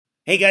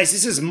Hey guys,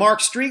 this is Mark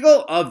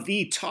Striegel of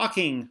the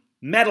Talking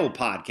Metal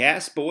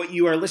podcast, but what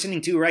you are listening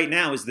to right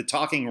now is the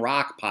Talking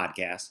Rock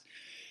podcast.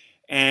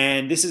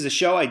 And this is a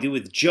show I do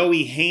with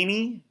Joey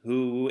Haney,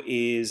 who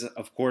is,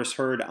 of course,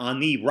 heard on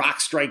the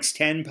Rock Strikes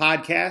 10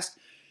 podcast.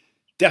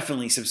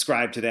 Definitely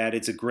subscribe to that.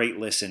 It's a great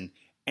listen.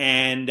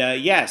 And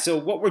so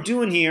what we're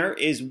doing here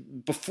is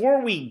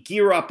before we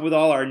gear up with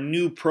all our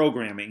new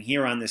programming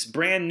here on this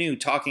brand new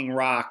Talking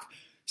Rock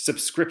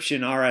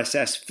subscription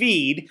RSS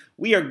feed,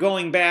 we are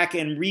going back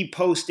and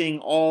reposting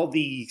all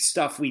the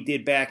stuff we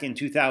did back in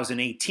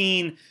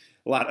 2018.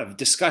 A lot of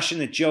discussion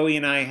that Joey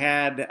and I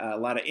had, a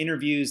lot of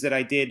interviews that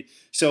I did.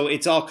 So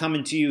it's all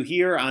coming to you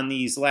here on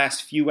these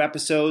last few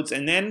episodes,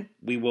 and then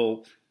we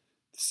will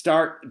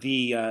start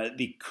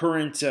the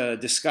current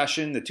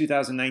discussion, the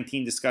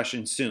 2019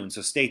 discussion soon.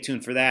 So stay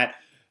tuned for that.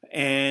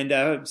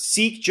 And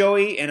seek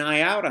Joey and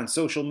I out on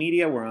social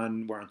media. We're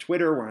on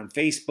Twitter, we're on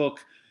Facebook.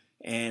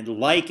 And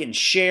like and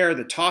share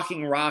the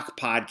Talking Rock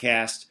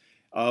podcast.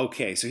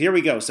 Okay, so here we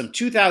go. Some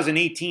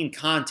 2018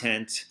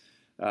 content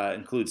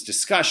includes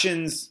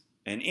discussions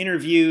and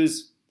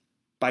interviews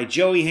by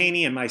Joey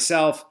Haney and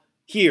myself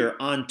here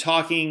on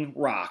Talking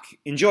Rock.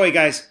 Enjoy,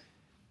 guys.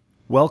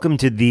 Welcome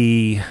to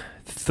the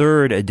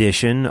third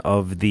edition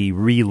of the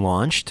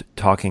relaunched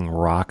Talking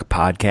Rock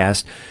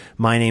podcast.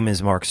 My name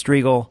is Mark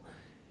Striegel,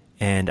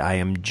 and I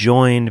am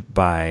joined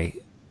by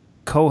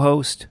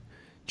co-host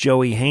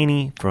Joey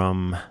Haney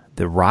from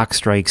the Rock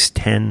Strikes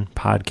 10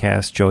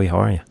 podcast. Joey, how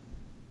are you?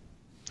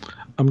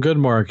 I'm good,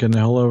 Mark, and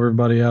hello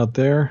everybody out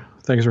there.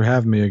 Thanks for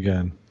having me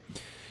again.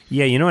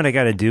 Yeah, you know what I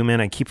got to do,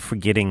 man? I keep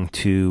forgetting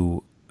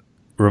to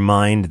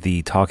remind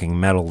the Talking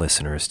Metal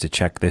listeners to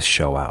check this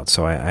show out,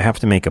 so I have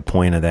to make a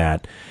point of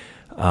that,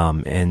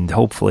 and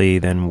hopefully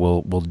then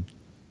we'll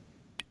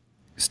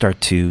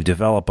start to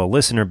develop a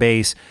listener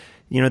base.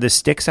 You know, the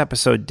Styx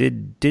episode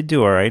did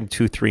do all right,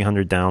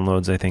 200-300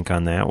 downloads, I think,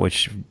 on that,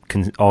 which,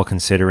 all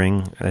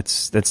considering,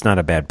 that's not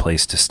a bad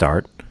place to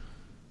start.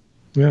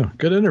 Yeah,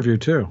 good interview,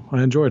 too.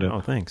 I enjoyed it. Oh,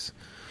 thanks.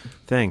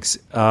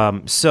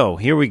 So,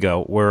 here we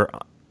go. We're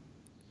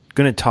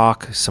going to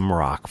talk some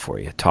rock for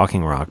you,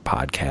 Talking Rock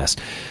podcast.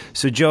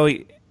 So,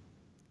 Joey,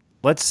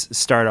 let's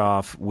start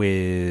off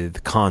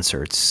with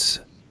concerts.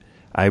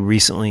 I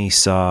recently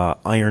saw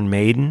Iron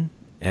Maiden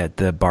at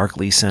the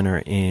Barclays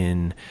Center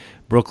in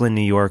Brooklyn,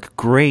 New York.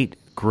 Great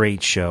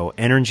show.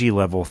 Energy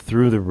level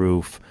through the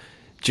roof.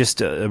 Just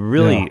a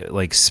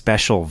really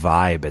special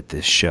vibe at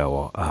this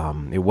show.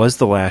 It was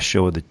the last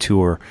show of the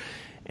tour,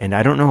 and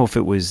I don't know if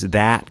it was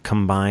that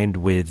combined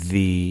with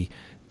the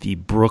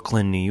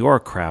Brooklyn, New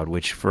York crowd,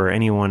 which for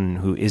anyone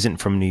who isn't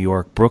from New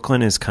York,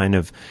 Brooklyn is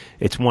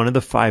it's one of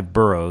the 5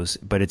 boroughs,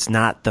 but it's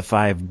not the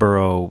 5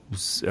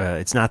 boroughs.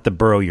 It's not the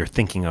borough you're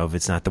thinking of.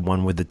 It's not the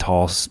one with the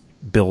tall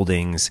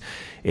buildings.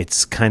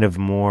 It's kind of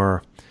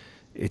more...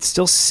 It's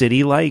still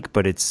city-like,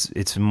 but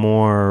it's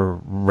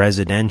more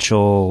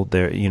residential.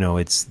 There,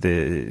 it's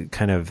the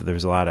kind of,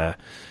 there's a lot of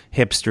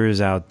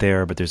hipsters out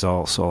there, but there's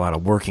also a lot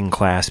of working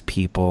class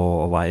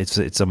people.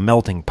 It's a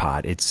melting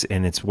pot.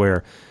 It's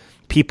where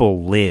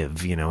people live.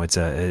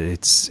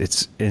 So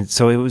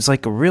it was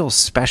like a real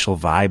special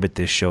vibe at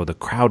this show. The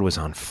crowd was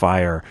on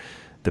fire.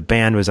 The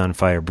band was on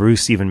fire.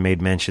 Bruce even made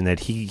mention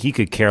that he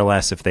could care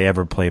less if they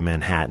ever play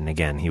Manhattan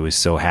again. He was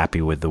so happy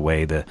with the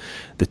way the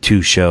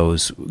 2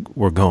 shows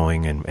were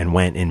going and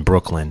went in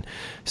Brooklyn.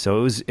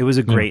 So it was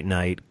a great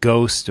night.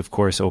 Ghost, of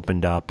course,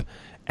 opened up.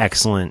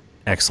 Excellent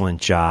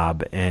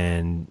job.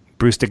 And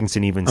Bruce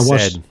Dickinson even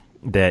said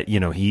that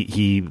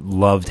he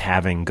loved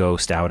having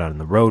Ghost out on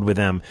the road with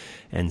them,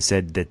 and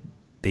said that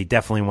they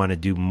definitely want to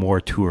do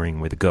more touring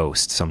with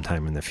Ghost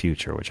sometime in the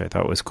future, which I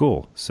thought was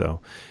cool.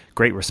 So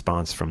great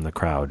response from the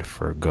crowd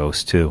for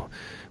Ghost too.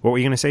 What were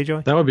you going to say,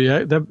 Joey? That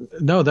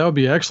would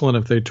be excellent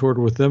if they toured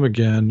with them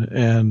again.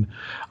 And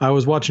I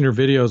was watching your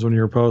videos when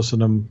you were posting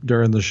them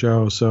during the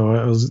show, so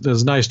it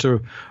was nice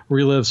to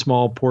relive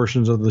small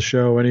portions of the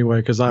show anyway,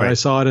 because I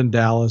saw it in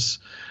Dallas.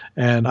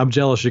 And I'm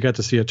jealous you got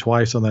to see it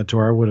twice on that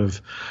tour.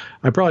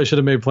 I probably should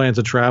have made plans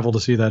to travel to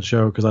see that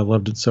show because I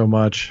loved it so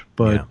much.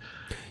 But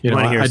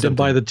I did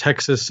buy the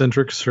Texas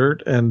centric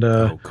shirt, and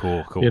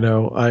cool.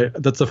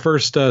 That's the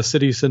first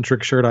city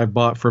centric shirt I've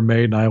bought for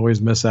Maiden. I always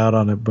miss out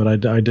on it, but I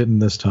didn't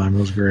this time. It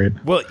was great.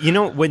 Well,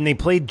 when they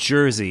played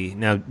Jersey,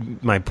 now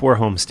my poor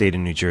home state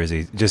in New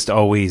Jersey just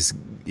always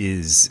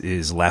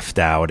is left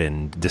out,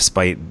 and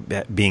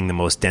despite being the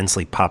most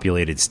densely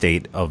populated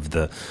state of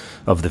the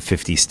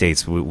 50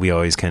 states, we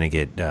always kind of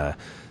get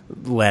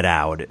left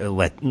out,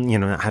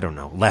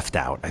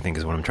 I think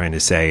is what I'm trying to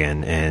say,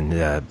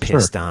 and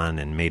pissed on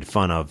and made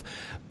fun of.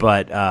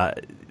 But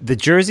the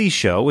Jersey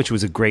show, which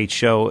was a great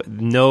show,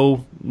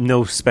 no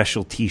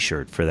special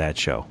T-shirt for that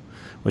show,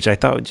 which I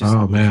thought was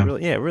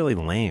really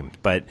lame.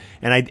 But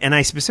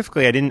I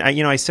specifically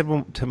I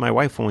said to my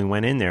wife when we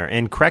went in there,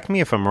 and correct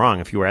me if I'm wrong,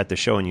 if you were at the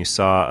show and you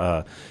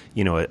saw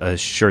a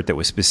shirt that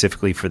was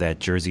specifically for that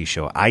Jersey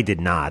show. I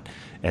did not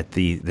at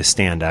the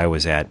stand I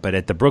was at, but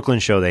at the Brooklyn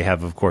show they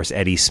have, of course,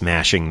 Eddie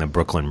smashing the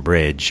Brooklyn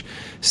Bridge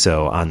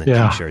on the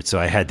T-shirt, so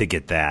I had to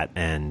get that.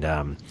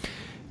 And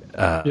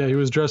Yeah, he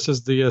was dressed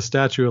as the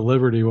Statue of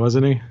Liberty,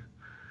 wasn't he?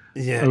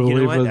 Yeah, I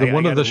believe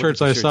one of the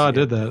shirts I saw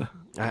did that.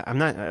 I'm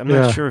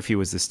not sure if he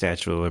was the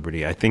Statue of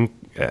Liberty. I don't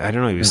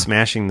know. He was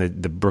smashing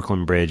the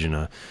Brooklyn Bridge,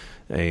 and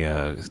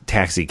a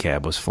taxi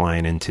cab was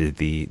flying into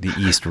the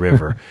East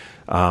River.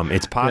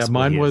 It's possible.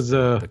 Yeah, mine was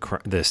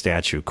the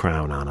statue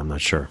crown on. I'm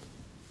not sure.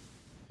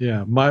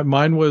 Yeah,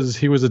 mine was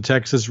he was a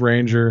Texas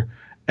Ranger,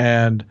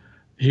 and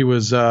he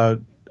was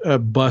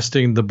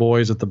busting the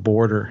boys at the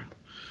border.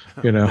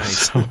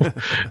 Nice. So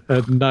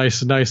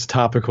nice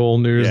topical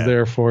news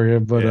there for you.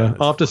 But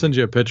I'll have to send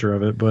you a picture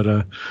of it. But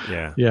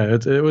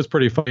it was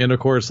pretty funny. And of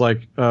course,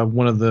 like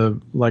one of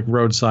the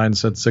road signs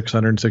said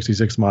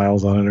 666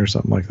 miles on it or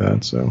something like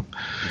that. So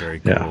very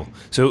cool. Yeah.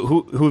 So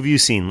who have you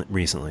seen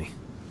recently?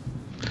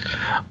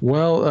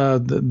 Well,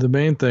 the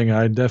main thing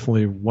I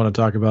definitely want to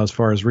talk about as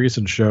far as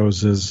recent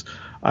shows is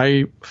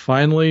I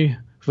finally,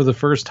 for the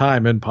first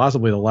time and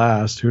possibly the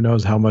last, who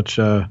knows how much.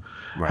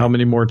 How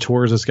many more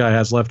tours this guy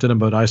has left in him,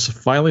 but I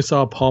finally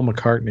saw Paul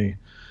McCartney.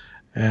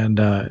 And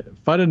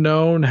if I'd have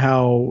known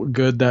how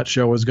good that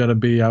show was going to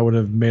be, I would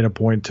have made a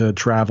point to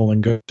travel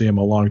and go see him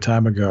a long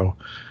time ago.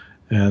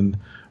 And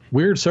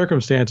weird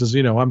circumstances,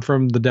 I'm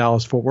from the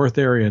Dallas-Fort Worth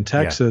area in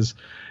Texas.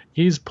 Yeah.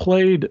 He's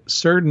played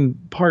certain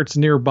parts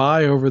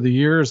nearby over the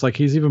years. Like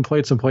he's even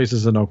played some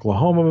places in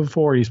Oklahoma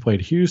before. He's played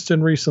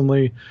Houston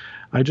recently.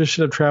 I just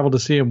should have traveled to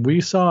see him.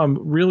 We saw him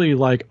really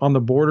on the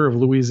border of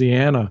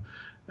Louisiana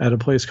at a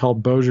place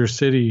called Bossier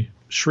City,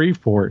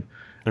 Shreveport.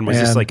 And was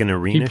this like an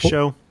arena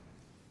show?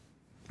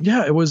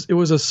 Yeah, it was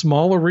a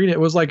small arena. It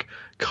was like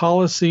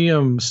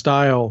Coliseum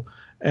style.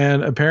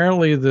 And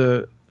apparently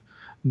the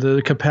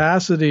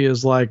capacity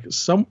is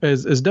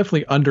is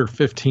definitely under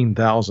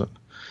 15,000.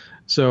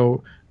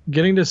 So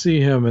getting to see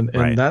him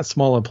in that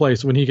small a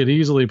place when he could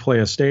easily play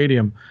a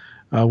stadium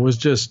was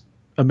just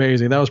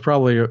amazing. That was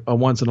probably a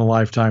once in a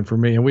lifetime for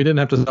me. And we didn't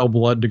have to sell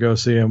blood to go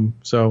see him.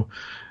 So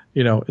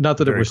not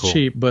that it was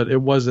cheap, but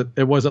it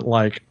wasn't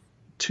like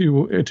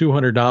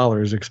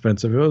 $200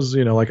 expensive. It was,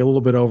 like a little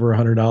bit over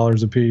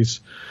 $100 a piece.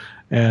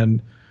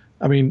 And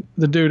I mean,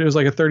 the dude, it was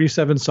like a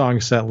 37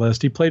 song set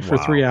list. He played for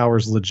 3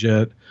 hours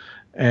legit.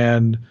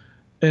 And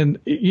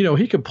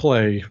he could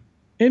play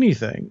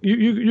anything.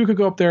 You could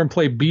go up there and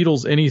play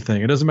Beatles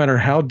anything. It doesn't matter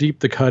how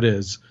deep the cut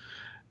is.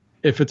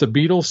 If it's a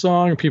Beatles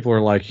song, people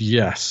are like,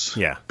 yes,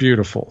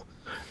 beautiful.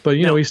 But,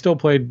 he still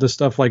played the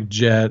stuff like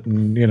Jet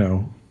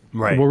and,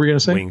 Right. What were we going to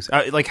say? Wings.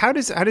 How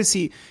does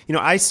he,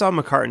 I saw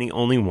McCartney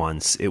only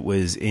once. It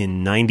was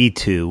in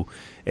 92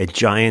 at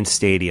Giant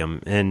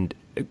Stadium. And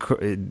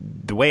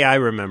the way I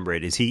remember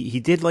it is he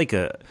did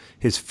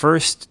his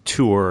first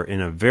tour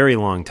in a very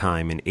long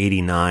time in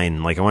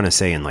 89. I want to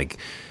say in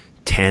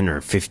 10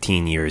 or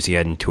 15 years he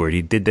hadn't toured.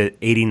 He did the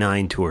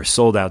 89 tour,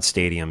 sold out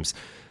stadiums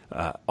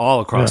all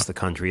across the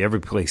country,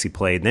 every place he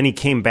played. And then he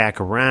came back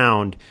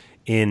around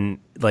in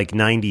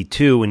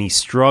 92, and he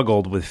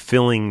struggled with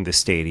filling the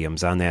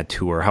stadiums on that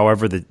tour.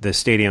 However, the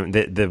stadium,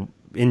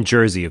 in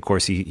Jersey, of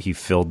course, he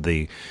filled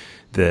the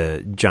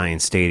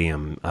Giant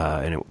Stadium,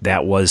 and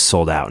that was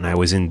sold out. And I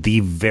was in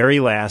the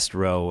very last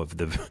row of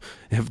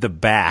the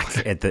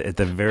back at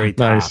the very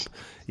top. Nice.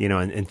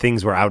 And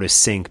things were out of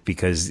sync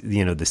because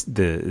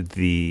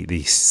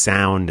the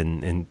sound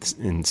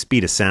and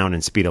speed of sound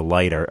and speed of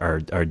light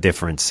are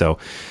different. So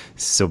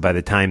by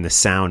the time the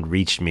sound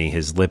reached me,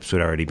 his lips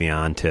would already be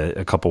on to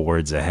a couple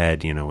words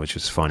ahead, which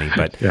was funny.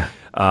 But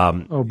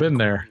been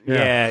there.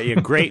 Yeah,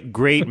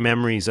 great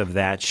memories of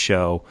that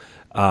show.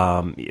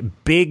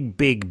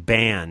 Big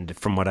band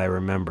from what I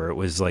remember. It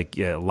was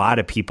a lot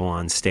of people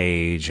on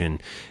stage,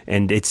 and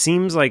it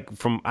seems like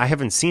I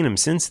haven't seen him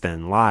since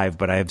then live,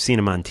 but I have seen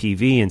him on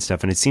TV and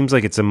stuff, and it seems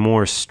like it's a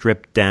more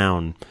stripped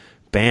down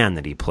band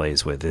that he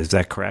plays with. Is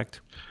that correct?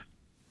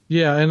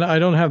 Yeah, and I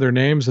don't have their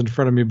names in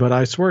front of me, but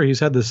I swear he's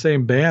had the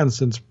same band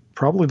since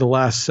probably the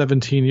last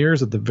 17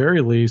 years at the very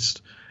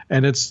least.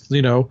 And it's,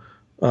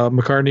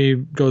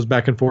 McCartney goes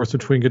back and forth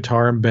between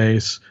guitar and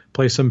bass,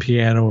 plays some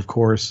piano, of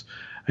course.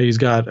 He's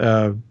got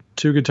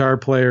two guitar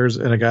players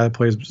and a guy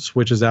that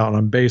switches out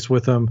on bass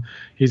with him.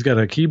 He's got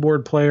a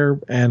keyboard player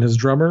and his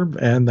drummer,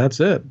 and that's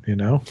it,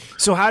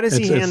 So how does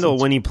he handle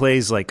when he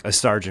plays a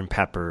Sgt.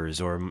 Pepper's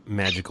or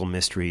Magical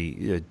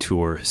Mystery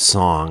Tour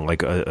song,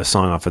 a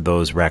song off of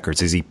those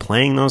records? Is he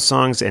playing those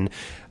songs? And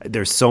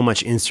there's so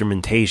much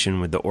instrumentation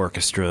with the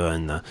orchestra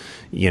and the,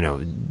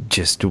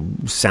 just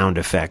sound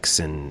effects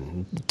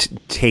and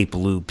tape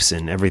loops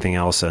and everything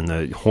else, and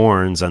the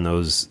horns on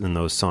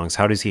those songs.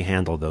 How does he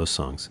handle those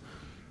songs?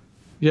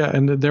 Yeah,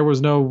 and there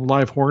was no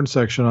live horn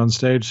section on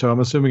stage, so I'm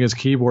assuming his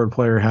keyboard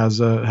player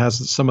has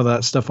some of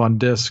that stuff on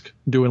disc,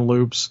 doing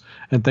loops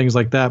and things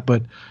like that.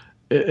 But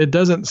it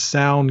doesn't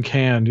sound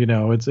canned,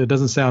 it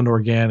doesn't sound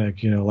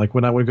organic, like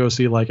when I would go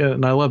see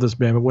and I love this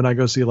band, but when I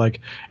go see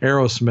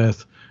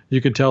Aerosmith,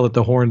 you could tell that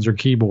the horns are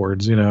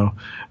keyboards,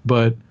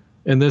 But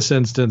in this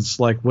instance,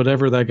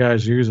 whatever that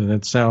guy's using,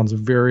 it sounds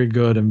very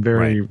good and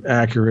very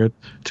accurate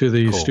to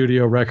the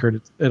studio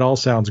record. It all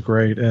sounds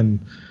great,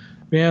 and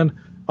man.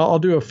 I'll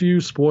do a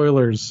few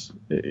spoilers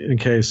in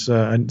case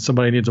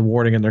somebody needs a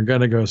warning and they're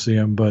going to go see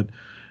him. But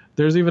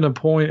there's even a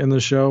point in the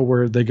show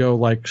where they go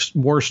like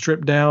more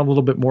stripped down, a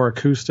little bit more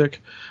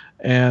acoustic.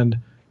 And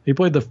he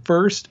played the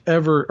first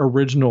ever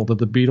original that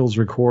the Beatles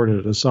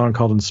recorded, a song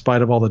called In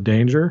Spite of All the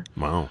Danger.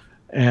 Wow.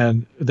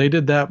 And they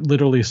did that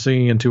literally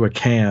singing into a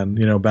can,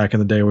 back in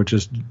the day, which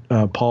is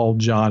Paul,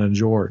 John, and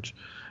George.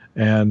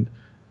 And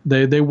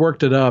they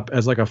worked it up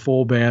as like a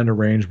full band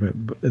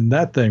arrangement. And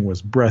that thing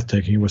was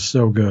breathtaking. It was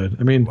so good.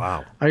 I mean,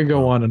 wow. I could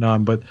go on and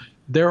on, but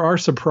there are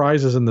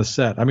surprises in the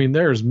set. I mean,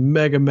 there's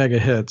mega, mega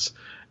hits.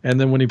 And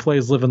then when he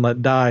plays Live and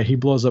Let Die, he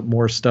blows up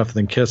more stuff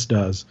than Kiss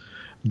does.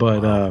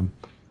 But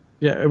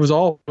yeah, it was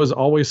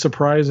always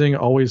surprising,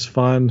 always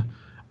fun.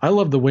 I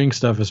love the Wing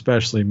stuff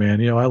especially, man.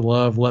 I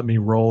love Let Me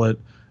Roll It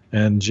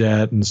and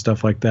Jet and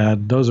stuff like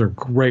that. Those are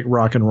great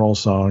rock and roll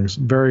songs.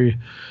 Very,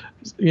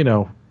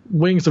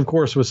 Wings, of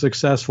course, was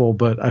successful,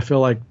 but I feel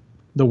like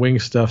the Wing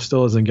stuff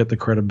still doesn't get the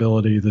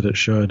credibility that it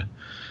should.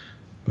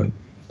 But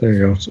there you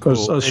go.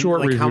 Cool. A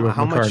short review of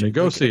McCartney.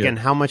 Go see it.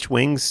 How much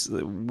Wings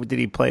did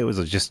he play? Was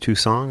it just 2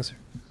 songs?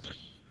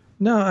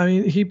 No, I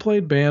mean, he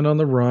played Band on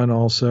the Run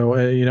also.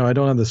 I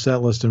don't have the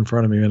set list in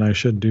front of me, and I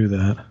should do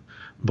that.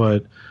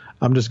 But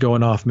I'm just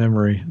going off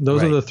memory.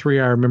 Those are the 3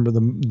 I remember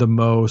the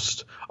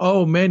most.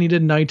 Oh, man, he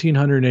did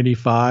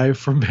 1985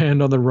 from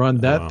Band on the Run.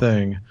 That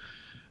thing.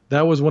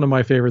 That was one of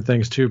my favorite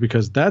things, too,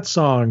 because that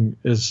song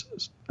is,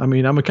 I'm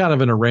a kind of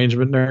an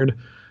arrangement nerd.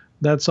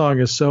 That song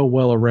is so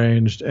well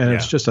arranged, and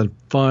it's just a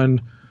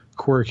fun,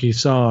 quirky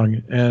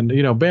song. And,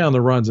 Band on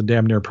the Run's a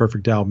damn near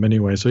perfect album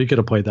anyway, so he could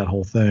have played that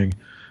whole thing.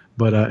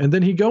 But and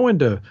then he'd go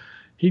into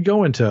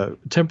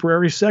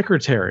Temporary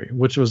Secretary,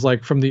 which was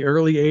like from the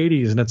early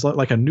 80s, and it's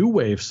like a new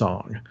wave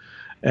song.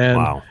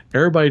 And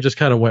everybody just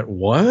kind of went,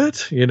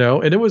 what? And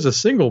it was a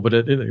single, but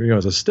it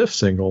was a stiff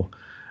single.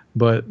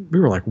 But we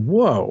were like,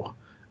 whoa.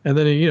 And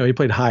then, he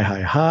played High,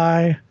 High,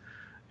 High,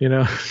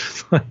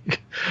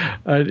 like,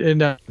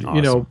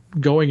 awesome.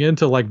 Going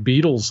into like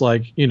Beatles,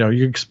 like,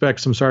 you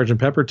expect some Sgt.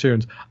 Pepper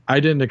tunes. I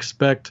didn't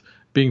expect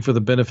Being for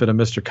the Benefit of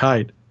Mr.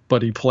 Kite,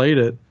 but he played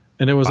it.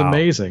 And it was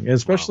amazing, and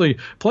especially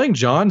playing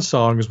John's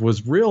songs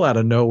was real out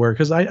of nowhere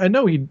because I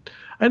know he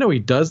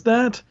does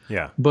that.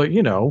 Yeah. But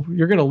you're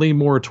going to lean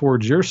more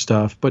towards your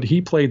stuff. But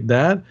he played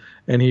that,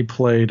 and he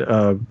played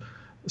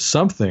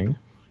something,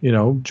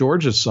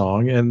 George's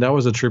song, and that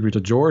was a tribute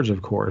to George,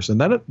 of course. And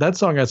that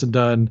song hasn't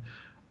done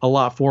a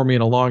lot for me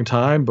in a long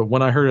time. But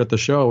when I heard it at the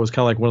show, it was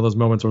kind of like one of those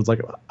moments where it's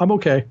like, I'm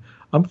okay.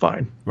 I'm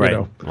fine.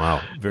 Right.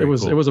 Wow. Very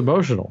cool. It was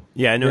emotional.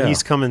 Yeah, I know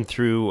he's coming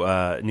through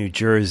New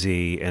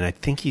Jersey, and I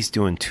think he's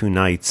doing 2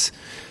 nights,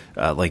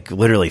 like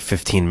literally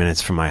 15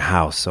 minutes from my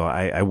house. So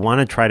I want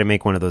to try to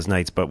make one of those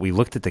nights, but we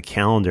looked at the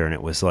calendar, and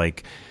it was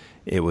like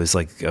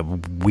a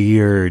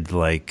weird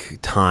like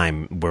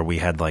time where we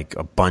had like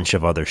a bunch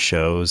of other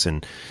shows,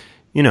 and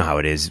you know how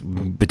it is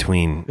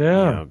between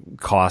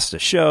cost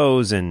of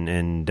shows and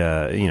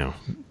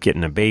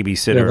getting a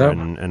babysitter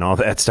and all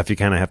that stuff. You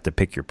kind of have to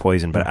pick your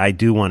poison. But I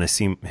do want to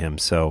see him.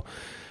 So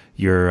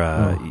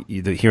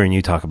hearing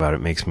you talk about it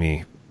makes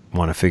me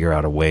want to figure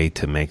out a way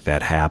to make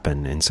that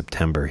happen in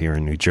September here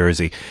in New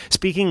Jersey.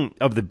 Speaking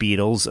of the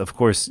Beatles, of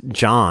course,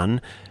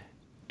 John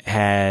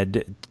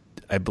had,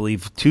 I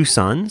believe, 2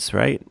 sons,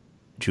 right?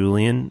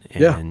 Julian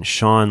and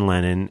Sean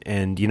Lennon.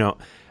 And,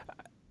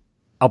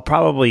 I'll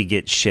probably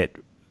get shit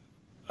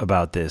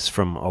about this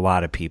from a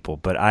lot of people,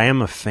 but I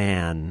am a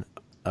fan,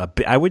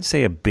 I would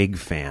say a big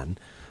fan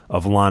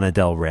of Lana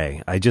Del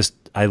Rey.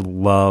 I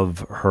love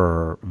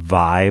her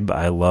vibe.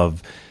 I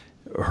love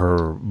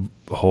her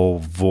whole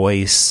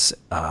voice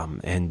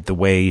and the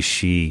way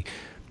she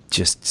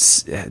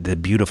the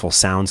beautiful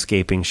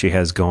soundscaping she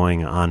has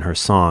going on her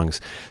songs.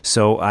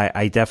 So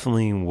I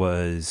definitely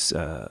was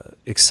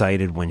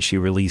excited when she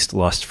released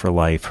Lust for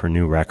Life, her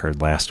new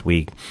record, last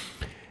week.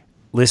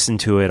 Listened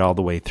to it all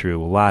the way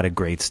through. A lot of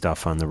great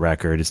stuff on the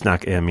record. It's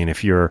not,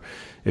 if you're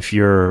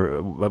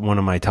one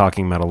of my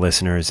Talking Metal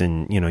listeners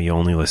and, you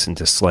only listen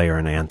to Slayer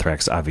and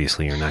Anthrax,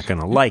 obviously you're not going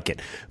to like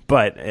it.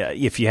 But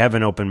if you have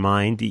an open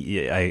mind,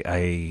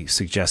 I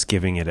suggest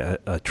giving it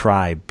a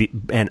try.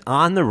 And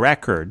on the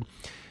record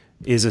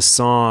is a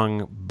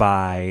song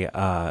by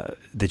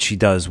that she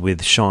does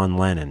with Sean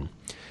Lennon,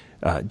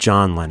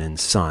 John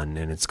Lennon's son,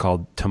 and it's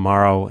called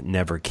Tomorrow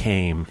Never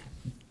Came.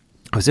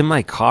 I was in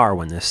my car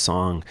when this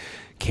song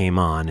came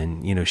on,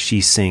 and she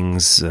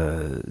sings,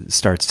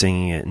 starts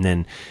singing it, and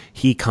then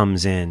he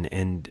comes in,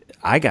 and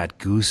I got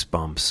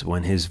goosebumps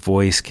when his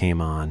voice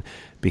came on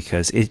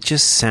because it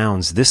just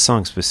sounds. This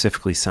song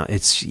specifically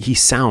he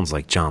sounds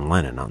like John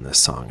Lennon on this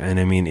song, and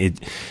I mean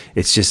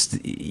it's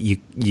just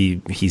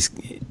he's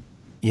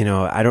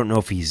I don't know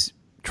if he's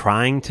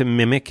trying to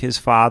mimic his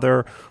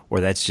father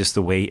or that's just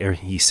the way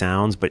he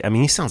sounds, but I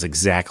mean he sounds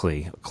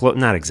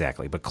not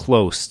exactly, but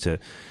close to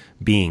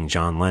being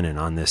John Lennon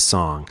on this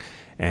song.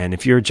 And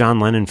if you're a John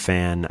Lennon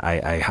fan,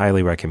 I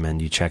highly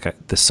recommend you check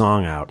the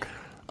song out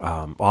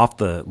off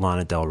the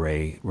Lana Del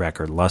Rey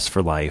record, Lust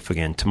for Life.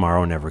 Again,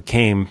 Tomorrow Never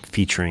Came,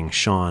 featuring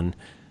Sean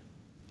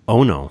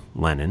Ono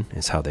Lennon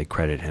is how they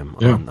credit him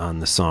on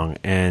the song.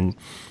 And,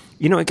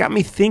 it got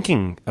me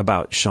thinking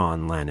about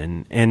Sean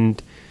Lennon,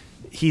 and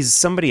he's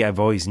somebody I've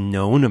always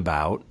known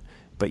about.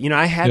 But,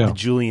 I had the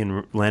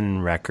Julian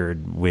Lennon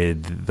record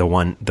with the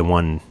one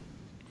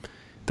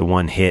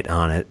hit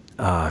on it.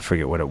 I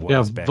forget what it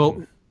was.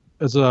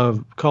 It's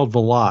called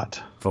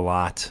Velat.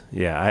 Velat.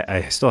 Yeah,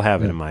 I still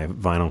have it in my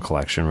vinyl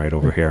collection right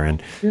over here,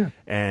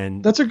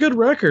 and that's a good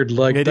record.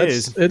 Like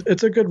is.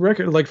 It's a good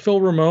record. Like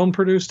Phil Ramone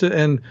produced it,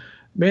 and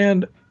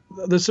man,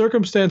 the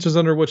circumstances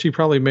under which he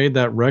probably made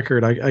that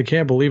record, I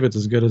can't believe it's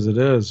as good as it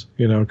is.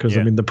 Because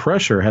I mean, the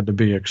pressure had to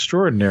be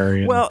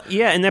extraordinary. Well,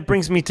 and that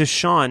brings me to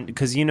Sean,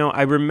 because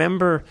I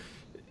remember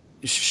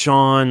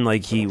Sean,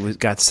 like he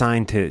got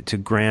signed to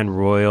Grand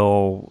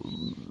Royal.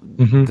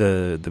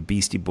 The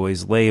Beastie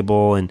Boys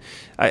label, and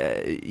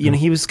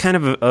he was kind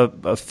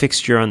of a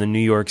fixture on the New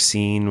York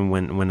scene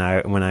when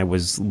I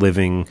was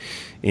living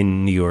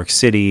in New York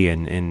City,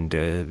 and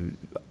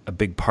a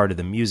big part of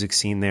the music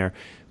scene there.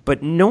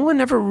 But no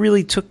one ever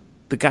really took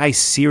the guy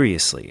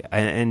seriously.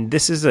 And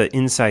this is an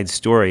inside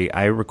story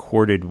I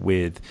recorded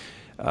with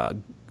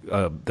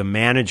the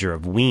manager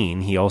of Ween.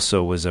 He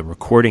also was a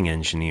recording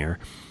engineer.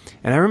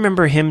 And I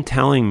remember him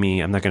telling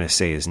me, I'm not going to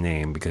say his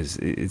name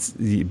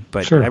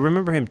but I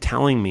remember him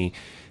telling me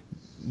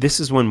this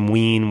is when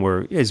Ween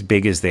were as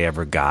big as they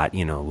ever got,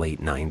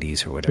 late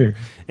 90s or whatever.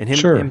 And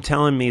him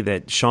telling me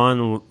that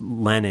Sean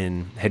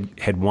Lennon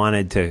had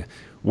wanted to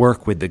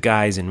work with the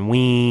guys in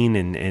Ween,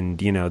 and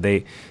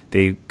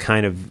they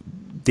kind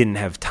of didn't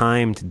have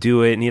time to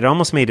do it. And it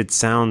almost made it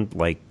sound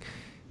like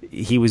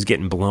he was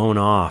getting blown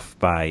off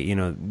by,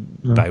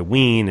 by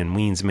Ween and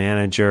Ween's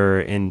manager,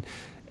 and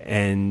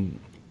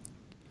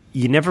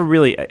you never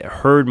really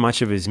heard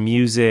much of his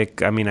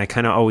music. I mean, I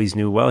kind of always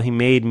knew, well, he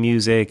made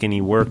music and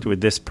he worked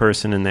with this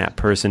person and that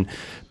person.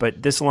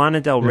 But this Lana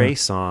Del Rey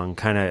song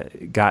kind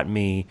of got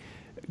me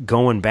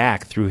going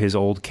back through his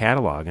old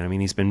catalog. And I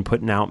mean, he's been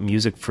putting out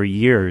music for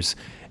years.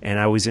 And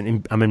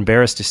I'm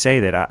embarrassed to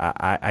say that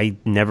I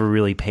never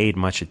really paid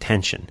much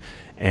attention.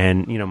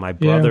 And, my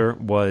brother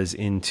was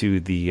into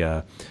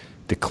the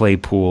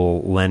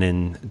Claypool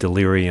Lennon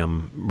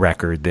Delirium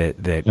record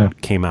that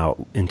came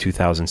out in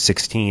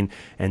 2016,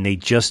 and they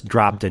just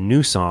dropped a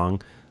new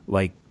song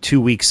like 2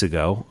 weeks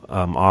ago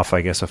off,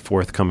 I guess, a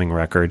forthcoming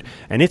record,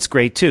 and it's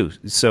great too.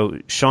 So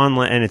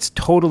and it's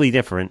totally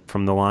different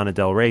from the Lana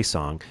Del Rey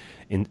song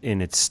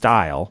in its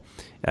style.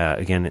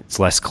 Again, it's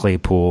Les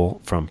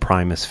Claypool from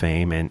Primus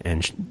fame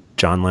and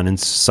John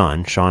Lennon's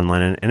son, Sean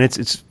Lennon, and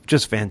it's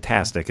just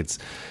fantastic. It's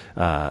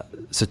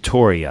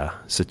Satoria,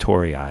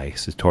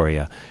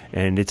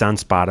 and it's on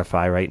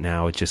Spotify right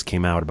now. It just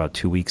came out about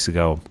 2 weeks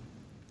ago.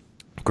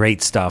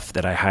 Great stuff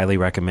that I highly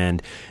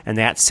recommend, and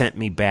that sent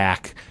me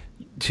back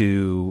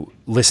to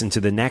listen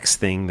to the next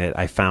thing that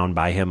I found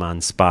by him on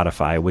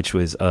Spotify, which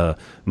was a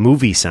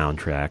movie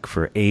soundtrack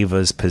for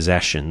Ava's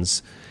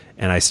Possessions.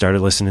 And I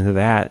started listening to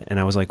that, and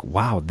I was like,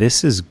 wow,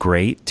 this is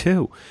great,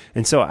 too.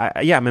 And so,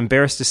 I'm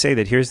embarrassed to say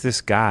that here's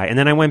this guy. And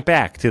then I went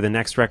back to the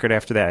next record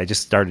after that. I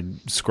just started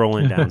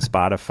scrolling down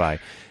Spotify.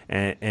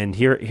 And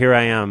here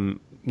I am,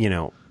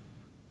 into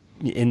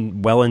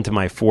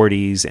my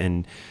 40s,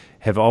 and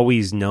have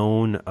always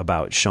known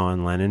about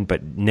Sean Lennon,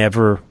 but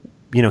never,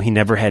 he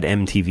never had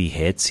MTV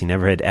hits. He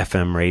never had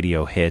FM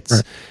radio hits.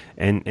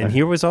 Right. And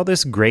here was all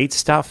this great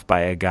stuff by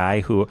a guy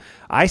who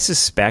I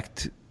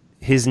suspect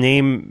his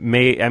name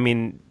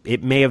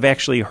may have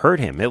actually hurt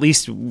him. At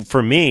least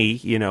for me,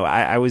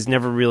 I was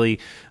never really,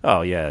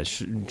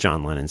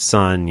 John Lennon's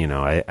son,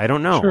 I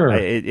don't know. Sure.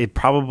 It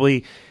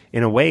probably,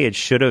 in a way, it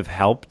should have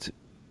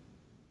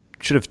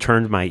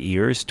turned my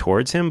ears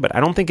towards him, but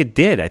I don't think it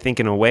did. I think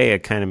in a way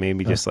it kind of made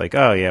me just like,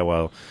 oh yeah,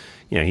 well,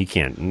 he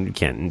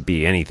can't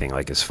be anything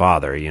like his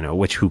father,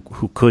 which who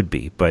could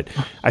be. But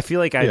I feel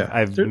like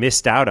I've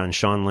missed out on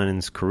Sean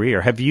Lennon's career.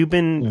 Have you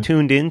been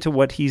tuned into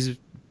what he's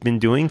been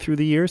doing through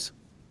the years?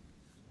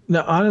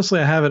 No,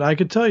 honestly, I haven't. I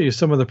could tell you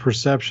some of the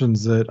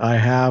perceptions that I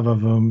have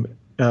of him,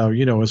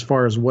 as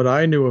far as what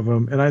I knew of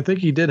him. And I think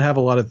he did have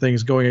a lot of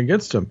things going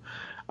against him.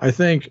 I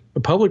think a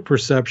public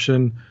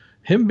perception,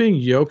 him being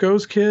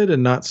Yoko's kid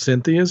and not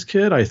Cynthia's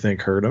kid, I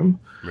think hurt him.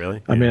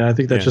 Really? I mean, I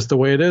think that's just the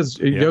way it is.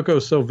 Yeah.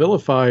 Yoko's so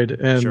vilified,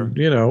 and,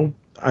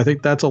 I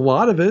think that's a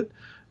lot of it,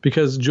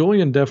 because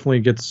Julian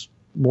definitely gets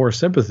more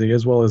sympathy,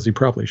 as well as he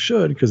probably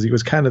should, because he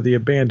was kind of the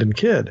abandoned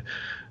kid.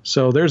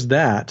 So there's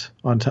that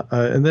on top.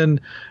 And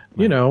then,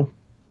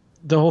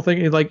 the whole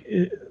thing, like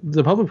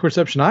the public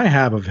perception I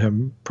have of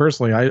him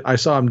personally, I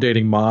saw him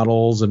dating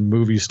models and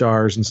movie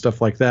stars and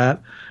stuff like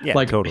that. Yeah,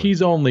 like, totally.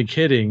 He's only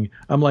kidding.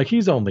 I'm like,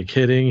 he's only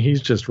kidding.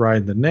 He's just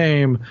riding the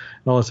name and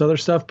all this other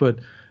stuff. But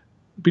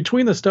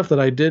between the stuff that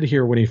I did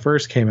hear when he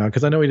first came out,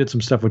 because I know he did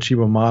some stuff with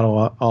Chiba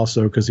Mato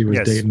also, because he was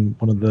dating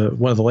one of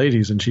the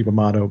ladies in Chiba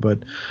Mato,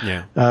 but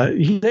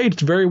he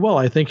aged very well.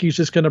 I think he's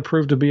just going to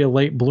prove to be a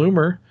late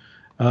bloomer.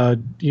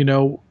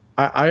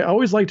 I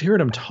always liked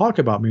hearing him talk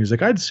about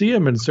music. I'd see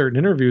him in certain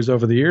interviews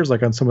over the years,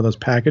 like on some of those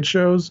package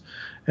shows,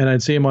 and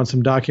I'd see him on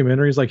some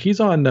documentaries. Like he's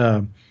on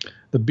the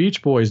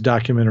Beach Boys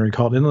documentary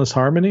called Endless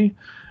Harmony,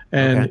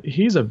 And Okay.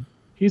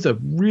 he's a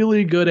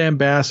really good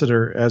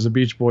ambassador as a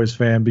Beach Boys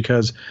fan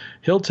because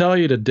he'll tell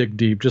you to dig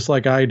deep just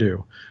like I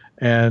do.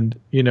 And,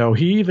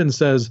 he even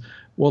says,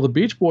 well, the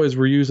Beach Boys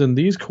were using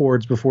these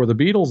chords before the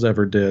Beatles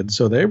ever did.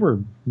 So they were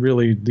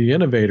really the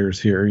innovators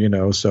here,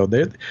 So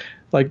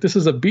this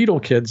is a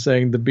Beatle kid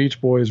saying the Beach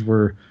Boys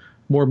were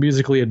more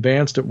musically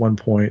advanced at one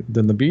point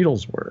than the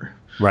Beatles were.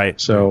 Right.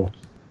 So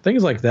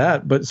things like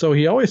that. But so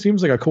he always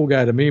seems like a cool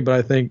guy to me, but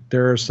I think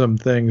there are some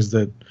things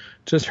that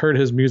just hurt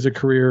his music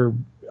career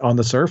on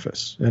the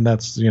surface. And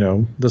that's,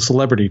 the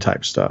celebrity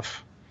type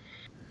stuff.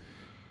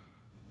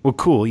 Well,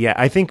 cool. Yeah,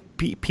 I think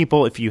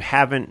people, if you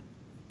haven't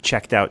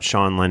checked out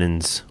Sean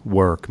Lennon's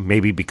work,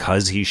 maybe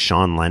because he's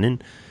Sean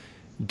Lennon,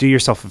 do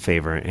yourself a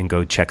favor and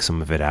go check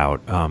some of it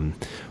out.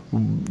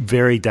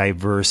 Very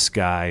diverse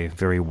guy,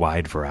 very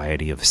wide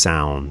variety of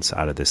sounds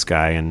out of this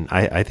guy, and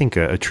I think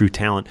a true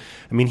talent.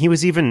 I mean,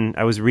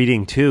 I was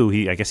reading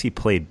too, I guess he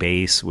played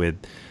bass with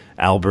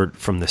Albert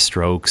from The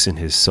Strokes in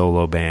his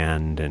solo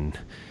band, and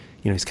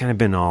he's kind of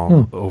been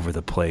all over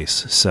the place.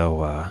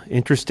 So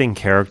interesting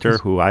character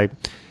who I,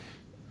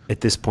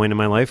 at this point in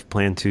my life,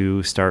 plan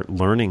to start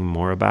learning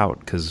more about,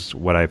 because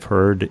what I've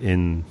heard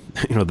in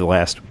the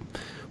last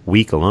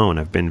week alone,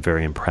 I've been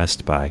very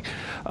impressed by.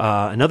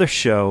 Another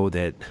show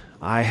that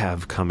I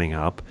have coming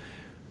up,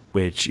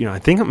 which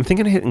I'm thinking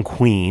of hitting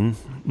Queen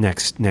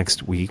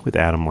next week with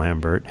Adam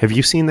Lambert. Have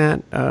you seen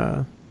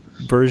that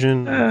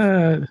version?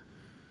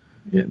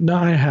 No,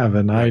 I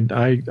haven't.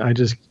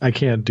 I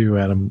can't do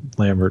Adam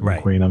Lambert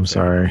and Queen. I'm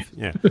sorry.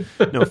 Yeah,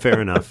 no, fair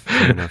enough.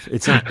 Fair enough.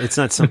 It's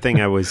not something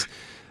I was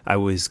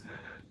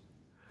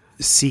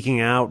seeking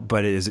out,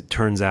 but as it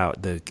turns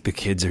out, the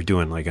kids are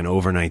doing like an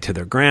overnight to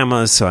their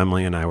grandmas. So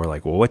Emily and I were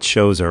like, well, what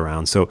shows are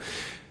around? So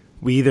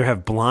we either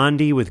have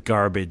Blondie with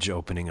Garbage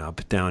opening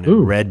up down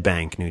in Red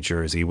Bank, New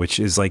Jersey, which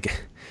is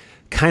like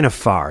kind of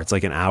far. It's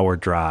like an hour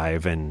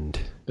drive. And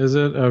is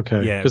it?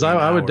 Okay. Yeah. Because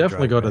I would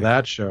definitely go to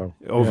that show.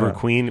 Over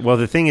Queen. Well,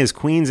 the thing is,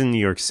 Queen's in New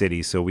York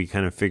City. So we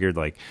kind of figured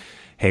like,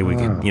 hey, we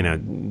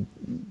could,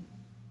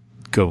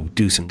 go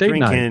do some Date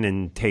drinking night.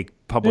 and take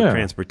public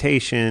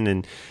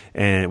transportation,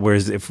 and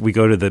whereas if we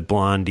go to the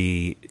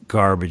Blondie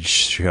Garbage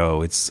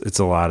show, it's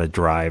a lot of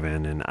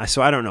driving, and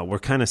so I don't know. We're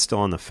kind of still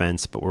on the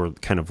fence, but we're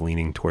kind of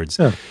leaning towards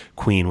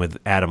Queen with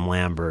Adam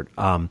Lambert.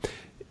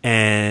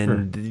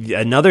 And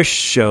another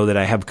show that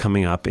I have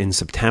coming up in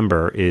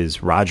September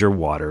is Roger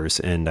Waters,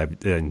 and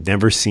I've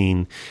never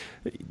seen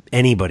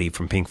anybody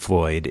from Pink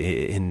Floyd,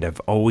 and I've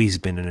always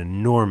been an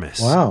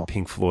enormous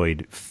Pink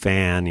Floyd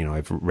fan.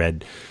 I've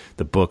read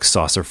the book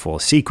Saucer Full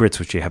of Secrets,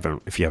 which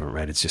if you haven't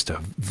read, it's just a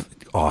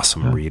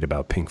awesome read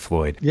about Pink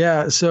Floyd.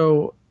 Yeah.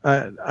 So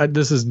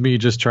this is me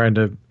just trying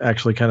to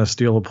actually kind of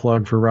steal a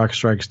plug for Rock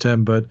Strikes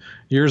 10. But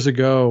years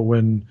ago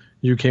when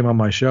you came on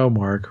my show,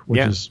 Mark, which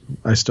is,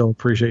 I still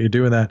appreciate you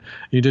doing that.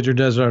 You did your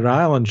Desert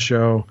Island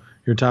show,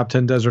 your top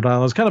 10 Desert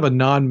Islands, kind of a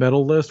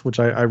non-metal list, which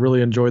I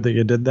really enjoyed that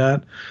you did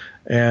that.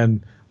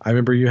 And I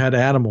remember you had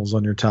Animals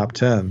on your top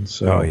 10.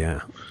 So oh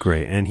yeah,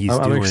 great. And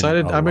I'm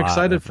excited. I'm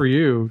excited for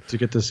you to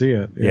get to see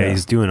it. Yeah,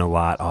 he's doing a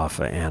lot off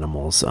of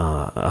Animals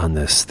on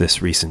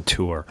this recent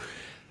tour.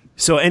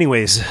 So,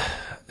 anyways,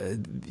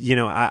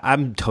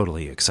 I'm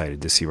totally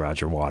excited to see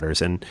Roger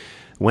Waters, and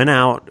went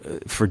out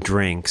for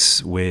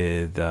drinks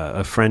with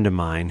a friend of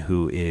mine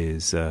who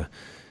is.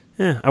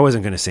 I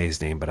wasn't going to say his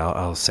name, but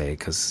I'll say it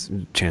because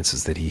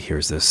chances that he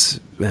hears this,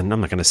 and I'm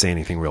not going to say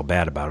anything real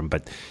bad about him,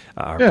 but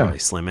are probably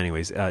slim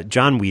anyways.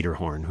 John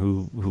Wiederhorn,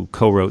 who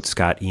co-wrote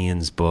Scott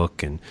Ian's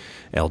book and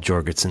Al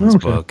Jorgensen's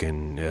book,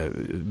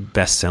 and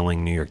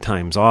best-selling New York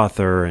Times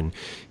author, and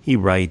he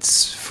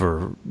writes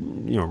for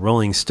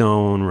Rolling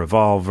Stone,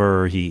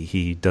 Revolver.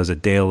 He does a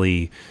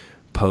daily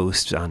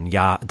post on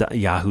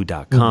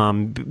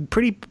Yahoo.com.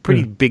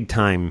 Pretty big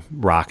time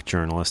rock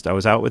journalist. I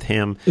was out with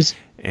him.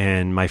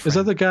 And my friend, is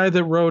that the guy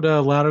that wrote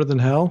Louder Than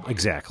Hell?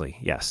 Exactly.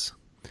 Yes.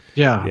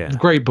 Yeah.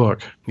 Great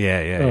book.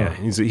 Yeah.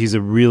 He's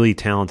a really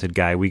talented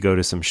guy. We go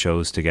to some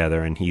shows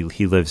together, and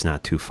he lives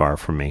not too far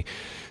from me.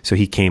 So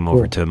he came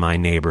over to my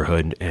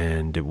neighborhood,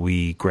 and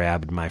we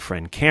grabbed my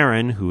friend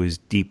Karen, who is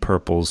Deep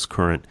Purple's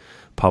current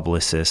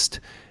publicist,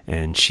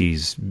 and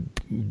she's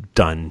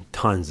done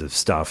tons of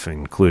stuff,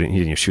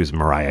 including she was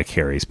Mariah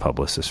Carey's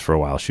publicist for a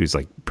while. She was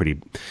like pretty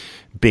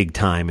big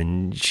time,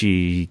 and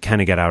she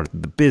kind of got out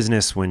of the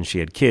business when she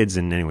had kids,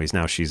 and anyways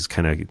now she's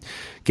kind of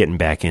getting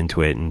back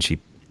into it, and she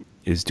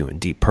is doing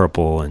Deep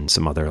Purple and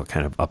some other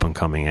kind of up and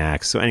coming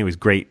acts. So anyways,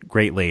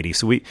 great lady.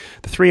 So the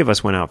three of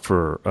us went out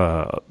for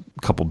a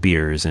couple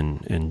beers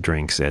and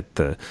drinks at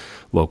the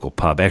local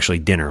pub. Actually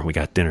dinner, we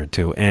got dinner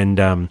too,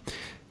 and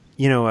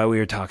we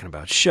were talking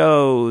about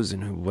shows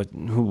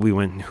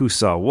and who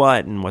saw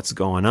what and what's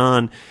going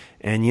on.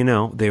 And,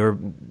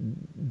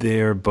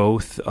 they're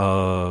both,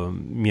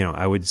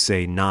 I would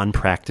say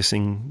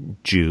non-practicing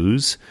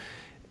Jews.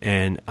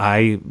 And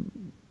I,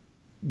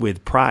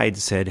 with pride,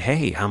 said,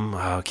 hey,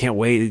 I can't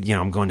wait.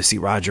 I'm going to see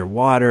Roger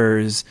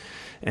Waters.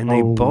 And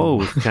they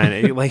both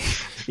kind of like,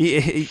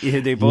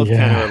 they both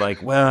kind of were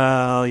like,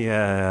 well,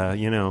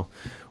 yeah,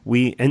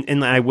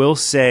 and I will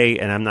say,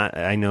 and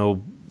I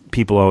know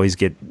people always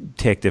get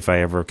ticked if I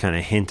ever kind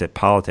of hint at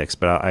politics,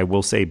 but I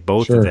will say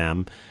both of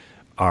them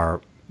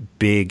are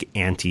big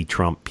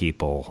anti-Trump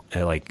people,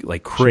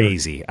 like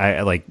crazy.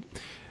 Sure.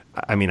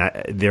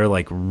 They're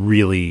like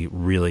really,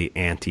 really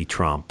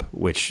anti-Trump,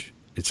 which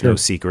it's no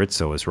secret.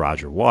 So is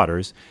Roger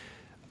Waters.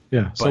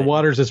 Yeah. So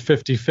Waters is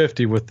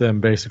 50-50 with them,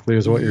 basically,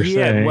 is what you're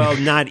saying. Well,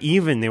 not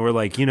even. They were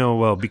like,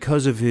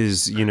 because of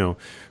his,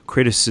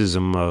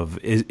 criticism of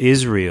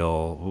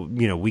Israel,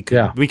 we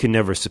could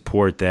never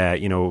support that,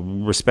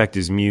 respect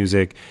his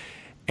music.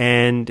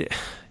 And,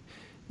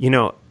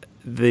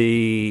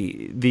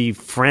 the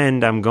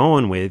friend I'm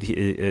going with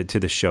to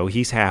the show,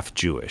 he's half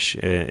Jewish,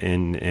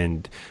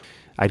 and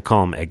I'd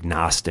call him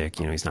agnostic.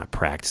 He's not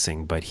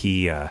practicing, but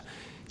he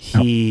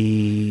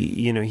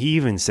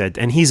even said,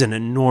 and he's an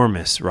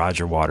enormous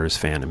Roger Waters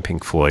fan and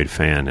Pink Floyd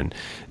fan, and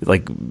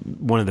like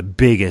one of the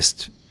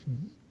biggest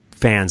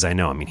fans I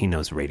know. I mean, he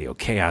knows Radio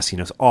Chaos, he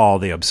knows all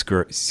the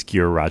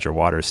obscure Roger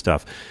Waters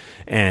stuff,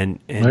 and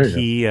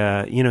he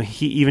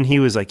he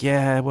was like,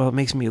 yeah, well, it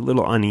makes me a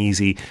little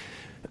uneasy.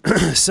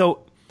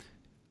 So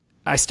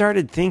I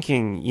started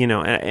thinking,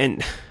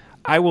 and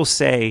I will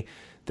say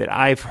that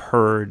I've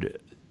heard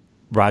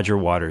Roger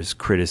Waters'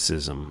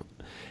 criticism,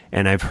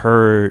 and I've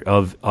heard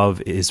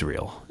of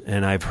Israel,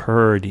 and I've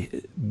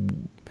heard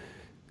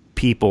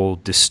people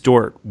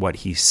distort what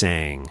he's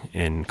saying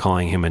and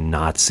calling him a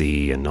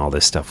Nazi and all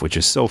this stuff, which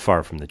is so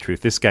far from the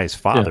truth. This guy's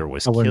father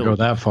was killed. I wouldn't go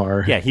that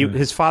far. Yeah,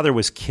 his father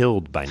was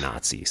killed by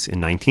Nazis in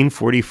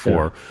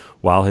 1944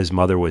 while his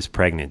mother was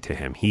pregnant to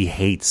him. He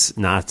hates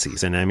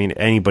Nazis. And I mean,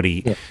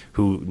 anybody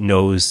who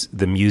knows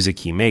the music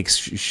he makes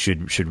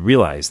should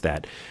realize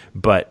that.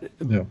 But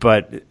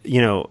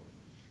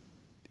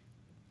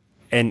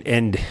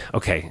And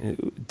okay,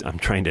 I'm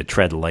trying to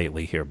tread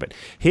lightly here, but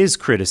his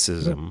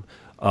criticism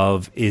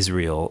of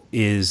Israel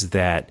is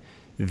that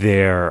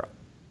they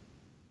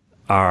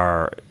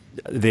are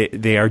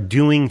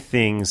doing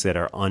things that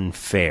are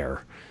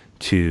unfair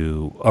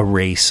to a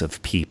race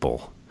of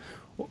people,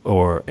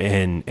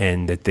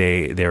 and that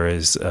there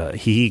is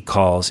he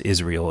calls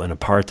Israel an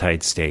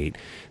apartheid state.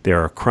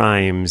 There are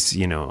crimes,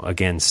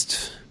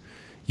 against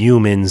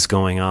humans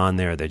going on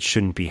there that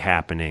shouldn't be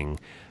happening.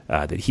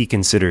 That he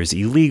considers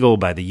illegal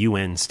by the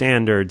UN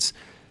standards.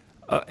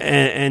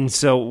 And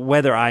so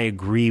whether I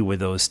agree with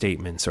those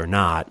statements or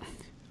not,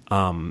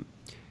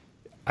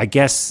 I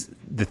guess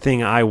the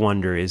thing I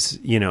wonder is,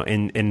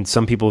 and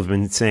some people have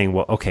been saying,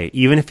 well, okay,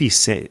 even if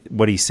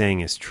what he's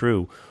saying is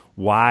true,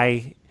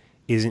 why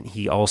isn't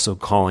he also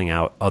calling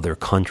out other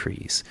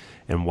countries?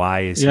 And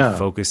why is he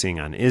focusing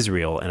on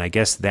Israel? And I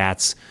guess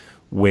that's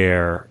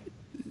where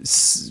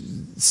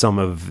some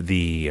of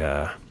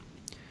the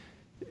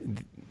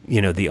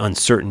the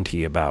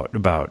uncertainty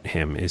about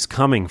him is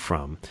coming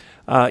from,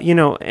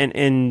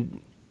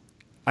 and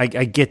I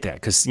get that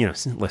because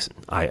listen,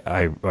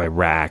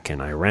 Iraq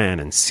and Iran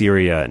and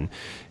Syria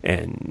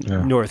and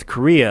North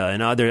Korea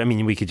and other. I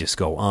mean, we could just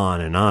go on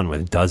and on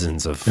with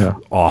dozens of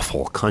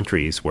awful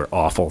countries where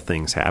awful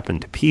things happen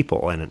to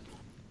people, and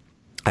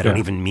I don't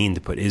even mean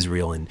to put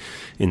Israel in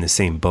the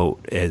same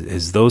boat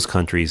as those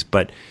countries,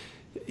 but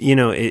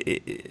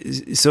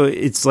so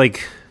it's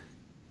like.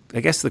 I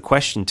guess the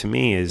question to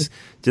me is,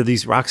 do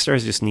these rock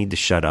stars just need to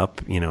shut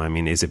up?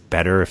 Is it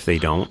better if they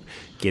don't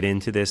get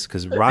into this?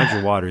 Because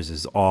Roger Waters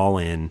is all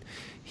in.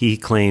 He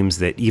claims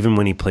that even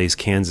when he plays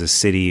Kansas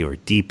City or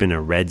deep in a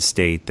red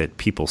state, that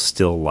people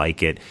still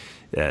like it.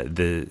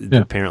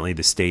 Apparently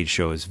the stage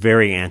show is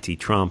very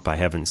anti-Trump. I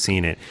haven't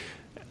seen it.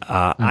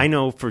 I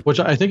know which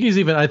I think he's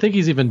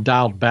even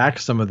dialed back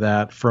some of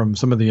that from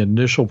some of the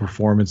initial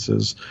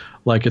performances,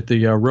 like at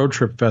the Road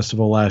Trip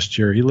Festival last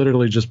year. He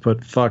literally just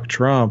put "fuck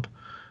Trump"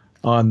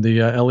 on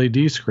the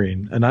LED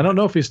screen. And I don't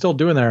know if he's still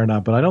doing that or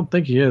not, but I don't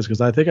think he is,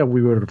 because I think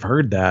we would have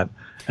heard that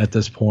at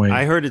this point.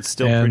 I heard it's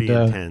still pretty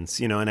intense,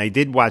 and I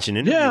did watch an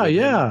interview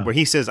with him where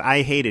he says,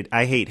 I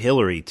hate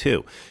Hillary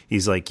too.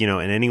 He's like,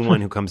 and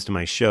anyone who comes to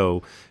my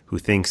show who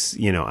thinks,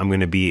 I'm going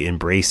to be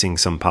embracing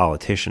some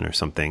politician or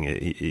something,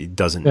 it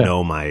doesn't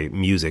know my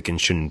music and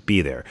shouldn't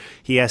be there.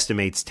 He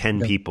estimates 10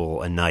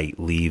 people a night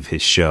leave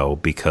his show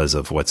because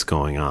of what's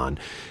going on,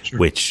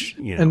 which,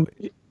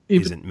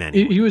 isn't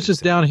many. He was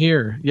just down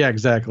here. Yeah,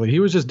 exactly. He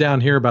was just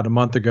down here about a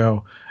month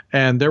ago,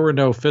 and there were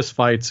no fist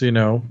fights, in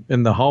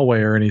the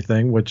hallway or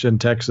anything, which in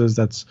Texas,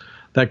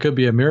 that could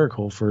be a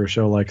miracle for a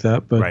show like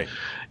that. But,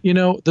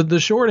 the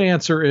short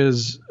answer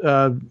is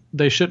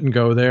they shouldn't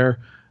go there.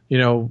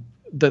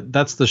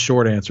 That's the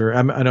short answer.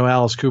 I know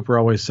Alice Cooper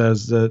always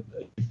says that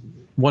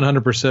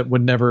 100%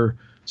 would never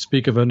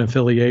speak of an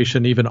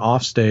affiliation, even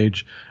off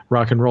stage.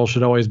 Rock and roll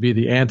should always be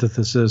the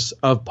antithesis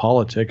of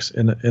politics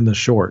in the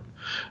short.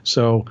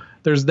 So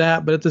there's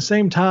that. But at the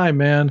same time,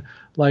 man,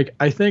 like,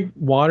 I think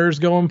Waters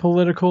going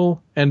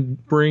political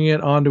and bringing it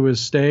onto his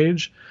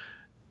stage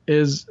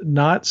is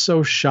not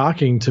so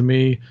shocking to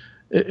me.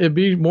 It'd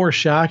be more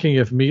shocking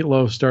if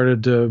Meatloaf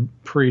started to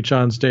preach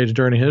on stage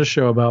during his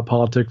show about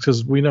politics,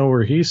 because we know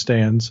where he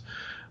stands.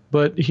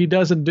 but he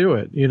doesn't do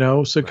it,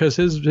 so because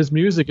his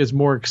music is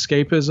more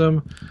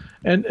escapism,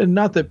 and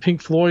not that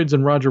Pink Floyd's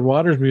and Roger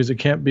Waters' music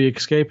can't be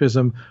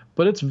escapism,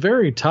 but it's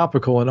very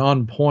topical and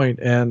on point.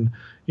 And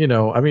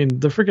I mean,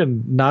 the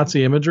freaking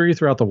Nazi imagery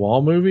throughout the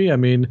Wall movie, I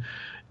mean,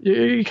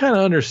 you kind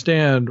of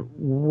understand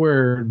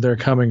where they're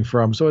coming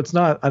from. So it's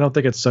not, I don't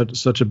think it's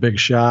such a big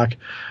shock.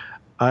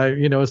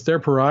 It's their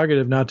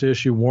prerogative not to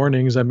issue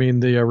warnings. I mean,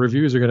 the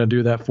reviews are going to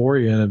do that for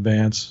you in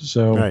advance.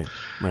 So, right.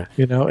 That's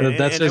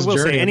and his I will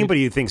journey. say,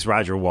 anybody who thinks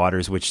Roger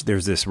Waters, which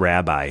there's this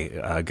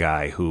rabbi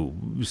guy who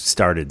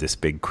started this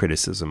big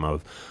criticism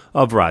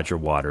of Roger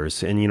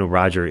Waters, and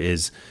Roger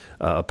is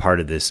a part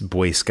of this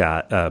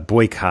boycott. I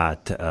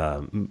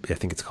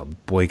think it's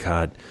called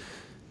boycott.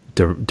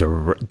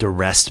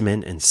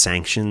 Duressment and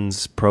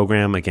sanctions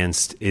program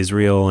against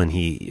Israel, and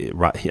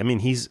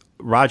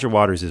Roger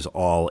Waters is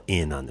all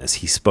in on this.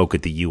 He spoke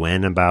at the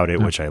UN about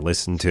it, which I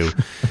listened to.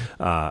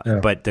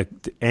 But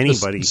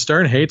anybody,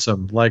 Stern hates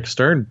him. Like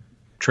Stern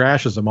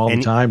trashes him all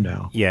the time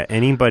now. Yeah,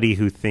 anybody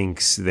who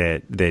thinks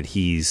that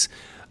he's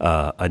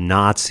a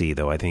Nazi,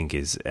 though, I think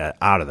is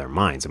out of their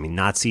minds. I mean,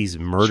 Nazis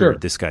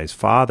murdered this guy's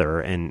father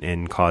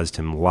and caused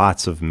him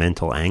lots of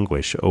mental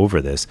anguish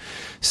over this.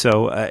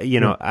 So,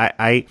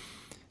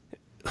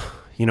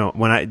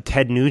 when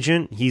Ted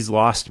Nugent, he's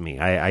lost me.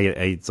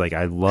 It's like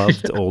I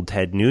loved old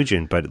Ted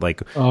Nugent, but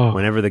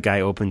whenever the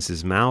guy opens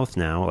his mouth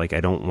now, like I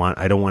don't want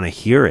to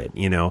hear it,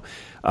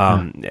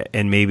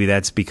 and maybe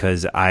that's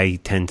because I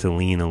tend to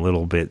lean a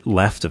little bit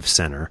left of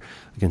center.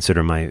 I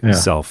consider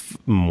myself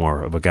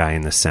more of a guy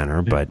in the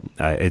center, but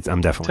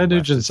I'm definitely Ted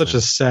Nugent's such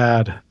a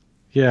sad.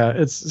 Yeah,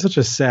 it's such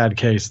a sad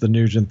case, the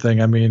Nugent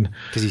thing. I mean,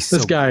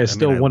 this guy is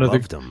still one of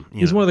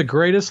he's one of the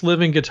greatest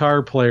living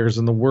guitar players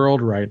in the world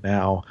right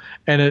now,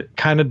 and it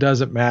kind of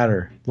doesn't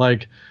matter,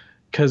 like,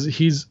 because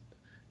he's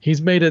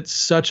made it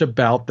such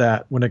about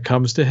that when it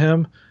comes to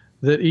him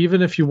that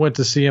even if you went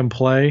to see him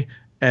play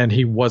and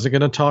he wasn't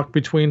going to talk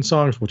between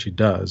songs, which he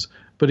does,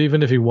 but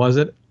even if he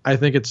wasn't, I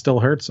think it still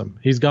hurts him.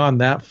 He's gone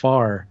that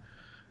far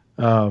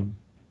to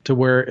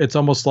where it's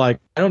almost like,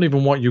 I don't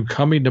even want you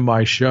coming to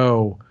my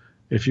show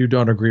if you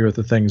don't agree with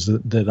the things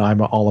that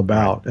I'm all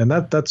about. And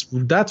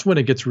that's when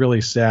it gets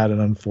really sad and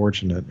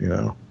unfortunate,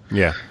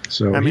 Yeah.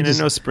 So I mean, I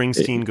know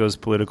Springsteen goes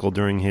political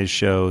during his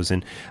shows,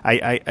 and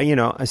I'm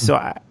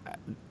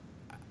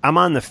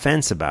on the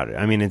fence about it.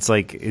 I mean, it's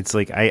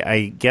like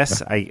I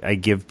guess I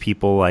give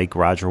people like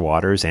Roger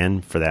Waters,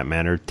 and for that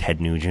matter, Ted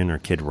Nugent or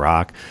Kid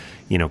Rock,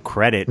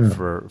 credit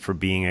for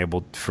being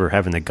able, for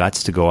having the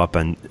guts to go up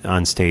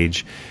on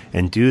stage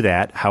and do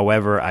that.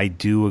 However, I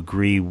do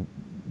agree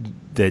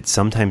that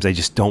sometimes I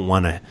just don't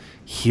want to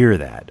hear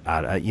that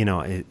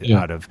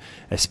out of,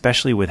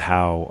 especially with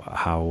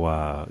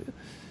how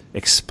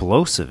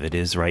explosive it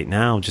is right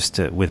now.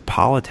 With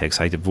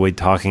politics, I avoid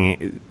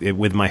talking it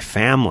with my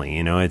family.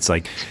 It's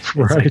like,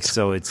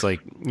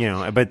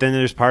 but then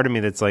there's part of me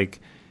that's like,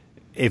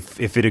 if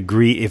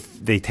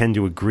they tend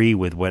to agree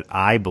with what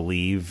I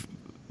believe,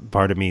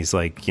 part of me is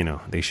like,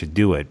 they should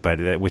do it,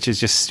 but which is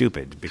just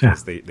stupid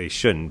because they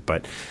shouldn't.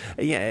 But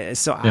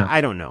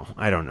I don't know.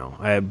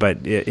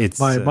 But it's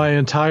my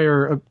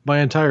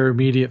entire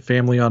immediate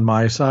family on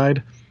my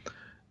side,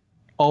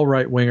 all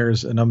right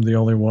wingers, and I'm the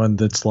only one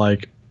that's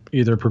like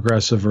either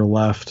progressive or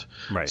left.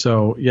 Right.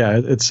 So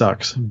it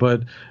sucks.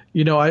 But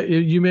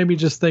you made me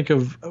just think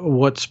of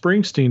what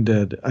Springsteen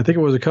did. I think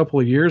it was a couple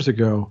of years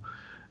ago.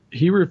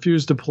 He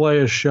refused to play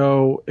a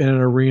show in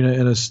an arena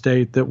in a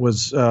state that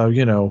was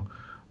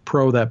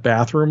pro that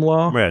bathroom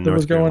law that North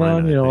was going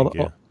Carolina,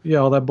 on,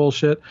 all that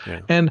bullshit.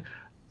 Yeah. And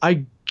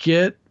I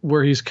get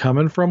where he's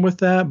coming from with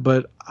that,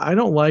 but I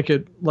don't like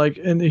it. Like,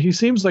 and he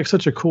seems like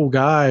such a cool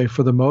guy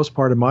for the most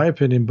part, in my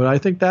opinion. But I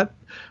think that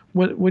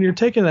when you're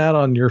taking that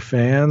on your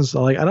fans,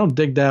 like, I don't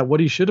dig that.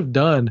 What he should have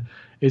done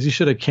is he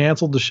should have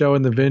canceled the show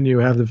in the venue,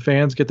 have the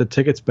fans get the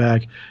tickets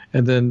back,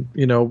 and then,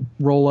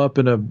 roll up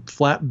in a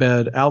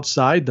flatbed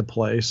outside the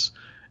place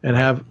and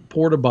have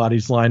porta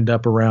potties lined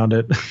up around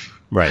it.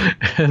 Right.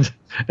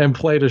 and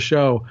played a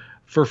show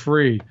for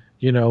free,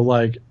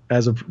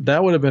 that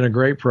would have been a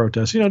great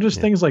protest,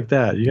 things like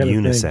that. You got to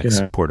unisex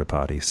think, porta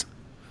potties.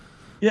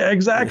 Yeah,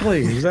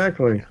 exactly.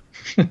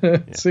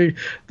 See,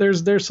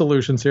 there's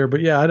solutions here,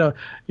 but I don't,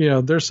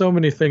 there's so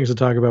many things to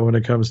talk about when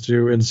it comes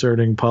to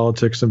inserting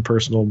politics and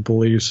personal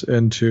beliefs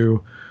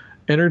into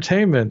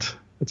entertainment.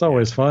 It's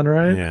always fun,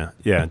 right?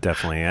 Yeah,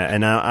 definitely.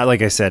 And I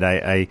like I said,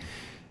 I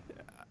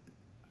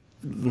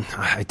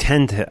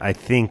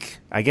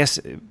guess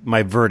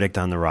my verdict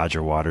on the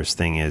Roger Waters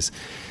thing is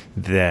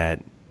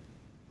that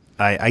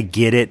I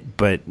get it,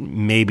 but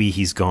maybe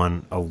he's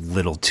gone a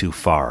little too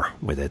far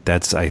with it.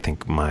 That's, I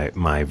think,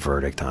 my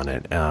verdict on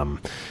it.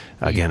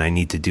 Again, I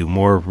need to do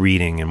more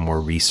reading and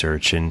more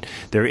research. And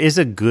there is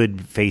a good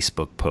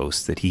Facebook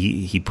post that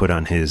he put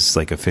on his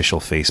official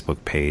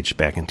Facebook page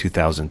back in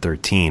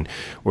 2013,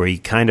 where he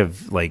kind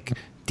of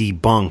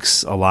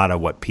debunks a lot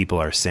of what people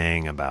are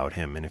saying about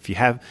him. And if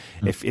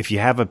you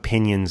have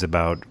opinions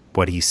about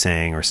what he's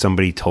saying, or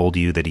somebody told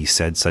you that he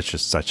said such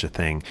a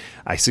thing,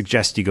 I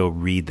suggest you go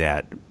read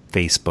that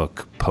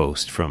Facebook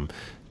post from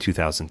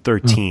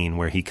 2013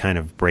 where he kind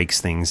of breaks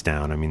things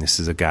down. I mean, this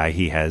is a guy,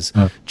 he has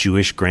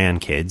Jewish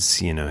grandkids,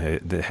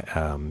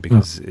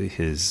 because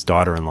his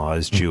daughter-in-law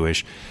is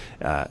Jewish.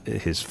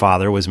 His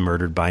father was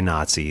murdered by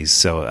Nazis.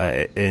 So,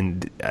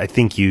 and I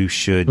think you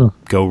should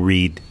go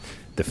read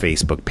the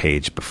Facebook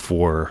page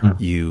before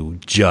you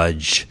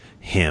judge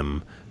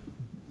him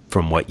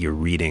from what you're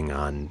reading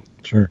on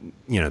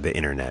the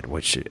internet,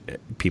 which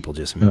people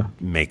just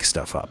make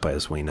stuff up,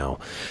 as we know.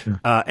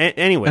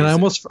 Anyways, and I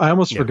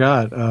almost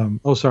forgot.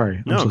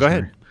 Sorry. No, go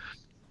ahead.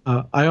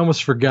 I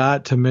almost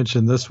forgot to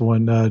mention this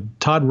one.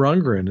 Todd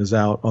Rundgren is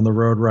out on the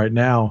road right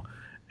now,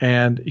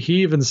 and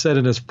he even said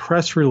in his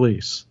press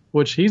release,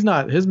 which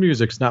his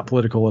music's not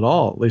political at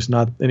all, at least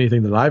not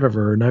anything that I've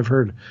ever heard. And I've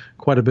heard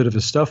quite a bit of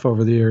his stuff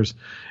over the years.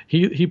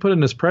 He put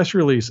in his press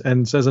release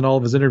and says in all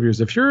of his interviews,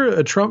 if you're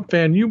a Trump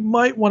fan, you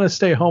might want to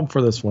stay home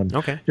for this one.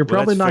 Okay. You're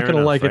probably not going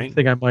to like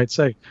anything I might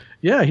say.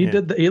 Yeah, he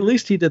did. At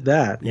least he did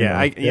that.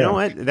 Yeah. You know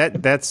what?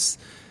 That's,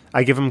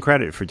 I give him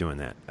credit for doing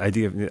that. I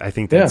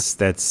think that's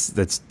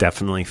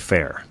definitely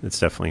fair. That's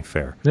definitely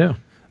fair. Yeah.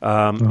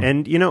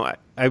 And,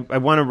 I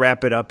want to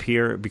wrap it up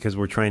here because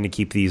we're trying to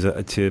keep these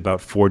to about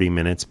 40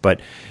 minutes.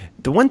 But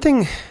the one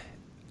thing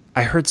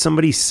I heard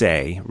somebody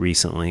say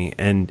recently,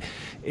 and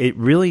it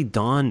really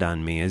dawned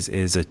on me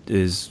is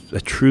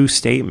a true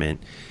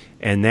statement,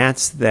 and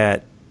that's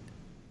that,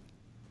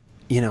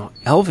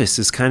 Elvis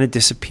is kind of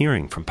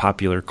disappearing from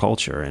popular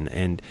culture.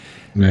 And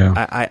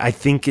I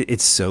think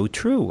it's so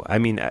true. I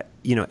mean,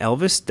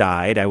 Elvis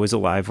died. I was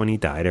alive when he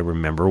died. I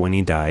remember when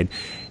he died.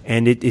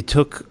 And it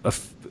took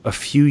a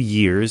few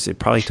years. It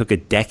probably took a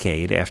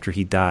decade after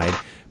he died.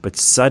 But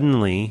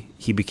suddenly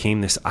he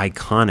became this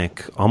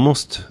iconic,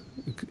 almost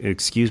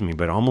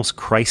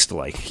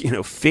Christ-like,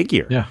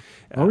 figure. Yeah.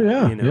 Oh,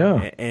 yeah.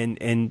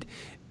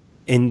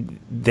 And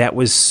that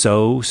was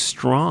so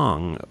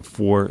strong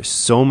for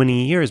so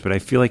many years. But I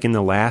feel like in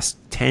the last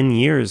 10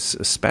 years,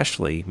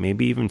 especially,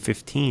 maybe even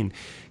 15,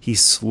 he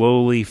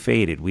slowly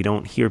faded. We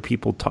don't hear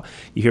people talk.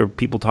 You hear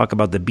people talk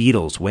about the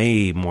Beatles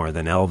way more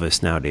than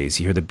Elvis nowadays.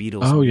 You hear the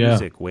Beatles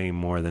music way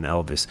more than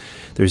Elvis.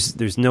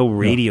 There's no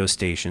radio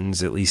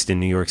stations, at least in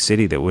New York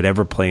City, that would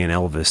ever play an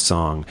Elvis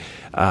song.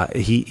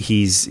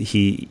 He's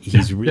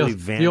really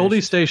vanished. The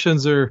oldie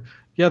stations are.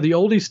 Yeah, the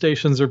oldie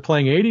stations are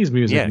playing 80s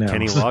music now.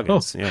 Kenny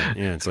Loggins.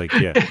 Yeah, it's like,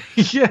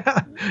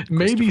 yeah,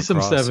 maybe some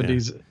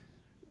 70s.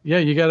 Yeah,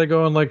 you got to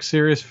go on like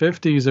Sirius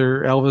 50s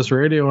or Elvis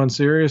Radio on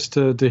Sirius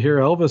to hear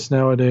Elvis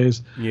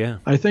nowadays. Yeah.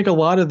 I think a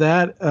lot of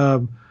that,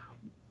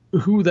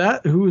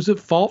 who's at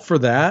fault for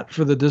that,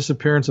 for the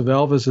disappearance of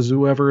Elvis, is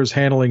whoever is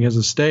handling his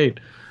estate.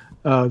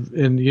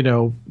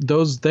 And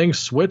those things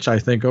switch, I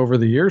think, over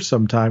the years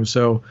sometimes.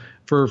 So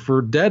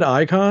for dead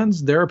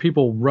icons, there are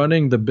people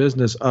running the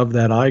business of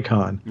that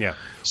icon. Yeah.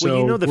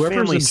 So well, the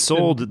family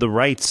sold the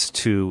rights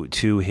to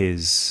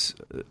his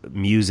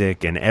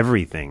music and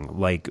everything,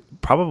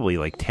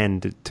 probably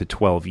 10 to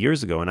 12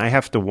 years ago. And I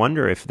have to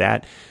wonder if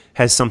that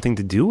has something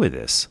to do with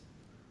this.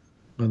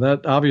 Well,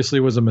 that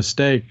obviously was a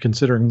mistake,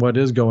 considering what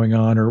is going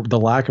on, or the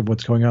lack of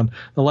what's going on.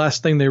 The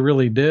last thing they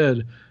really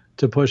did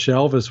to push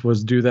Elvis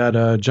was do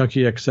that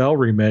Junkie XL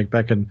remake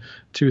back in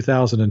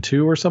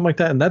 2002 or something like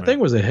that. And that thing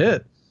was a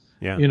hit.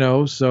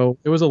 Yeah. So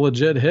it was a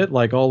legit hit,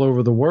 all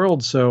over the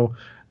world. So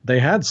they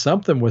had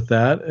something with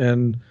that.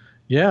 And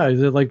yeah,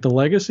 the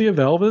legacy of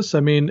Elvis, I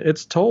mean,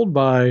 it's told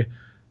by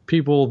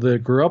people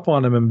that grew up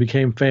on him and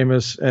became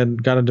famous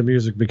and got into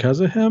music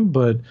because of him.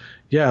 But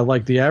yeah,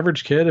 the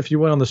average kid, if you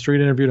went on the street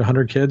and interviewed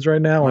 100 kids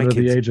right now under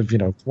the age of,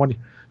 20,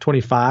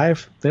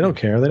 25, they don't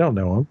care. They don't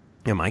know him.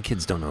 Yeah, my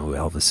kids don't know who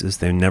Elvis is.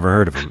 They've never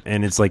heard of him.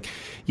 And it's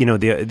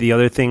the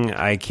other thing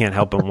I can't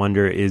help but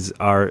wonder is,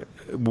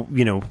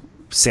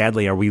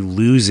 sadly, are we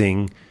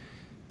losing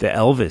the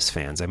Elvis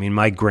fans? I mean,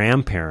 my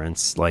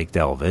grandparents liked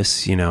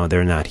Elvis.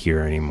 They're not here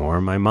anymore.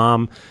 My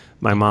mom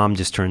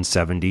just turned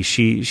 70.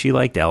 She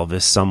liked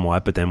Elvis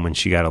somewhat, but then when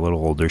she got a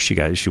little older, she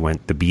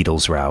went the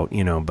Beatles route.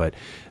 But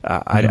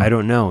I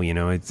don't know.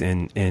 It's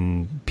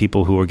and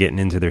people who are getting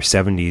into their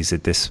 70s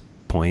at this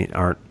point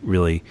aren't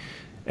really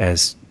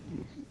as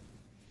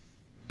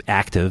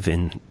active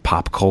in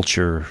pop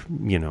culture,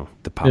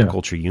 the pop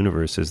culture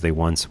universe as they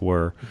once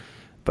were.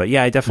 But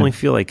yeah, I definitely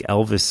feel like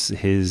Elvis,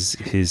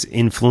 his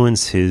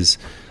influence, his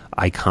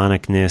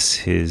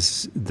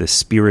iconicness, the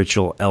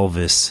spiritual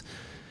Elvis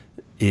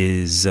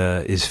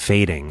is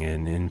fading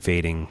and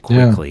fading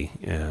quickly.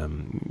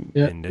 And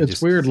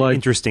it's weird.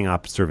 Interesting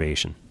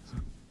observation.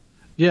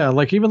 Yeah,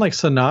 even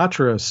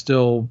Sinatra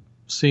still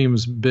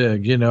seems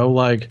big.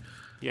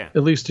 Yeah.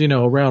 At least,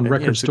 around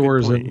record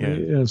stores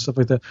and stuff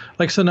like that.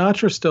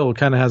 Sinatra still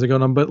kind of has it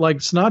going on, but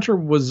Sinatra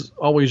was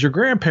always your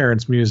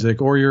grandparents'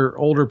 music or your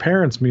older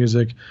parents'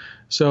 music.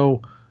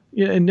 So,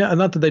 yeah, and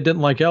not that they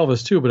didn't like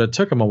Elvis too, but it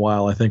took them a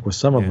while, I think, with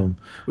some of them.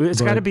 Well,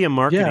 it's got to be a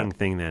marketing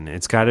thing then.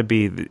 It's got to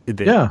be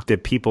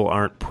that people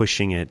aren't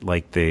pushing it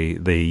like they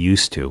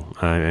used to.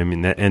 I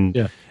mean,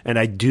 and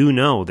I do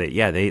know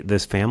that,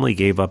 this family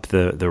gave up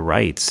the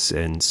rights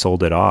and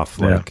sold it off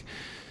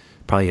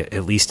probably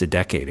at least a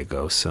decade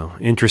ago. So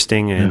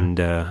interesting. And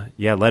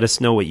let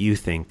us know what you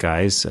think,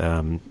 guys.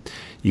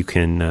 You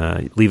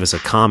can leave us a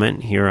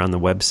comment here on the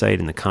website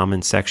in the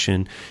comment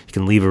section. You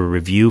can leave a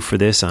review for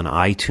this on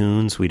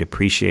iTunes. We'd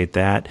appreciate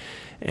that.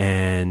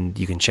 And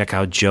you can check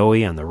out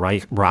Joey on the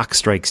Rock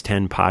Strikes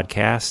 10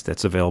 podcast.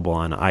 That's available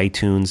on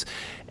iTunes.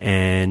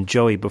 And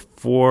Joey,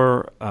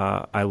 before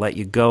I let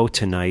you go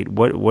tonight,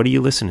 what are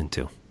you listening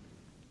to?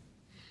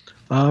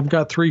 I've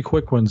got 3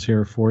 quick ones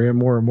here for you,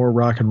 more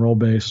rock and roll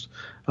based.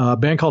 A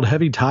band called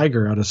Heavy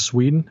Tiger out of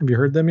Sweden. Have you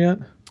heard them yet?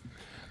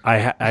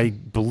 I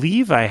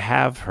believe I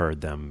have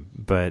heard them,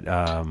 but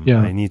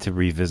I need to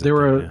revisit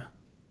them.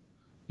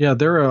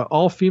 They're an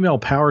all-female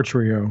power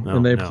trio,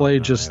 and they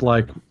play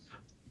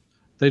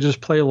they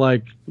just play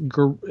like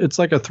it's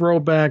like a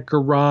throwback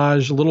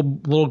garage,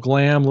 little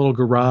glam, little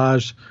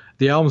garage.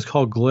 The album's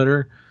called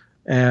Glitter,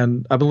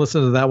 and I've been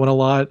listening to that one a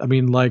lot. I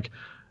mean, like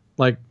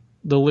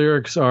the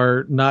lyrics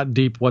are not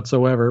deep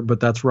whatsoever, but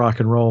that's rock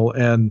and roll,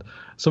 and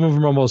some of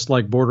them are almost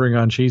like bordering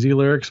on cheesy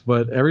lyrics,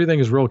 but everything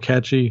is real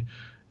catchy.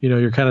 You know,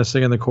 you're kind of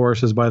singing the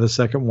choruses by the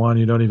second one.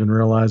 You don't even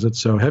realize it.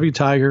 So Heavy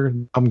Tiger,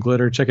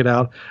 Glitter, check it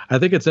out. I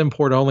think it's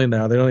import only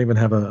now. They don't even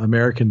have an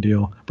American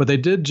deal. But they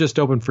did just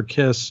open for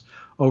Kiss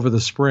over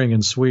the spring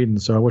in Sweden,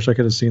 so I wish I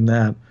could have seen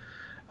that.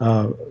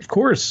 Of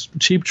course,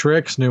 Cheap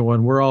Trick's new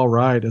one, We're All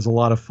Right, is a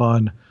lot of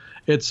fun.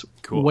 It's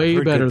cool.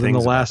 Way better than the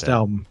last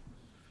album.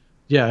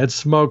 Yeah, it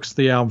smokes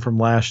the album from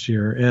last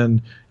year.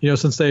 And, you know,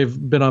 since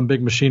they've been on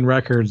Big Machine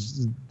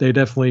Records, they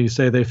definitely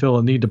say they feel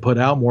a need to put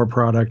out more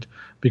product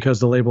because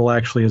the label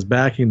actually is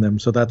backing them.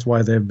 So that's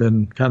why they've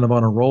been kind of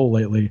on a roll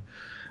lately.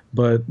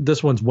 But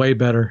this one's way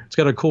better. It's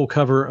got a cool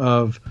cover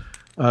of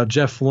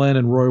Jeff Lynne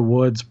and Roy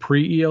Wood's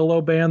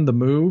pre-ELO band, The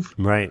Move.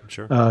 Right,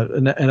 sure. A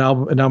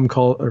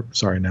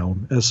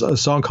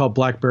song called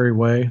Blackberry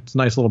Way. It's a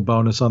nice little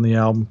bonus on the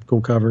album.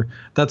 Cool cover.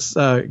 That's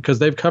because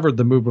they've covered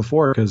The Move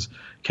before, because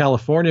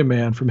California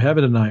Man from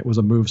Heaven Tonight was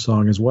a Move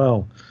song as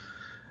well.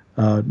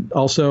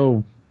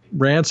 Also,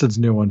 Rancid's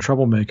new one,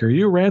 Troublemaker. Are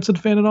you a Rancid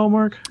fan at all,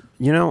 Mark?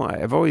 You know,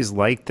 I've always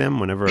liked them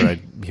whenever I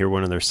hear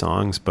one of their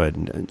songs, but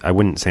I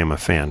wouldn't say I'm a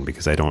fan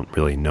because I don't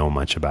really know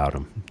much about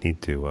them.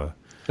 Need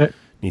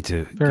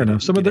to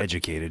get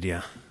educated,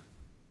 yeah.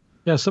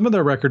 Yeah, some of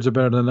their records are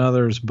better than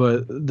others,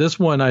 but this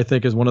one I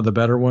think is one of the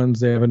better ones.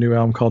 They have a new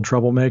album called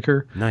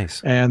Troublemaker.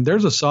 Nice. And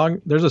there's a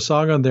song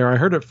on there. I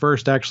heard it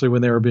first actually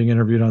when they were being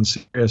interviewed on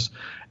Sirius.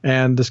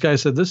 And this guy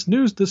said, this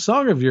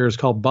song of yours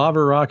called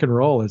Bava Rock and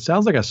Roll, it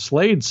sounds like a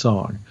Slade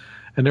song.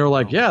 And they were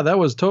like, yeah, that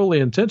was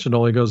totally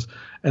intentional. He goes,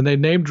 and they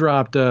name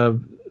dropped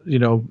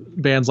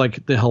bands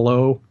like the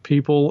Hello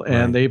People,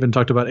 and They even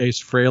talked about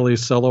Ace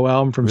Frehley's solo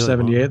album from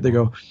 '78.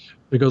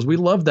 He goes, we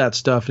love that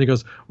stuff. And he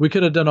goes, we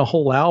could have done a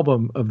whole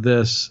album of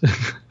this.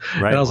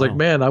 And I was like,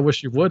 man, I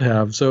wish you would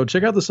have. So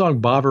check out the song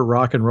Bava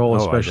Rock and Roll,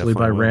 especially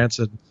by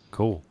Rancid.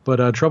 Cool.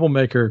 But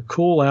Troublemaker,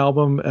 cool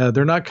album.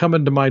 They're not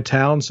coming to my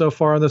town so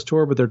far on this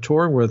tour, but they're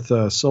touring with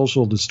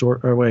Social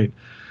Distort. Or wait,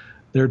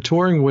 they're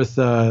touring with,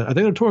 I think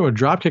they're touring with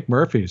Dropkick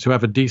Murphys, who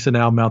have a decent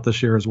album out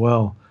this year as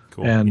well.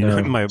 Cool.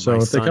 And my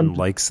son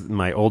likes,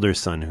 my older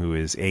son who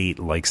is 8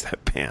 likes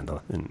that band,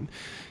 and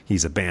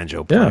he's a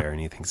banjo player, and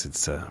he thinks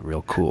it's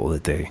real cool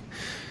that they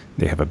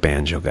have a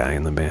banjo guy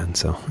in the band.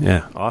 So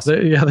yeah,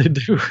 awesome. They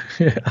do.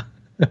 Yeah,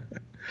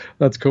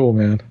 that's cool,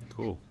 man.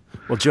 Cool.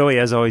 Well, Joey,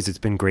 as always, it's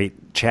been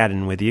great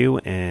chatting with you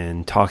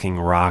and talking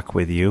rock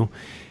with you.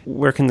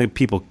 Where can the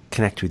people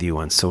connect with you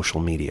on social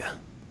media?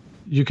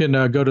 You can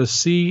go to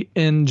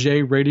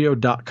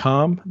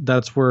cnjradio.com.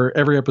 That's where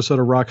every episode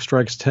of Rock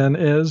Strikes 10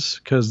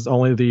 is, because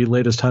only the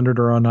latest 100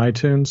 are on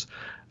iTunes.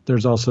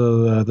 There's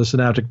also the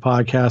Synaptic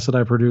podcast that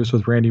I produce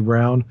with Randy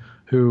Brown,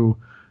 who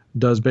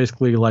does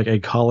basically like a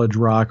college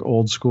rock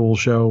old school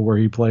show where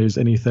he plays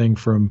anything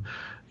from,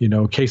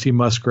 Casey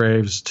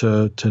Musgraves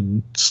to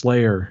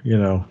Slayer,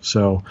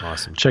 So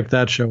awesome. Check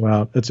that show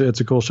out. It's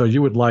a cool show.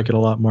 You would like it a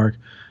lot, Mark.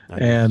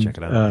 And check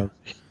it out.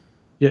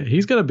 Yeah,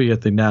 he's going to be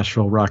at the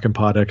Nashville Rock and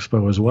Pod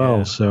Expo as well.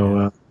 Yeah,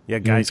 so,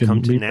 guys,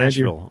 come to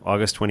Nashville.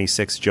 August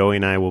 26th. Joey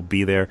and I will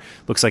be there.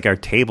 Looks like our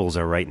tables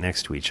are right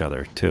next to each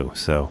other, too.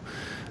 So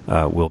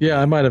we'll. Yeah,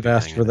 I might have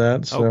asked for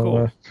that.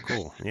 So,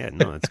 cool. Yeah,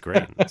 no, that's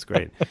great. That's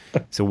great.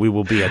 So we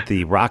will be at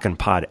the Rock and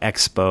Pod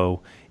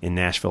Expo in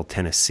Nashville,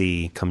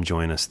 Tennessee. Come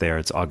join us there.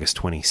 It's August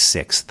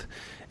 26th.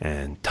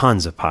 And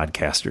tons of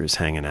podcasters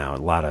hanging out.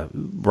 A lot of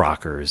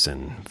rockers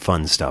and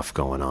fun stuff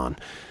going on.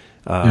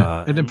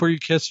 And then for you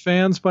Kiss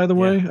fans, by the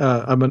way,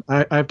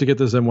 I have to get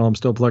this in while I'm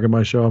still plugging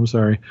my show. I'm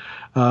sorry.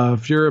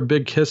 If you're a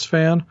big Kiss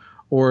fan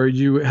or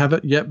you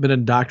haven't yet been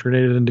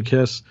indoctrinated into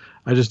Kiss,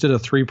 I just did a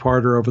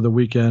 3-parter over the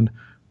weekend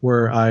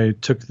where I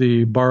took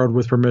the Borrowed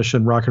with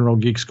Permission Rock and Roll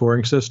Geek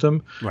scoring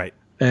system,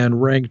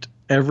 and ranked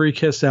every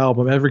Kiss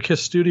album, every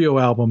Kiss studio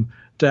album,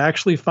 to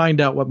actually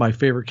find out what my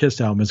favorite Kiss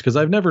album is, because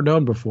I've never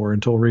known before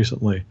until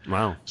recently.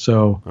 Wow.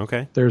 So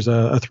there's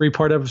a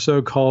 3-part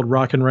episode called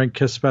Rock and Rank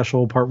Kiss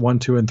Special Part 1,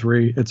 2, and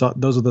 3.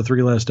 Those are the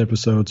 3 last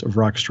episodes of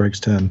Rock Strikes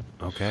 10.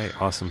 Okay,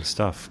 awesome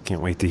stuff.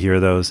 Can't wait to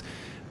hear those.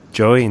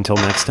 Joey, until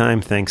next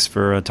time, thanks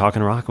for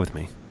talking rock with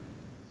me.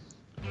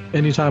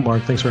 Anytime,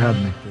 Mark. Thanks for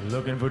having me. You're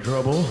looking for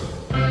trouble?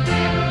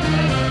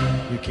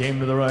 You came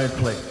to the right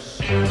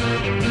place. You're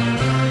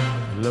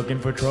looking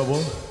for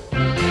trouble?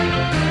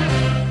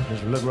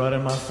 Just look right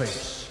in my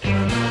face.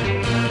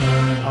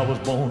 I was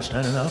born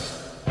standing up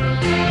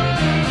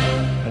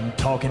and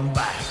talking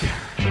back.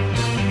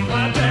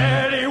 My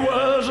daddy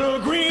was a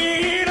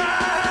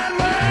green-eyed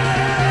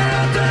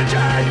man to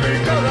jack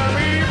because I'm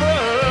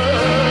evil.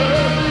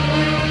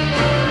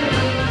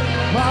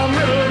 My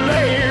middle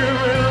name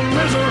is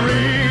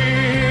misery.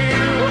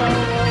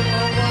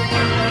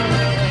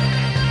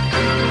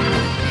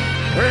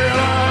 Well,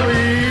 I'm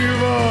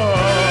evil.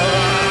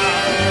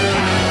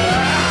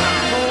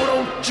 Oh,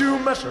 don't you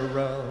mess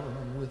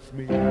around with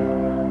me.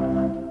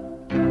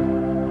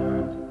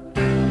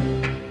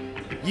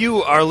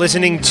 You are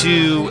listening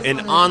to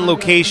an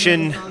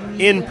on-location,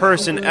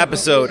 in-person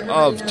episode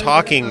of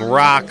Talking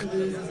Rock.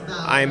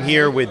 I am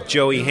here with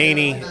Joey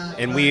Haney,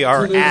 and we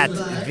are at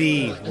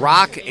the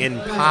Rock and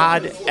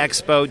Pod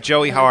Expo.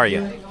 Joey, how are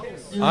you?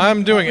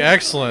 I'm doing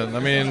excellent. I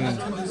mean,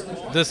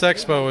 this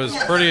expo is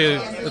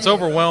it's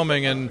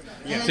overwhelming, and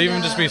to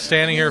even just be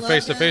standing here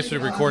face-to-face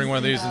recording one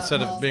of these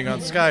instead of being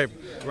on Skype,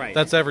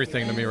 that's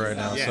everything to me right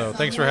now. Yeah. So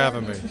thanks for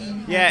having me.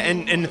 Yeah,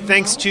 and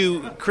thanks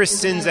to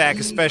Chris Sinzak,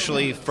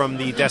 especially from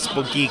the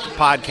Decibel Geek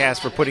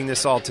podcast, for putting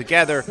this all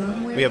together.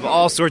 We have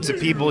all sorts of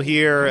people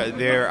here.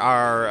 There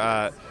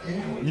are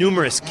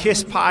numerous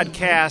KISS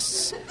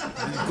podcasts.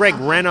 Greg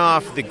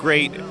Renoff, the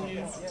great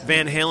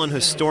Van Halen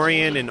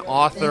historian and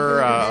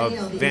author of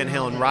Van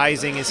Halen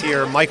Rising, is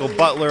here. Michael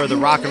Butler of the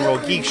Rock and Roll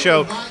Geek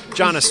Show.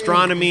 John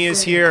Astronomy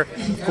is here.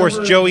 Of course,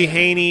 Joey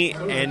Haney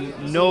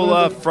and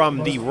Nola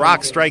from the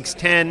Rock Strikes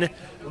 10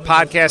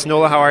 podcast.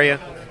 Nola, how are you?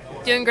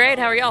 Doing great.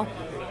 How are y'all?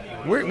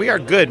 We are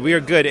good. We are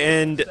good.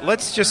 And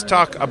let's just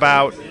talk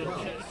about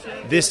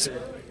this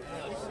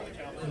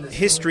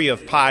history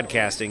of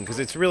podcasting, because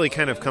it's really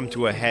kind of come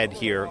to a head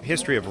here.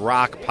 History of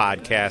rock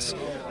podcasts.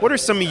 What are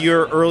some of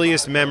your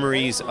earliest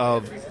memories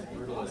of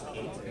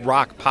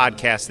rock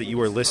podcasts that you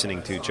were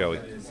listening to, Joey?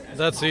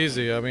 That's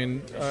easy. I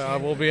mean, I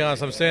will be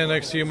honest. I'm standing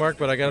next to you, Mark,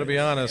 but I got to be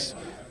honest.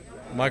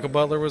 Michael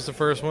Butler was the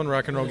first one,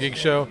 Rock and Roll Geek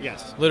Show.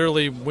 Yes.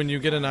 Literally, when you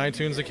get an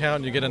iTunes account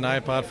and you get an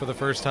iPod for the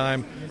first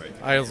time,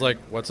 I was like,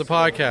 what's a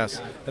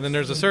podcast? And then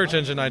there's a search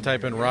engine. I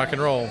type in rock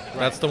and roll.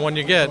 That's the one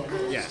you get.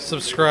 Yes.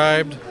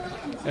 Subscribed.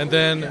 And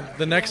then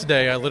the next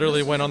day, I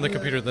literally went on the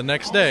computer the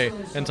next day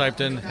and typed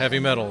in heavy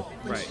metal.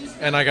 Right.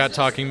 And I got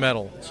Talking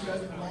Metal.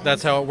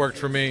 That's how it worked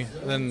for me.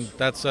 Then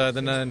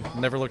then I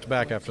never looked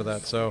back after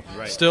that. So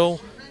still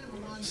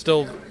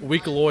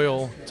weak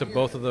loyal to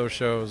both of those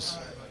shows,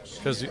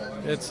 because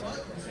it's,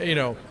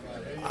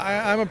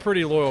 I'm a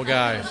pretty loyal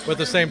guy. But at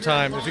the same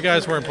time, if you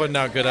guys weren't putting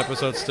out good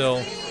episodes still,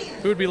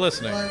 who would be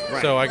listening?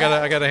 Right. So I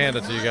gotta hand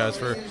it to you guys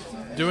for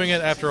doing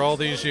it after all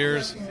these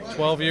years.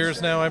 12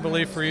 years now, I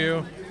believe, for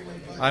you.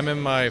 I'm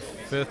in my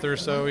 5th or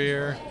so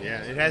year.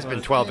 Yeah, it has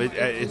been 12.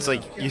 It's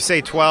like you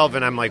say 12,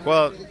 and I'm like,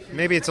 well,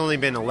 maybe it's only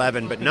been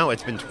 11, but no,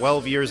 it's been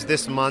 12 years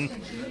this month.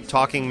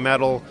 Talking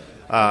Metal,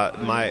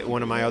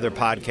 one of my other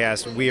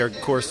podcasts. We are,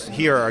 of course,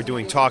 here are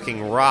doing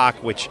Talking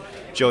Rock, which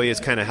Joey has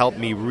kind of helped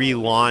me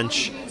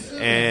relaunch,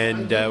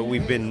 and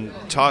we've been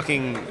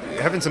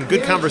having some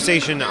good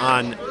conversation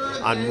on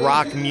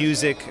rock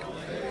music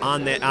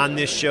on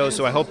this show,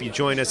 so I hope you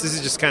join us. This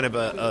is just kind of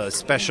a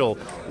special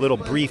little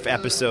brief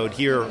episode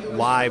here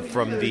live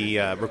from the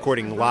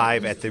recording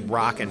live at the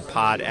Rock and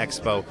Pod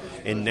Expo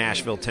in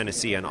Nashville,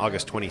 Tennessee on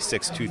August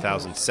 26,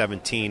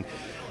 2017.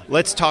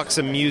 Let's talk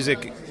some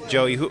music.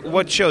 Joey,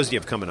 what shows do you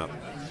have coming up?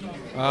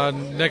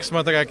 Next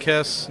month I got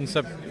KISS in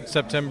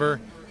September.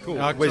 Cool.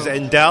 Was it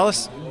in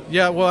Dallas?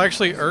 Yeah, well,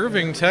 actually,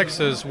 Irving,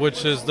 Texas,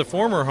 which is the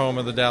former home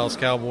of the Dallas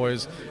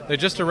Cowboys, they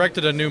just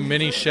erected a new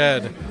mini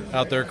shed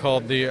out there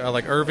called the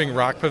Irving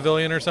Rock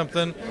Pavilion or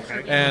something,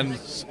 and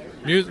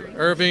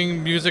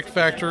Irving Music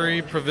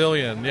Factory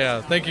Pavilion.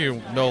 Yeah, thank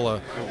you,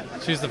 Nola.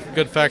 She's the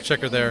good fact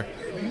checker there.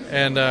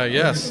 And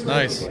yes,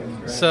 nice.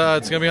 So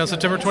it's going to be on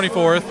September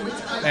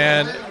 24th,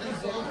 and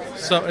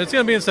so it's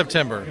going to be in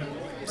September,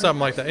 something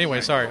like that.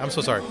 Anyway, sorry, I'm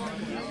so sorry,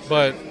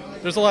 but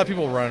there's a lot of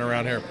people running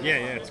around here. Yeah,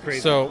 it's crazy.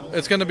 So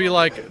it's going to be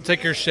like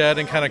take your shed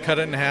and kind of cut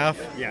it in half.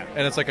 Yeah.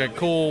 And it's like a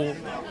cool,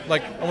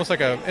 almost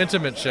like an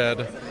intimate shed.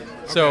 Okay.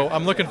 So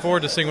I'm looking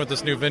forward to seeing what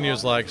this new venue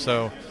is like.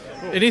 So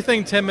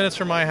anything 10 minutes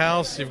from my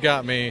house, you've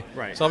got me.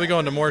 Right. So I'll be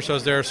going to more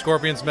shows there.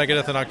 Scorpions,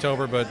 Megadeth in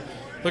October, but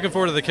looking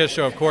forward to the KISS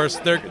show, of course.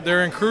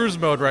 They're in cruise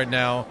mode right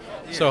now,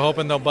 so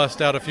hoping they'll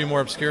bust out a few more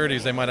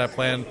obscurities they might have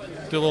planned.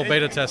 Do a little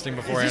beta testing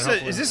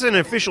beforehand. Is this an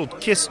official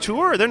KISS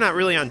tour? They're not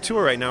really on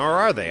tour right now, or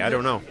are they? I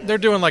don't know. They're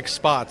doing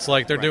spots,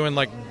 they're doing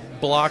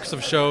blocks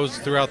of shows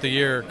throughout the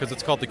year, because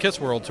it's called the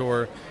KISS World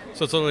Tour.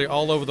 So it's literally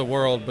all over the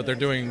world, but they're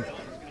doing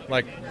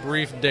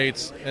brief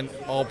dates in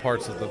all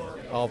parts of the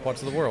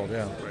world.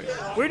 Yeah.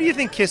 Where do you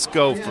think KISS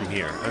go from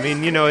here? I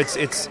mean,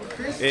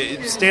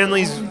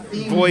 Stanley's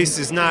voice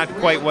is not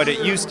quite what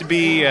it used to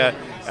be.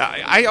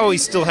 I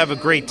always still have a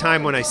great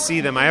time when I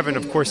see them. I haven't,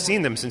 of course,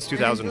 seen them since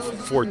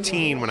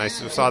 2014 when I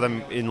saw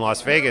them in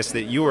Las Vegas.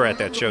 That you were at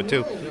that show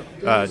too.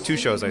 2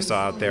 shows I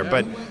saw out there.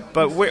 But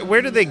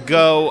where do they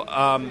go?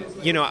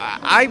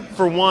 I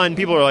for one,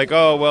 people are like,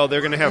 oh well,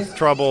 they're going to have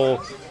trouble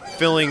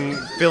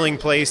filling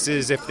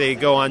places if they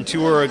go on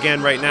tour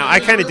again right now.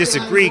 I kind of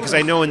disagree because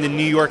I know in the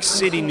New York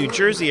City, New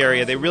Jersey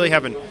area, they really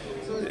haven't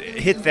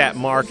hit that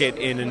market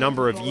in a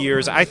number of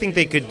years. I think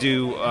they could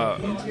do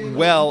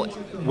well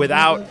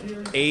without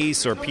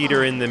Ace or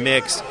Peter in the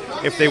mix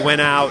if they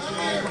went out,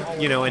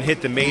 and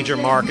hit the major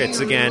markets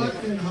again.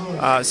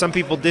 Some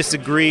people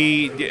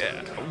disagree.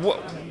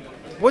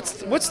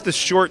 What's the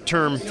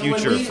short-term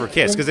future for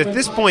Kiss? Because at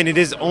this point, it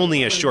is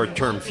only a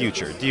short-term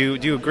future. Do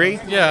you agree?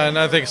 Yeah, and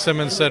I think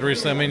Simmons said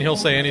recently, I mean, he'll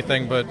say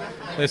anything, but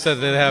they said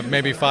they have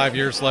maybe 5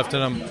 years left in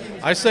them.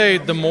 I say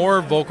the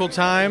more vocal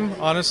time,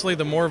 honestly,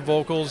 the more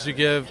vocals you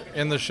give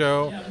in the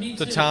show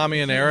to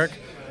Tommy and Eric,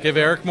 give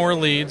Eric more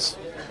leads.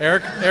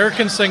 Eric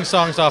can sing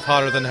songs off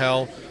Hotter Than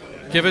Hell.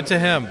 Give it to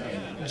him.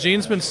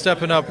 Gene's been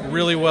stepping up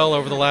really well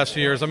over the last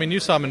few years. I mean, you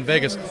saw him in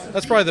Vegas.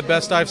 That's probably the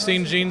best I've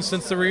seen Gene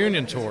since the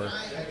reunion tour.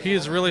 He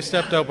has really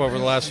stepped up over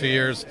the last few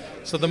years.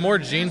 So the more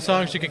Gene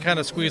songs you can kind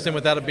of squeeze in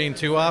without it being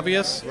too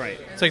obvious, right?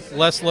 Take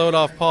less load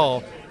off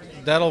Paul.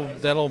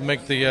 That'll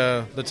make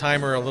the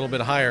timer a little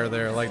bit higher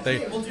there. Like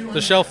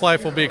the shelf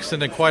life will be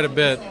extended quite a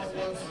bit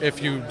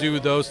if you do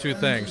those 2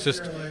 things.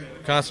 Just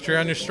concentrate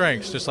on your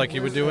strengths, just like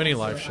you would do any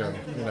live show.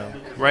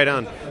 Right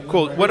on.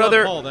 Cool. What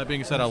other? Paul, that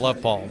being said, I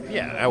love Paul.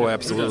 Yeah. Oh,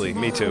 absolutely.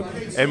 Me too.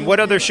 And what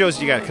other shows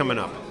do you got coming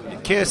up?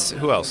 Kiss.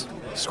 Who else?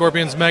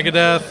 Scorpions,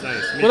 Megadeth.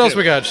 Nice. What else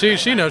we got?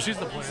 She knows. She's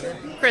the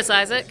planner. Chris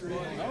Isaac.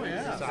 Oh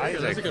yeah.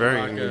 Isaac.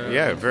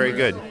 Very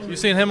good. You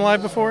seen him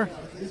live before?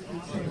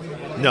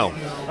 No.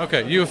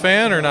 Okay. You a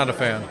fan or not a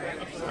fan?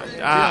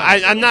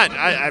 I'm not.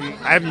 I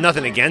have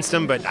nothing against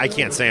him, but I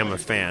can't say I'm a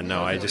fan.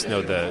 No, I just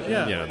know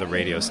the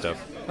radio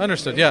stuff.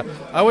 Understood. Yeah,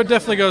 I would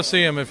definitely go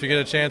see him if you get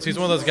a chance. He's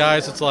one of those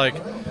guys that's like,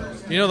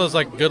 those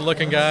like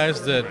good-looking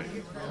guys that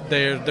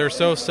they're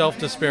so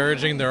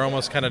self-disparaging, they're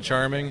almost kind of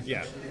charming.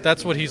 Yeah.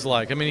 That's what he's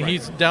like. I mean,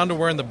 he's down to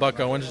wearing the Buck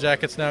Owens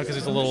jackets now because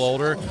he's a little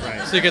older.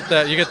 Right. So you get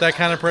that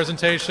kind of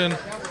presentation.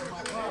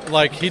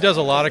 Like, he does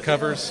a lot of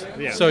covers,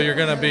 so you're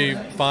going to be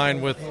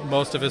fine with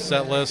most of his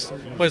set list.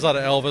 Plays a lot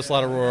of Elvis, a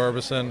lot of Roy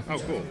Orbison. Oh,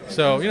 cool.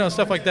 So,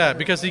 stuff like that,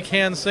 because he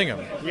can sing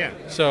them. Yeah.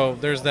 So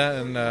there's that,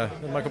 and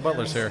Michael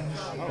Butler's here.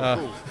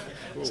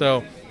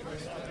 So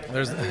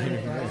there's...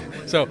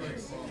 so,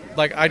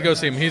 like, I'd go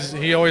see him.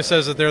 He always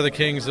says that they're the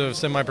kings of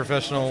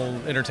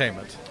semi-professional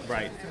entertainment.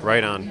 Right.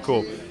 Right on.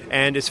 Cool.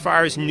 And as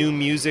far as new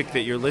music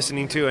that you're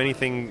listening to,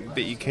 anything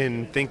that you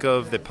can think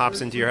of that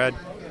pops into your head?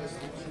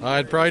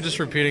 I'd probably just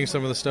repeating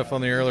some of the stuff on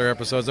the earlier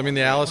episodes. I mean,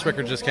 the Alice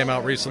record just came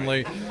out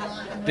recently.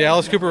 The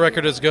Alice Cooper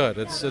record is good.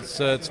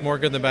 It's more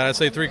good than bad. I'd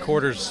say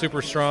 3/4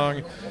 super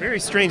strong. Very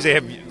strange they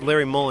have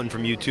Larry Mullen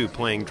from U2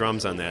 playing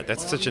drums on that.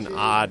 That's such an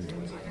odd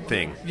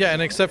thing. Yeah,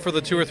 and except for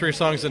the 2 or 3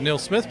 songs that Neil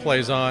Smith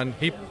plays on,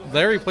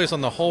 Larry plays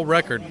on the whole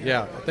record.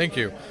 Yeah, thank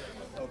you.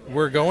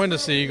 We're going to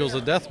see Eagles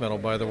of Death Metal,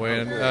 by the way,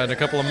 in a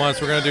couple of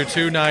months. We're going to do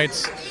 2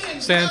 nights,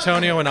 San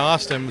Antonio and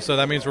Austin, so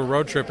that means we're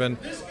road tripping.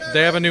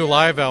 They have a new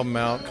live album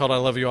out called I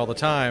Love You All the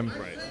Time,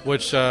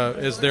 which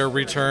is their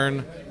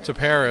return to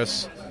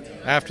Paris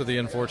after the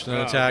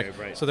unfortunate attack.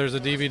 Okay, right. So there's a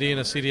DVD and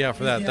a CD out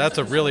for that. That's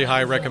a really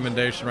high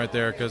recommendation right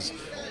there because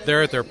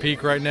they're at their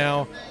peak right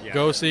now. Yeah.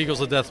 Go see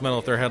Eagles of Death Metal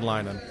if they're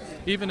headlining.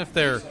 Even if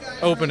they're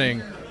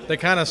opening, they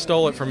kind of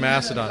stole it from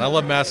Mastodon. I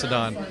love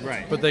Mastodon,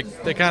 right? But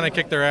they kind of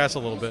kicked their ass a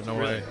little bit in a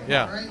way.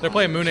 Yeah, they're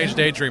playing Moon Age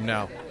Daydream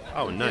now.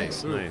 Oh,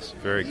 nice.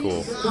 Very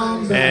cool.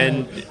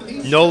 And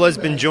Nola's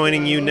been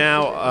joining you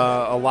now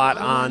a lot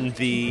on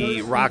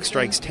the Rock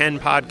Strikes 10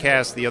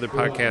 podcast, the other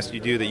podcast you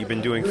do that you've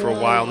been doing for a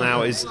while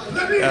now. Is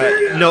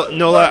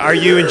Nola, are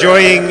you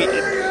enjoying...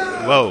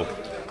 Whoa.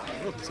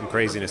 Some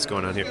craziness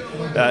going on here.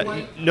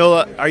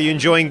 Nola, are you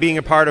enjoying being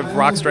a part of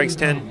Rock Strikes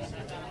 10?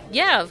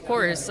 Yeah, of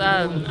course.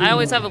 I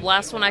always have a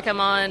blast when I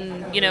come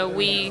on.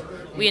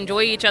 We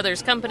enjoy each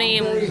other's company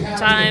and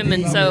time,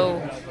 and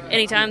so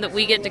anytime that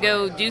we get to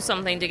go do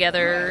something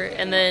together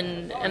and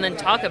then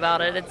talk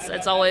about it,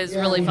 it's always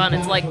really fun.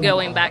 It's like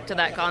going back to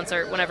that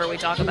concert whenever we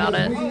talk about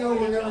it.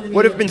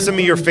 What have been some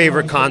of your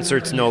favorite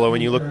concerts, Nola,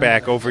 when you look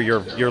back over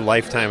your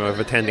lifetime of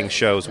attending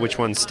shows? Which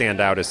ones stand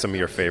out as some of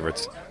your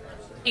favorites?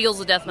 Eagles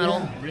of Death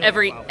Metal.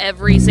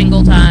 Every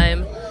single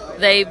time.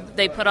 They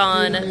put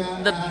on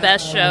the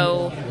best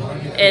show.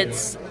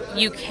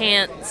 You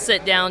can't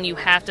sit down, you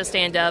have to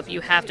stand up, you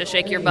have to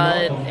shake your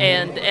butt,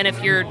 and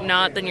if you're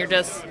not, then you're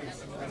just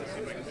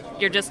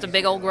a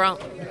big old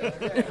grump.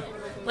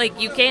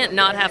 Like, you can't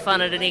not have fun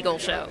at an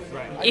Eagles show.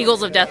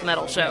 Eagles of Death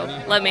Metal show.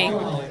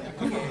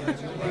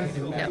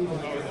 Yeah.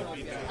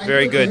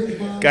 Very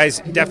good. Guys,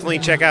 definitely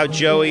check out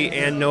Joey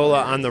and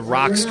Nola on the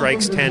Rock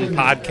Strikes 10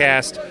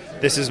 podcast.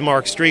 This is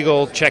Mark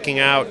Striegel checking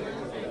out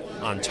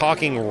on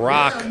Talking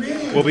Rock.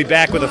 We'll be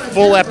back with a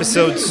full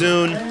episode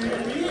soon.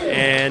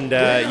 And,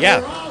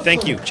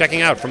 thank you.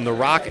 Checking out from the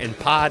Rock and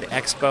Pod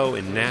Expo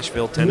in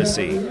Nashville,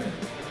 Tennessee,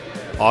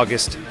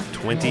 August 20th.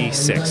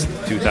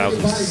 26th,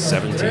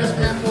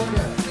 2017.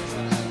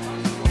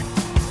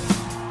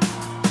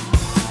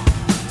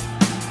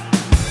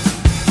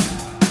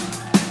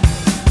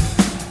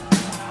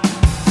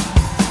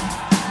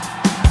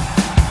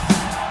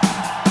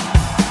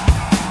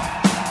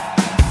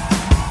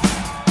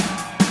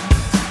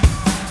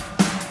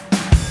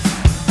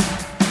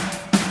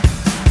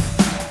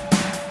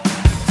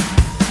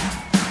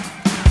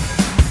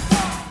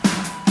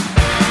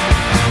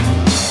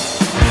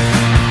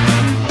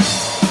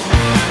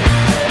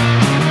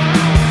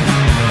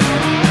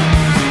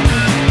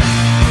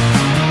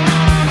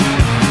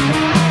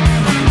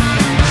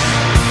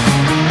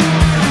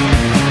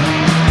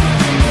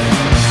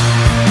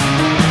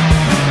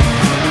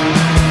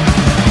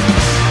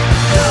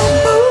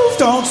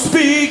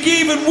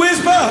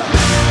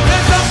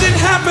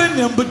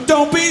 But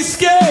don't be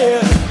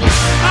scared.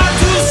 I'm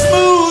too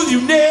smooth,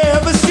 you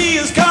never see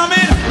us coming.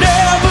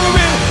 Never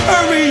in a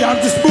hurry, I'm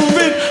just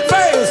moving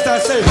fast. I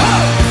say ho,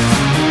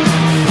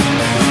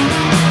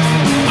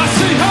 I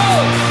say ho,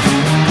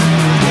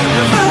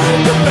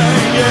 bang,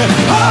 bang, yeah,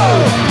 ho,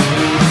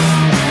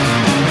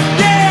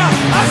 yeah,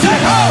 I say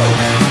ho,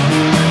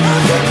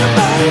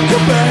 bang,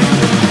 bang.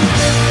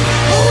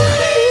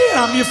 Only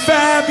I'm your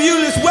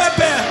fabulous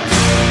weapon.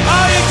 I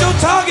ain't your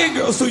target,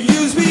 girl, so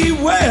use me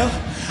well.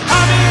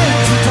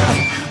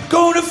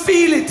 Gonna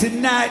feel it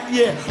tonight,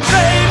 yeah.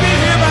 Baby,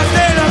 hear my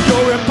stand up,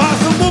 your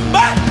impossible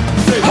man.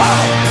 Say ho!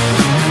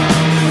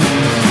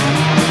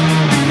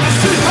 I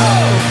say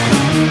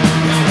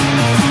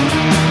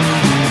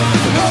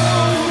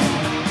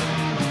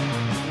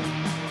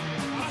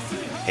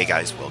ho! Hey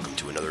guys, welcome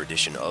to another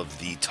edition of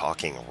the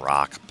Talking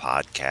Rock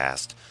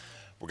podcast.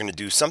 We're going to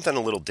do something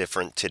a little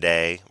different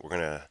today. We're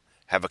going to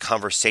have a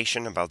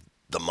conversation about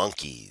the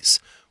Monkees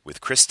with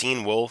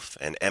Christine Wolf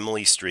and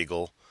Emily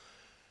Striegel.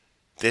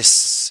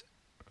 This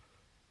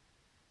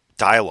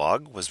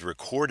dialogue was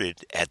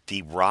recorded at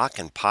the Rock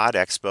and Pod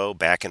Expo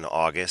back in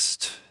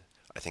August,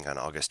 I think on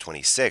August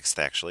 26th,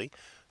 actually,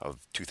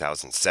 of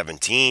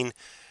 2017.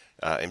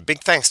 And big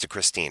thanks to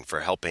Christine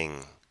for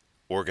helping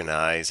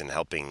organize and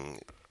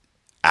helping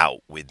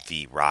out with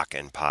the Rock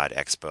and Pod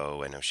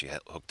Expo. I know she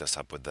hooked us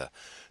up with the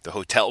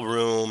hotel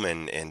room,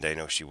 and I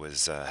know she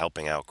was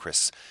helping out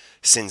Chris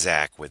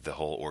Czynszak with the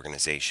whole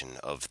organization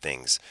of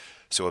things.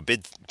 So a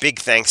big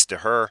thanks to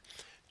her.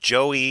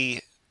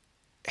 Joey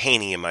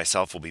Haney and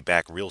myself will be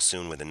back real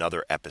soon with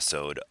another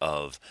episode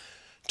of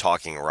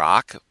Talking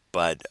Rock.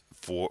 But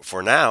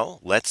for now,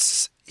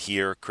 let's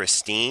hear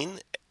Christine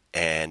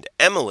and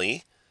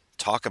Emily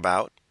talk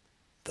about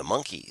the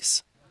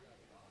Monkees.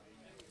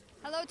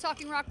 Hello,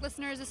 Talking Rock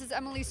listeners. This is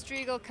Emily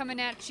Striegel coming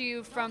at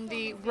you from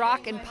the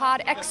Rock and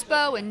Pod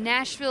Expo in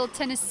Nashville,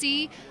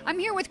 Tennessee. I'm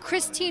here with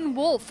Christine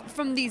Wolf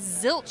from the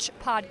Zilch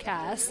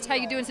podcast. How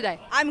you doing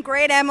today? I'm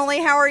great, Emily.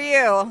 How are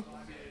you?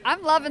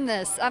 I'm loving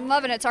this. I'm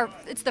loving it.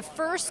 It's the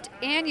first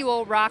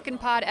annual Rock and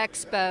Pod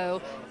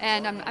Expo,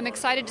 and I'm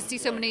excited to see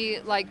so many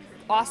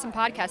awesome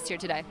podcasts here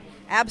today.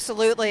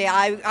 Absolutely.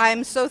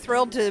 I'm so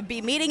thrilled to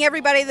be meeting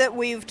everybody that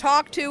we've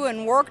talked to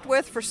and worked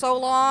with for so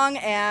long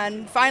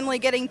and finally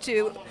getting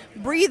to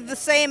breathe the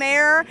same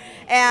air.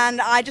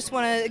 And I just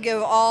want to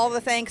give all the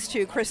thanks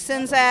to Chris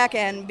Czynszak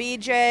and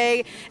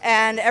BJ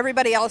and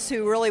everybody else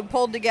who really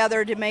pulled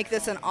together to make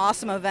this an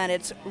awesome event.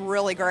 It's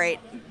really great.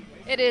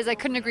 It is. I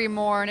couldn't agree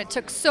more. And it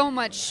took so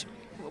much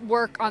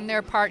work on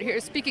their part. Here,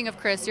 speaking of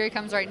Chris, here he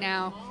comes right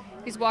now.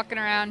 He's walking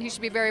around. He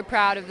should be very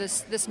proud of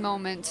this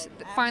moment,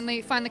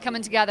 finally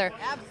coming together.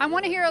 I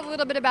want to hear a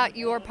little bit about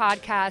your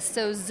podcast.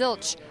 So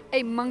Zilch,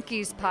 a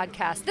Monkees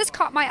podcast. This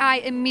caught my eye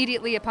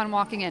immediately upon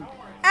walking in.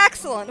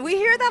 Excellent. We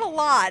hear that a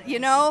lot, you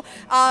know.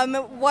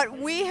 What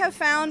we have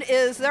found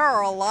is there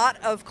are a lot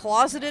of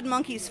closeted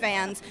Monkees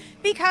fans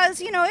because,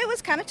 you know, it was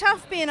kind of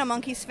tough being a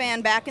Monkees fan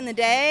back in the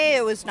day.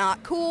 It was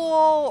not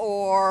cool,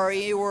 or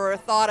you were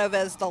thought of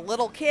as the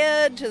little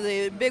kid to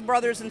the big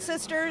brothers and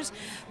sisters.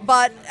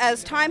 But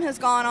as time has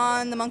gone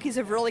on, the Monkees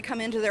have really come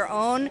into their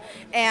own.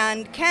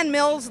 And Ken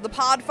Mills, the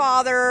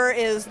podfather,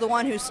 is the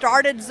one who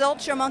started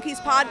Zilch, a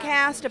Monkees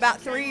podcast, about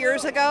 3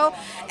 years ago.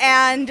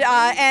 And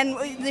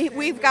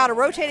we've got a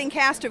rotating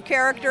cast of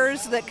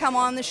characters that come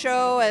on the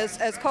show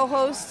as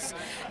co-hosts,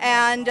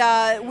 and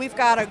we've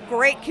got a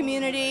great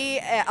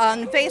community on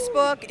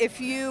Facebook.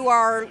 If you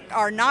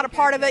are not a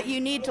part of it,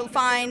 you need to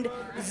find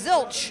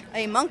Zilch,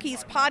 a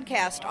Monkees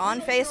podcast,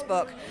 on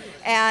Facebook,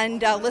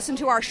 and listen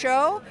to our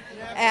show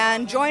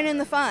and join in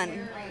the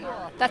fun.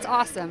 That's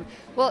awesome.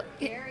 Well,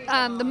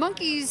 the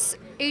Monkees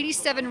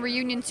 87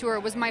 reunion tour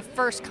was my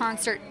first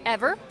concert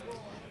ever.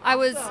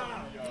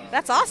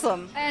 That's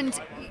awesome. And,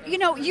 you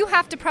know, you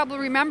have to probably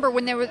remember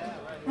when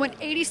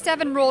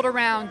 87 rolled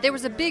around, there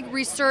was a big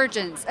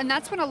resurgence. And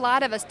that's when a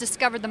lot of us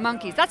discovered the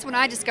Monkees. That's when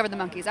I discovered the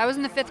Monkees. I was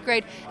in the 5th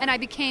grade, and I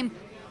became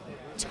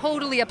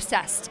totally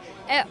obsessed.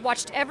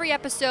 Watched every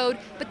episode,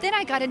 but then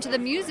I got into the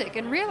music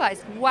and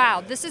realized,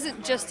 wow, this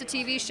isn't just a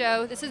TV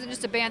show. This isn't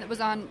just a band that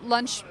was on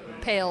lunch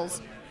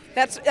pails.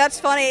 That's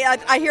funny.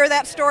 I hear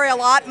that story a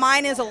lot.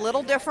 Mine is a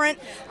little different.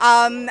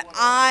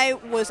 I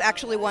was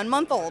actually 1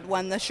 month old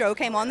when the show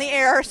came on the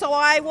air, so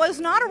I was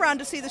not around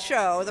to see the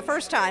show the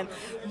first time.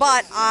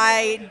 But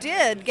I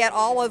did get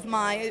all of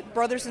my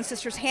brothers and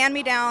sisters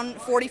hand-me-down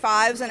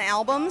 45s and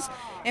albums.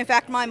 In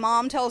fact, my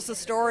mom tells the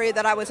story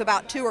that I was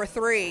about 2 or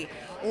 3,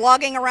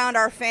 lugging around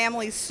our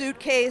family's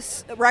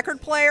suitcase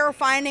record player,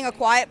 finding a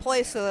quiet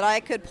place so that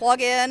I could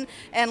plug in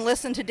and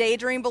listen to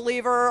Daydream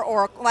Believer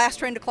or Last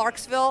Train to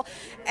Clarksville.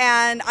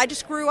 And I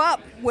just grew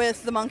up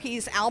with the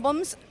Monkees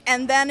albums.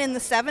 And then in the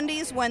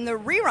 70s, when the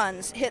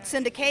reruns hit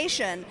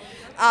syndication,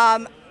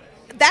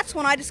 that's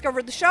when I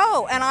discovered the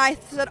show. And I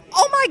said,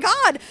 oh my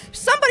God,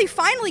 somebody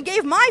finally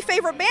gave my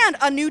favorite band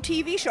a new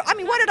TV show. I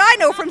mean, what did I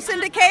know from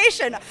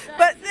syndication?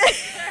 But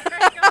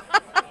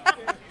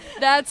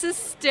That's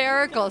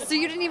hysterical. So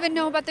you didn't even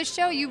know about the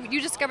show.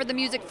 You discovered the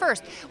music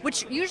first,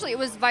 which usually it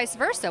was vice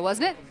versa,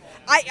 wasn't it?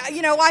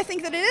 I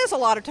think that it is a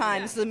lot of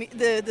times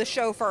the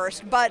show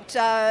first, but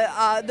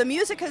the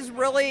music has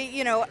really,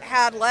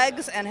 had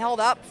legs and held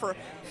up for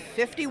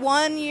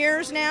 51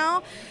 years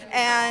now,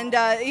 and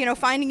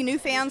finding new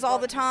fans all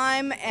the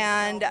time.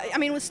 And I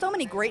mean, with so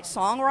many great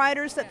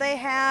songwriters that they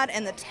had,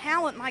 and the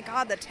talent, my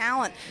God, the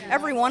talent.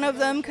 Every one of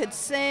them could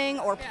sing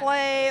or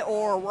play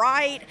or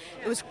write.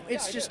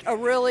 It's just a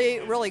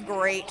really, really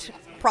great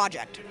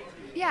project.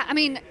 Yeah, I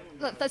mean,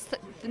 that's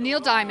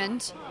Neil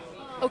Diamond.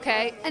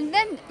 Okay, and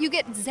then you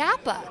get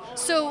Zappa.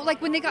 So,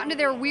 like, when they got into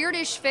their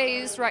weirdish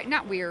phase, right?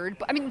 Not weird,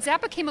 but I mean,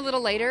 Zappa came a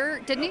little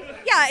later, didn't he?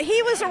 Yeah,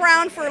 he was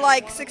around for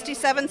like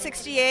 67,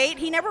 68.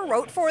 He never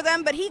wrote for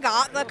them, but he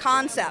got the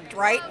concept,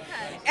 right?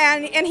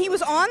 Okay. And he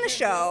was on the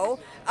show,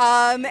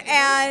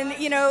 and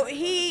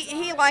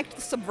he liked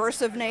the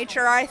subversive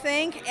nature, I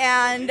think,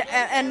 and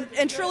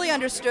truly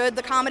understood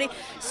the comedy.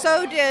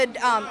 So did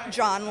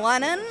John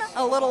Lennon,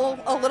 a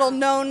little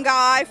known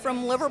guy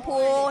from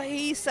Liverpool.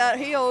 He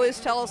always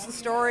tells the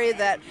story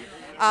that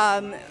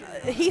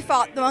he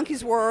thought the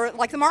Monkees were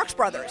like the Marx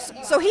Brothers.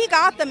 So he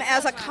got them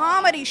as a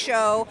comedy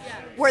show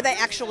where they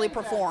actually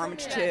performed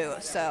too.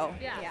 So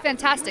yeah.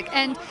 Fantastic.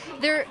 And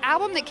their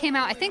album that came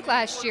out, I think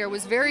last year,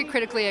 was very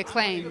critically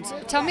acclaimed.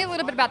 Tell me a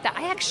little bit about that.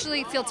 I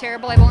actually feel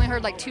terrible. I've only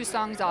heard like 2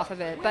 songs off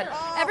of it, but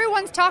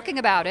everyone's talking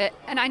about it,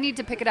 and I need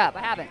to pick it up.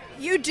 I haven't.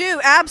 You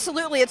do,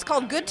 absolutely. It's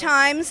called Good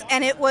Times,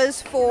 and it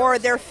was for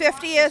their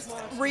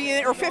 50th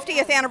reunion or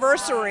 50th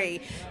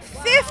anniversary.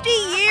 50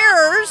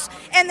 years,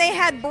 and they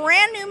had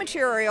brand new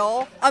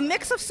material, a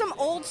mix of some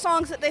old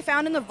songs that they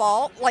found in the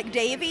vault, like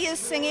Davey is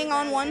singing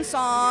on one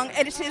song,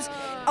 and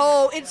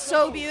it's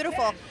so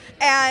beautiful.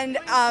 And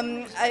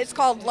it's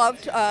called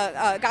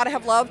Gotta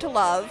Have Love to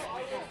Love.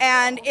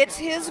 And it's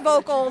his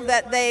vocal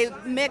that they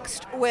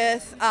mixed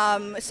with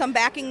some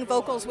backing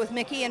vocals with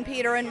Mickey and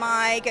Peter and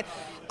Mike.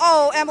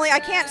 Oh, Emily,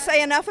 I can't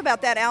say enough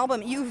about that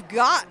album. You've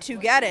got to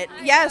get it.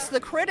 Yes, the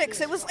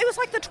critics. It was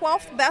like the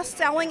 12th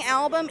best-selling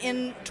album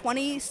in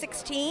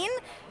 2016.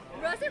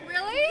 Was it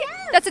really?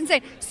 Yes. That's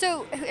insane.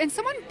 So, and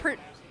someone...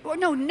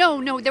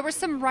 No. There were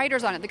some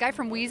writers on it. The guy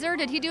from Weezer,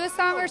 did he do a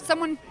song or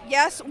someone?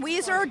 Yes,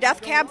 Weezer,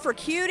 Death Cab for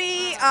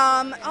Cutie.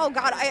 I'm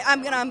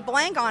gonna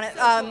blank on it.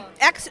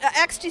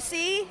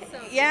 Ecstasy.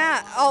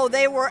 Yeah. Oh,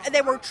 they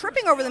were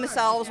tripping over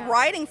themselves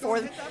writing for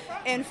them.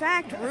 In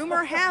fact,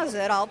 rumor has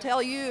it, I'll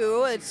tell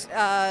you, it's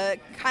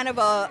kind of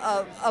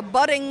a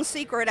budding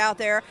secret out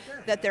there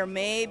that there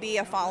may be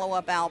a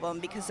follow-up album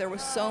because there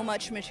was so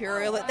much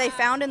material that they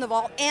found in the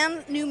vault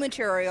and new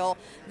material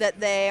that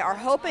they are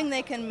hoping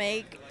they can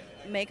make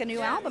a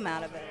new album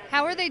out of it.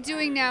 How are they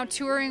doing now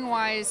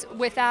touring-wise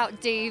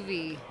without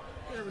Davey?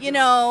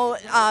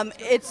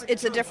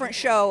 It's a different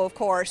show, of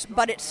course,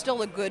 but it's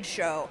still a good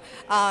show.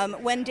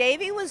 When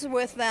Davey was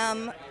with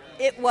them,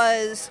 it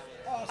was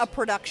a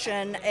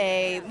production,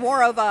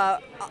 more of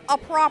a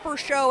proper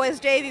show, as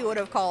Davey would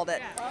have called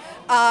it.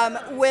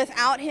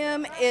 Without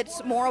him,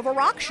 it's more of a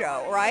rock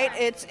show, right?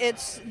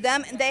 It's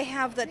them. They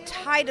have the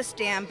tightest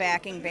damn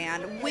backing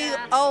band.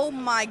 Oh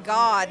my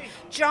God,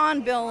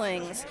 John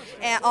Billings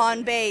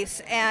on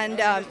bass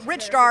and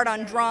Rich Dart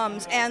on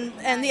drums and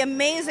the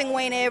amazing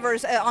Wayne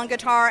Avers on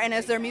guitar and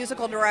as their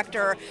musical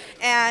director.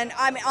 And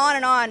I'm on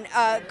and on.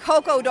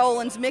 Coco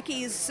Dolan's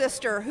Mickey's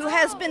sister, who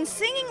has been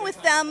singing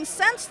with them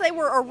since they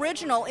were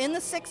original in the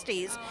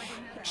 60s.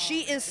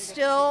 She is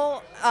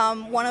still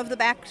one of the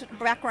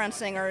background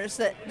singers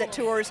that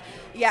tours.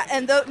 Yeah,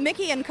 and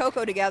Mickey and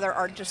Coco together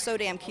are just so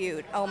damn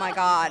cute. Oh my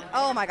God.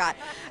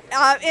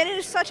 It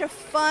is such a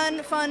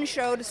fun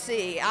show to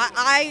see.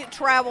 I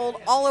traveled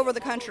all over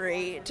the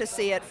country to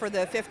see it for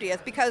the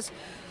 50th because,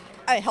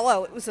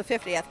 it was the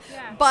 50th.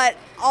 Yeah. But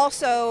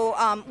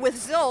also with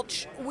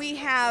Zilch, we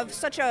have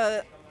such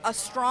a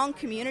strong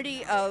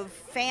community of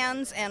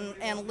fans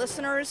and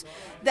listeners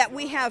that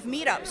we have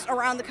meetups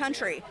around the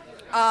country.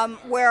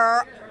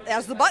 where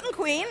as the button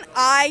queen,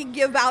 I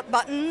give out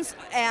buttons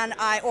and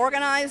I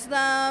organize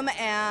them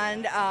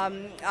and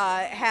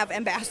have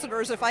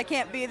ambassadors. If I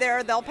can't be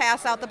there, they'll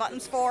pass out the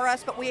buttons for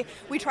us. But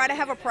we try to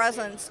have a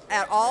presence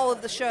at all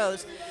of the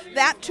shows.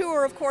 That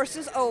tour, of course,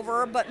 is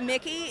over, but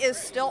Mickey is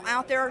still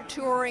out there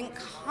touring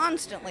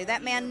constantly.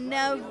 That man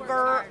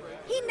never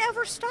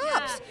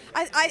stops.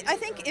 Yeah. I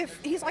think if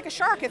he's like a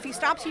shark, if he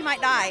stops, he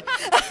might die.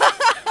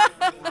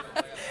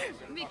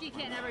 Mickey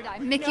can't ever die.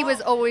 Mickey was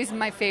always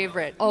my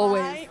favorite,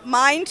 always.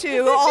 Mine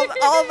too.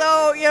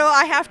 Although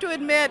I have to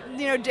admit,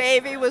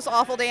 Davey was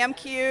awful damn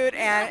cute,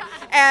 and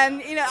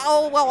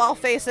I'll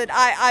face it,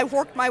 I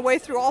worked my way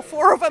through all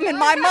 4 of them in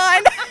my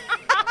mind.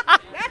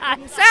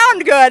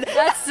 Sound good.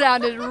 That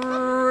sounded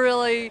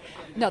really.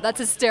 No, that's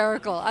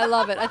hysterical. I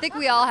love it. I think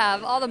we all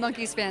have. All the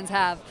Monkees fans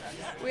have.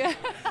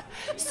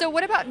 So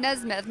what about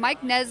Nesmith?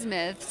 Mike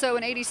Nesmith. So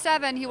in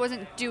 '87, he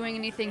wasn't doing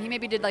anything. He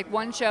maybe did like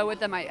one show with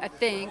them, I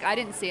think. I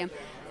didn't see him.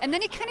 And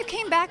then he kind of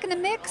came back in the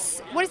mix.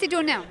 What is he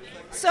doing now?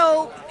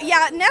 So,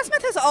 yeah,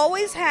 Nesmith has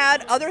always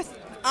had other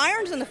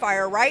irons in the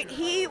fire, right?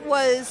 He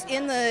was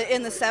in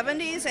the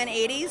 70s and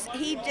 80s.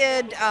 He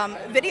did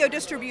video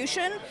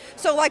distribution.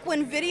 So, like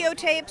when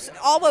videotapes,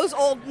 all those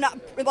old,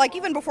 like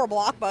even before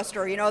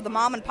Blockbuster, the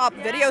mom and pop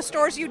video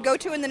stores you'd go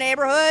to in the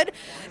neighborhood,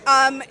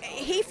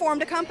 he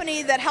formed a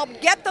company that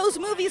helped get those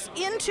movies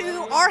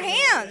into our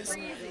hands.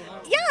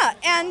 Yeah,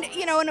 and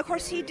of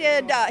course he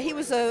did. He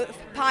was a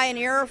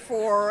pioneer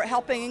for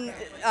helping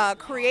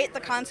create the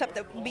concept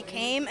that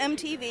became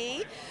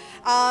MTV.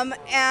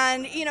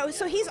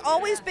 So he's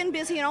always been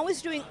busy and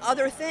always doing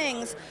other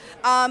things.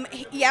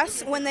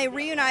 Yes, when they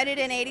reunited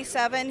in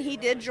 '87, he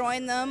did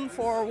join them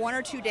for 1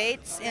 or 2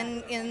 dates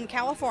in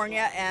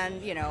California,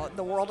 and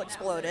the world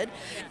exploded.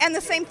 And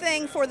the same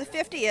thing for the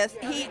 50th.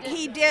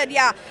 He did.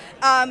 Yeah,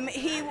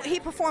 he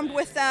performed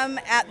with them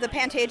at the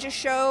Pantages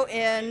show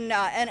in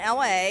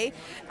LA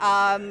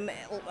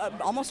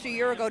almost a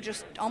year ago,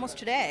 just almost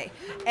today,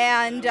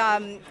 and.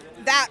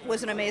 That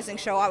was an amazing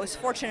show. I was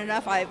fortunate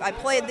enough. I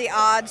played the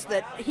odds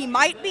that he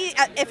might be,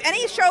 if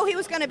any show he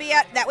was going to be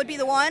at, that would be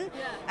the one.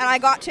 And I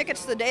got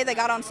tickets the day they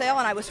got on sale,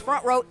 and I was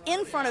front row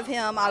in front of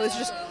him. I was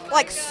just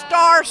like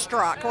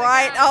starstruck,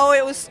 right? Oh,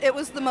 it was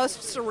the most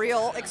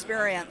surreal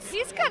experience.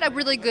 He's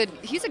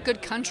a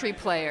good country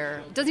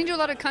player. Doesn't he do a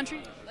lot of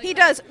country? He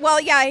does.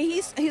 Well, yeah,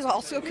 he's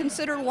also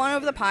considered one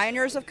of the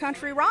pioneers of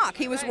country rock.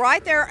 He was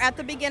right there at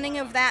the beginning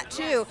of that,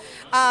 too.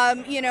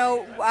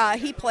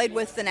 He played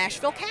with the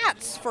Nashville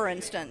Cats, for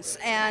instance,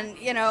 and,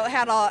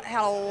 had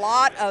a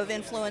lot of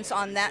influence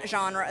on that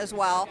genre as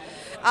well.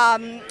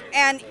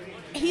 And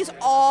he's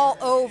all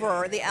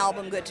over the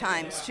album Good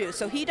Times, too.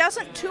 So he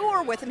doesn't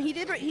tour with him.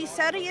 He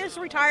said he is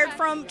retired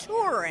from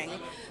touring,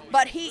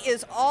 but he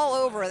is all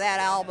over that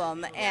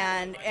album,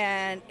 and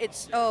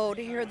it's to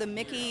hear the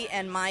Mickey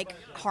and Mike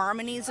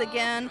harmonies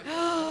again.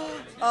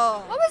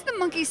 What was the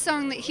Monkees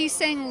song that he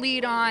sang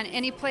lead on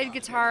and he played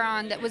guitar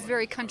on that was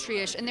very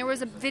country-ish, and there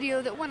was a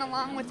video that went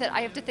along with it?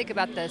 I have to think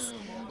about this.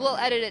 We'll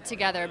edit it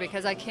together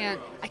because I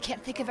can't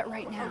think of it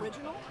right now.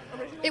 Original?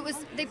 It was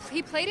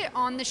he played it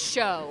on the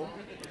show.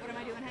 What am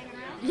I doing hanging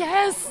around?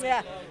 Yes.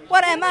 Yeah.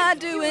 What am I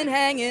doing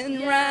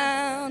hanging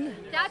around?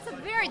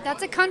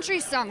 That's a country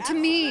song to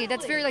me.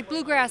 That's very like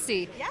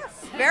bluegrassy.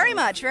 Yes. Very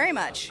much, very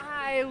much.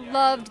 I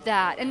loved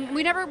that. And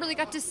we never really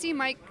got to see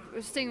Mike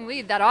sing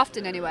lead that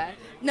often anyway.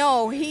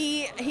 No,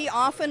 he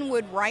often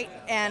would write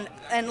and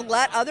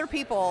let other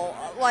people,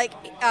 like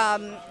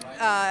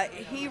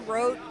he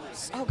wrote,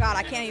 oh God,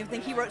 I can't even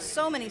think. He wrote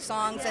so many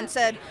songs and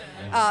said,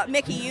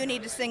 Mickey, you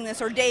need to sing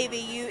this, or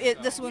Davey,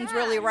 this one's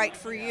really right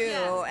for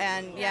you.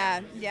 And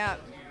yeah.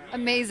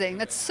 Amazing.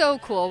 That's so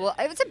cool. Well,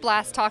 it was a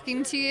blast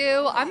talking to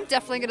you. I'm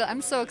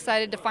so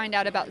excited to find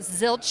out about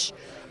Zilch,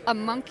 a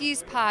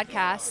Monkees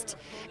podcast.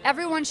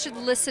 Everyone should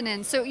listen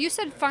in. So you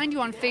said find you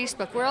on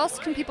Facebook. Where else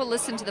can people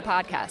listen to the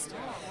podcast?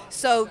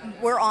 So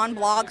we're on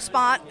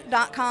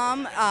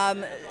blogspot.com,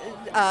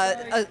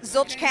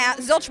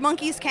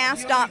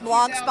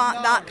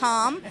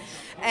 zilchmonkeyscast.blogspot.com.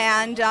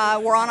 And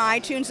we're on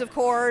iTunes, of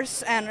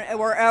course, and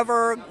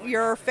wherever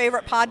your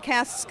favorite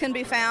podcasts can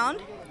be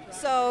found.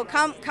 So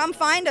come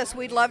find us.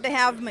 We'd love to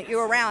have you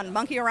around,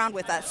 monkey around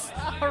with us.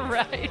 All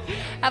right.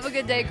 Have a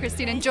good day,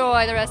 Christine.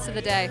 Enjoy the rest of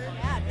the day.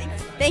 Yeah,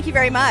 thank you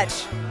very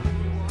much.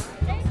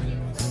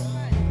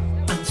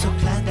 I'm so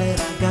glad that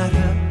I got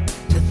her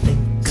to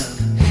think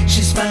of.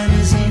 She's fine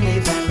as any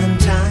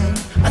Valentine.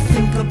 I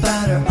think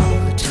about her all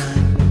the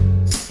time.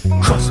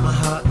 Cross my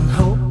heart and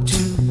hope to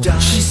die.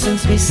 She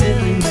sends me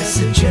silly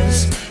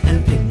messages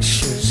and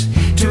pictures,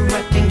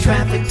 directing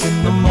traffic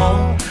in the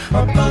mall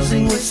or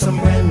posing with some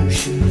brand new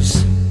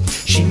shoes.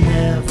 She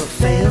never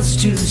fails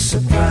to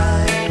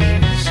surprise.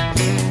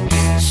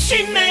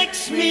 She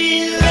makes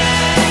me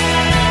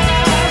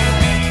laugh.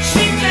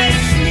 She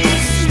makes me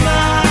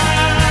smile.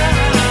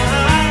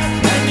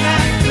 And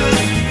I could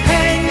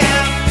hang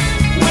out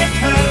with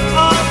her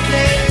all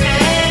day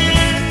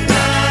and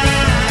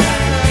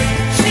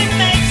night. She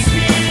makes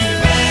me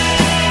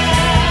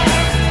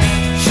laugh.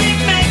 She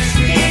makes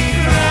me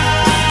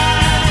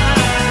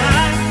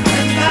cry.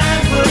 And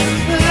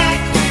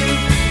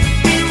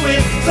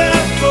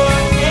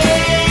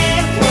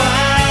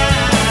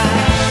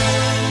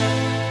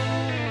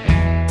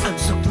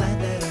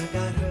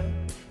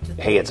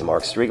Hey, it's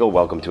Mark Striegel.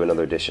 Welcome to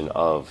another edition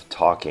of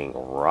Talking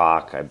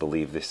Rock. I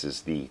believe this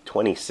is the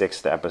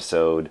 26th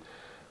episode.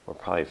 We're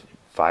probably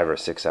 5 or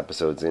 6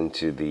 episodes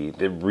into the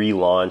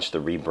relaunch, the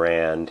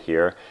rebrand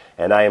here.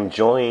 And I am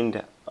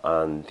joined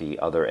on the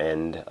other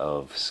end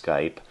of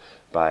Skype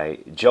by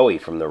Joey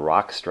from the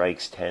Rock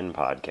Strikes 10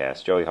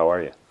 podcast. Joey, how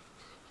are you?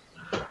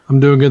 I'm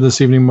doing good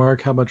this evening,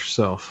 Mark. How about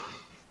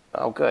yourself?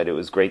 Oh, good. It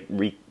was great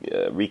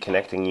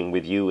reconnecting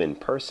with you in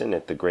person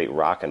at the Great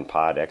Rock and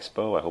Pod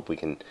Expo. I hope we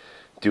can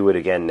do it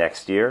again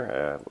next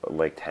year.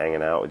 Liked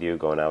hanging out with you,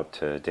 going out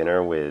to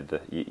dinner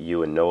with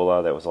you and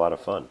Nola. That was a lot of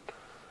fun.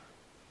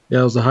 Yeah,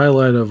 it was the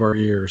highlight of our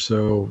year.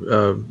 So,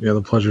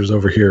 the pleasure's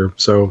over here.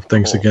 So,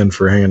 thanks again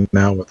for hanging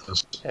out with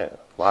us. Yeah,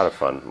 a lot of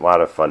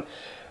fun.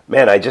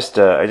 Man, I just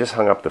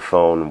hung up the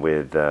phone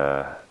with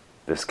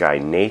this guy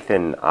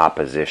Nathan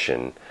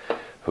Opposition,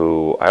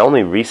 who I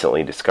only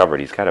recently discovered.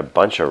 He's got a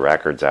bunch of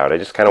records out. I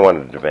just kind of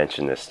wanted to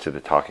mention this to the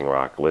Talking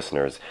Rock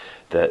listeners.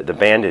 The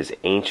band is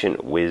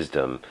Ancient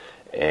Wisdom,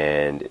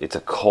 and it's a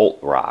cult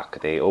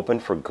rock. They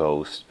opened for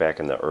Ghost back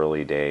in the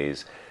early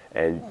days,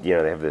 and they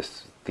have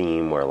this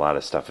theme where a lot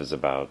of stuff is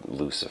about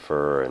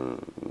Lucifer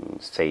and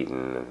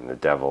Satan and the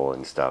devil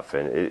and stuff.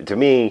 And to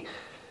me,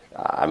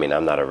 I mean,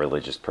 I'm not a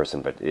religious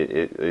person, but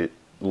it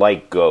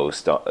like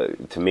Ghost,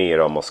 to me, it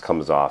almost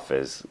comes off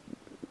as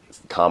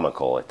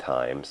comical at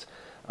times.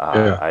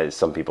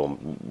 Some people,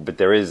 but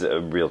there is a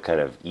real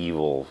kind of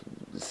evil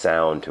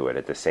sound to it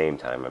at the same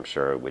time. I'm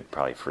sure it would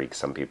probably freak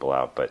some people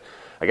out, but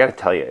I got to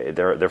tell you,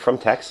 they're from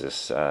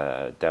Texas,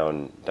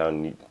 down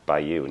by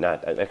you.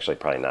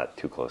 Probably not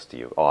too close to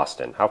you.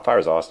 Austin. How far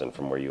is Austin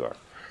from where you are?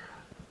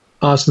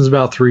 Austin's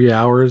about 3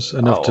 hours,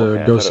 enough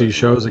to go see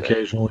shows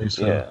occasionally.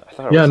 So. Yeah, I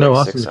thought it was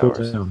Austin's 6 cool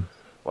hours. town.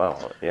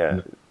 Wow,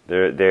 yeah.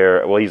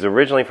 They're well, he's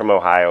originally from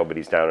Ohio, but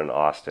he's down in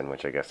Austin,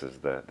 which I guess is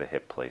the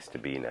hip place to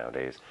be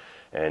nowadays.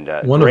 And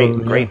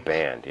great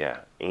band, yeah.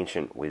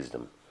 Ancient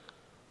Wisdom.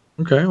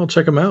 Okay, I'll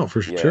check them out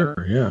for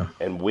sure. Yeah.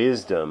 And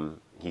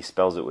Wisdom, he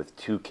spells it with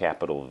 2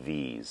 capital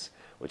V's,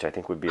 which I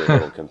think would be a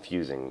little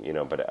confusing,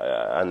 But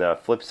on the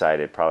flip side,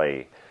 it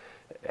probably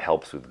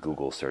helps with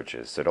Google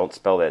searches. So don't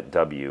spell that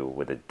W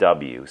with a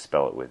W.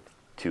 Spell it with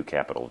 2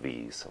 capital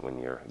V's when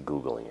you're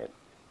Googling it.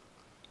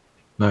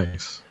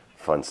 Nice.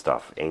 Fun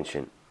stuff.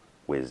 Ancient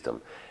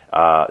Wisdom.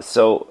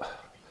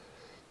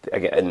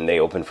 And they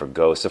opened for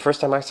Ghost. The first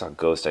time I saw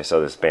Ghost, I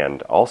saw this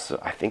band also.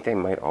 I think they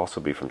might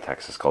also be from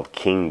Texas, called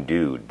King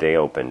Dude. They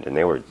opened, and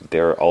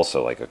they're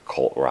also like a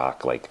cult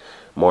rock, like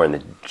more in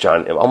the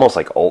almost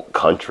like alt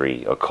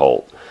country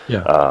occult.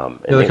 Yeah,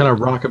 they're kind of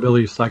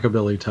rockabilly,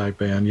 psychobilly type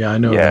band. Yeah, I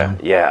know them.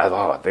 Yeah.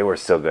 Oh, they were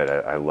so good.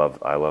 I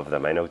love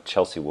them. I know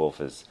Chelsea Wolfe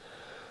has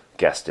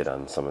guested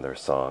on some of their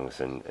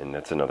songs, and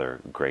that's another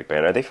great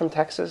band. Are they from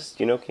Texas?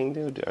 Do you know King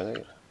Dude? Are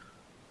they?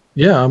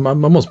 Yeah, I'm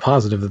almost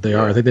positive that they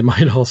are. I think they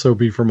might also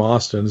be from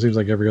Austin. It seems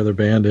like every other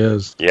band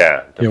is.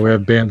 Yeah. We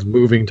have bands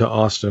moving to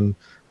Austin.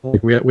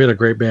 Like we had a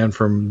great band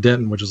from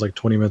Denton, which is like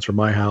 20 minutes from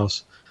my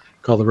house,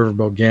 called the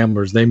Riverboat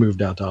Gamblers. They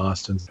moved out to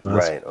Austin.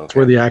 That's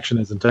where the action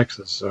is in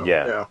Texas. So,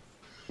 yeah,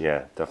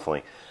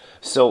 definitely.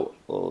 So,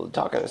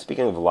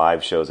 speaking of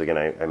live shows, again,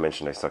 I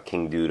mentioned I saw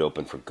King Dude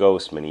open for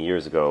Ghost many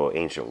years ago.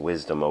 Ancient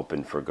Wisdom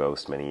opened for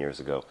Ghost many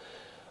years ago.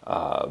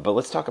 But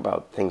let's talk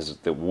about things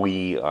that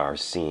we are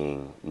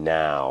seeing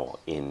now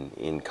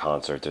in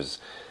concerts.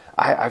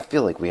 I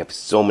feel like we have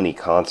so many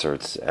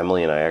concerts.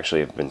 Emily and I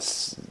actually have been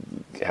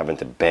having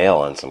to bail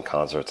on some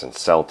concerts and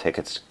sell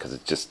tickets because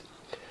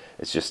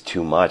it's just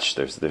too much.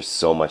 There's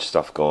so much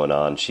stuff going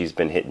on. She's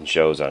been hitting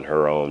shows on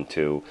her own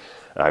too.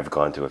 I've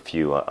gone to a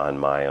few on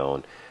my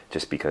own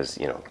just because,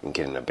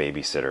 getting a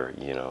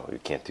babysitter, you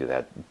can't do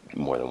that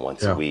more than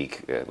once a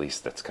week. At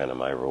least that's kind of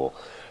my rule.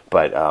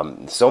 But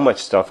so much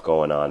stuff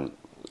going on.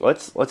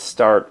 Let's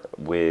start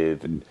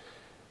with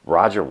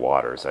Roger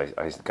Waters.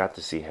 I got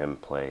to see him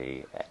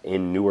play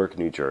in Newark,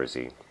 New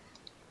Jersey.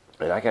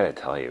 And I got to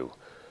tell you,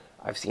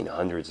 I've seen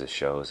hundreds of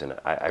shows, and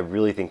I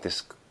really think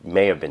this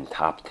may have been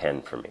top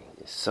 10 for me.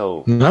 It's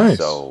so nice.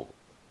 So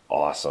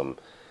awesome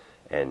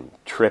and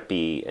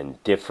trippy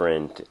and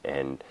different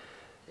and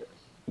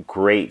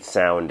great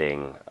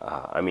sounding.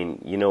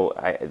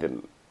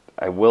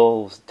 I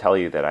will tell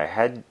you that I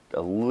had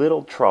a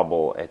little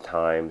trouble at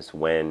times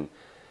when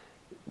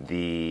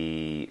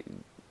the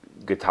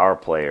guitar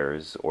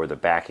players or the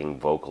backing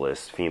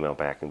vocalists, female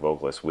backing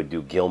vocalists, would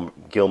do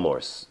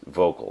Gilmour's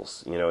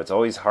vocals. It's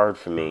always hard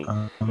for me.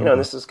 And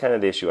this is kind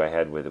of the issue I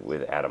had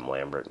with Adam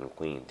Lambert and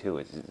Queen too.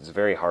 It's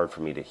very hard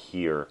for me to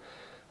hear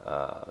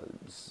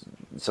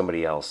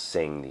somebody else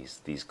sing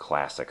these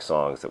classic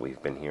songs that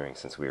we've been hearing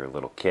since we were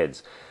little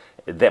kids.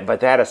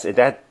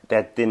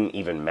 That didn't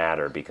even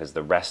matter because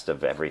the rest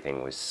of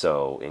everything was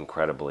so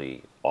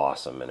incredibly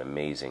awesome and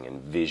amazing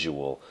and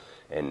visual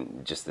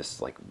and just this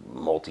like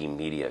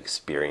multimedia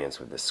experience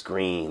with the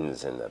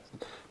screens and the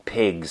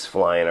pigs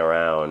flying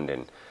around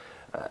and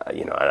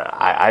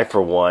I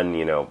for one,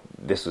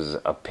 this was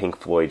a Pink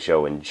Floyd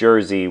show in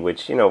Jersey,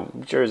 which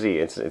Jersey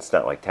it's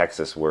not like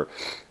Texas where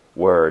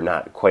we're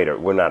not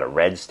a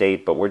red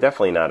state, but we're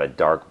definitely not a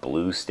dark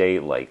blue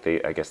state. Like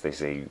I guess they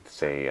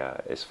say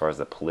as far as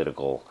the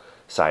political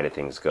side of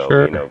things go,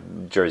 Sure. you know,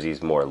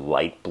 Jersey's more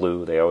light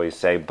blue, they always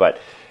say. But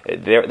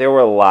there were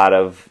a lot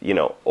of, you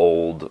know,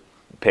 old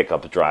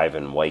pickup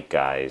driving white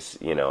guys,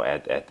 you know,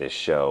 at this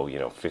show, you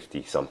know,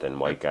 50 something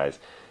white guys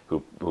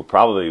who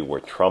probably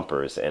were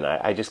Trumpers, and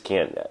I just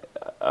can't.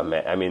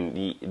 I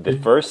mean, the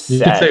first You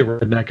set. can say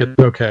redneck. It's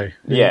okay.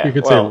 Yeah, You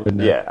can well, say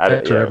redneck. yeah,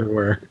 They're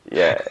everywhere.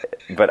 Yeah,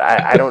 but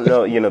I don't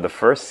know. You know, the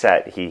first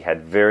set he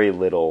had very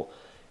little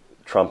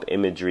Trump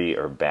imagery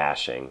or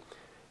bashing.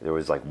 There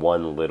was like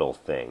one little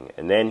thing,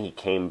 and then he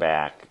came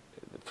back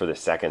for the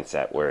second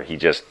set where he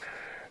just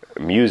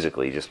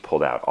musically just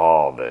pulled out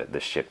all the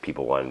shit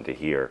people wanted to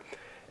hear.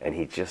 And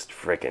he just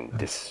frickin'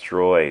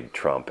 destroyed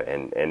Trump,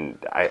 and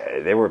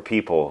there were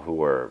people who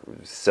were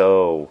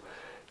so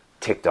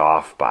ticked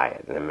off by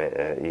it. I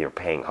mean, you're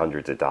paying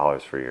hundreds of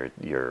dollars for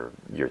your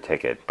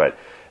ticket, but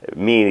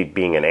me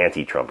being an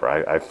anti-Trumper,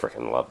 I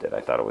frickin' loved it.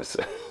 I thought it was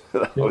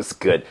that was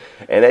good,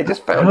 and I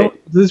just found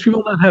it. Do these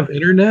people not have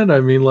internet? I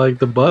mean, like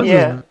the buzz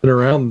Yeah. has been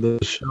around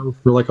the show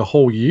for like a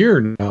whole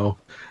year now.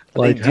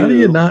 Like, They how do do.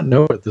 you not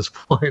know at this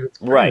point?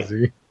 It's Right.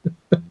 crazy.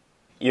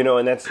 You know,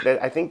 and I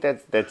think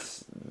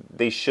that's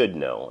they should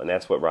know, and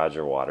that's what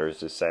Roger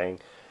Waters is saying.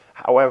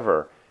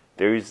 However,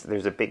 there's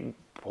a big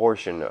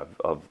portion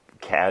of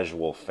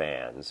casual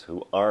fans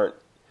who aren't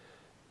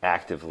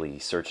actively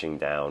searching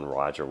down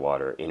Roger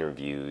Waters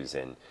interviews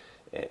and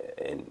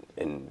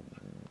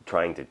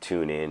trying to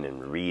tune in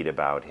and read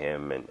about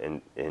him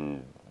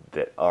and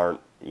that aren't,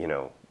 you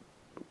know,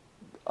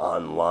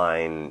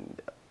 online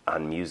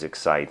on music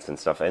sites and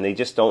stuff, and they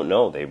just don't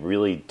know. They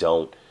really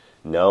don't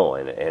know,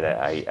 and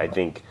I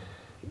think,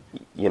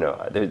 you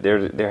know,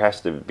 there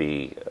has to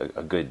be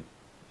a good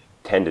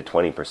 10 to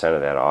 20%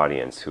 of that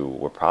audience who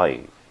were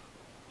probably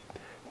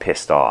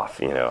pissed off,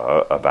 you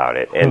know, about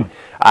it, and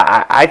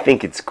I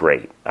think it's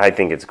great. I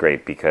think it's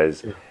great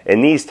because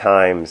in these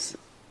times,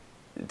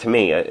 to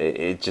me,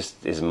 it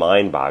just is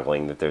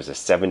mind-boggling that there's a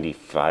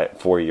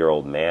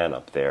 74-year-old man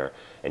up there,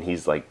 and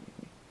he's like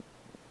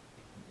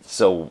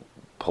so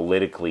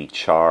politically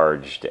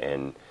charged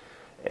and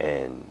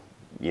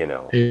you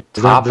know, He's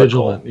topical.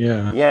 vigilant,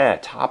 yeah.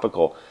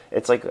 Topical.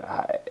 It's like,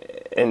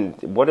 and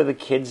what are the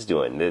kids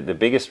doing? The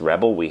biggest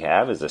rebel we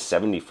have is a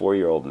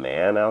 74-year-old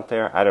man out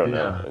there. I don't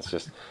know. It's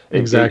just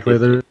Exactly.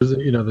 There's,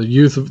 you know, the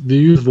youth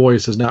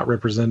voice is not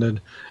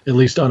represented, at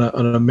least on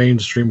a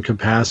mainstream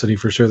capacity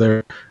for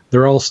sure.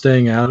 They're all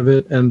staying out of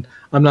it, and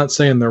I'm not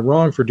saying they're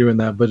wrong for doing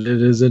that, but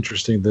it is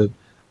interesting that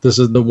this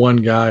is the one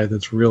guy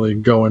that's really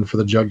going for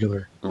the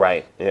jugular.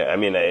 Right. Yeah. I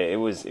mean, it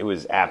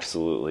was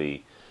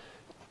absolutely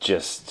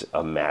just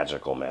a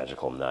magical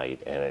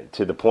night, and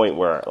to the point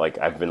where, like,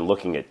 I've been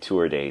looking at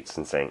tour dates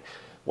and saying,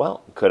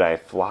 well, could I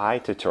fly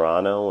to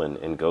Toronto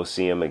and go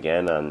see him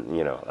again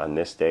on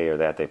this day or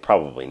that day?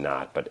 Probably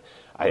not, but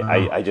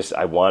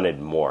I wanted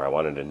more. I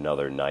wanted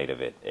another night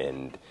of it,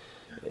 and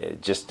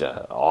just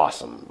an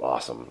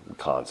awesome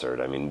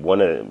concert. I mean,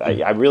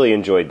 I really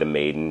enjoyed the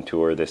Maiden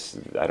tour.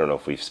 I don't know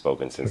if we've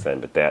spoken since then,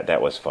 but that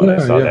was fun.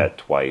 I saw that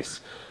twice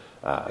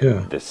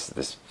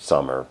this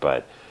summer,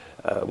 but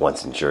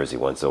once in Jersey,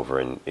 once over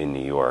in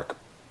New York.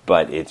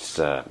 But it's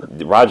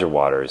Roger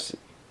Waters.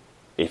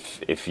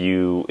 If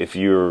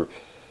you're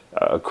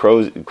a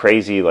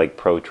crazy like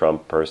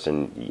pro-Trump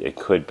person, it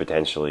could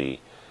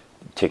potentially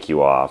tick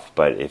you off.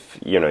 But if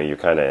you're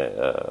kind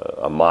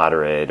of a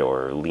moderate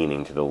or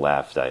leaning to the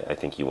left, I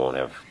think you won't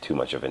have too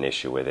much of an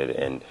issue with it.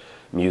 And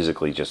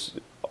musically, just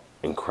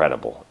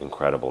incredible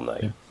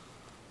night. Yeah.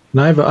 And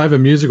I have a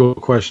musical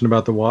question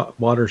about the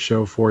Waters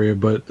show for you,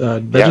 but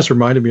that just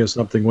reminded me of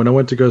something. When I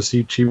went to go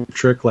see Cheap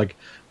Trick like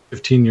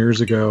 15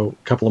 years ago,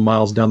 a couple of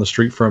miles down the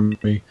street from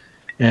me,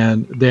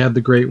 and they had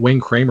the great Wayne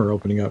Kramer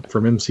opening up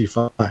from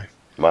MC5.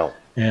 Wow.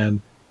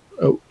 And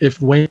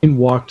if Wayne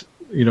walked,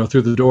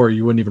 through the door,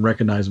 you wouldn't even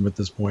recognize him at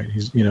this point.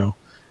 He's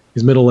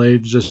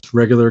middle-aged, just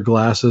regular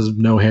glasses,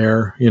 no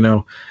hair,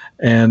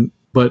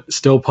 but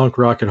still punk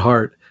rock at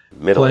heart.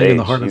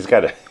 Middle-aged. He's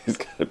got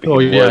to be. Oh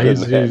yeah,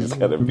 he's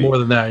gotta be more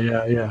than that.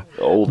 Yeah.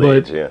 Old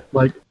age. Yeah.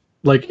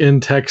 Like in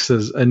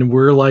Texas, and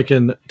we're like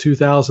in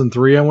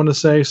 2003, I want to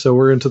say. So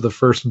we're into the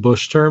first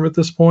Bush term at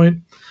this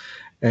point,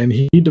 and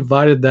he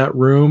divided that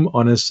room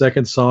on his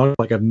second song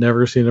like I've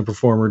never seen a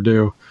performer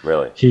do.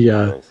 Really?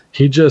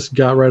 He just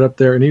got right up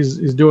there, and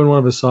he's doing one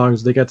of his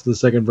songs. They got to the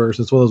second verse.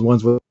 It's one of those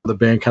ones where the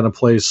band kind of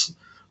plays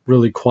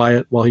really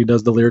quiet while he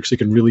does the lyrics. You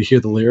can really hear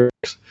the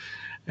lyrics.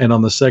 And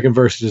on the second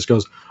verse, he just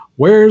goes,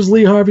 "Where's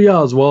Lee Harvey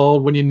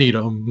Oswald when you need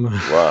him?"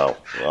 Wow,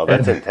 well,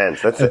 that's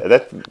intense.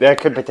 That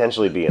could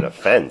potentially be an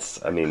offense.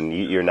 I mean,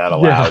 you're not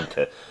allowed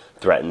to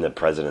threaten the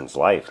president's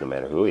life, no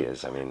matter who he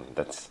is. I mean,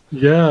 that's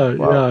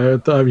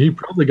wow. He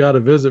probably got a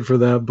visit for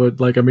that,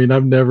 but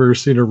I've never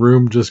seen a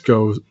room just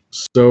go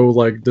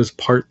so just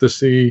part the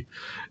sea.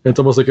 It's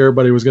almost like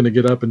everybody was going to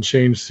get up and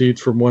change seats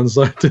from one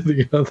side to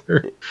the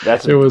other.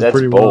 That's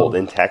pretty bold wild.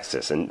 in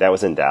Texas, and that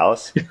was in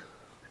Dallas.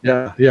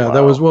 Yeah,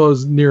 that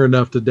was near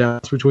enough to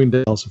Dallas, between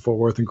Dallas and Fort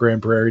Worth and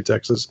Grand Prairie,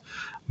 Texas.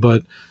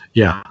 But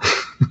yeah,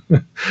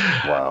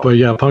 Wow. but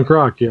yeah, punk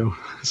rock,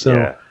 So,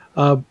 Yeah.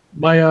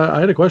 I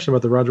had a question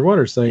about the Roger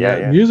Waters thing.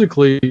 Yeah.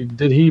 Musically,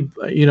 did he?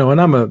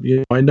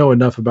 And I know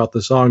enough about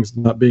the songs,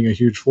 not being a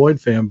huge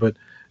Floyd fan, but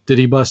did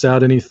he bust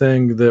out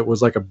anything that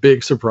was like a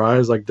big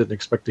surprise, like didn't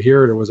expect to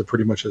hear it, or was it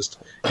pretty much just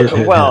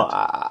hit? Well,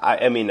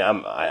 I mean,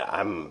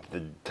 I'm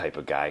the type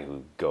of guy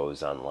who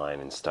goes online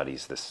and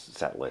studies the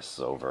set lists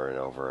over and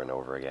over and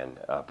over again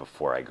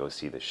before I go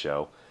see the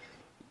show,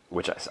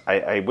 which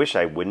I wish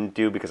I wouldn't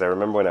do, because I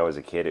remember when I was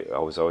a kid, it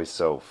was always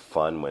so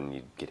fun when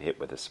you get hit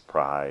with a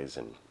surprise.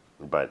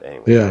 But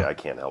anyway, I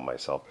can't help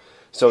myself.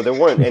 So there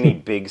weren't any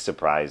big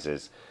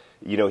surprises.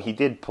 He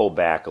did pull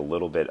back a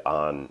little bit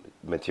on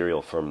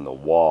material from The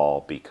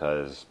Wall,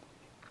 because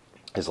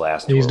his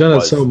last tour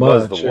was The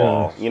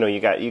Wall. You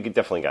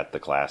definitely got the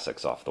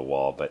classics off The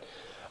Wall, but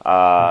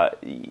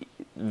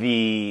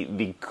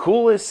the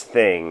coolest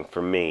thing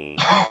for me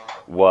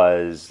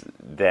was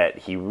that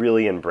he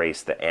really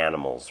embraced the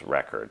Animals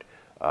record,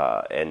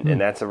 and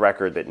that's a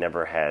record that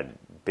never had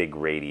big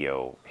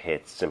radio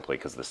hits simply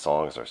because the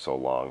songs are so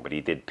long. But he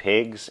did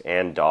Pigs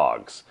and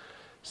Dogs,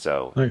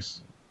 so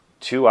nice.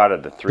 2 out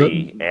of the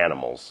 3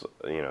 animals,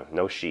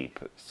 no sheep,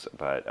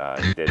 but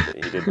he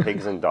did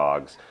Pigs and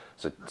Dogs.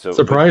 So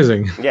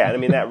surprising. Yeah, I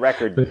mean, that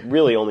record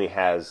really only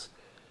has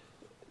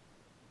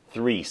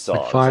 3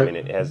 songs. I mean,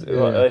 it has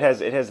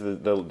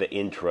the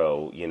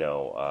intro,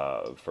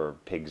 for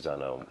Pigs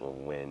on a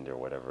Wind or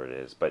whatever it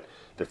is. But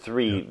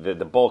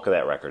the bulk of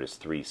that record is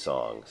 3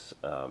 songs,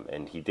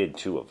 and he did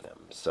 2 of them.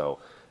 So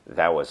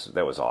that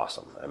was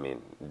awesome. I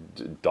mean,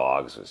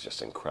 Dogs was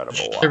just incredible.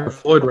 Your favorite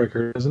Floyd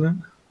record, isn't it?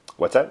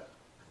 What's that?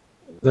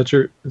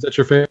 Is that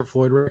your favorite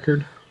Floyd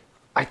record?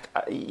 I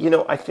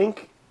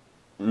think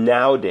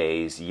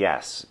nowadays,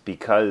 yes,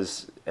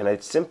 and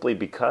it's simply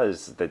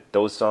because that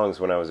those songs,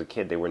 when I was a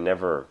kid, they were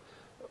never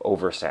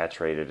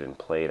oversaturated and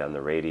played on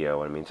the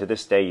radio. I mean, to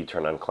this day, you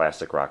turn on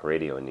classic rock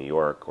radio in New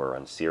York or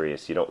on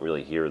Sirius, you don't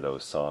really hear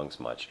those songs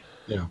much.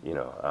 Yeah.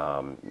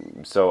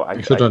 So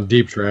except on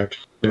Deep Track.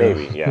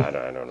 Maybe, yeah, I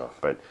don't know,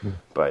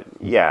 but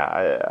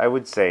yeah, I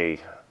would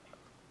say,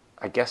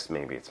 I guess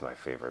maybe it's my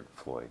favorite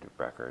Floyd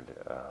record.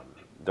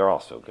 They're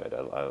all so good.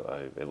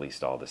 I at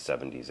least all the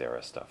 70s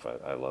era stuff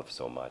I love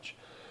so much.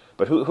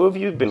 But who have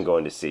you been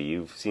going to see?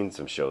 You've seen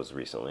some shows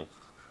recently.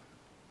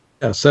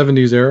 Yeah,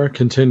 70s era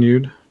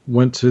continued.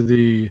 Went to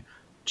the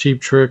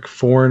Cheap Trick,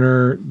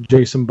 Foreigner,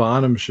 Jason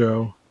Bonham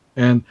show.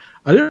 And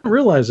I didn't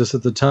realize this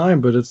at the time,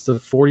 but it's the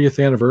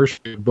 40th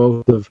anniversary of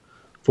both of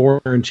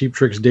Foreigner and Cheap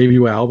Trick's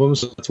debut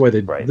albums. So that's why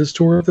they did this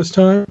tour at this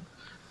time,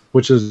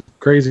 which is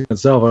crazy in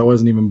itself. I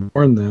wasn't even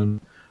born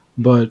then.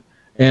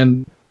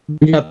 And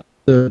we got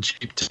the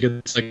cheap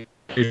tickets, like,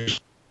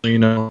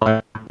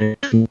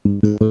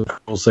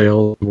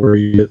 sales where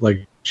you get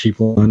like cheap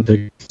line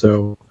tickets.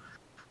 So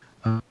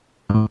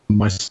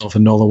myself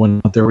and Nola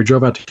went out there. We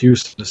drove out to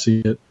Houston to see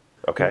it.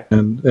 Okay.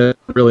 And it's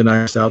really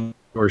nice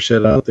outdoor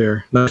shit out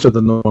there. Nicer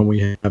than the one we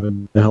have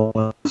in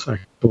Dallas,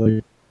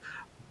 actually.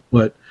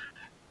 But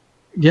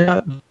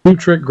yeah, Cheap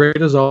Trick,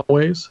 great as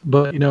always.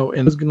 But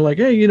and it's gonna like,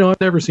 hey, I've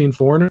never seen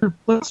Foreigner.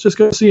 Let's just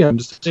go see him.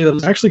 Just to say that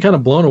I'm actually kind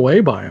of blown away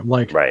by him.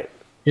 Like, right.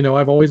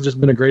 I've always just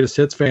been a greatest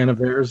hits fan of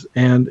theirs,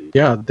 and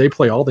yeah, they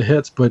play all the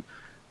hits, but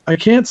I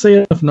can't say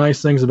enough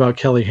nice things about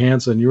Kelly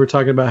Hansen. You were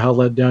talking about how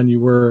let down you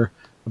were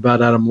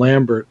about Adam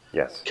Lambert.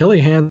 Yes.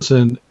 Kelly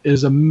Hansen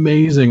is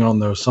amazing on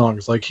those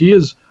songs. Like, he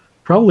is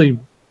probably,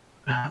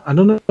 I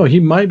don't know, he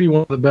might be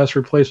one of the best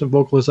replacement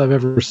vocalists I've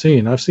ever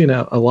seen. I've seen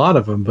a lot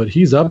of them, but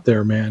he's up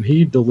there, man.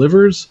 He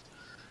delivers,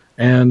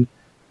 and,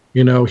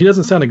 he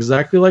doesn't sound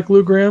exactly like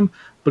Lou Gramm,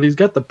 but he's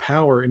got the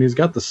power, and he's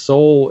got the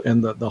soul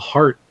and the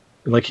heart.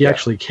 Like, he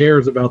actually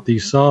cares about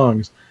these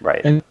songs, right?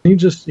 And he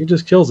just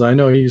kills it. I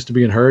know he used to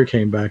be in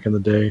Hurricane back in the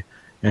day,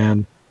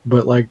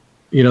 but like,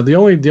 the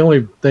only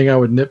thing I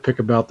would nitpick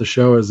about the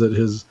show is that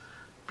his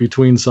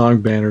between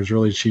song banner is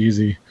really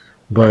cheesy.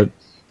 But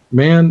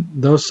man,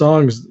 those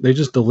songs, they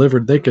just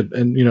delivered. They could,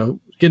 and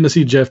getting to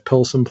see Jeff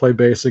Pilson play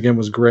bass again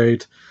was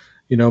great.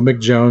 Mick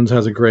Jones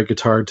has a great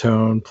guitar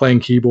tone,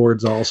 playing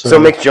keyboards also. So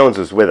Mick Jones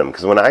was with him,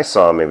 because when I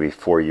saw him maybe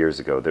 4 years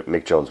ago, that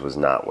Mick Jones was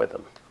not with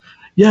him.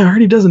 Yeah, I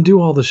heard he doesn't do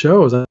all the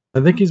shows. I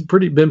think he's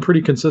been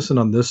pretty consistent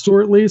on this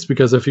tour, at least,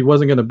 because if he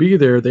wasn't going to be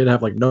there, they'd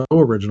have like no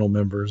original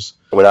members.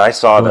 When I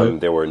saw them,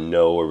 there were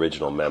no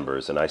original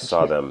members, and I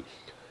saw them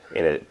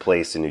in a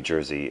place in New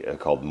Jersey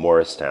called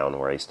Morristown,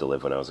 where I used to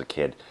live when I was a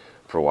kid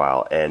for a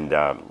while. And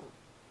I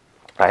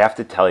have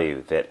to tell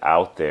you that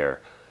out there,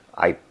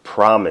 I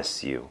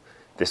promise you,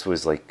 this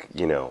was like,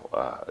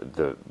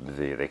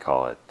 they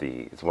call it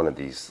it's one of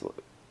these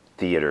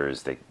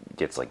theaters that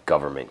gets like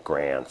government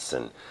grants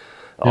and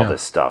all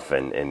this stuff,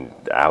 and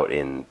out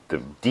in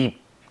the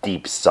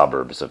deep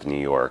suburbs of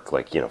New York,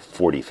 like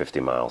 40, 50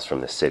 miles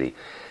from the city.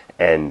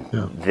 And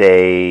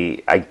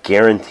I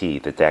guarantee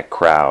that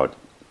crowd,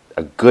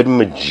 a good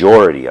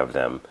majority of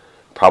them,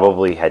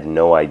 probably had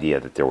no idea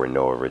that there were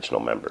no original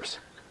members.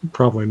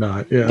 Probably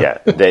not. Yeah. Yeah,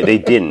 they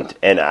didn't.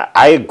 And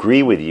I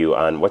agree with you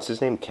on, what's his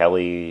name?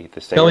 Kelly,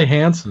 the singer? Kelly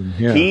Hansen.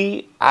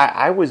 Yeah.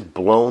 I was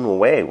blown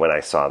away when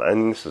I saw that. I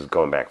mean, this was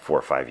going back 4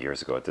 or 5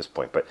 years ago at this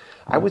point, but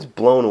I was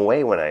blown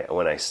away when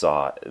I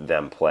saw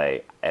them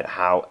play at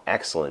how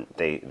excellent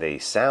they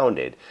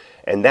sounded.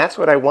 And that's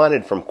what I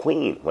wanted from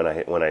Queen when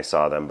I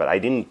saw them, but I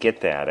didn't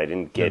get that. I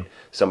didn't get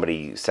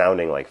somebody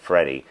sounding like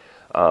Freddie.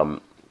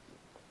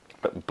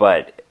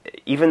 But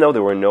even though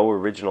there were no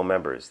original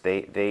members,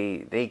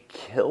 they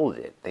killed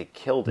it. They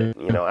killed it.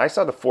 You know, I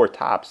saw the Four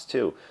Tops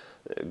too,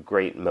 a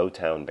great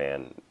Motown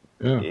band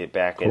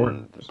back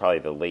in probably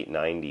the late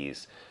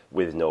 '90s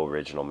with no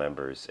original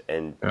members,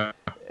 and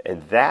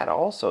that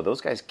also,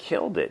 those guys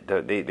killed it.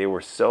 They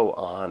were so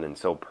on and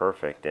so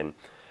perfect. And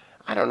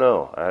I don't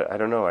know. I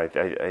don't know.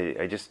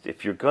 I just,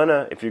 if you're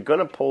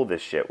gonna pull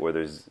this shit where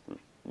there's,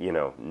 you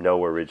know,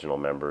 no original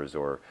members,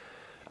 or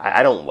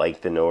I don't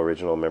like the no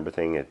original member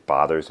thing. It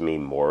bothers me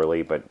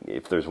morally. But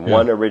if there's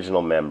one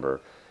original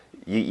member,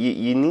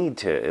 you need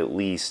to at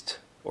least,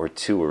 or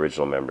two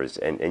original members,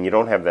 and you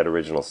don't have that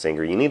original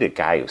singer. You need a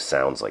guy who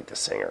sounds like the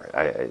singer.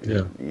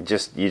 You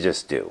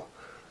just do.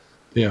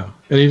 Yeah,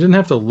 and he didn't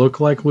have to look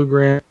like Lou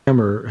Gramm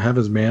or have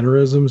his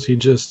mannerisms. He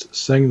just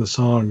sang the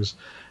songs,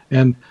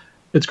 and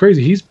it's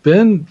crazy. He's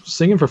been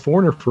singing for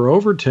Foreigner for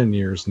over 10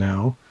 years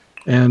now,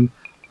 and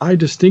I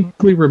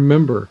distinctly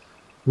remember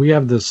we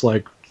have this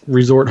like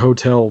resort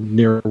hotel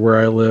near where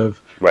I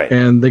live, right?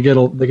 And they get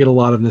a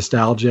lot of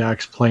nostalgia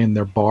acts playing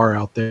their bar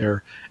out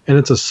there, and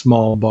it's a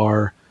small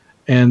bar,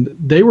 and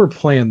they were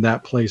playing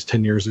that place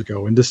 10 years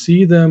ago, and to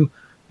see them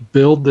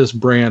build this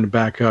brand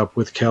back up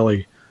with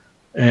Kelly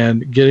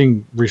and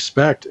getting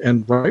respect,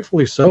 and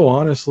rightfully so,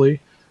 honestly,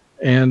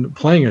 and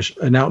playing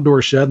an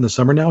outdoor shed in the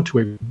summer now to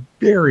a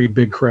very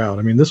big crowd.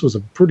 I mean, this was a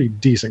pretty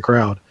decent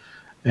crowd,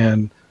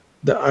 and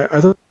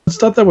I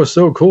thought that was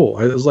so cool.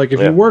 It was like, if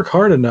you work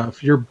hard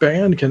enough, your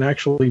band can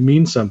actually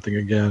mean something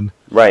again.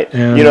 Right.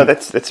 And, you know,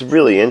 that's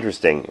really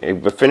interesting.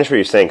 But finish what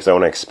you're saying, because I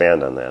want to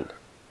expand on that.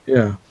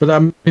 Yeah. But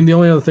the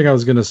only other thing I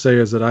was going to say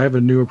is that I have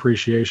a new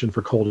appreciation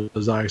for Cold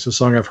as Ice, a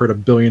song I've heard a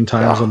billion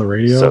times on the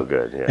radio. So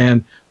good, yeah.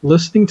 And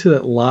listening to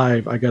it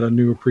live, I got a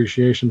new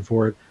appreciation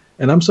for it.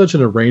 And I'm such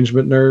an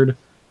arrangement nerd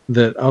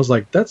that I was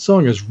like, that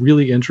song is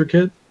really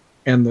intricate,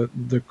 and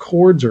the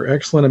chords are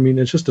excellent. I mean,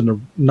 it's just a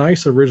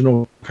nice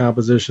original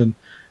composition.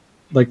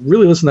 Like,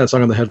 really listen to that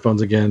song on the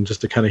headphones again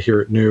just to kind of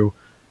hear it new.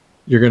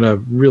 You're going to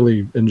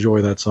really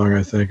enjoy that song,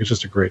 I think. It's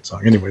just a great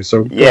song. Anyway,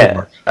 so go ahead,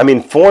 Mark. I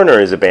mean, Foreigner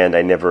is a band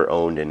I never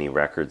owned any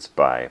records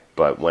by,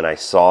 but when I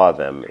saw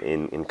them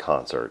in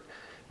concert,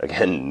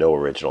 again, no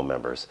original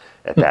members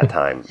at that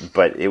time,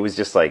 but it was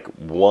just like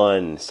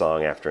one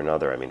song after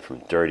another. I mean, from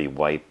Dirty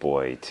White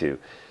Boy to,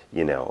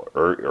 you know,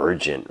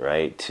 Urgent,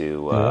 right,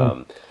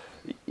 to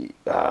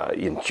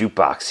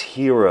Jukebox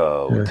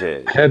Hero,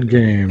 to Head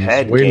Games,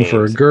 Waiting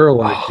for a Girl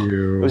Like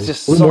You. It was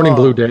just Blue Morning,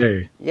 Blue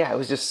Day. Yeah, it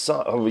was just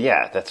song. Oh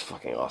yeah, that's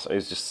fucking awesome. It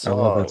was just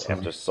song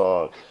after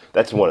song.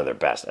 That's one of their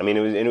best. I mean,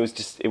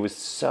 it was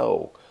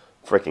so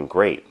freaking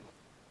great.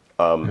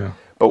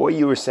 But what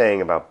you were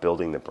saying about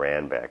building the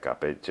brand back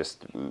up, it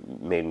just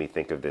made me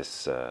think of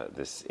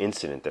this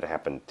incident that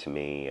happened to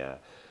me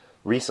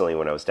recently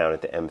when I was down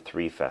at the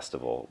M3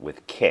 Festival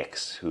with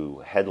Kix, who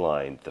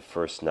headlined the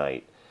first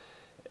night.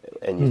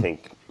 And you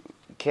think,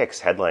 Kix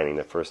headlining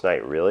the first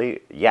night,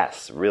 really?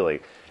 Yes, really.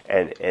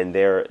 And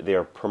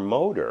their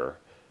promoter,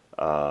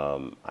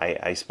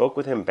 I spoke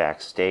with him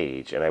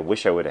backstage, and I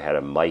wish I would have had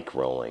a mic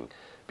rolling,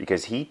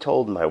 because he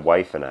told my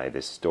wife and I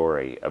this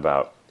story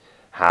about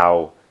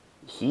how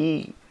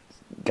he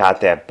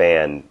got that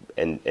band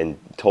and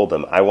told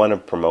them, I want to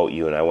promote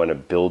you and I want to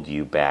build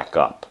you back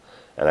up.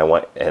 And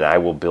I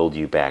will build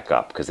you back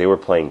up, because they were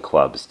playing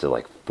clubs to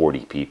like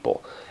 40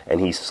 people. And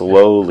he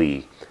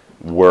slowly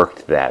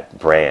worked that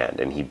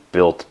brand, and he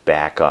built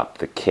back up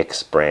the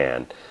Kix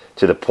brand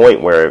to the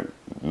point where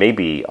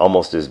maybe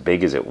almost as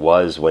big as it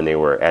was when they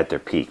were at their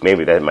peak.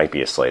 Maybe that might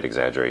be a slight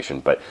exaggeration,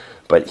 but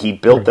he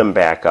built them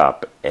back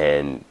up,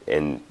 and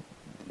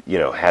you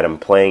know, had them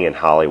playing in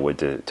Hollywood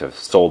to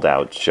sold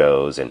out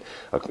shows, and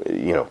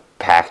you know,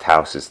 packed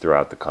houses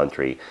throughout the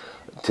country,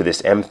 to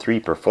this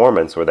M3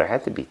 performance where there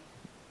had to be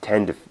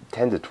 10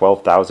 to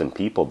 12,000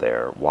 people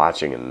there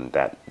watching in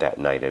that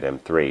night at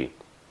M3.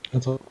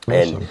 That's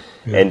awesome.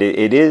 And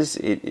it is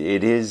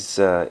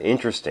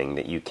interesting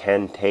that you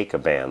can take a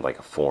band like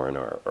a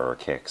Foreigner or a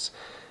Kix,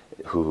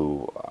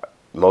 who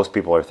most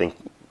people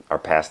are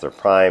past their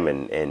prime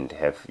and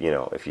have, you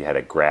know, if you had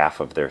a graph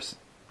of their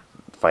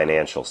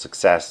financial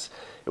success,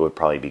 it would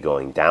probably be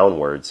going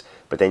downwards.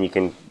 But then you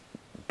can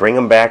bring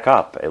them back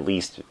up, at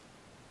least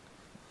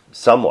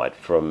somewhat,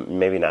 from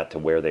maybe not to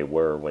where they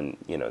were when,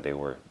 you know, they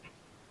were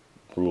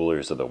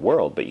rulers of the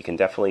world, but you can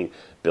definitely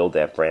build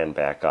that brand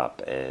back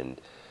up.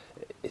 And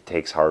it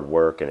takes hard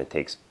work, and it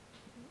takes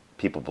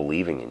people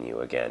believing in you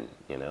again,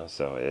 you know?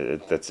 So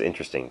that's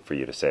interesting for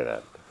you to say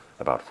that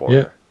about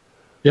Foreigner.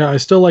 Yeah, I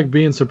still like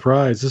being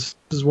surprised. This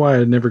is why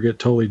I never get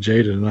totally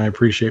jaded, and I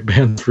appreciate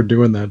bands for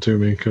doing that to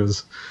me,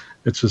 because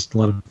it's just a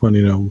lot of fun,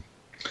 you know.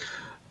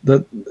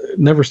 that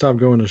never stop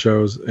going to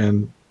shows,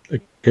 and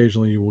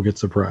occasionally you will get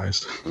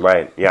surprised.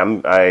 Right.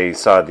 Yeah. I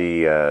saw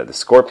the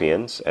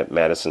Scorpions at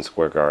Madison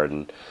Square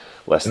Garden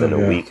less than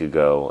a week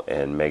ago,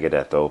 and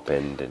Megadeth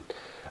opened, and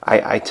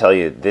I tell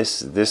you,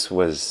 this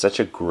was such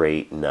a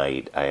great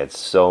night. I had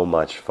so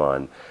much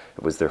fun.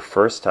 It was their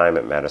first time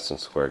at Madison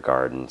Square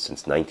Garden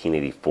since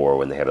 1984,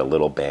 when they had a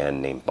little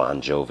band named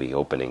Bon Jovi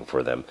opening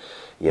for them.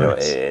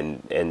 Nice.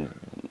 And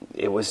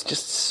it was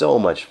just so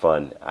much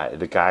fun.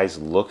 The guys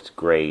looked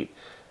great.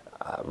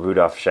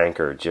 Rudolph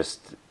Schenker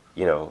just,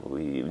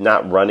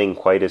 not running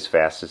quite as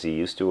fast as he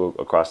used to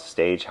across the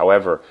stage.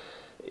 However,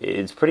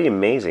 it's pretty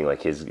amazing.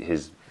 Like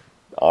his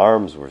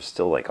arms were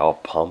still like all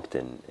pumped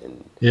and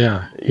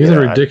yeah, he's in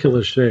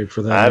ridiculous shape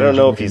for that. I don't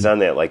know if he's on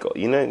that, like,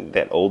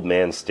 that old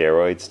man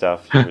steroid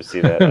stuff. You ever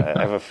see that?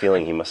 I have a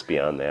feeling he must be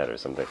on that or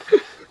something.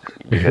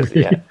 Because,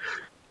 you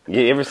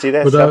ever see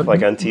that stuff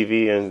like on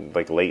TV and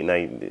like late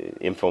night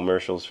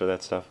infomercials for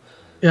that stuff?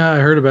 Yeah, I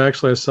heard about it.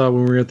 Actually, I saw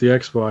when we were at the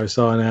expo, I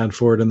saw an ad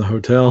for it in the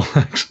hotel,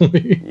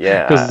 actually.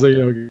 Yeah. Because,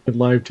 you get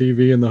live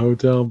TV in the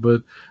hotel.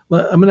 But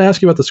I'm going to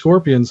ask you about the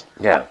Scorpions.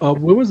 Yeah.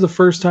 When was the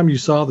first time you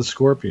saw the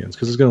Scorpions?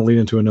 Because it's going to lead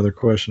into another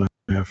question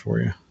I have for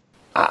you.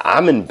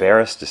 I'm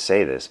embarrassed to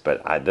say this,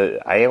 but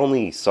I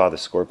only saw the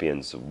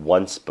Scorpions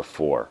once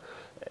before.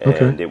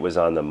 And it was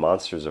on the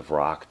Monsters of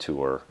Rock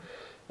tour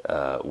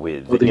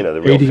with,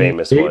 the real 88?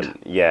 famous one.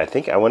 Yeah,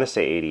 I want to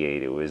say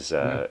 88.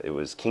 It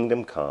was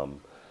Kingdom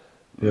Come.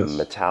 Yes.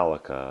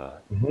 Metallica,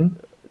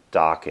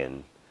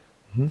 Dokken,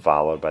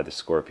 followed by the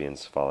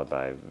Scorpions, followed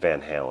by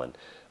Van Halen,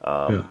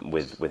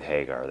 with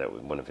Hagar. That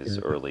was one of his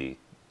early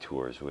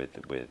tours with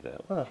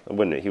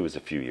he was a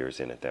few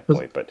years in at that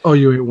point. But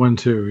you ate one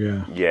too,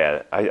 yeah.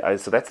 Yeah,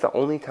 so that's the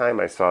only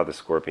time I saw the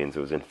Scorpions. It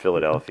was in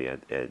Philadelphia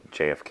at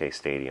JFK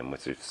Stadium,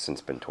 which has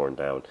since been torn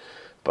down.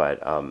 But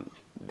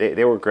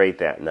they were great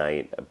that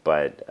night,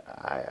 but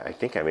I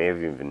think I may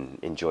have even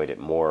enjoyed it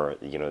more,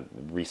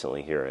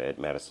 recently here at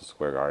Madison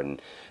Square Garden.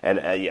 And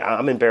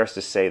I'm embarrassed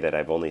to say that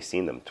I've only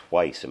seen them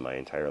twice in my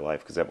entire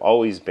life, because I've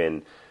always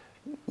been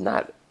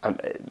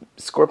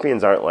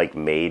Scorpions aren't like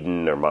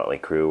Maiden or Motley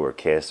Crue or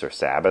Kiss or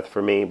Sabbath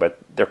for me, but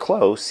they're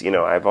close.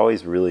 I've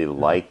always really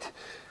liked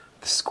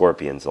the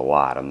Scorpions a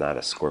lot. I'm not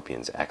a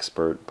Scorpions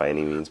expert by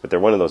any means, but they're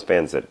one of those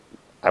bands that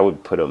I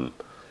would put them,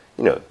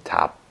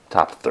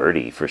 top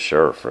 30 for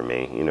sure for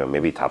me.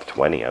 Maybe top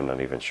 20. I'm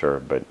not even sure,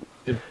 but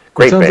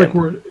great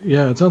band.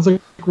 It sounds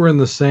like we're in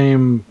the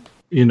same,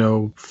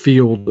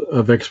 field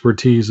of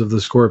expertise of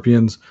the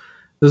Scorpions.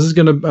 This is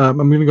gonna. I'm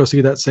gonna go see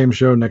that same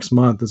show next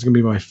month. It's gonna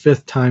be my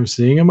 5th time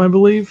seeing them, I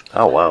believe.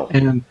 Oh wow!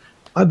 And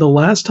the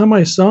last time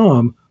I saw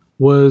them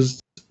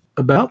was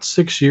about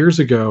 6 years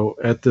ago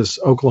at this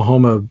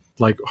Oklahoma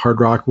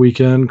hard rock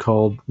weekend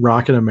called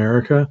Rock in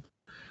America.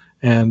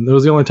 And it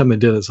was the only time they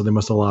did it, so they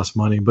must have lost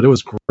money. But it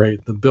was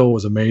great. The bill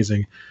was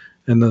amazing.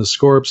 And the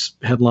Scorps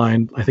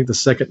headlined, I think, the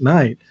second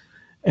night.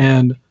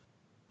 And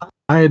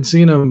I had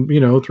seen them, 3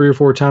 or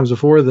 4 times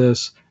before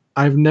this.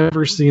 I've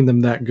never seen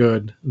them that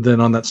good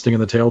than on that Sting in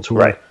the Tail tour.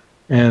 Right.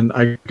 And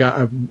I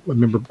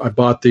remember I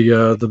bought the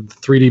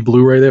 3D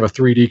Blu-ray. They have a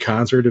 3D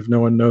concert, if no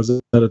one knows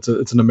it. It's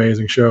an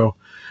amazing show.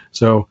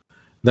 So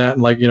that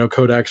and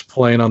Kodak's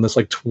playing on this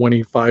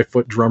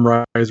 25-foot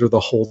drum riser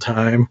the whole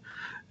time.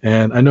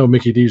 And I know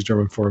Mickey D's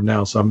drumming for him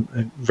now, so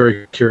I'm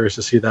very curious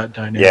to see that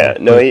dynamic. Yeah,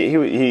 no,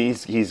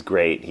 he's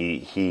great.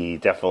 He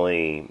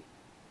definitely,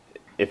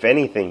 if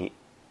anything,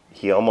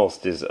 he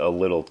almost is a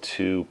little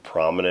too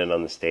prominent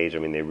on the stage. I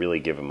mean, they really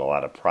give him a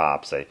lot of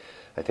props. I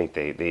think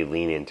they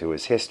lean into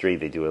his history.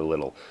 They do a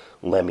little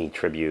Lemmy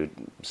tribute.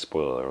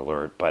 Spoiler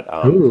alert, but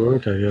ooh,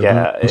 okay,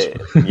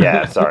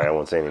 yeah. Sorry, I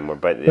won't say anymore.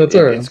 But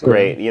it's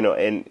great,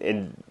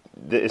 And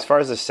as far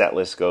as the set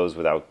list goes,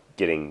 without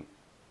getting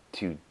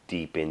too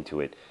deep into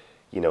it,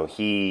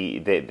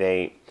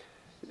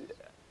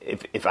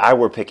 if I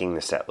were picking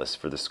the set list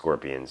for the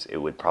Scorpions, it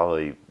would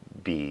probably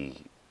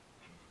be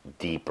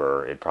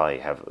deeper. It'd probably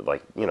have they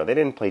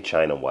didn't play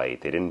China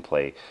White, they didn't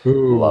play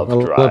Love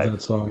Drive. Love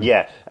that song.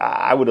 Yeah,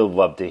 I would have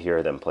loved to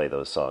hear them play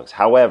those songs.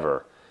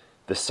 However,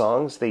 the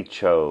songs they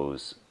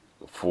chose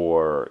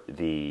for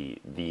the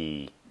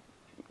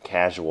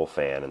casual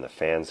fan and the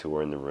fans who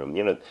were in the room,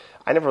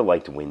 I never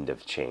liked Wind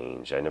of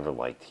Change. I never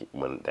liked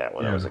when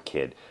I was a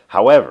kid.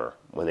 However,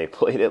 when they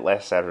played it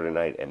last Saturday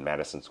night at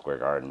Madison Square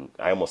Garden,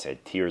 I almost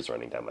had tears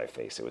running down my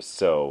face. It was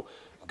so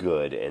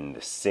good, and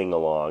the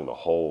sing-along, the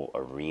whole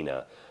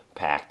arena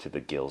packed to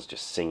the gills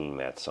just singing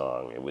that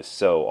song. It was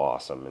so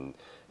awesome and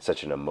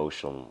such an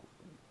emotional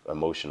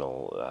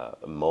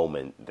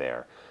moment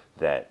there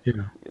that it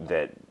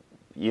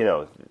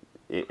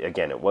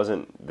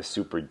wasn't the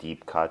super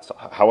deep cuts.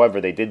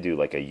 However, they did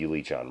do a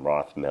Uli John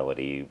Roth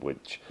melody,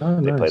 which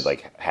they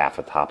played half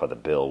a top of the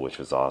bill, which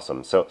was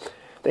awesome. So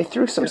they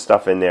threw some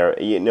stuff in there,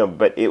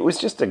 but it was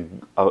just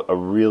a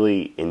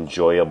really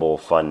enjoyable,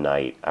 fun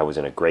night. I was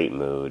in a great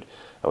mood.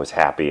 I was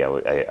happy.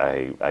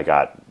 I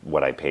got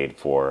what I paid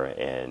for,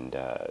 and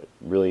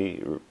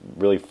really,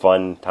 really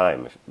fun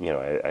time.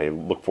 I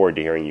look forward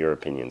to hearing your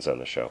opinions on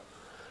the show.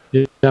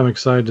 Yeah, I'm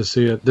excited to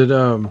see it.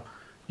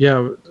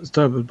 Yeah,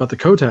 stuff about the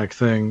Kotak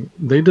thing.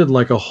 They did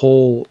like a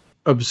whole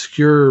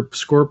obscure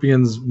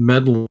Scorpions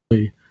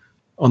medley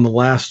on the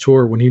last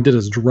tour when he did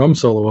his drum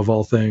solo of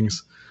all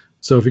things.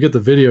 So if you get the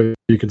video,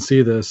 you can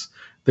see this.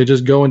 They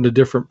just go into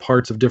different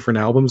parts of different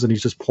albums, and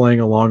he's just playing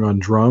along on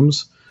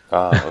drums.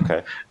 Oh,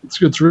 okay.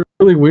 It's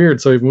really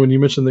weird. So when you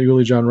mentioned the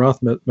Uli John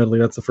Roth medley,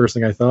 that's the first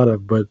thing I thought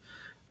of. But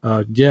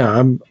I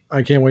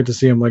can't wait to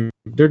see them. Like,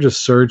 they're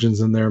just surgeons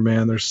in there,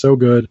 man. They're so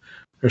good.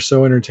 They're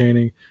so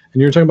entertaining.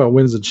 And you're talking about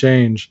Winds of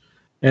Change,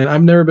 and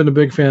I've never been a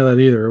big fan of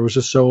that either. It was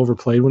just so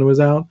overplayed when it was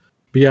out.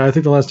 But yeah, I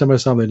think the last time I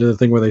saw them, they did a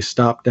thing where they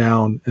stopped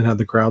down and had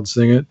the crowd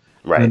sing it.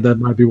 Right. And that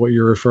might be what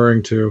you're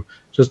referring to.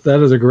 Just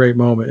that is a great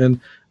moment. And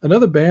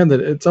another band that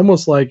it's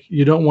almost like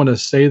you don't want to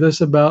say this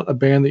about a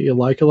band that you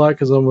like a lot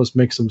because it almost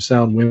makes them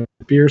sound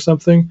wimpy or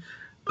something.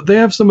 But they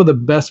have some of the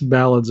best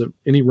ballads that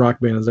any rock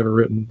band has ever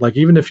written. Like,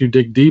 even if you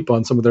dig deep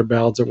on some of their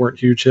ballads that weren't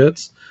huge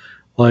hits,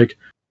 like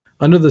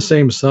Under the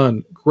Same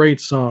Sun,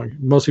 great song.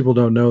 Most people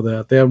don't know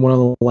that. They had one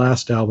on the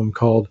last album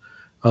called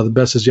The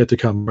Best Is Yet to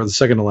Come, or the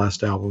second to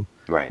last album.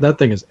 Right. That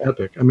thing is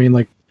epic. I mean,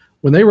 like,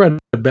 when they write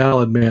a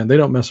ballad, man, they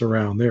don't mess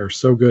around. They are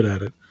so good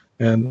at it.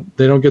 And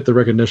they don't get the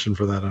recognition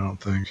for that, I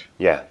don't think.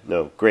 Yeah,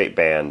 no, great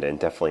band, and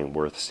definitely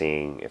worth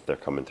seeing if they're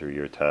coming through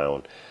your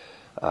town.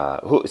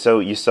 So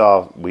you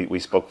saw, we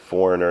spoke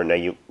Foreigner.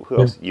 Now, who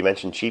else? You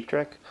mentioned Cheap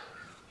Trick?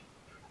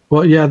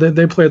 Well, yeah,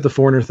 they play at the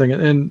Foreigner thing.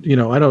 And you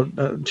know, I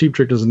don't, Cheap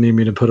Trick doesn't need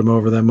me to put them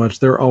over that much.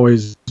 They're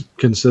always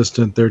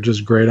consistent. They're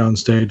just great on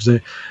stage.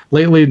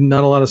 Lately,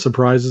 not a lot of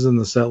surprises in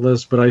the set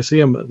list, but I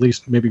see them at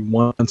least maybe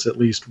once at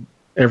least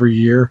every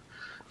year.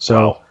 So.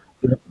 Wow.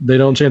 They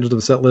don't change it to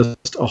the set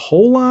list a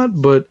whole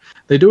lot, but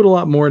they do it a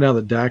lot more now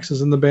that Dax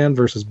is in the band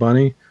versus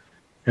Bunny.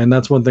 And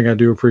that's one thing I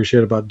do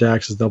appreciate about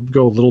Dax is they'll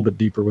go a little bit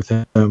deeper with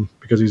him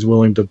because he's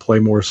willing to play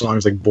more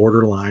songs like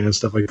Borderline and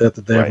stuff like that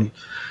they haven't.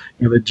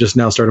 You know, they just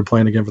now started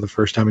playing again for the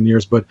first time in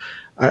years. But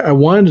I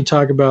wanted to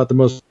talk about the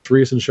most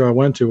recent show I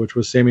went to, which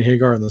was Sammy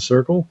Hagar and the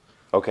Circle.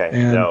 Okay.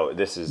 And no,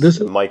 this is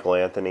Michael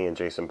Anthony and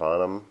Jason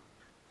Bonham.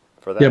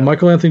 For that? Yeah,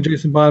 Michael Anthony,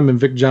 Jason Bonham, and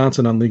Vic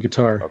Johnson on lead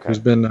guitar, who's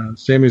been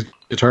Sammy's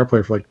guitar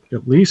player for like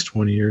at least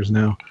 20 years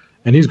now.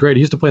 And he's great.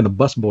 He used to play in the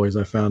Bus Boys,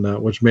 I found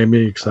out, which made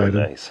me excited.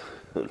 Oh, nice.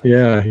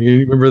 Yeah,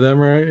 you remember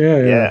them, right?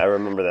 Yeah, I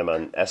remember them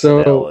on SNL.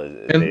 So,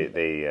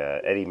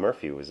 Eddie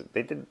Murphy was.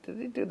 They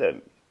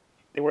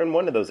were in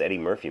one of those Eddie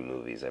Murphy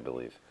movies, I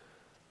believe.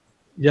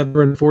 Yeah, they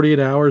were in 48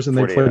 Hours, and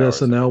they played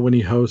SNL when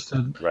he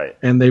hosted. Right.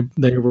 And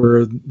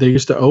they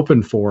used to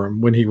open for him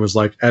when he was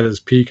like at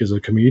his peak as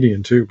a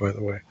comedian too, by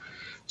the way.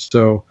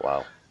 So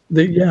wow.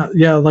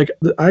 Like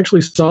I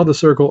actually saw the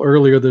Circle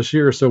earlier this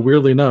year. So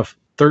weirdly enough,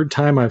 third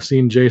time I've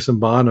seen Jason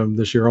Bonham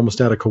this year, almost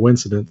out of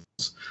coincidence,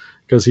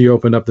 because he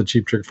opened up the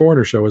Cheap Trick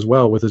Foreigner show as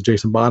well with his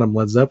Jason Bonham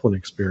Led Zeppelin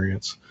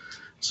experience.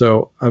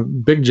 So a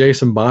big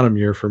Jason Bonham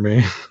year for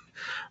me.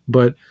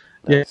 But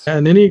nice. Yeah,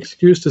 and any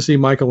excuse to see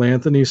Michael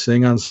Anthony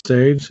sing on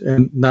stage,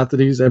 and not that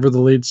he's ever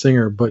the lead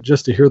singer, but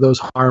just to hear those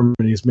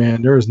harmonies,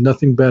 man, there is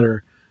nothing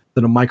better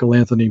than a Michael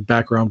Anthony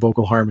background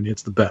vocal harmony.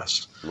 It's the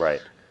best.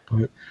 Right.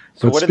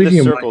 So what did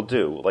the Circle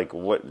do? Like,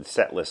 what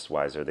set list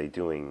wise are they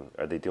doing?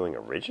 Are they doing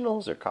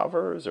originals or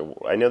covers? Or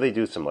I know they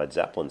do some Led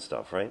Zeppelin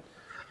stuff, right?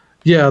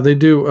 Yeah, they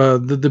do.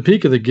 The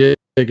peak of the gig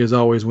is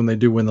always when they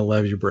do When the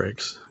Levee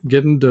Breaks.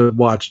 Getting to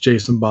watch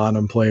Jason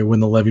Bonham play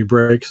When the Levee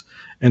Breaks,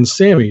 and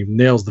Sammy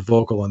nails the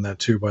vocal on that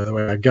too. By the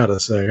way, I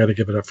gotta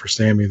give it up for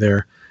Sammy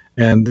there.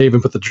 And they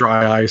even put the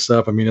Dry Ice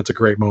up. I mean, it's a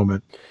great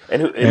moment.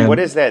 And what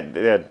is that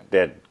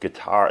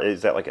guitar?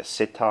 Is that like a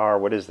sitar?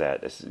 What is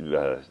that?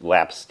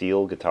 Lap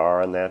steel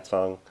guitar on that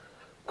song,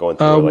 going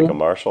through like a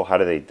Marshall. How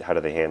do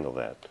they handle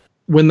that?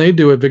 When they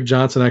do it, Vic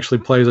Johnson actually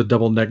plays a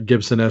double neck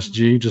Gibson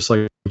SG, just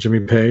like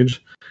Jimmy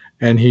Page,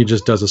 and he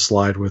just does a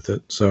slide with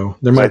it. So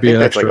there might be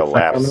an extra. That's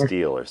like a lap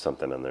steel or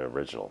something on the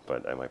original,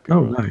 but I might be.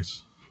 Oh, wrong.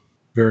 Nice.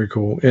 Very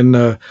cool. And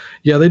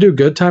they do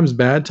good times,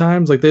 bad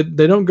times. Like they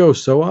don't go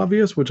so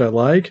obvious, which I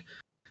like,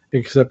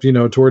 except, you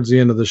know, towards the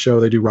end of the show,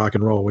 they do Rock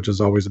and Roll, which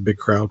is always a big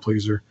crowd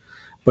pleaser.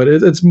 But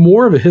it's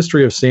more of a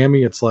history of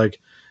Sammy. It's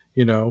like,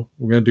 you know,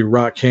 we're going to do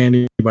Rock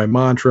Candy by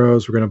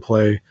Montrose. We're going to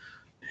play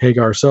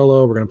Hagar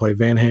solo. We're going to play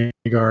Van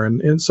Hagar.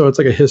 And so it's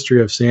like a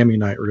history of Sammy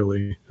night,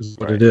 really, is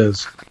what it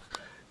is.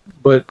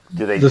 But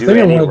do they do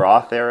any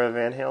Roth era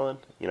Van Halen?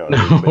 You know,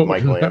 with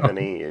Michael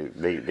Anthony,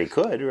 they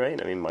could,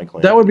 right? I mean, Michael.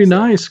 That would be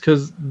nice,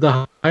 because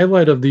the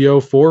highlight of the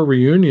 2004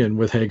 reunion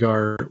with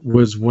Hagar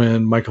was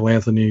when Michael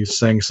Anthony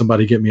sang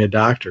 "Somebody Get Me a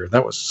Doctor."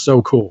 That was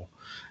so cool,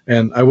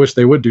 and I wish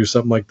they would do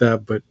something like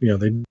that, but you know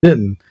they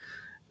didn't.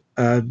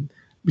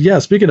 Yeah,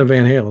 speaking of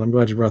Van Halen, I'm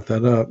glad you brought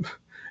that up.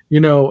 You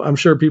know, I'm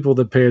sure people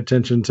that pay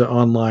attention to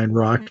online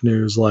rock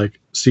news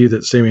see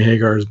that Sammy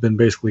Hagar has been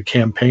basically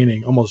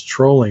campaigning, almost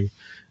trolling,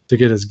 to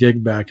get his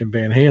gig back in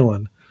Van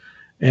Halen.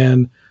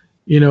 And,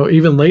 you know,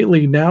 even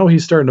lately now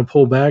he's starting to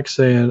pull back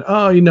saying,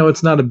 oh, you know,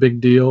 it's not a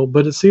big deal.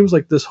 But it seems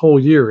like this whole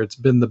year it's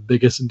been the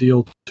biggest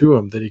deal to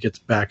him that he gets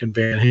back in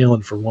Van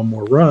Halen for one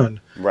more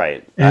run.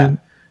 Right. And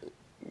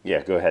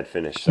Yeah, go ahead,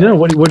 finish. No,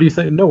 what do you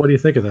think? No, what do you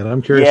think of that?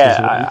 I'm curious.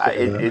 Yeah,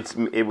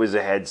 it was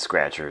a head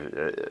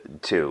scratcher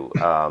too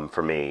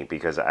for me,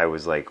 because I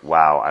was like,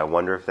 wow, I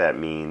wonder if that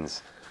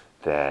means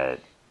that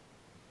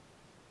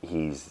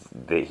he's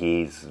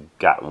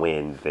got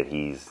wind that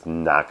he's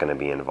not going to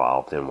be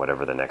involved in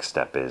whatever the next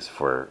step is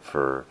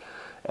for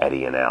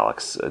Eddie and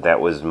Alex.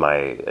 That was my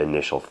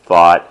initial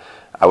thought.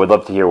 I would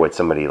love to hear what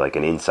somebody like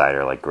an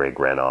insider like Greg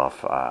Renoff,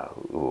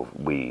 who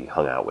we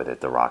hung out with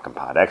at the Rock and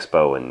Pod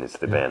Expo, and is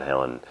the Van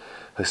Halen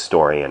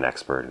historian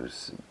expert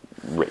who's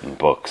written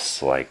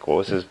books like, what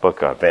was his book?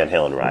 Van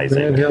Halen Rising.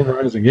 Van Halen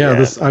Rising.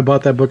 Yeah, I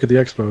bought that book at the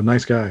Expo.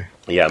 Nice guy.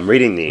 Yeah, I'm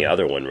reading the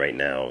other one right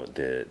now,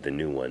 the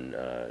new one,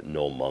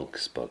 Noel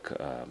Monk's book,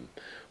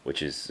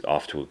 which is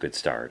off to a good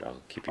start.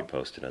 I'll keep you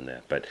posted on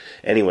that. But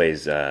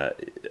anyways,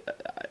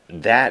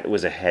 that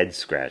was a head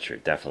scratcher,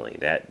 definitely.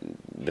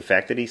 The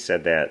fact that he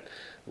said that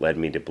led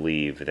me to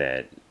believe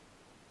that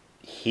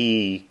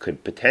he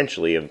could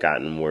potentially have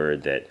gotten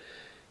word that,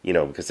 you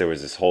know, because there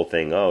was this whole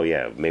thing, oh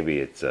yeah, maybe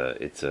it's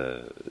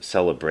a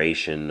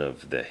celebration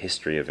of the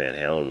history of Van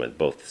Halen with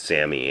both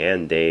Sammy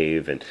and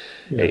Dave, and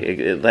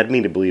it led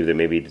me to believe that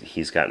maybe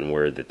he's gotten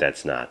word that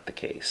that's not the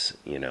case,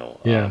 you know.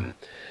 Yeah.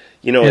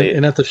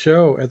 And at the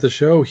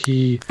show,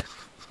 he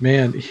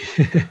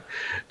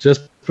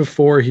just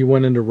before he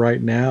went into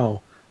Right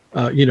Now,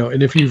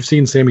 and if you've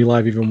seen Sammy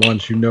live even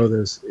once, you know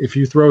this. If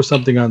you throw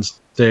something on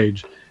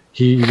stage,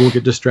 he will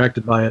get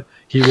distracted by it.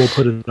 He will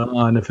put it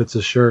on if it's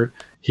a shirt.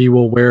 He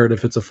will wear it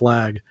if it's a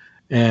flag.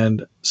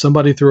 And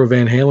somebody threw a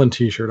Van Halen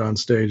t-shirt on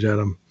stage at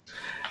him.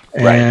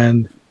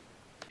 And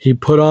he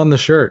put on the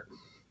shirt.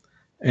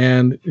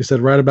 And he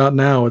said, right about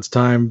now, it's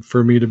time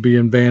for me to be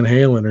in Van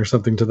Halen, or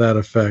something to that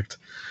effect.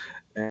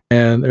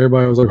 And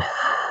everybody was like,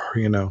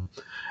 you know.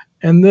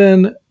 And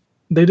then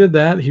they did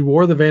that. He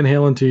wore the Van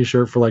Halen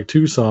t-shirt for like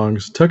 2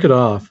 songs, took it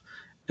off.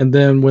 And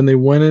then when they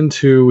went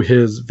into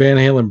his Van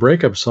Halen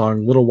breakup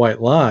song, Little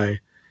White Lie,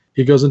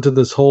 he goes into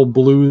this whole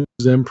blues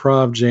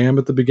improv jam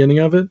at the beginning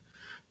of it,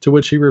 to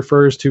which he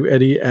refers to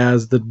Eddie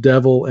as the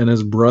devil and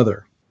his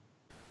brother.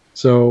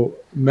 So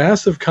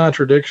massive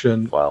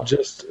contradiction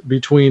just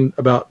between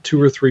about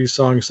 2 or 3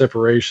 song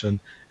separation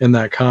in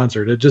that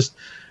concert. It just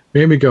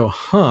made me go,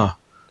 huh,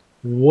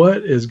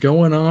 what is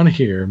going on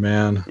here,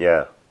 man?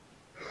 Yeah.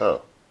 Huh.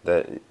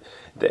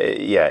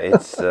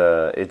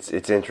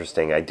 It's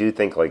interesting. I do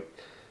think like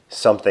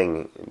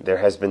there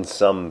has been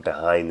some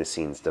behind the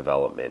scenes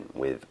development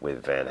with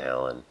Van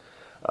Halen.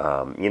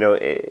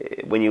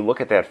 When you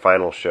look at that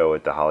final show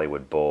at the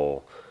Hollywood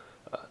Bowl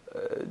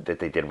that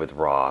they did with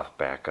Roth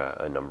back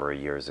a number of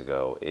years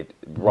ago,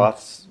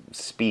 Roth's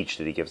speech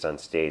that he gives on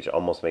stage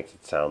almost makes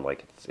it sound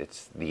like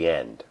it's the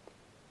end.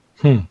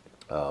 And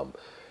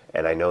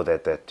I know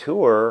that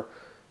tour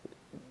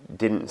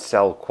didn't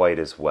sell quite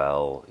as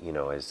well,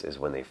 as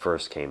when they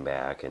first came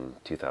back in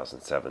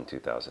 2007,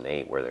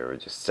 2008, where they were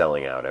just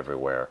selling out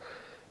everywhere.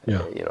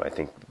 Yeah. I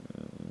think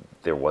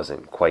there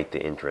wasn't quite the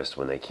interest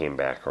when they came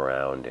back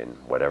around, and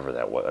whatever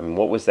that was. I mean,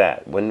 what was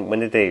that? When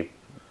did they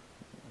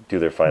do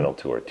their final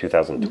tour?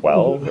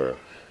 2012 or?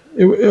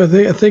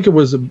 I think it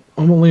was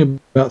only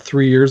about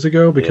 3 years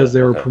ago, because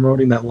they were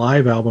promoting that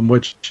live album,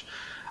 which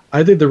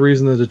I think the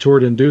reason that the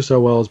tour didn't do so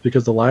well is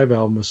because the live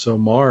album was so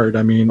marred.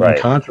 I mean, in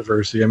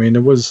controversy. I mean,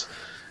 it was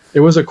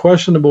a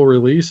questionable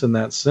release in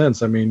that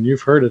sense. I mean,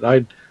 you've heard it.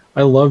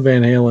 I love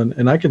Van Halen,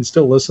 and I can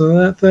still listen to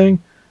that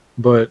thing,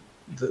 but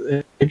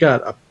it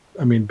got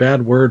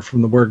bad word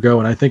from the word go,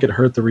 and I think it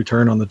hurt the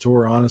return on the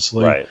tour,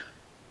 honestly. Right.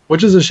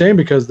 Which is a shame,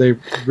 because they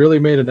really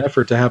made an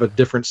effort to have a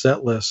different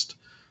set list,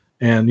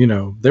 and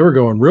they were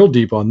going real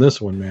deep on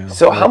this one, man.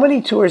 So how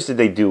many tours did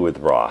they do with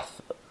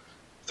Roth?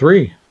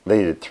 3.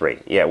 They did 3,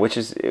 yeah, which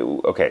is,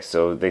 okay,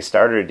 so they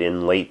started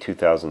in late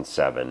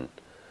 2007,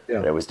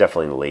 and it was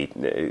definitely late,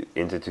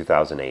 into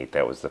 2008,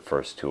 that was the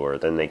first tour.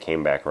 Then they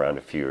came back around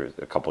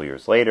a couple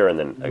years later, and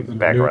then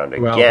back around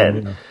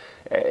again.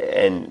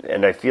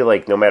 And I feel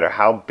like no matter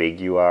how big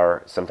you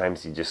are,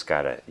 sometimes you just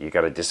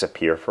gotta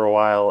disappear for a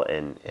while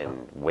and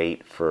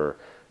wait for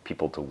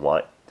people to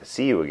want to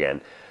see you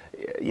again.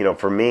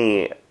 For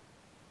me,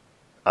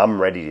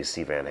 I'm ready to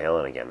see Van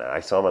Halen again. I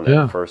saw him on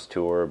that first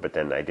tour, but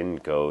then I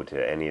didn't go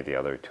to any of the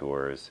other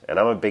tours. And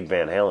I'm a big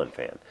Van Halen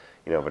fan,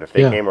 but if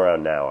they came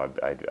around now,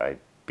 I'd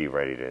be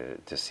ready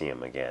to see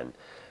him again.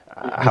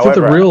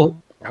 However,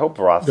 I hope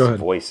Roth's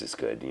voice is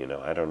good.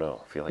 I don't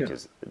know. I feel like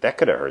that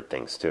could have hurt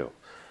things too.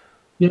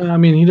 Yeah, I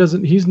mean,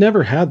 he's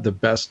never had the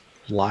best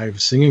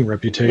live singing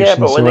reputation. Yeah,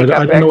 but when they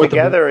got back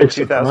together in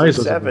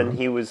 2007,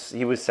 he was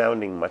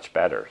sounding much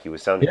better. He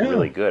was sounding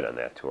really good on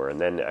that tour, and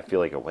then I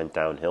feel like it went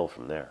downhill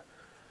from there.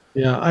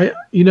 Yeah,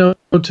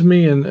 to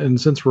me, and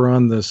since we're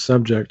on this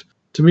subject,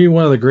 to me,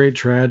 one of the great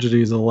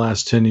tragedies of the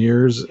last 10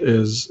 years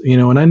is,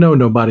 and I know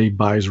nobody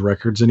buys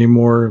records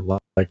anymore,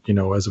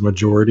 as a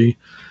majority,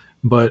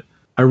 but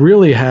I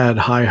really had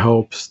high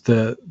hopes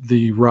that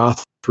the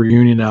Roth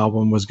reunion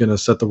album was going to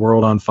set the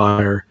world on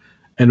fire,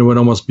 and it would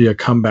almost be a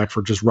comeback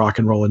for just rock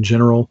and roll in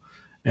general,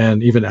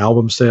 and even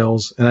album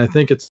sales. And I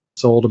think it's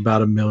sold about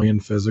 1 million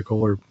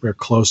physical, or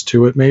close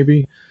to it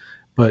maybe.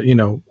 But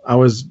I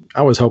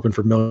was hoping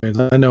for millions.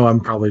 I know I'm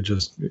probably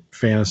just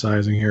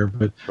fantasizing here,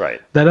 but Right.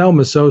 that album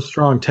is so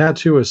strong.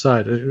 Tattoo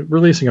aside,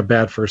 releasing a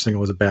bad first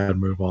single was a bad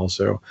move.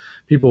 Also,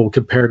 people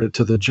compared it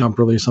to the Jump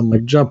release. I'm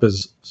like, Jump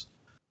is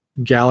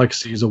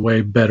galaxies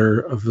away better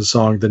of a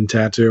song than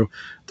Tattoo.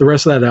 The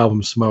rest of that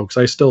album smokes.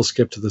 I still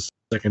skip to the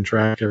second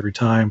track every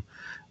time,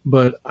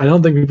 but I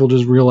don't think people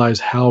just realize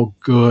how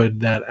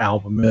good that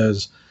album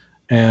is.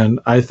 And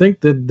I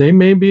think that they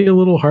may be a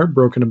little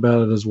heartbroken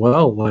about it as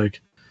well. Like,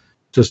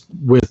 just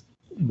with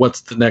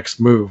what's the next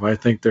move. I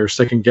think they're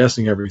second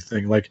guessing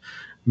everything. Like,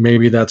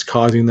 maybe that's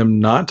causing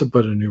them not to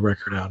put a new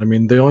record out. I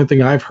mean, the only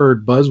thing I've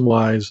heard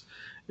buzz-wise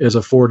is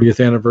a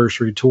 40th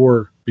anniversary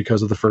tour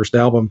because of the first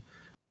album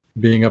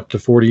being up to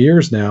 40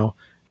 years now.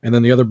 And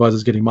then the other buzz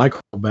is getting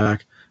Michael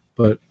back.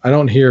 But I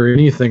don't hear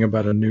anything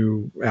about a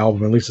new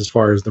album, at least as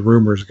far as the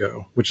rumors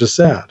go, which is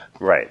sad.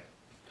 Right.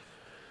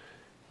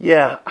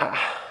 Yeah.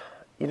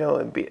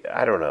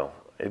 I don't know.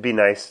 It'd be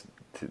nice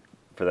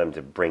for them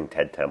to bring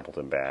Ted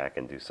Templeton back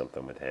and do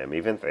something with him.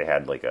 Even if they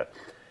had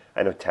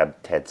I know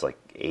Ted's like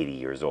 80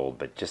 years old,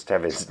 but just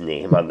have his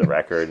name on the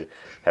record,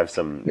 have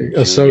some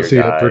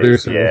associate guys,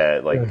 producer.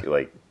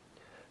 Yeah,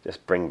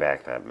 just bring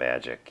back that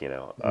magic,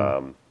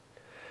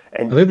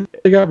 And I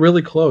think they got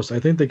really close. I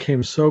think they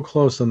came so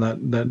close on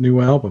that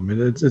new album.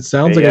 It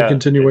sounds like a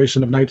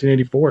continuation of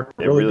 1984.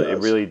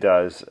 It really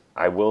does.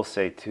 I will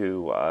say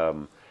too,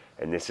 and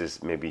this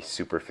is maybe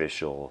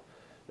superficial,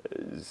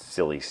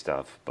 silly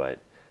stuff, but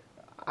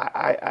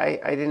I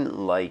didn't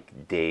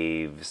like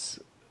Dave's.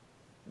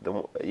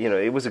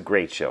 It was a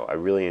great show. I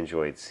really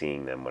enjoyed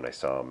seeing them when I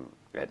saw them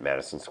at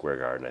Madison Square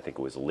Garden. I think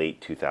it was late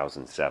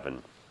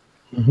 2007.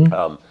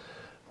 Mm-hmm.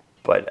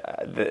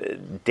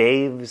 But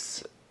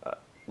Dave's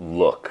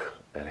look,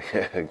 and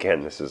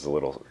again, this is a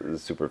little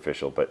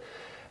superficial, but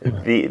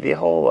the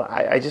whole,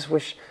 I just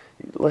wish,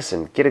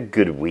 listen, get a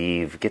good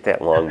weave, get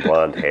that long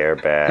blonde hair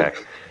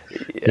back.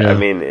 Yeah. I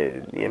mean,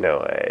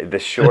 the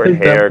short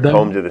hair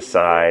combed to the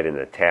side and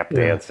the tap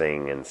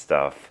dancing and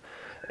stuff.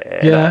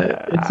 And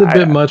it's a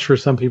bit much for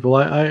some people.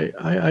 I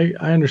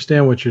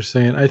understand what you're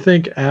saying. I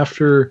think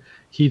after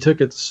he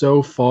took it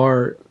so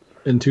far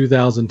in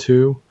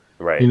 2002,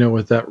 right?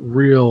 With that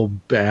real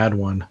bad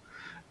one,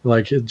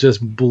 like it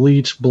just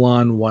bleached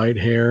blonde white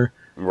hair.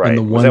 Right.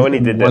 Was that when he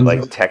did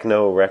that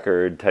techno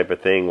record type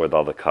of thing with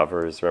all the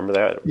covers? Remember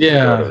that?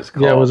 Yeah.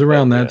 It was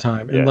around that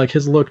time. And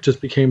his look just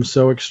became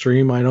so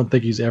extreme. I don't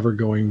think he's ever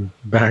going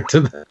back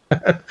to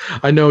that.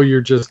 I know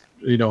you're just,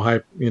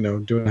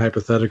 doing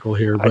hypothetical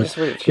here, but I just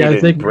wish I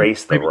think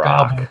embrace the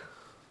rock.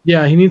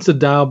 He needs to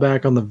dial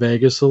back on the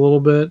Vegas a little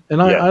bit.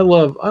 And I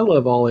love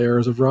all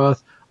eras of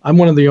Roth. I'm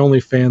one of the only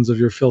fans of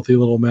Your Filthy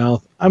Little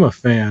Mouth. I'm a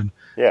fan.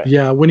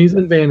 Yeah. When he's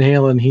in Van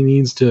Halen,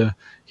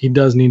 he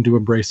does need to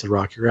embrace the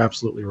rock. You're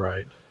absolutely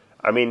right.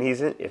 I mean,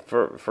 he's in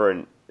for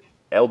an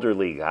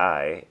elderly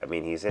guy. I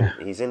mean, he's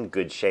in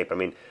good shape. I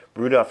mean,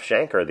 Rudolf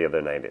Schenker the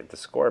other night at the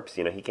Scorps,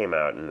 he came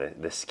out in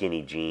the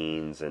skinny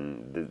jeans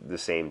and the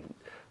same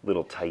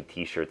little tight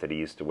T-shirt that he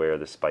used to wear,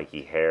 the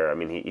spiky hair. I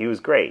mean, he was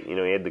great. He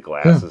had the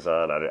glasses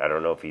on. I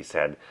don't know if he's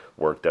had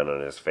work done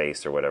on his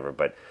face or whatever,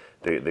 but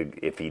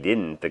if he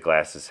didn't, the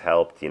glasses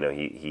helped.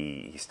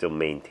 He still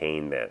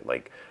maintained that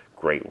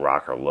great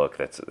rocker look.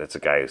 That's a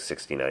guy who's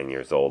 69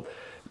 years old.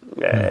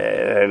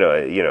 I know,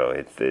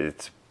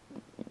 it's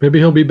maybe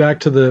he'll be back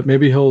to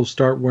maybe he'll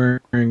start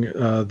wearing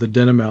the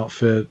denim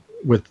outfit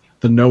with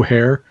the no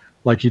hair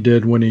like he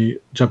did when he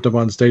jumped up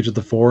on stage at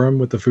the Forum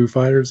with the Foo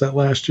Fighters that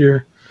last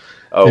year.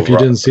 Oh, if you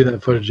didn't see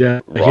that footage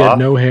yet, he had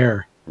no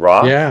hair.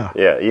 Raw? Yeah.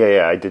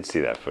 I did see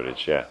that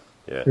footage. Yeah.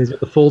 He's got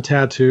the full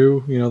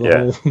tattoo,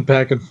 the whole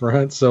back and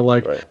front. So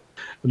a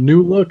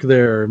new look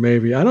there,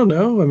 maybe. I don't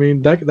know. I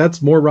mean,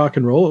 that's more rock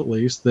and roll at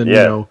least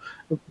than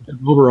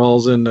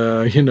overalls and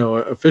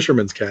a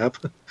fisherman's cap.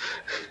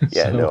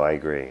 No, I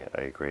agree,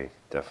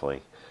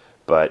 definitely.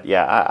 But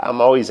I'm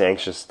always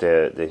anxious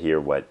to hear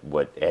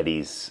what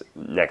Eddie's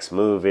next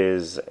move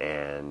is,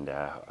 and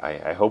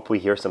I hope we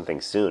hear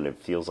something soon. It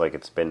feels like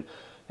it's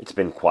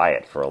been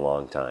quiet for a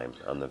long time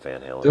on the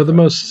Van Halen. They're the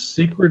most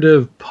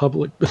secretive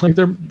public,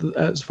 they're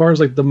as far as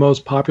the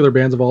most popular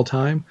bands of all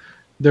time.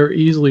 They're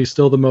easily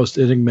still the most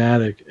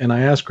enigmatic. And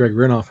I asked Greg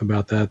Renoff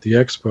about that at the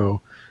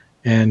Expo,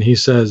 and he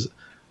says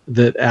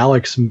that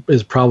Alex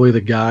is probably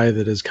the guy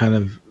that is kind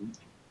of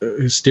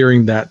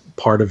steering that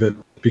part of it,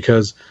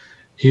 because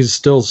he's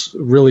still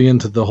really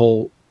into the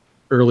whole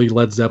early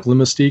Led Zeppelin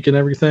mystique and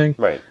everything.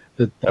 Right.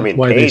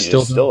 Page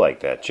is still like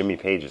that. Jimmy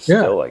Page is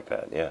still like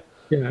that. Yeah.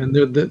 Yeah, and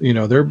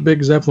they're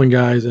big Zeppelin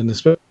guys, and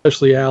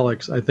especially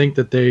Alex. I think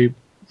that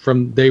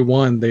from day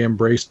one, they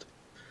embraced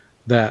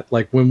that.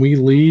 When we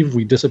leave,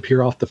 we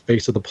disappear off the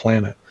face of the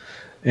planet.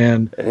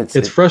 And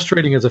it's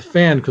frustrating as a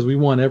fan because we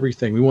want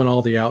everything. We want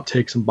all the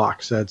outtakes and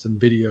box sets and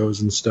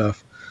videos and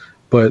stuff.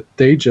 But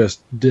they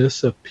just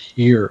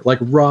disappear.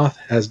 Roth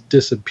has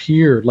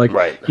disappeared.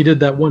 He did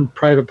that one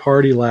private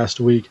party last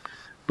week,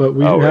 but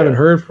we haven't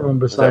heard from him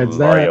besides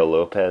that. Mario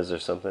Lopez or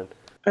something?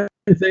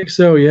 I think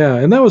so, yeah.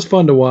 And that was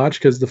fun to watch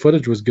because the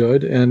footage was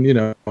good, and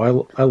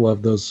I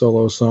love those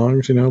solo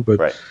songs, but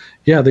Right.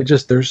 yeah,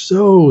 they're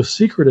so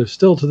secretive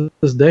still to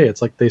this day.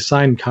 It's like they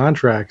signed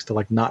contracts to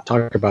like not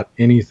talk about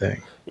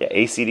anything. Yeah,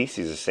 AC/DC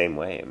is the same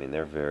way. I mean,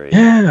 they're very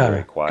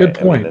Yeah, quiet. good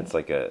point. I mean, that's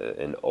like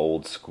an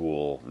old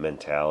school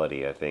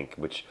mentality, I think,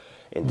 which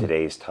in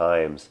today's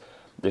times,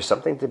 there's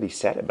something to be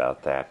said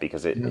about that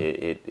because it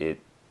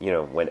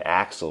when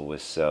Axl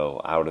was so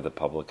out of the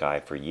public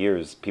eye for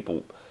years,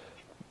 people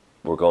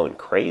were going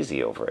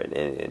crazy over it,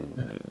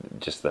 and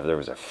just there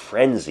was a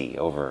frenzy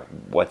over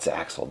what's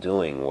Axl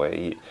doing,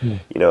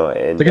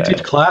 and They could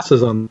teach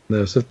classes on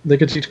this. They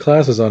could teach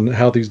classes on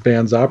how these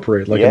bands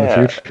operate, like in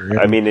the future.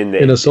 I mean,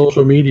 in a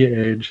social media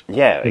age.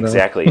 Yeah,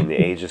 exactly. In the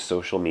age of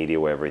social media,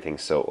 where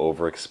everything's so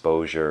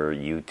overexposure,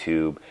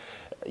 YouTube,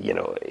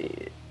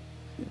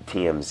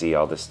 TMZ,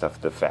 all this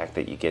stuff. The fact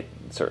that you get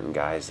certain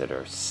guys that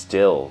are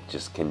still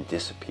just can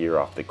disappear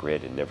off the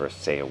grid and never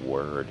say a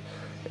word.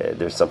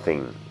 There's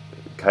something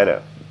kind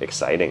of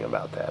exciting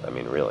about that. I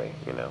mean, really,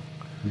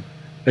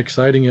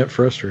 Exciting yet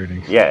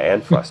frustrating. Yeah,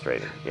 and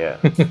frustrating. Yeah,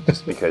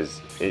 just because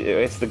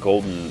it's the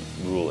golden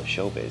rule of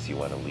showbiz. You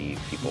want to leave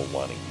people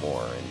wanting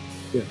more,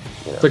 and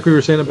It's like we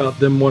were saying about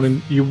them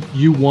wanting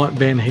you want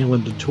Van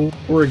Halen to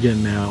tour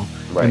again now,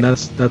 right. And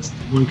that's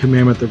one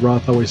commandment that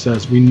Roth always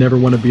says. We never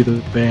want to be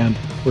the band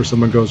where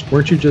someone goes,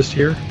 "Weren't you just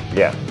here?"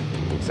 Yeah,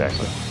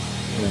 exactly.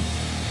 Yeah.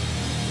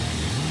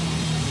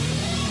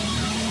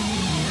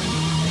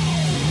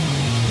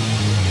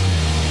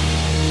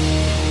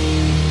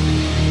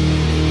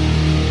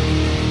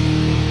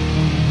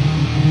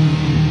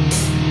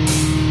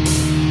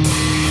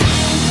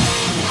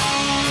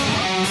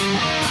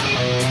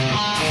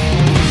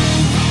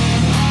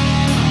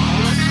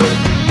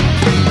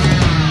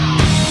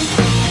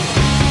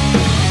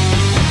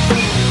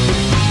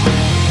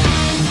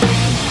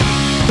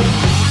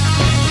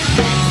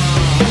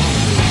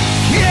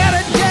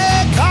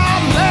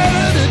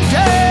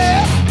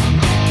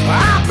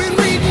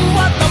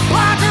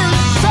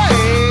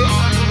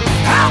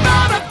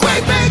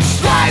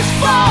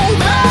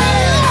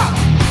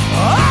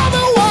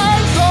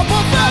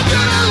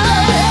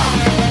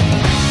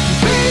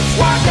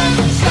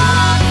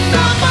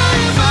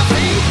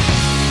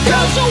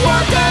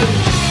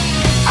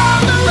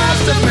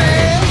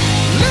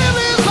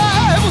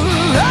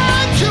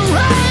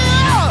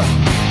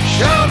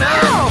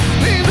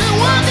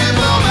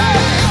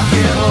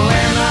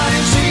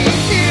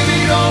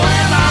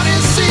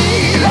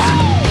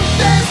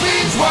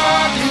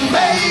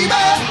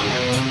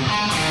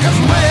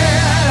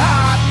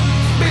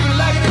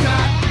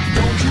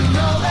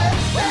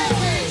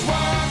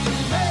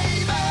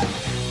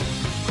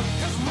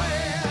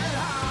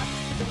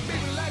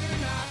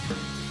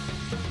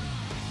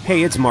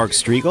 Hey, it's Mark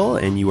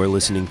Striegel, and you are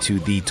listening to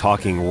the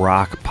Talking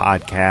Rock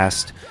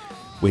podcast,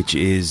 which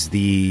is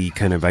the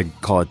I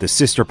call it the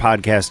sister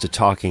podcast to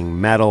Talking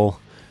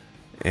Metal.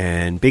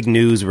 And big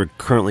news, we're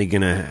currently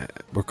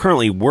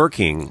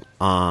working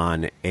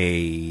on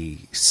a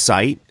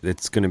site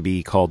that's going to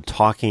be called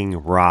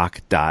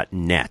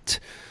talkingrock.net.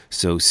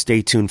 So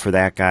stay tuned for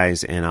that,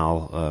 guys, and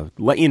I'll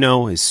let you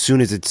know as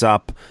soon as it's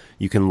up.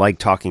 You can like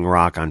Talking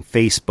Rock on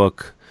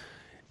Facebook,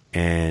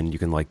 and you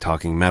can like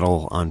Talking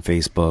Metal on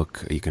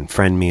Facebook. You can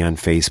friend me on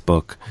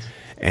Facebook.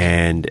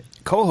 And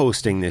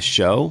co-hosting this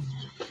show,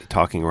 the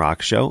Talking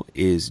Rock Show,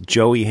 is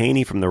Joey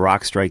Haney from the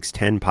Rock Strikes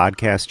 10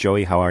 podcast.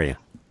 Joey, how are you?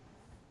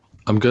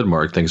 I'm good,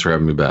 Mark. Thanks for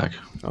having me back.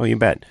 Oh, you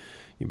bet.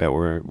 You bet.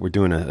 We're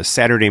doing a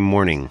Saturday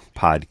morning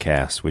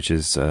podcast, which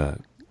is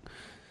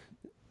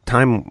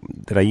time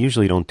that I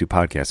usually don't do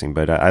podcasting,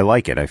 but I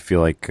like it. I feel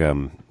like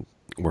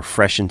we're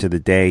fresh into the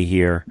day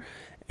here.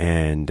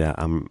 And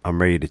I'm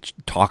ready to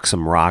talk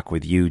some rock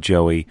with you,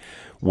 Joey.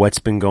 What's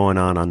been going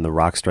on the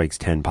Rock Strikes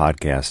 10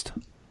 podcast?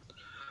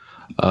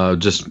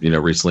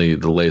 Recently,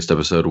 the latest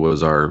episode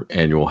was our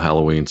annual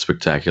Halloween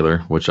spectacular,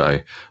 which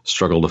I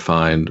struggle to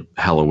find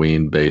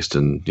Halloween-based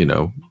and,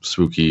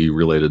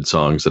 spooky-related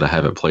songs that I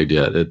haven't played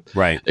yet.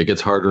 It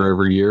gets harder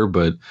every year,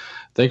 but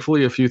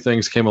thankfully a few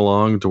things came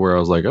along to where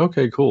I was like,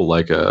 okay, cool.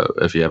 Like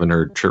if you haven't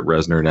heard Trent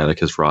Reznor and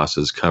Atticus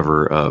Ross's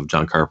cover of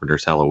John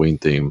Carpenter's Halloween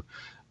theme,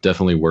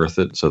 definitely worth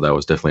it. So that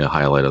was definitely a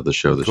highlight of the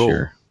show this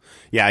year.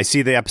 Yeah, I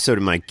see the episode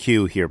in my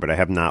queue here, but I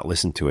have not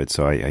listened to it,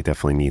 so I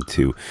definitely need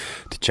to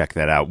check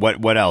that out.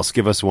 What else?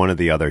 Give us one of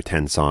the other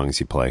 10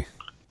 songs you play.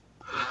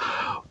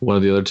 One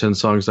of the other 10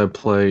 songs I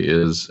play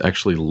is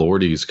actually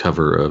Lordi's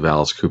cover of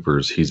Alice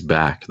Cooper's He's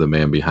Back, The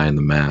Man Behind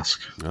the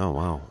Mask. Oh,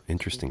 wow.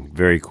 Interesting.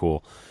 Very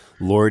cool.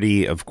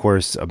 Lordi, of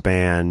course, a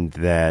band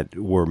that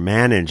were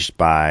managed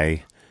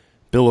by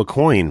Bill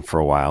Aucoin for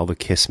a while, the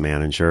Kiss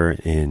manager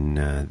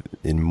in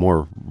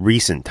more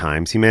recent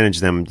times. He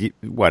managed them,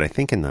 I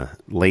think in the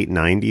late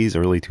 90s,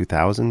 early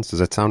 2000s. Does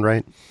that sound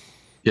right?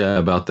 Yeah,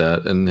 about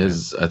that. And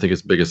I think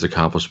his biggest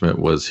accomplishment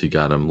was he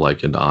got him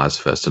into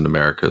Ozfest in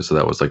America. So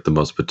that was the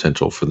most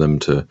potential for them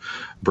to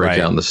break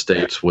out in the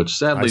States, which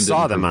sadly I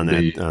saw them on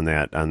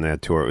that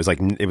tour. It was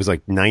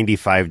like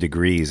 95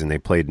 degrees and they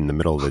played in the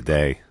middle of the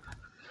day.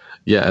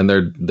 Yeah, and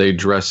they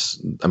dress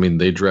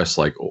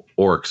like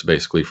orcs,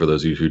 basically, for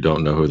those of you who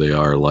don't know who they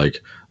are,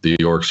 like the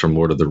orcs from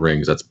Lord of the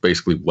Rings. That's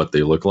basically what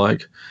they look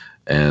like,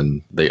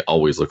 and they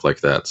always look like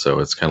that. So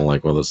it's kind of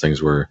like one of those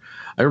things where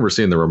I remember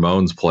seeing the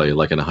Ramones play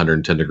like in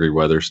 110-degree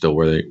weather, still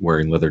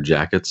wearing leather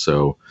jackets.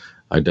 So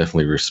I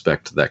definitely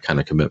respect that kind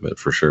of commitment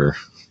for sure.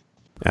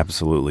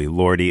 Absolutely.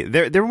 Lordy.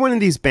 They're one of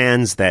these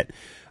bands that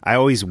I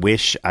always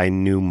wish I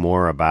knew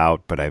more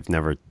about, but I've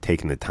never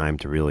taken the time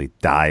to really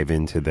dive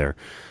into their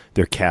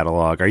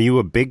catalog. Are you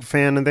a big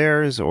fan of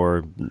theirs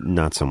or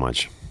not so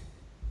much?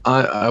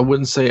 I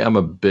wouldn't say I'm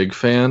a big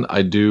fan.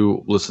 I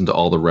do listen to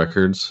all the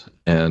records,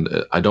 and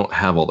I don't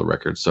have all the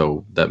records,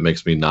 so that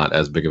makes me not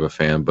as big of a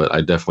fan, but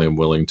I definitely am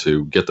willing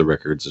to get the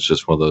records. It's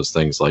just one of those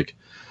things like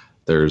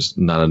there's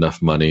not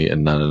enough money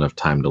and not enough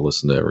time to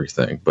listen to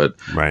everything. But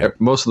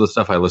most of the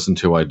stuff I listen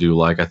to, I do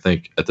like. I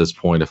think at this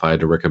point, if I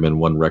had to recommend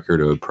one record,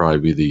 it would probably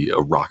be the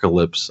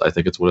Rockalypse, I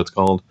think it's what it's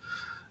called.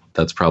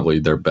 That's probably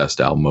their best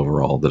album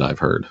overall that I've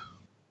heard.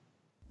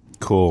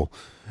 Cool.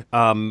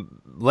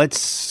 Let's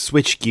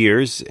switch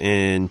gears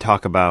and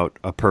talk about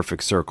A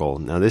Perfect Circle.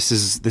 Now, this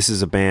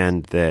is a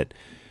band that,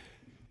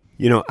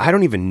 I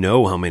don't even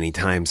know how many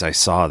times I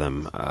saw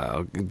them.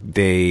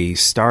 They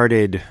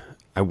started,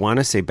 I want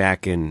to say,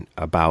 back in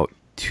about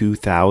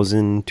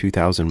 2000,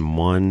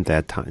 2001,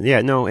 that time.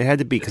 Yeah, no, it had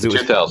to be because it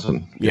was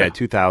 2000. Yeah,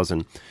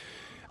 2000.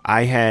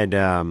 I had,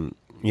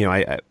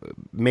 I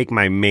make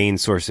my main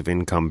source of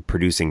income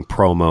producing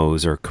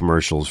promos or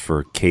commercials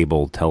for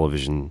cable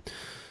television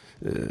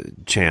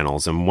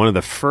channels, and one of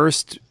the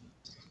first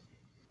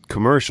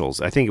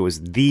commercials, I think it was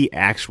the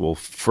actual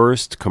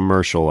first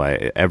commercial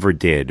I ever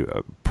did,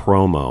 a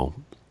promo,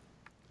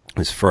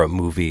 was for a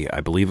movie.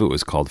 I believe it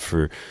was called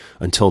For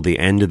Until the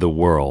End of the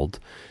World.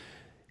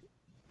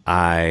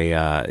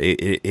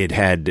 It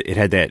had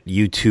that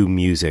U2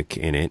 music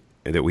in it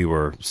that we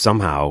were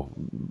somehow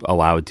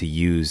allowed to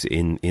use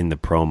in the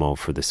promo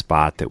for the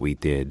spot that we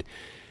did.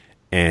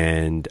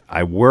 And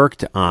I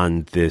worked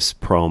on this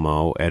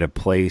promo at a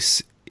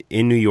place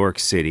in New York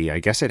City. I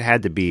guess it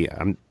had to be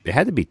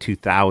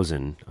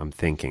 2000, I'm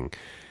thinking.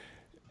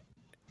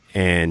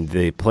 And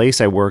the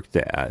place I worked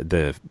at,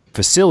 the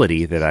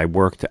facility that I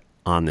worked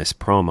on this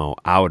promo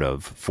out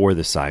of for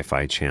the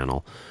Sci-Fi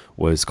Channel,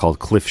 was called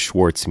Cliff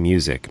Schwartz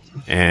Music.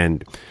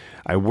 And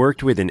I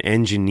worked with an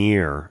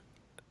engineer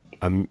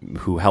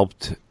who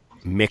helped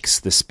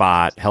mix the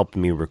spot, helped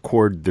me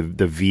record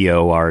the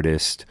VO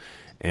artist,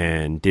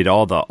 and did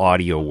all the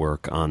audio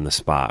work on the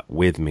spot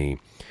with me.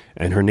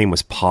 And her name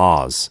was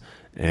Pause,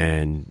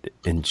 and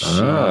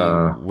she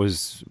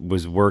was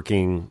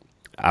working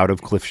out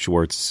of Cliff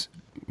Schwartz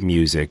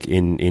Music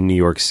in New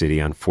York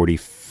City on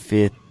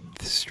 45th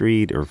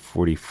Street or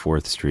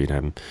 44th Street.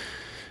 I'm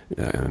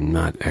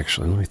not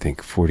actually. Let me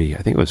think.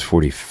 I think it was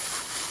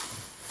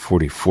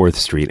 44th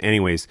Street.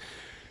 Anyways,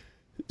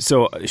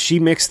 so she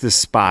mixed this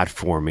spot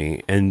for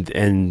me,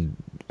 and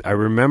I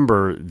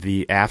remember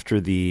after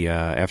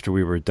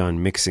we were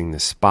done mixing the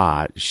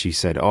spot, she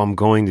said, "Oh, I'm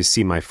going to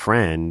see my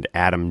friend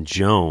Adam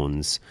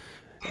Jones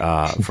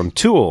from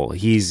Tool.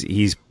 He's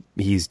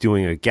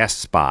doing a guest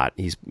spot.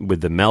 He's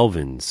with the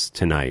Melvins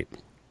tonight."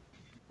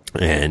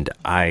 And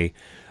I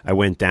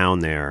went down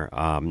there,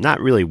 not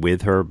really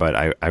with her,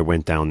 but I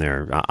went down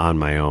there on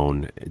my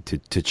own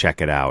to check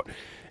it out.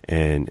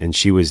 And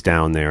she was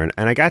down there,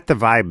 and I got the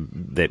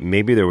vibe that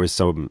maybe there was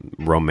some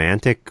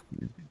romantic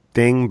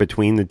thing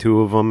between the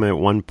two of them at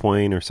one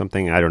point or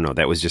something. I don't know.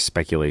 That was just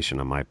speculation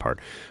on my part.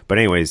 But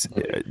anyways,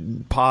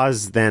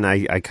 Pause, then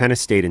I kind of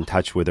stayed in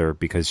touch with her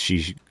because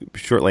she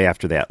shortly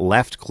after that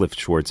left Cliff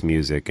Schwartz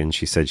Music, and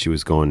she said she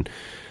was going,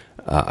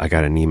 I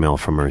got an email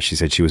from her. She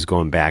said she was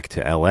going back to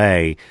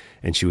LA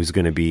and she was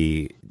going to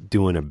be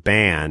doing a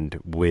band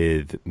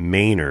with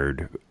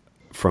Maynard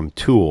from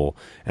Tool.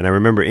 And I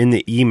remember in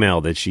the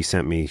email that she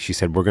sent me, she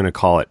said, we're going to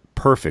call it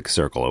Perfect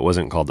Circle. It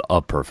wasn't called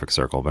A Perfect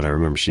Circle, but I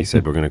remember she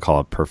said, we're going to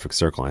call it Perfect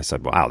Circle. And I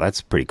said, wow,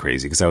 that's pretty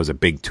crazy, because I was a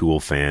big Tool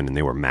fan and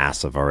they were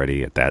massive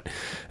already at that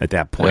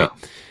point. Yeah.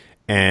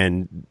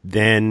 And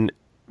then,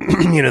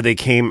 they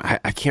came,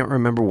 I can't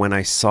remember when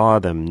I saw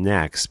them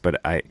next,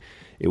 but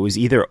it was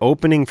either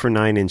opening for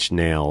Nine Inch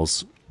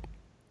Nails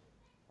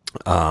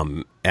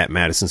at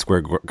Madison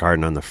Square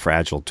Garden on the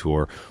Fragile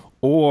tour,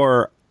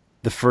 or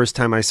the first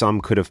time I saw him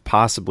could have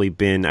possibly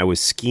been, I was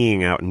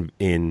skiing out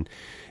in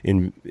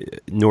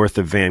north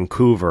of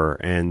Vancouver,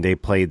 and they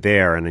played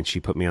there, and then she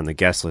put me on the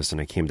guest list, and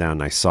I came down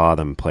and I saw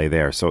them play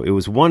there. So it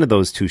was one of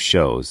those two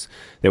shows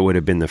that would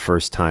have been the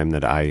first time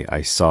that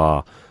I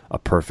saw A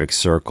Perfect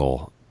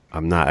Circle.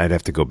 I'd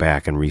have to go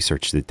back and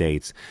research the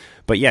dates.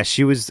 But yeah,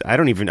 she was,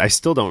 I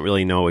still don't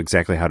really know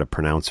exactly how to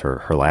pronounce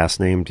her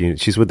last name.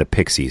 She's with the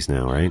Pixies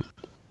now, right?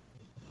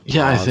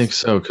 Yeah, I think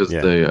so, because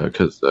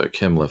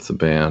Kim left the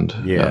band.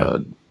 Yeah.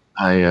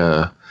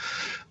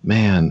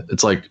 Man,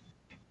 it's like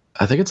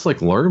I think it's like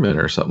Lerman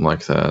or something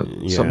like that.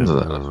 Yeah, something to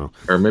that. I don't know.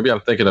 Or maybe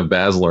I'm thinking of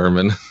Baz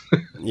Luhrmann.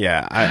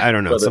 Yeah, I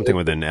don't know, something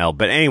with an L.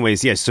 But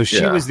anyways, yes. So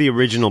she was the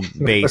original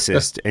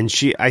bassist, and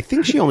I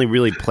think she only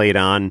really played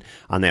on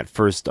that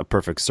first A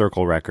Perfect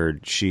Circle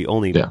record. She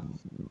only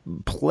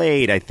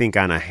played, I think,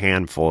 on a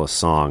handful of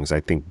songs. I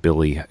think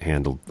Billy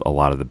handled a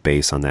lot of the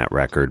bass on that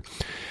record.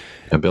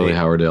 And Billy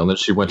Howerdale. And then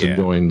she went to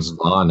join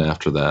Zwan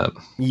after that.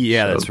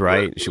 Yeah, that's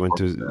right. She went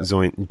to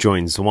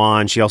join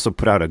Zwan. She also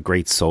put out a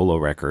great solo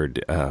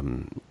record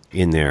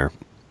in there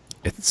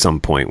at some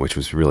point, which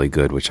was really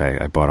good, which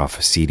I bought off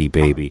of CD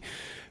Baby.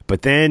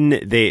 But then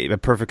A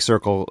Perfect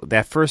Circle,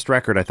 that first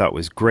record I thought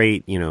was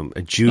great. You know,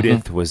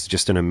 Judith was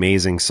just an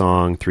amazing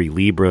song. 3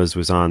 Libras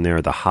was on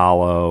there. The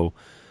Hollow.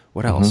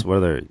 What else? What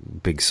other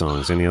big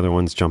songs? Any other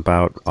ones jump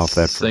out off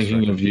that?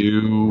 Thinking of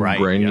You,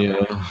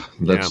 Brainia.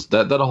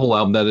 That whole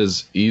album. That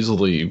is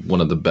easily one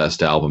of the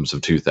best albums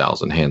of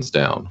 2000, hands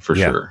down, for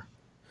sure.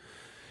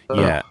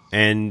 Yeah,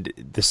 and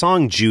the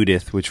song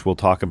Judith, which we'll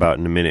talk about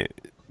in a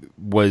minute,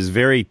 was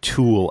very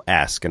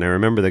Tool-esque, and I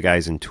remember the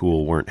guys in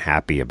Tool weren't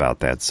happy about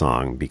that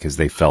song because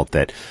they felt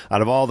that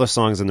out of all the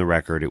songs on the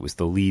record, it was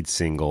the lead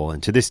single,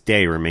 and to this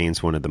day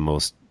remains one of the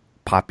most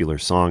popular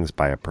songs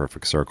by A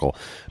Perfect Circle,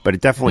 but it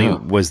definitely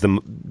was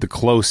the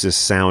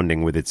closest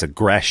sounding with its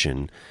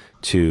aggression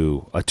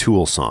to a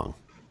Tool song.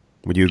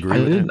 Would you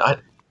agree with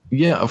that?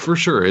 Yeah, for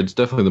sure. It's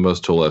definitely the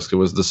most Tool-esque. It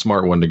was the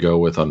smart one to go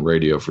with on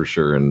radio for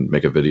sure and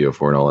make a video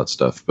for and all that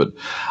stuff. But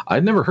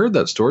I'd never heard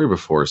that story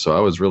before, so I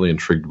was really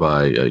intrigued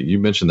by you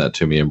mentioned that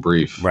to me in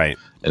brief in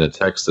a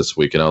text this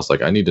week, and I was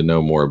like, I need to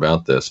know more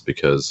about this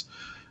because,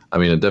 I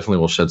mean, it definitely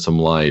will shed some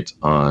light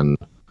on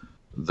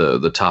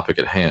the topic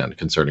at hand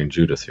concerning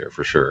Judith here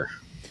for sure.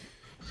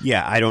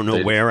 Yeah, I don't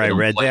know where I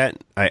read that.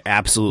 I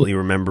absolutely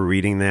remember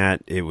reading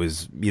that. It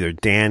was either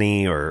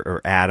Danny or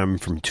Adam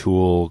from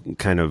Tool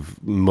kind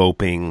of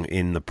moping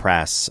in the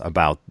press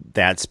about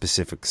that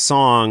specific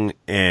song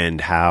and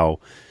how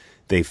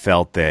they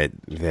felt that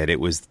it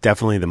was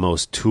definitely the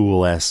most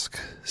Tool-esque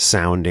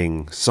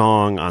sounding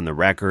song on the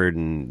record,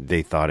 and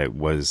they thought it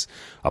was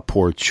a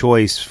poor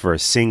choice for a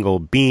single,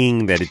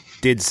 being that it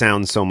did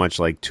sound so much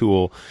like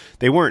Tool.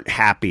 They weren't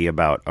happy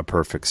about A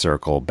Perfect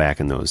Circle back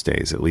in those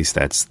days. At least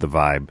that's the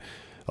vibe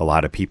a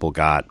lot of people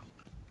got.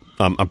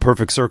 A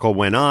Perfect Circle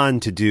went on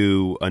to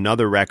do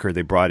another record.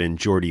 They brought in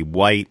Geordie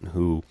White,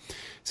 who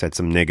had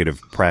some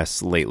negative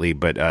press lately,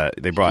 but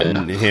they brought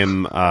in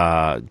him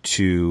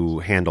to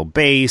handle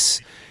bass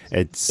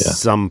at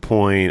some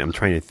point. I'm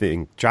trying to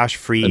think. Josh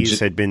Freese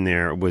had been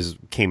there,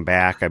 came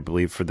back, I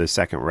believe, for the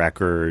second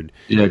record.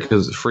 Yeah,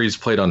 because Freese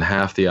played on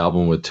half the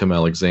album with Tim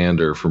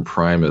Alexander from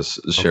Primus,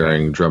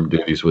 sharing drum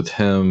duties with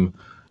him.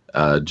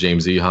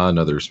 James Iha,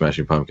 another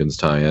Smashing Pumpkins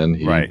tie-in,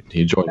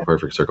 he joined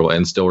Perfect Circle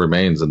and still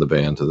remains in the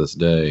band to this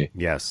day.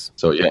 Yes.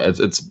 So yeah,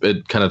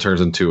 it kind of turns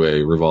into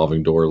a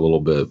revolving door a little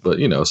bit, but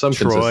you know, some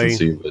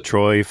consistency.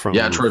 Troy from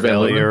Troy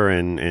Failure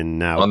and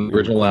now on the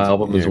original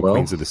album as well,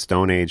 Queens of the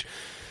Stone Age.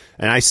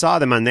 And I saw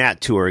them on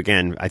that tour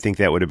again. I think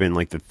that would have been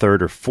like the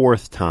third or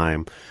fourth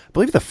time. I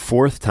believe the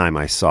fourth time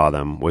I saw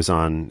them was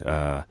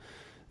on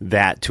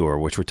that tour,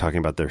 which we're talking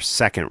about their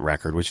second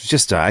record, which is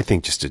just I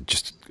think just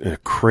a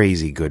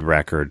crazy good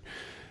record.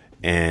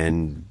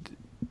 And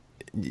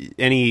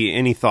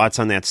any thoughts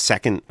on that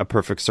second A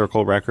Perfect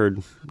Circle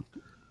record,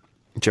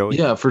 Joey?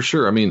 Yeah, for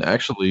sure. I mean,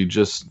 actually,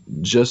 just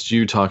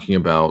you talking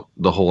about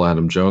the whole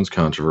Adam Jones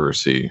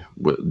controversy,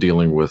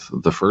 dealing with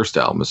the first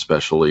album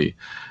especially,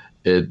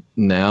 it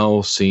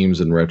now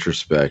seems in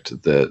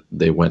retrospect that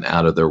they went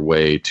out of their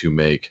way to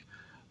make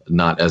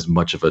not as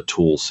much of a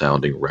Tool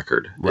sounding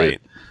record.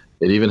 Right.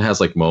 It even has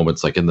like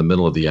moments like in the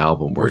middle of the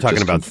album where we're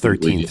talking about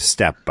 13th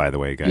Step, by the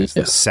way, guys.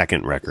 The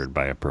second record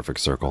by A Perfect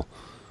Circle.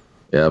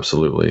 Yeah,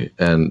 absolutely.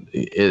 And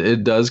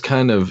it does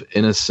kind of,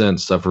 in a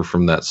sense, suffer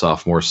from that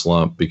sophomore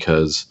slump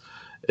because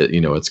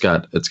it's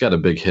got a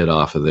big hit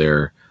off of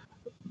there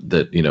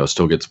that, you know,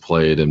 still gets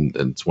played and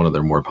it's one of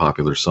their more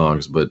popular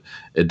songs, but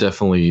they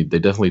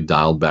definitely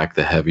dialed back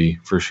the heavy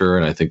for sure.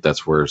 And I think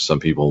that's where some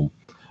people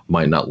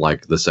might not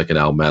like the second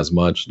album as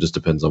much. It just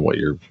depends on what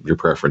your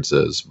preference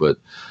is. But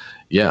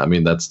yeah, I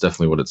mean, that's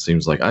definitely what it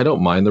seems like. I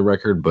don't mind the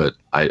record, but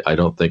I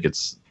don't think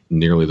it's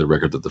nearly the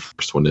record that the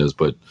first one is.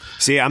 But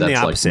see, I'm the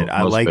opposite.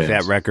 I like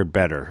that record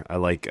better. I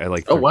like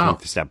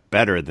 13th Step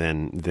better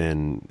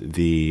than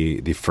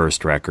the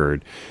first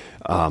record.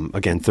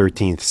 Again,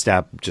 13th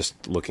Step,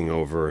 just looking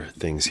over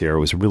things here,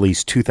 was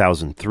released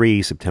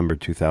September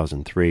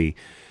 2003.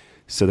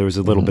 So there was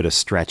a little bit of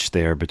stretch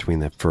there between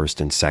the first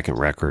and second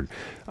record.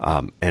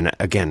 And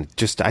again,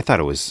 I thought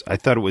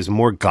it was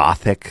more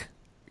gothic.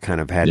 Kind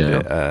of had,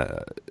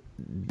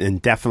 and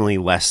definitely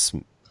less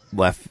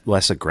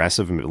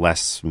aggressive,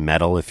 less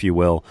metal, if you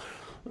will.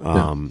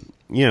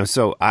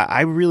 So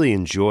I really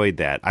enjoyed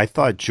that. I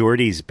thought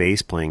Geordie's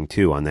bass playing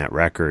too on that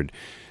record,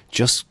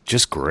 just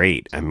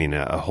great. I mean,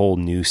 a whole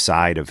new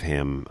side of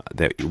him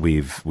that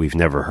we've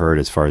never heard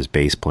as far as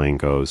bass playing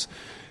goes.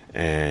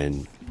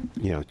 And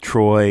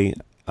Troy,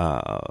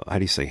 how do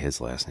you say his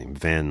last name?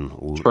 Van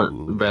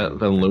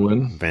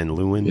Leeuwen. Van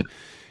Leeuwen. Yeah.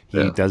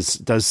 He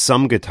does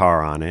some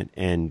guitar on it,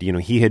 and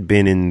he had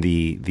been in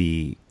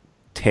the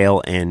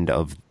tail end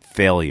of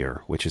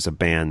Failure, which is a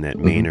band that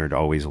Maynard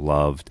always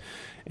loved,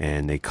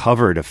 and they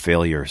covered a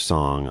Failure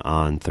song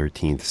on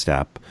 13th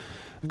Step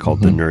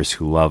called The Nurse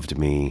Who Loved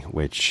Me,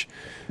 which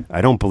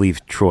I don't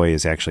believe Troy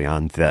is actually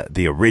on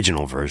the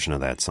original version of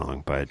that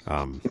song, but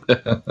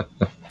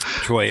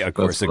Troy, of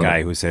course, the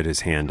guy who's had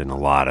his hand in a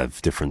lot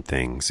of different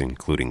things,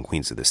 including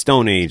Queens of the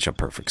Stone Age, A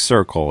Perfect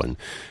Circle,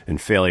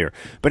 and Failure.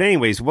 But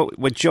anyways,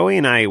 what Joey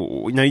and I,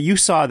 now you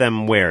saw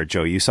them where,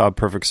 Joey? You saw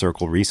Perfect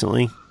Circle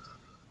recently?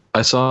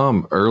 I saw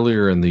them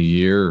earlier in the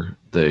year.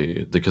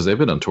 Because they've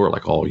been on tour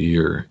like all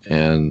year,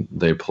 and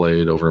they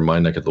played over in my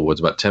neck of the woods,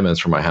 about 10 minutes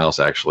from my house,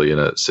 actually, in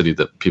a city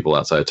that people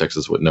outside of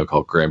Texas would know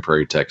called Grand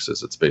Prairie,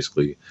 Texas. It's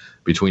basically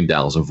between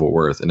Dallas and Fort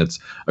Worth, and it's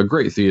a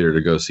great theater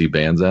to go see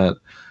bands at.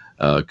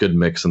 Good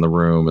mix in the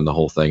room and the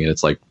whole thing, and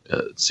it's like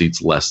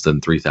seats less than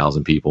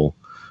 3,000 people.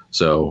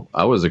 So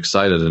I was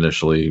excited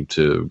initially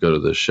to go to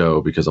this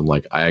show because I'm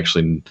like, I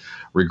actually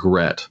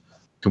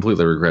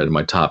completely regret in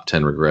my top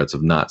 10 regrets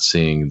of not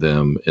seeing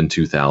them in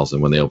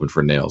 2000 when they opened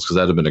for Nails, because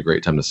that would have been a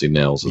great time to see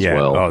Nails as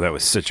well. Oh, that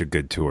was such a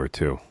good tour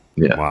too.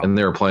 Yeah. Wow. And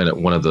they were playing at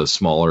one of the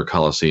smaller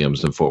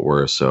coliseums in Fort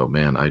Worth. So,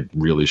 man, I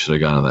really should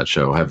have gone to that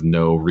show. I have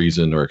no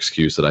reason or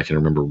excuse that I can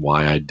remember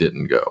why I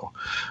didn't go.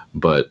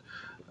 But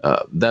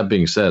that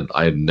being said,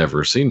 I had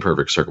never seen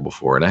Perfect Circle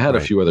before, and I had a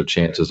few other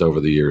chances over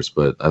the years,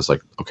 but I was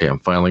like, okay, I'm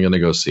finally going to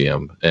go see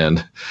him.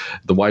 And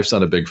the wife's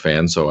not a big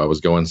fan, so I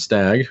was going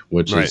stag,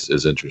 which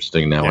is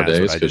interesting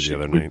nowadays because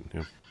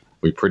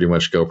we pretty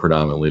much go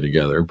predominantly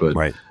together.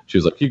 But she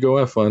was like, you go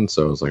have fun.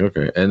 So I was like,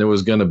 okay. And it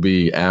was going to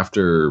be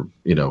after,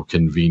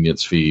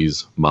 convenience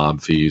fees,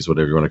 mob fees,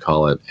 whatever you want to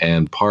call it,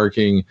 and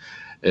parking.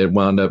 It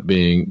wound up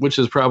being, which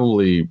is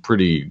probably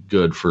pretty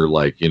good for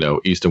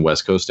East and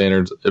West Coast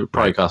standards. It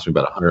probably cost me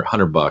about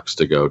 $100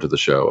 to go to the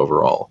show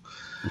overall.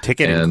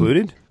 Ticket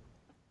included?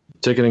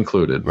 Ticket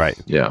included. Right.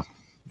 Yeah.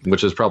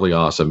 Which is probably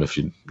awesome if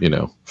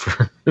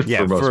for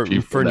most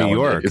people for New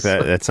York, nowadays.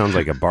 that sounds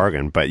like a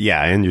bargain. But yeah,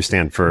 I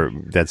understand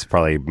that's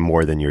probably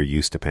more than you're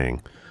used to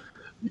paying.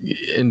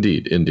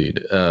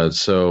 Indeed.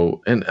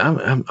 So, and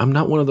I'm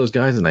not one of those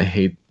guys, and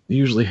I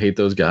usually hate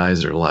those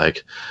guys that are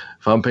like,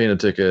 if I'm paying a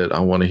ticket, I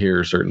want to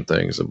hear certain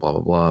things and blah, blah,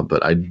 blah.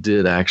 But I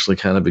did actually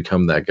kind of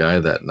become that guy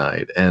that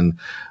night. And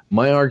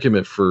my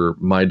argument for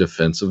my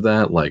defense of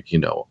that,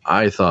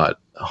 I thought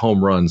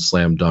home run,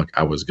 slam dunk,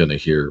 I was going to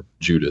hear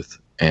Judith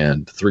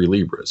and Three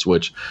Libras,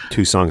 which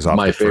 2 songs off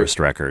the first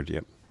record.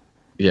 Yep.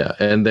 Yeah.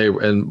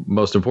 And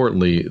most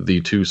importantly,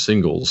 the 2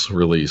 singles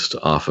released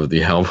off of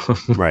the album.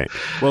 Right.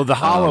 Well, The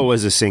Hollow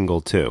was a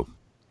single too.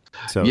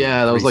 So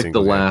yeah, that was like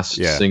the last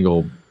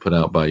single put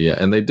out by,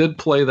 and they did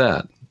play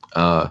that.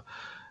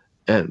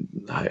 And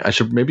I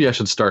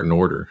should start in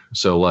order.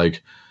 So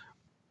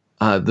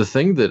the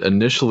thing that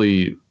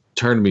initially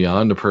turned me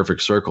on to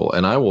Perfect Circle,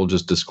 and I will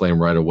just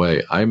disclaim right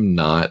away, I'm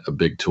not a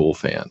big Tool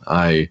fan.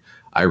 I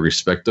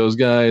respect those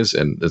guys,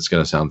 and it's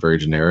going to sound very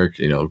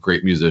generic,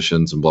 great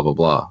musicians and blah, blah,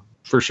 blah,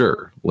 for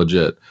sure.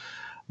 Legit.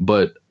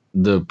 But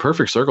the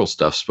Perfect Circle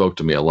stuff spoke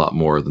to me a lot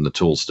more than the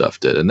Tool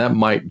stuff did. And that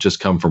might just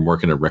come from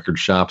working at record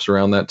shops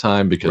around that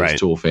time, because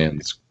Tool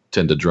fans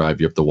tend to drive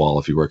you up the wall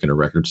if you work in a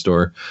record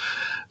store.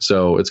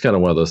 So it's kind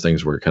of one of those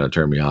things where it kind of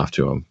turned me off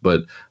to them.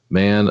 But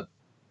man,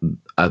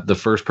 the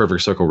first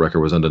Perfect Circle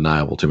record was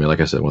undeniable to me.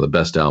 Like I said, one of the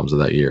best albums of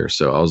that year.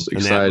 So I was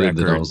excited,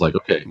 and I was like,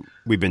 okay.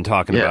 We've been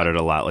talking about it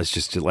a lot. Let's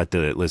just let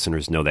the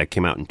listeners know that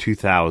came out in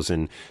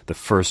 2000, the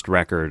first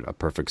record, A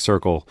Perfect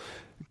Circle.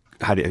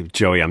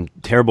 Joey, I'm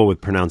terrible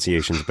with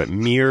pronunciations, but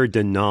Mir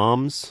de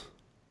Noms.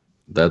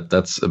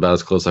 That's about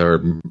as close I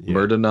heard.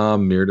 Mir de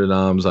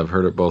Noms. I've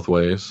heard it both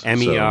ways.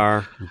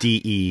 Merdenoms,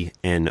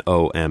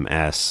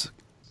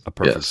 A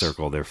Perfect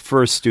Circle, their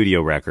first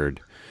studio record.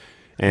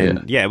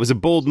 And it was a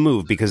bold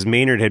move because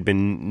Maynard had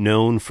been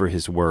known for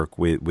his work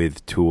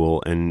with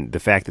Tool, and the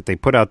fact that they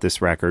put out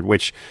this record,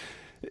 which,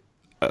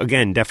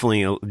 again,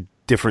 definitely a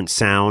different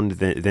sound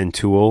than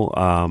Tool.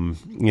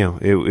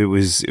 It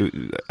was.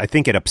 I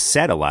think it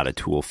upset a lot of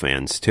Tool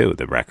fans too.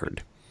 The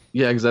record.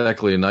 Yeah,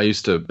 exactly. And I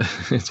used to,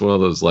 it's one of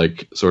those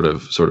sort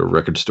of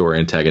record store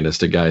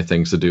antagonistic guy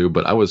things to do,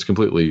 but I was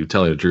completely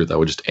telling the truth. I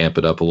would just amp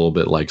it up a little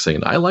bit,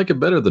 saying, I like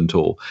it better than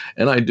Tool.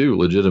 And I do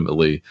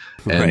legitimately.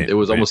 And it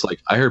was almost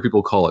like I heard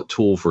people call it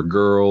Tool for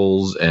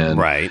girls, and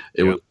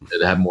it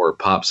had more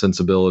pop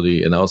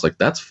sensibility. And I was like,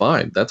 that's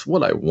fine. That's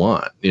what I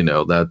want.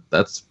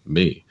 That's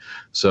me.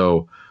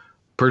 So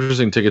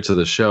purchasing tickets to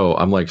the show,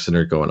 I'm sitting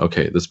there going,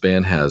 okay, this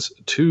band has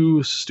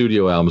 2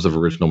 studio albums of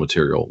original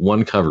material,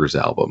 1 covers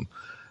album.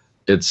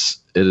 It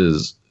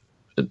is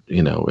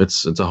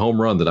a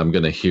home run that I'm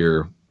going to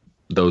hear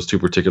those 2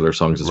 particular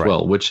songs as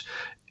well, which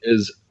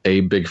is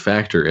a big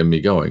factor in me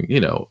going,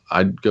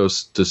 I'd go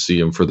to see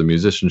them for the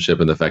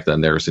musicianship and the fact that I've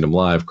never seen them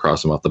live,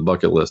 cross them off the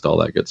bucket list, all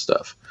that good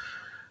stuff.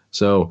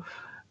 So,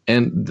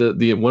 and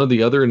the one of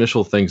the other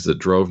initial things that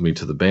drove me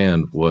to the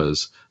band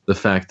was the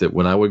fact that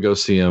when I would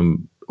see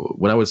them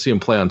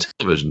play on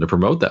television to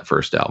promote that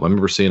first album, I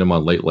remember seeing them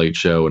on Late Late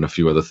Show and a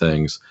few other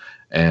things,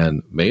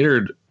 and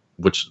Maynard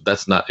which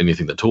that's not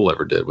anything that Tool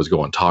ever did, was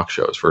go on talk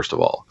shows, first of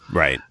all.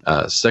 Right.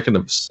 Second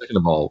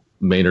of all,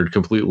 Maynard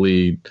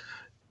completely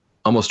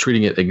almost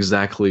treating it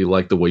exactly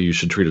like the way you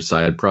should treat a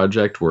side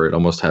project, where it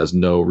almost has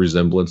no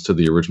resemblance to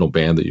the original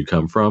band that you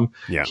come from.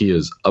 Yeah. He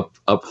is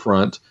up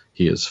front.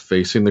 He is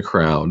facing the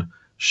crowd,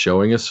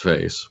 showing his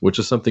face, which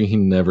is something he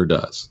never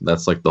does.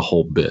 That's like the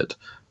whole bit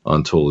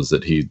on Tool, is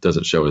that he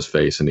doesn't show his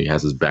face and he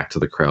has his back to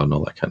the crowd and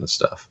all that kind of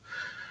stuff.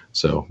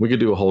 So we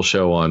could do a whole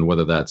show on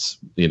whether that's,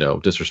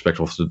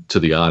 disrespectful to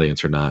the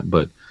audience or not.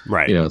 But,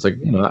 right. It's like,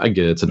 I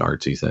get it's an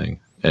artsy thing,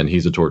 and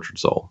he's a tortured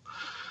soul.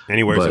 And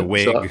he wears a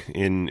wig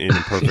in a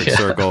perfect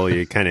circle.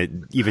 He kind of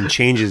even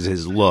changes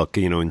his look.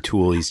 In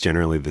Tool, he's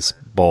generally this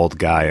bald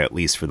guy, at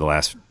least for the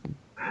last,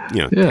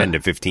 10 to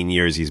 15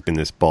 years, he's been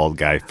this bald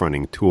guy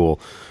fronting Tool.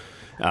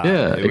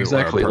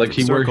 Exactly. Like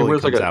he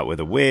wears comes out with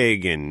a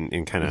wig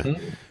and kind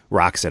of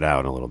rocks it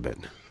out a little bit.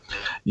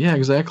 Yeah,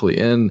 exactly.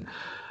 And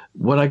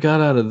what I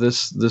got out of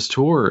this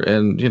tour,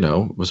 and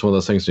was one of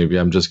those things. Maybe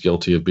I'm just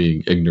guilty of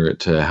being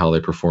ignorant to how they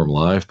perform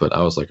live, but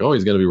I was like, oh,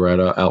 he's going to be right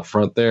out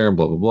front there, and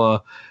blah blah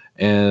blah.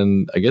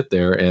 And I get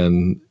there,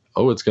 and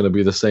it's going to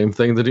be the same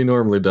thing that he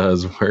normally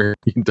does, where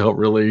you don't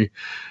really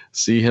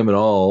see him at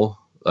all,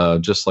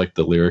 just like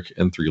the Lyric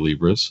and Three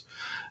Libras.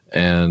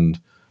 And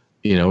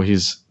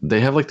they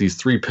have like these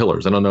three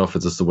pillars. I don't know if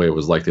it's just the way it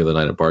was like the other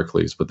night at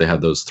Barclays, but they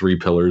have those three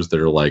pillars that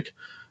are like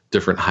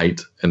different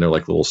height, and they're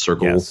like little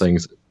circle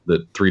things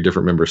that three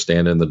different members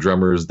stand in. The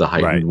drummer's the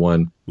heightened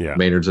one,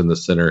 Maynard's in the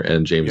center,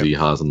 and James E.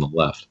 Haas on the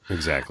left.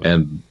 Exactly.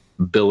 And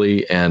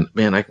Billy, and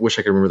man, I wish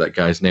I could remember that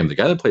guy's name. The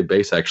guy that played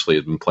bass actually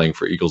had been playing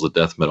for Eagles of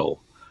Death Metal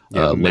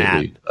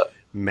lately.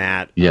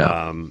 Matt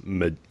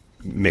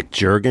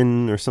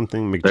McJurgen or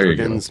something. Matt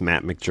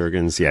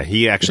McJurgens. Yeah,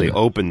 he actually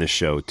opened the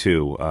show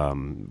too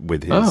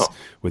with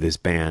his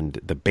band,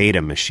 the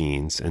Beta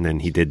Machines, and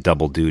then he did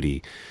double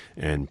duty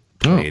and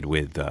played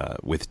with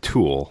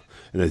Tool.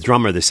 And the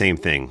drummer, the same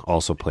thing,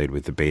 also played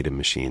with the Beta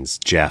Machines.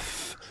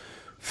 Jeff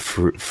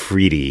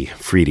Freedy,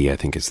 I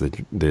think is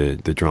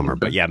the drummer.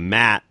 But yeah,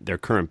 Matt, their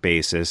current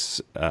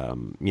bassist,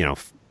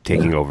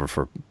 taking over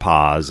for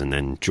Paz, and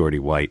then Geordie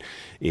White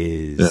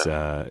is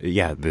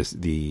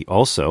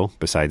also,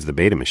 besides the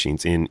Beta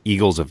Machines, in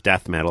Eagles of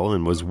Death Metal,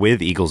 and was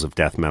with Eagles of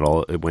Death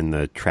Metal when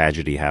the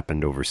tragedy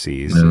happened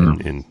overseas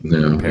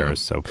in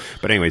Paris. So,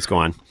 but anyways, go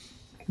on.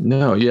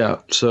 No, yeah.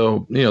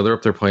 So, they're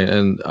up there playing,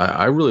 and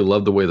I really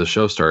love the way the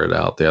show started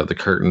out. They have the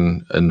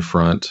curtain in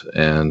front,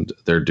 and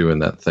they're doing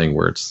that thing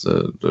where it's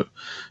the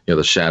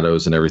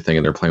shadows and everything,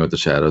 and they're playing with the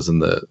shadows,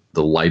 and the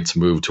lights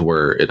move to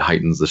where it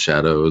heightens the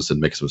shadows and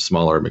makes them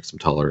smaller, makes them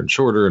taller and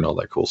shorter, and all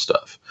that cool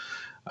stuff.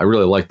 I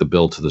really like the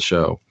build to the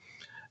show.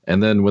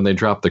 And then when they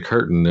dropped the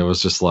curtain, it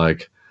was just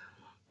like,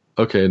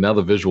 okay, now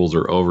the visuals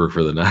are over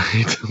for the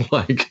night.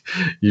 Like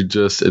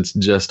it's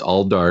just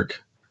all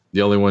dark.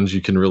 The only ones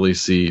you can really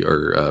see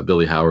are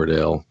Billy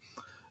Howerdale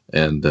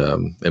and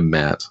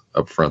Matt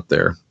up front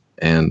there.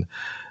 And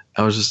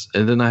and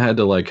then I had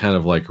to kind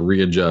of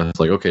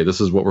readjust, okay, this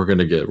is what we're going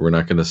to get. We're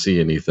not going to see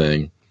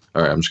anything.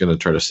 All right, I'm just going to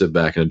try to sit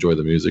back and enjoy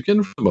the music.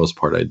 And for the most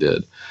part, I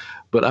did.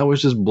 But I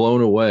was just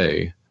blown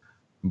away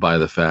by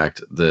the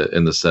fact that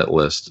in the set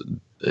list,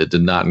 it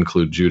did not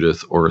include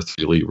Judith or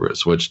Three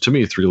Libras, which to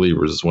me, Three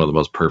Libras is one of the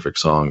most perfect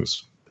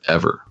songs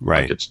ever.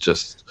 Right. It's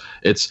just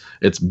it's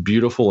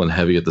beautiful and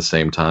heavy at the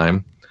same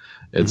time.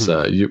 It's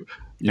two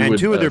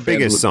of their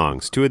biggest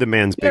songs, two of the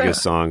band's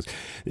biggest songs.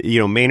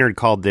 Maynard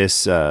called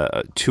this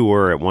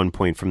tour at one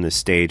point from the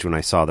stage when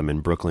I saw them in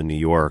Brooklyn, New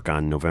York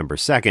on November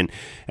 2nd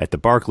at the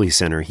Barclays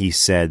Center. He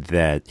said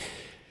that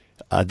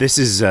this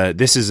is a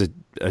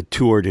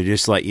tour to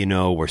just let you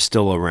know we're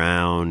still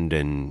around,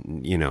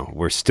 and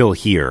we're still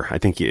here. I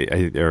think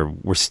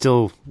we're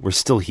still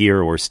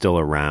here, we're still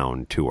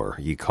around tour.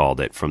 He called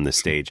it from the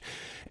stage.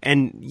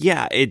 And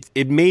yeah,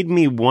 it made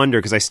me wonder,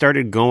 because I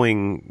started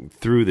going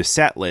through the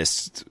set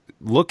list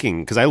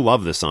looking, because I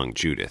love the song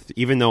Judith,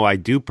 even though I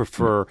do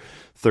prefer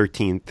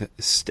 13th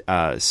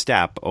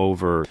Step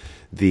over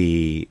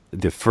the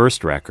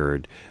first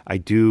record. I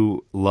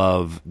do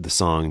love the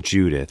song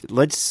Judith.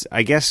 Let's,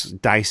 I guess,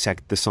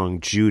 dissect the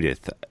song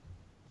Judith.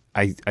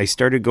 I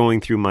started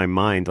going through my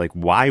mind,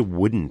 why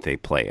wouldn't they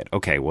play it?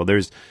 Okay, well,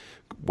 there's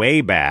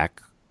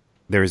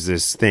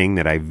this thing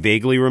that I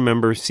vaguely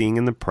remember seeing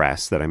in the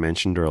press that I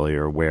mentioned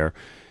earlier, where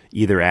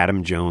either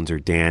Adam Jones or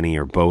Danny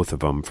or both of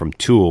them from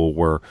Tool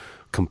were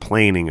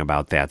complaining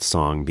about that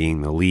song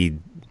being the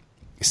lead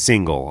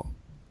single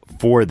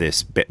for the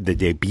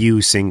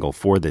debut single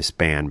for this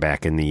band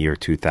back in the year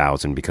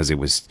 2000, because it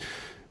was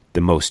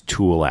the most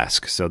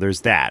Tool-esque. So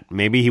there's that.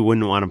 Maybe he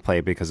wouldn't want to play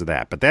it because of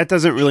that. But that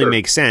doesn't really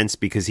make sense,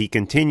 because he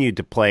continued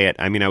to play it.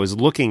 I mean, I was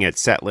looking at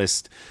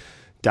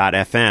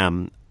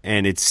setlist.fm,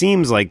 and it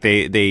seems like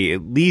they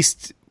at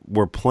least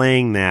were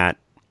playing that,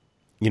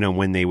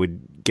 when they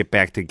would get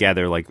back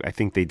together. I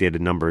think they did a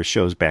number of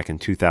shows back in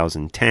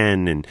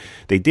 2010, and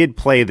they did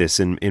play this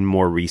in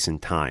more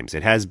recent times.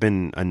 It has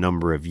been a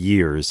number of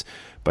years,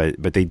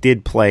 but they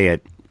did play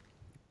it,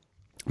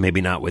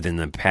 maybe not within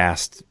the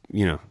past,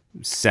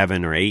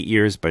 7 or 8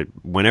 years, but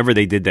whenever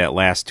they did that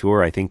last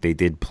tour, I think they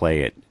did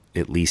play it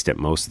at least at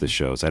most of the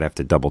shows. I'd have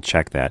to double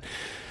check that.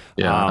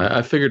 Yeah,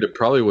 I figured it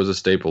probably was a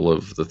staple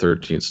of the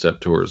 13th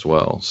Step Tour as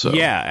well. So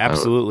yeah,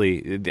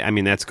 absolutely. I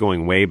mean, that's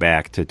going way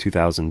back to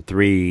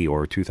 2003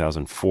 or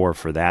 2004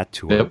 for that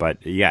tour. Yep.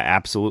 But yeah,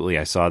 absolutely.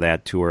 I saw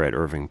that tour at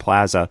Irving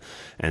Plaza,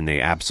 and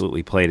they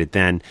absolutely played it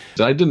then.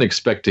 I didn't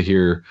expect to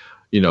hear,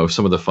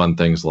 some of the fun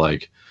things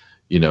like,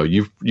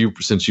 you've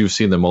since you've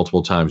seen them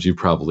multiple times, you've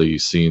probably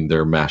seen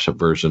their mashup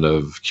version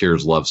of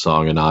Cure's Love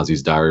Song and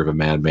Ozzy's Diary of a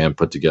Madman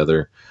put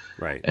together.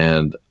 Right.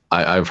 And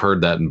I've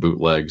heard that in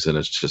bootlegs, and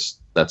it's just,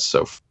 that's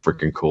so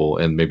freaking cool.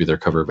 And maybe their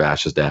cover of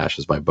Ashes to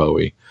Ashes by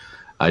Bowie.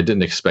 I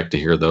didn't expect to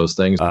hear those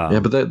things.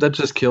 But that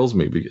just kills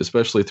me,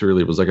 especially Three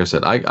Libras. Like I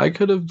said, I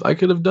could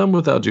have done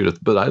without Judith,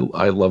 but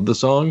I love the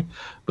song.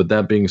 But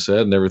that being said,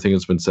 and everything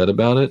that's been said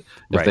about it,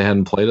 if they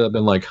hadn't played it, I've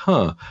been like,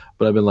 huh.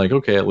 But I've been like,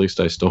 okay, at least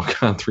I still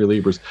got Three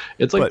Libras.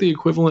 It's like the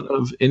equivalent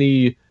of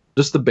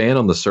just the band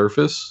on the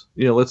surface.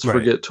 Let's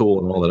forget Tool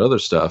and all that other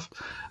stuff.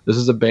 This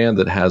is a band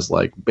that has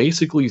like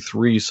basically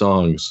 3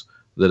 songs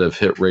that have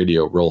hit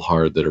radio real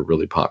hard that are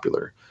really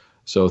popular.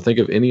 So think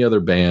of any other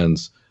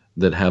bands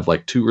that have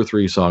like 2 or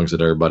 3 songs that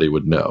everybody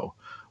would know.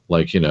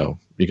 Like, you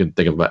can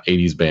think about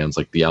 80s bands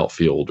like The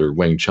Outfield or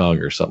Wang Chung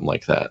or something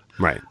like that.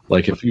 Right.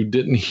 Like if you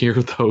didn't hear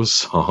those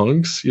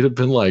songs, you'd have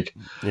been like,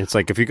 it's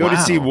like if you go to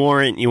see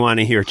Warrant, you want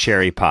to hear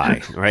Cherry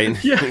Pie,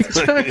 right? Yeah,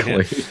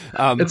 exactly.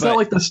 It's not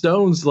like the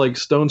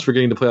Stones,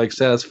 forgetting to play like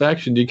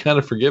Satisfaction. You kind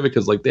of forgive it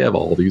because like they have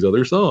all these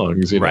other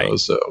songs, know.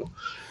 So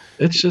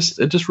it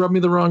just rubbed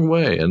me the wrong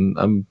way,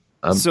 and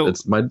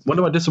it's one of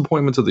my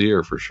disappointments of the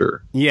year for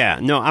sure. Yeah,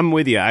 no, I'm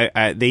with you.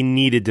 They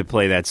needed to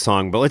play that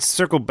song, but let's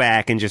circle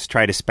back and just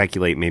try to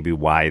speculate maybe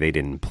why they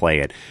didn't play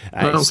it.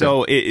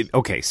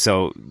 Okay.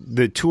 So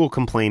the Tool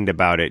complained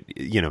about it,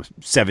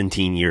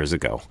 17 years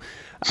ago.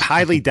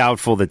 Highly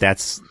doubtful that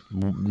that's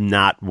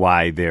not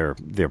why they're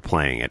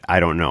playing it.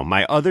 I don't know.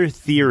 My other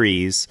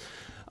theories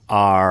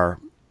are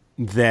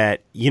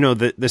that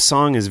the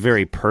song is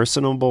very a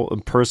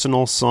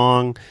personal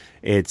song.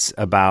 It's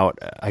about,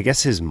 I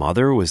guess his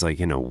mother was like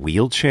in a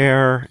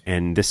wheelchair,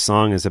 and this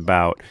song is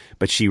about,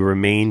 but she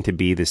remained to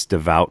be this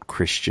devout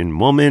Christian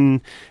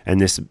woman, and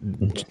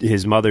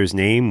his mother's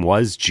name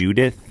was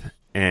Judith,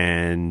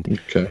 and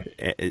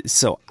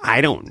so I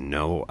don't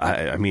know.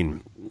 I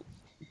mean,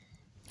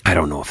 I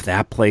don't know if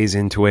that plays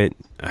into it.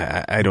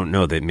 I don't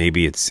know that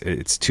maybe it's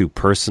too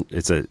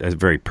It's a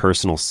very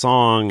personal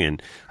song,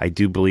 and I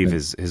do believe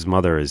his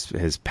mother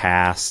has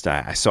passed.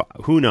 So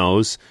who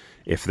knows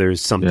if there's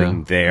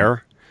something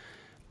there.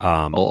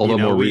 All the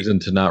more reason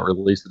to not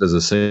release it as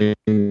a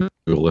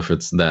single if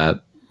it's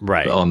that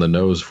on the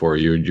nose for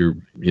you.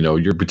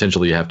 You're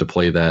potentially have to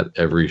play that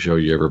every show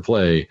you ever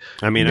play.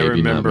 I mean, I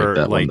remember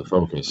that like the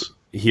focus.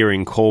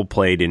 Hearing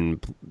Coldplay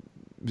didn't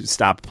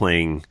stop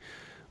playing.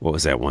 What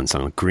was that one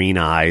song, Green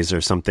Eyes or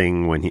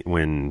something,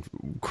 when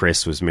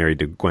Chris was married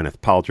to Gwyneth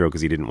Paltrow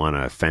because he didn't want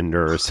to offend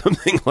her or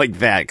something like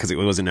that, because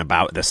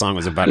the song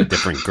was about a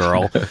different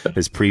girl,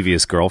 his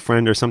previous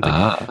girlfriend or something.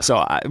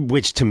 So,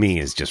 which to me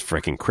is just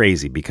freaking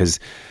crazy,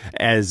 because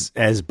as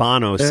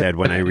Bono said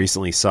when I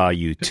recently saw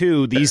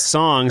U2, these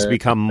songs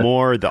become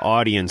more the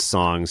audience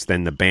songs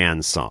than the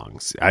band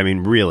songs. I mean,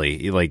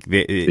 really, like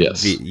they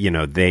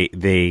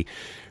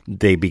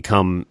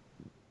become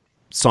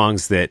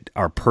songs that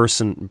are a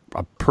personal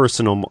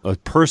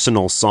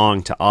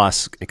song to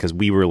us because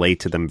we relate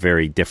to them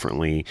very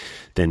differently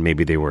than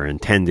maybe they were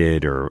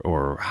intended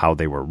or how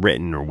they were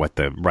written or what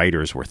the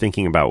writers were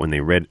thinking about when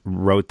they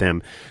wrote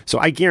them. So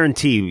I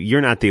guarantee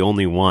you're not the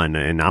only one,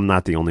 and I'm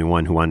not the only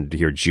one who wanted to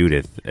hear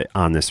Judith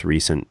on this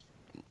recent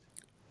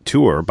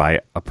tour by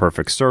A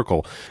Perfect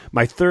Circle.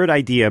 My third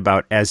idea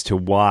about as to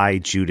why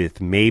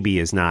Judith maybe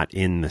is not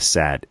in the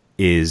set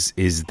is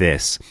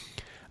this.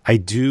 I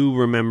do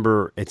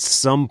remember at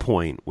some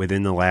point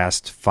within the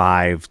last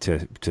 5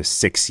 to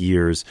 6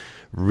 years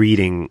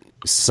reading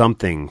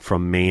something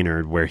from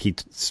Maynard where he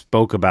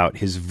spoke about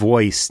his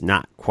voice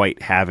not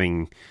quite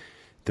having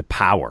the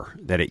power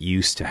that it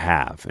used to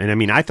have. And I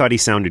mean, I thought he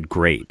sounded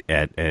great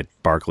at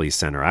Barclays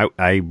Center.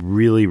 I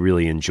really,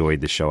 really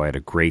enjoyed the show. I had a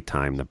great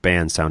time. The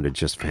band sounded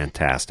just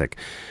fantastic.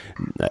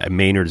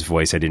 Maynard's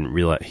voice, I didn't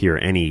really hear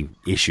any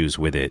issues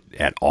with it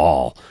at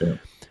all. Yeah.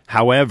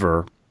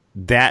 However,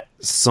 that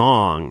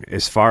song,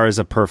 as far as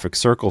A Perfect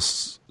Circle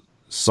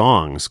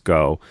songs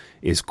go,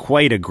 is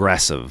quite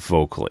aggressive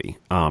vocally,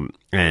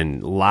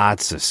 and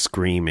lots of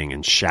screaming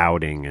and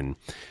shouting and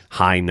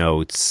high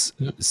notes.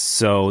 Yep.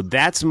 So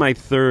that's my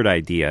third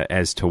idea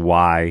as to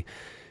why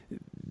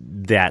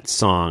that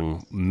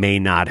song may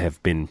not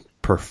have been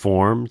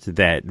performed,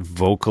 that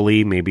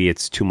vocally maybe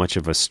it's too much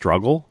of a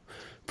struggle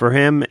for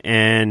him.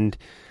 And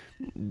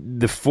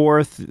the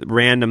fourth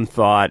random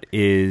thought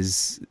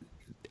is,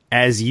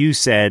 as you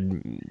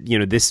said,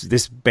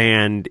 this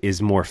band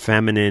is more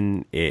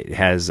feminine. It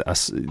has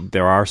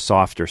there are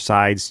softer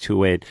sides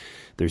to it.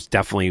 There's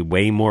definitely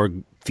way more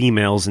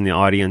females in the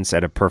audience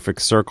at a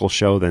Perfect Circle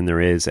show than there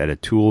is at a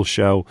Tool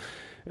show.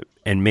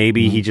 And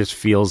maybe he just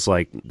feels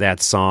like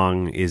that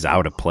song is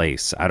out of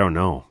place. I don't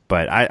know.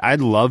 But I'd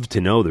love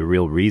to know the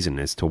real reason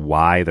as to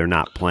why they're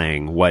not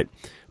playing what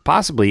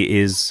possibly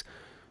is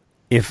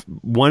if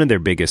one of their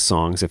biggest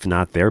songs, if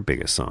not their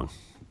biggest song.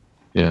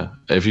 Yeah.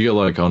 If you go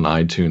like on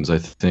iTunes, I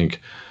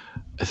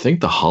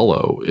think The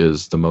Hollow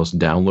is the most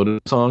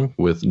downloaded song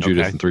with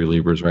Judith and Three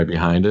Libras right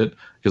behind it.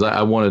 Because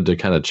I wanted to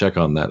kind of check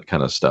on that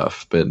kind of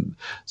stuff. But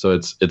so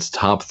it's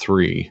top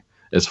 3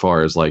 as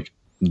far as like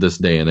this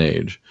day and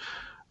age.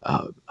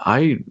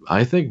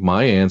 I think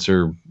my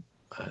answer,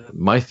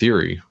 my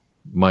theory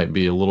might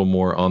be a little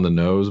more on the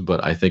nose,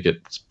 but I think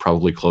it's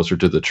probably closer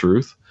to the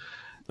truth.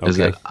 Is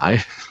that I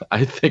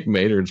think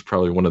Maynard's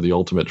probably one of the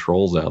ultimate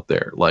trolls out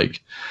there.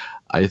 Like,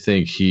 I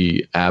think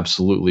he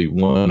absolutely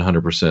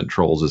 100%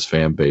 trolls his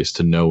fan base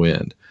to no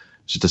end,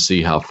 just to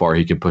see how far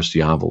he can push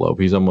the envelope.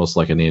 He's almost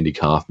like an Andy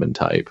Kaufman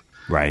type,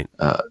 right?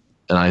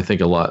 And I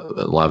think a lot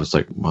of it's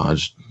like, well,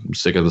 I'm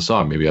sick of the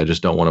song. Maybe I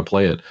just don't want to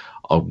play it.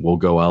 We'll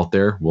go out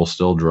there. We'll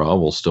still draw.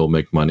 We'll still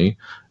make money.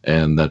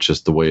 And that's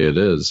just the way it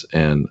is.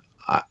 And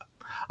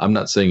I'm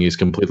not saying he's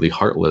completely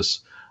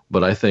heartless,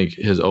 but I think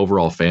his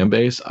overall fan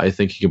base, I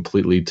think he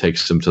completely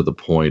takes him to the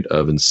point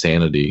of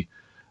insanity,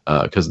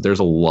 because there's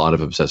a lot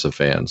of obsessive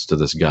fans to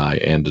this guy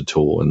and to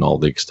Tool and all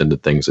the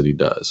extended things that he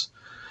does.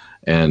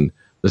 And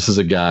this is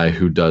a guy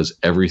who does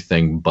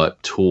everything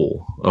but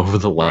Tool over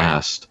the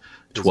last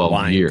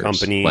 12 years.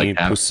 Company,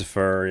 like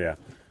Lucifer, yeah.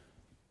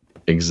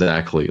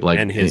 Exactly. Like,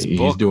 and his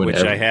book, doing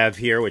which I have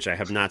here, which I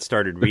have not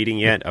started reading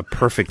yet, A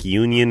Perfect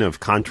Union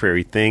of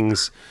Contrary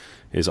Things,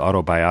 his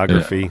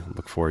autobiography. Yeah.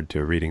 Look forward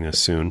to reading this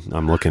soon.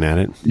 I'm looking at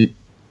it.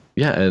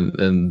 Yeah,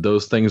 and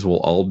those things will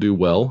all do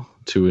well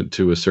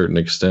to a certain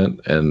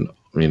extent, and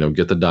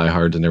get the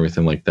diehards and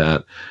everything like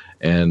that.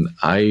 And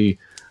I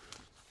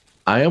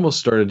almost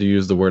started to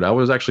use the word. I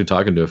was actually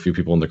talking to a few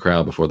people in the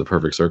crowd before the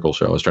Perfect Circle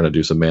show. I was trying to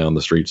do some man on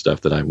the street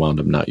stuff that I wound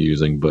up not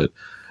using, but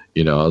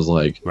I was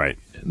like, right.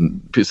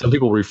 Some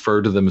people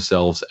refer to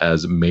themselves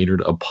as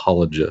Maynard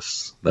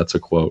apologists. That's a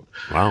quote.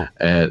 Wow.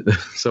 And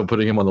so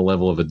putting him on the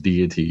level of a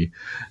deity.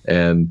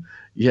 And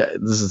yeah,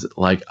 this is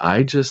like,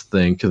 I just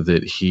think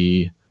that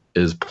he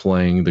is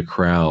playing the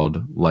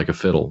crowd like a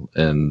fiddle.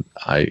 And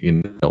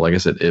like I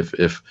said, if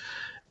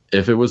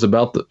it was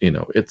about the,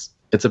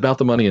 it's about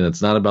the money, and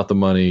it's not about the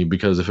money,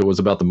 because if it was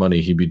about the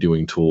money, he'd be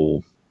doing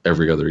Tool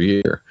every other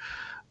year.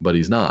 But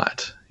he's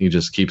not. He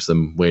just keeps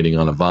them waiting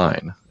on a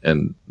vine,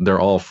 and they're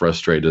all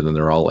frustrated and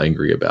they're all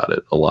angry about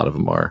it. A lot of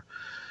them are.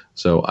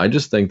 So I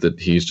just think that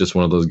he's just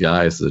one of those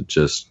guys that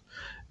just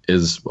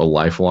is a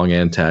lifelong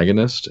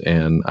antagonist.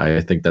 And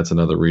I think that's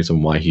another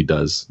reason why he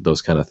does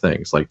those kind of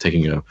things, like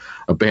taking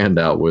a band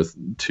out with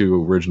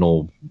 2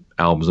 original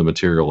albums of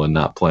material and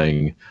not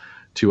playing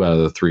 2 out of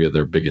the 3 of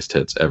their biggest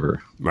hits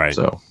ever. Right.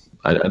 So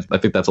I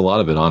think that's a lot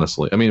of it,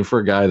 honestly. I mean, for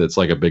a guy that's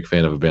like a big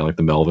fan of a band like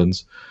the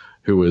Melvins,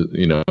 who is,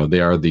 they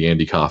are the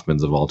Andy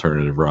Kaufmans of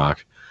alternative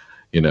rock.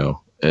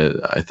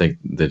 I think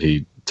that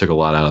he took a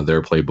lot out of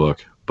their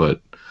playbook,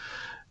 but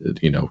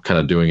kind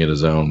of doing it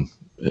his own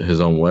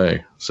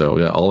way. So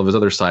yeah, all of his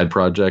other side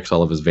projects,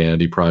 all of his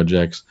vanity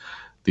projects,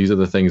 these are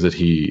the things that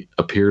he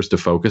appears to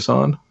focus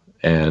on,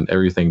 and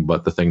everything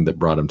but the thing that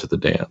brought him to the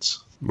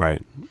dance.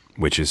 Right.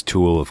 Which is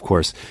Tool, of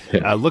course.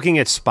 Yeah. Looking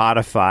at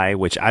Spotify,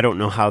 which I don't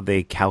know how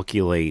they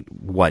calculate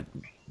what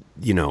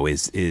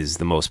is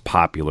the most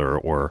popular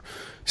or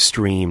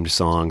streamed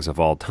songs of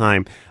all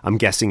time. I'm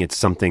guessing it's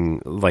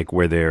something like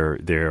where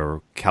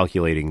they're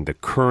calculating the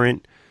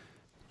current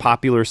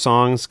popular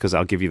songs, because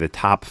I'll give you the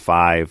top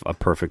 5 A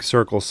Perfect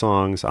Circle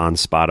songs on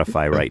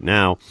Spotify right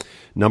now.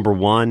 Number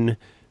 1,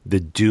 The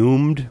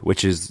Doomed,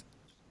 which is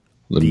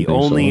the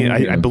only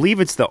song, yeah. I believe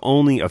it's the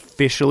only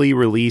officially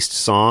released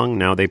song.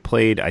 Now they've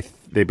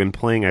been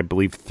playing, I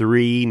believe,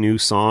 3 new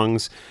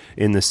songs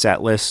in the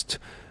set list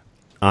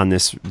on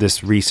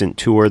this recent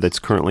tour that's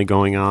currently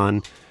going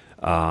on.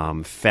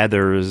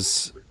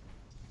 Feathers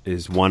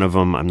is one of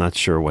them. I'm not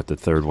sure what the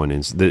third one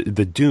is. The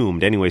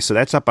Doomed. Anyway, so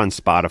that's up on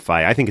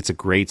Spotify. I think it's a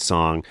great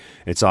song.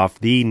 It's off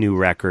the new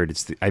record.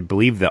 It's I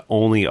believe the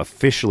only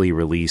officially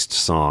released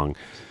song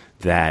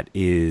that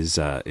is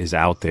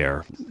out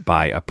there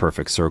by A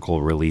Perfect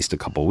Circle, released a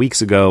couple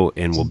weeks ago,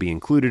 and will be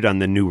included on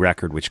the new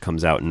record, which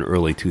comes out in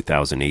early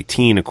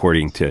 2018,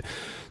 according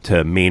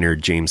to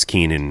Maynard James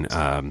Keenan,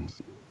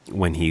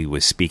 when he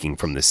was speaking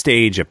from the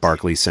stage at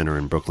Barclays Center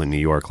in Brooklyn, New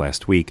York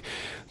last week.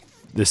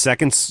 The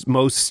second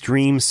most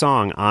streamed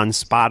song on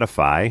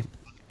Spotify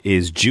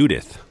is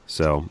Judith.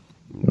 So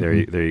there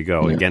you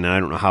go. Yeah. Again, I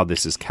don't know how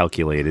this is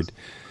calculated.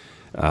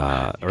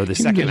 Or the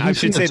second, I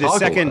should say the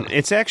second,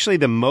 it's actually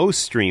the most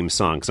streamed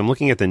song, because I'm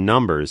looking at the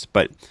numbers,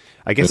 but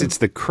I guess it's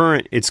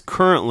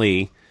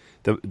currently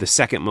the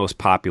second most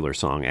popular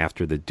song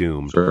after The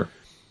Doomed. Sure.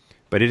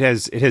 But it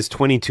has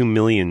 22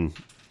 million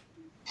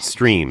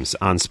streams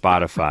on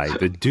Spotify.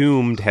 The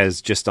Doomed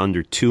has just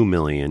under 2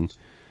 million.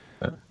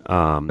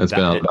 It's been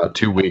out about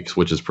 2 weeks,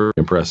 which is pretty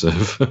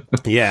impressive.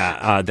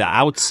 Yeah. The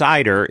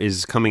Outsider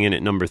is coming in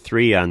at number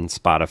 3 on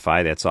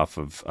Spotify. That's off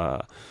of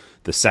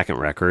the second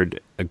record,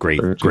 a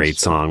great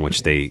song,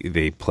 which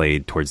they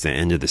played towards the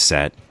end of the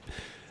set.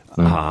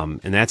 And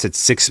that's at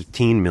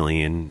 16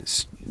 million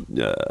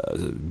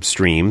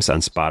streams on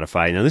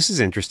Spotify. Now, this is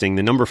interesting.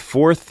 The number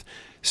 4th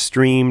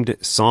streamed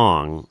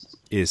song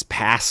is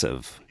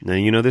Passive. Now,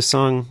 you know this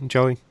song,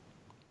 Joey?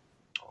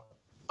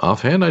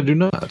 Offhand, I do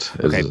not.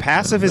 Okay,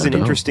 Passive is an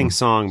interesting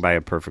song by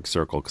A Perfect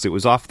Circle because it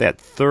was off that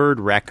third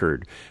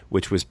record,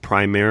 which was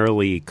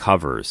primarily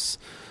covers.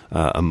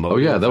 That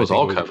was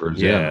all covers.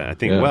 Yeah, I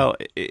think, well,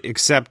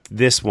 except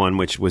this one,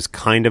 which was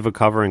kind of a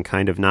cover and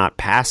kind of not.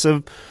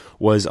 Passive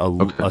was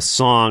a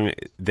song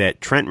that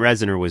Trent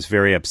Reznor was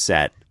very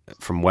upset,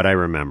 from what I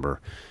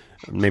remember.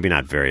 Maybe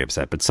not very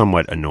upset, but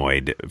somewhat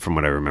annoyed, from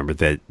what I remember,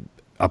 that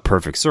A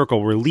Perfect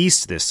Circle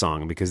released this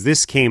song because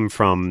this came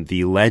from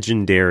the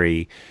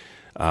legendary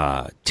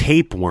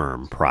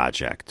Tapeworm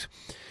project.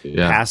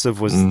 Yeah. Passive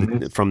was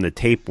from the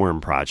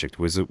Tapeworm project,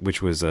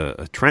 which was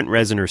a Trent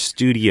Reznor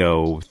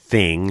studio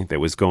thing that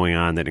was going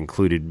on that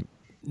included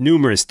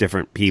numerous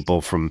different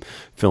people, from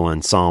Phil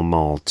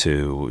Anselmo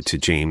to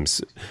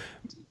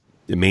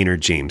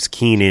Maynard James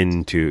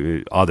Keenan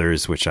to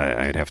others, which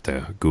I'd have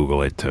to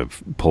Google it to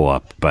pull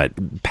up.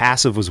 But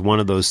Passive was one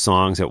of those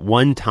songs at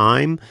one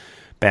time,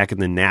 back in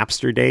the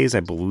Napster days, I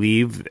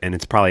believe, and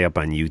it's probably up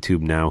on YouTube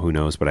now, who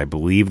knows, but I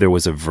believe there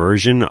was a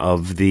version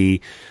of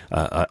the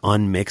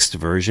unmixed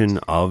version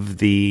of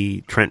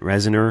the Trent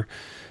Reznor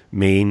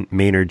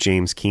Maynard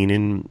James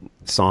Keenan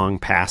song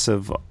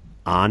Passive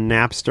on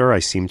Napster. I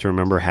seem to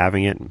remember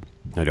having it.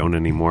 I don't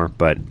anymore,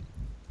 but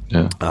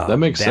that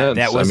makes sense.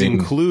 That was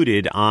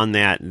included on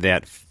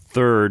that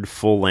third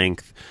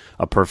full-length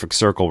A Perfect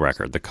Circle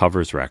record, the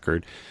covers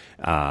record.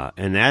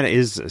 And that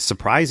is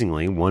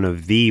surprisingly one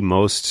of the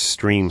most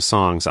streamed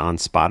songs on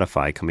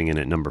Spotify, coming in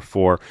at number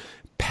 4.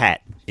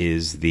 Pet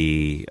is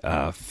the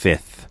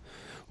 5th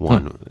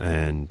one.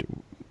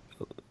 And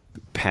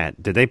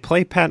Pet, did they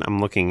play Pet?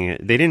 I'm looking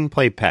at, they didn't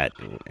play Pet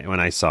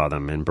when I saw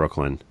them in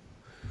Brooklyn.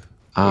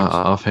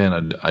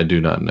 Offhand, I do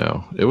not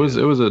know. It was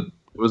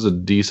a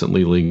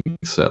decently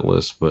linked set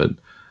list, but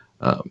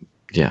I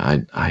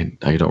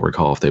don't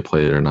recall if they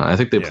played it or not. I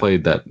think they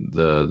played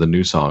the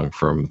new song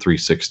from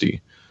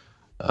 360.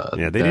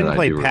 They didn't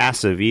play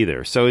Passive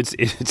either. So it's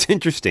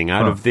interesting.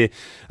 Out of the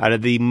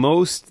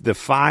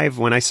 5,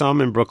 when I saw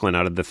them in Brooklyn,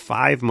 out of the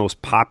 5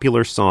 most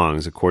popular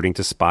songs according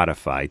to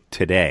Spotify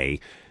today,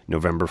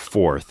 November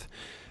 4th,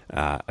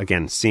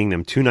 again, seeing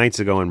them 2 nights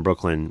ago in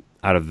Brooklyn,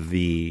 out of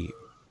the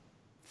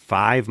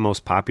 5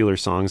 most popular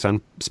songs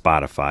on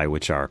Spotify,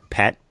 which are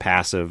Pet,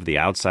 Passive, The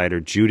Outsider,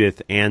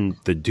 Judith, and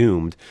The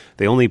Doomed,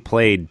 they only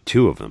played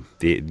 2 of them,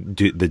 the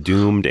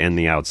Doomed and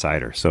The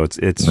Outsider. So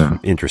it's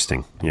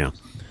interesting. Yeah.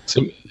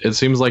 It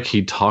seems like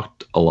he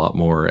talked a lot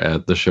more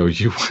at the show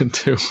you went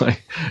to,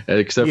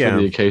 except for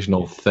the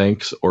occasional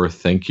thanks or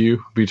thank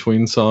you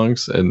between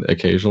songs, and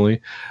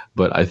occasionally.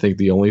 But I think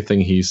the only thing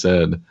he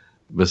said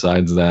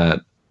besides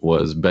that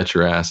was "Bet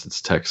your ass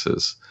it's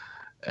Texas"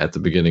 at the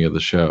beginning of the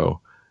show,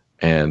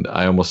 and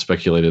I almost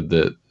speculated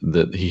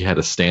that he had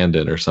a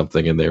stand-in or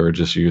something, and they were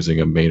just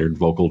using a Maynard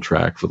vocal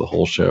track for the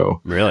whole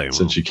show. Really,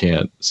 since you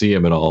can't see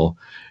him at all.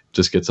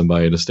 Just get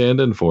somebody to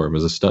stand in for him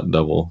as a stunt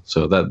double.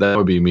 So that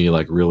would be me,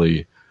 like,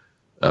 really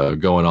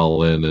going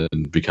all in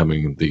and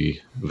becoming the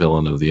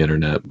villain of the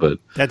internet. But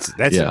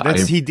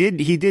he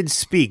did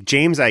speak.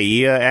 James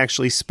Iea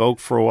actually spoke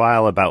for a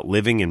while about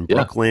living in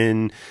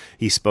Brooklyn.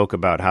 He spoke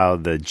about how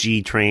the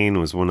G train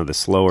was one of the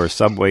slower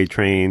subway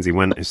trains.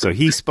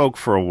 He spoke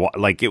for a while,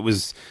 like it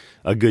was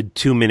a good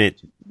 2-minute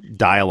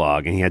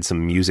dialogue, and he had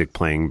some music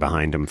playing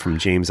behind him from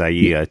James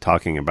Iea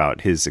talking about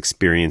his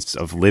experience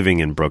of living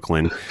in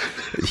Brooklyn.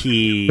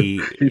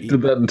 He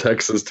did that in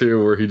Texas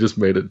too, where he just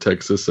made it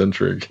Texas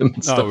centric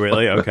and stuff. Oh,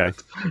 really? Like okay.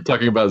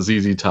 Talking about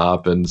ZZ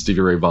Top and Stevie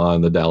Ray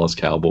Vaughan, the Dallas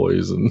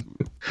Cowboys, and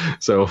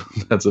so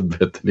that's a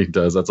bit that he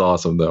does. That's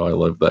awesome, though. I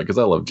love that because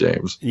I love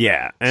James.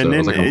 Yeah,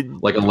 and so then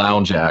like a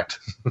lounge act.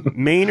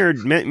 Maynard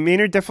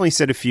definitely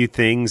said a few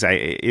things.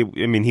 I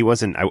mean, he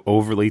wasn't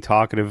overly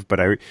talkative, but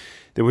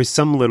there was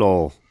some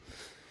little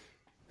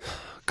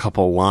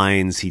couple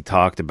lines he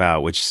talked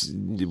about which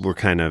were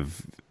kind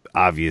of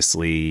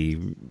obviously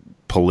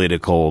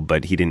political,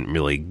 but he didn't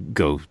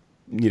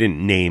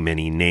name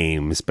any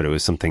names, but it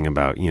was something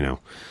about,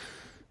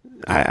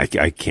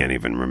 I can't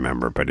even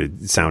remember, but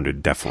it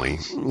sounded definitely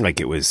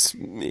like it was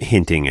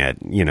hinting at,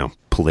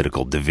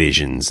 political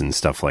divisions and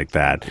stuff like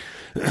that.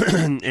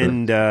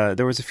 And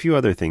there was a few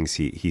other things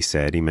he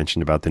said. He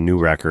mentioned about the new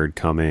record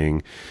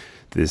coming.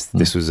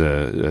 This was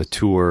a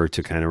tour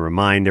to kind of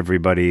remind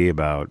everybody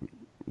about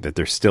that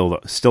they're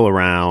still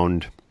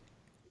around.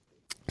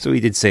 So he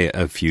did say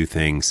a few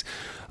things.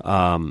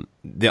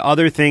 The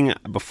other thing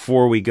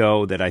before we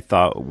go that I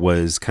thought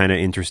was kind of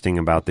interesting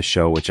about the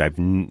show, which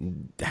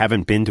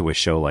haven't been to a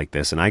show like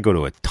this, and I go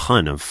to a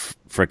ton of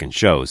frickin'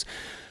 shows.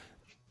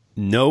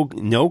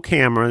 No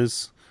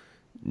cameras,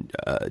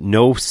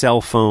 no cell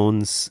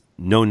phones,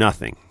 no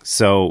nothing.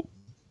 So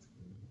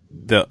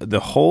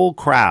the whole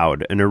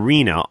crowd, an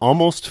arena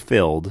almost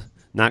filled,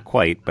 not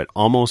quite, but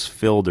almost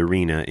filled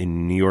arena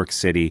in New York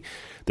City.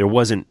 There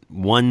wasn't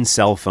one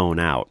cell phone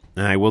out.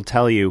 And I will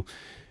tell you,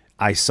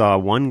 I saw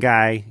one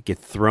guy get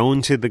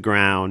thrown to the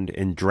ground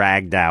and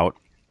dragged out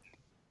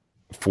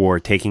for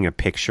taking a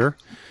picture.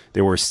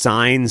 There were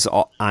signs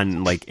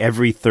on like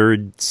every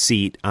third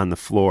seat on the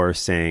floor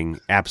saying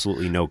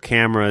absolutely no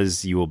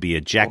cameras. You will be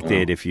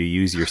ejected if you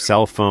use your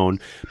cell phone.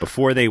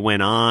 Before they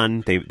went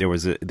on, there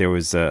was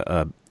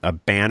a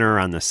banner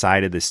on the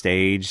side of the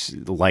stage,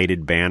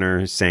 lighted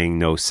banner saying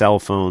no cell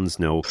phones,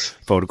 no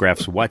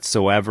photographs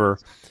whatsoever.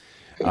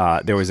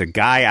 There was a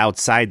guy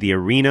outside the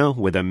arena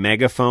with a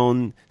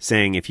megaphone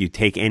saying if you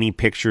take any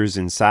pictures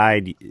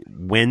inside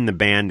when the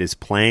band is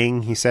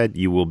playing, he said,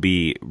 you will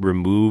be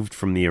removed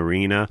from the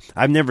arena.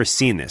 I've never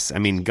seen this. I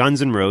mean,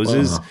 Guns N'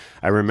 Roses,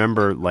 I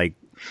remember like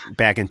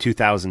back in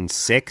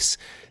 2006,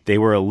 they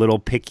were a little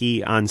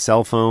picky on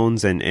cell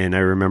phones, and I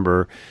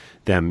remember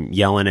them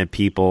yelling at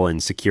people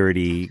and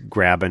security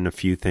grabbing a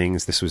few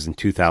things. This was in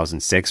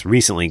 2006.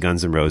 Recently,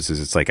 Guns N' Roses,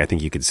 it's like I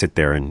think you could sit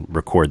there and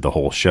record the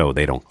whole show.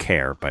 They don't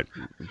care. But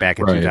back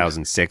in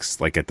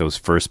 2006, like at those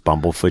first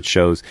Bumblefoot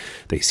shows,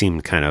 they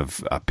seemed kind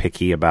of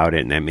picky about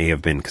it, and that may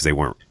have been because they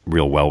weren't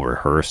real well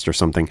rehearsed or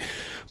something.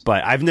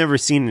 But I've never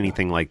seen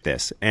anything like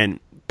this, and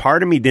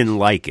part of me didn't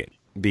like it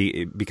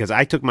because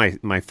I took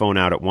my phone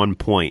out at one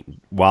point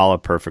while A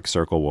Perfect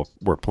Circle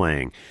were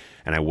playing.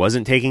 And I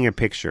wasn't taking a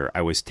picture.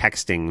 I was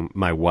texting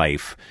my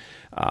wife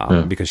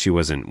because she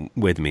wasn't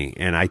with me.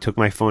 And I took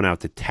my phone out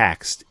to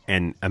text,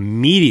 and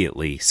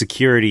immediately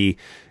security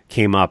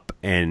came up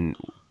and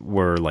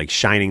were like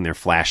shining their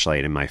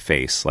flashlight in my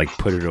face, like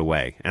put it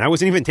away. And I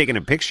wasn't even taking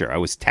a picture. I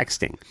was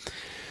texting.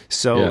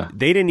 So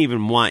they didn't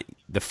even want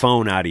the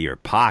phone out of your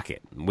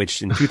pocket,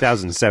 which in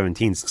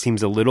 2017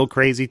 seems a little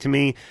crazy to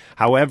me.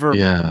 However,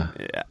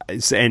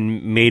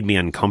 and made me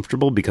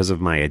uncomfortable because of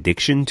my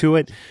addiction to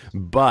it.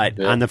 But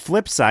on the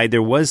flip side,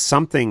 there was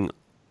something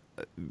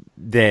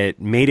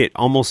that made it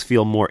almost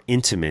feel more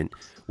intimate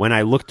when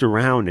I looked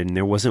around and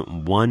there wasn't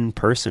one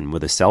person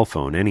with a cell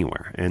phone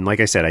anywhere. And like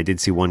I said, I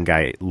did see one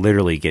guy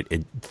literally get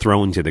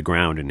thrown to the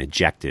ground and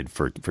ejected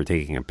for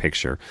taking a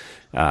picture.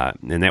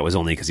 And that was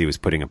only because he was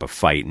putting up a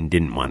fight and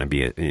didn't want to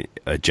be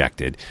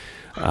ejected.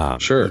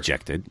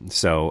 Ejected.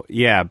 So,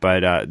 yeah,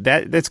 but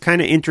that's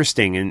kind of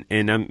interesting.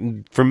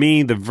 And for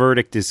me, the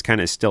verdict is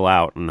kind of still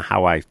out on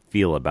how I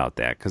feel about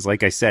that. Because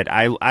like I said,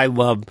 I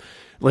love...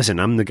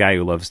 Listen, I'm the guy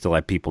who loves to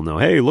let people know,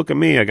 hey, look at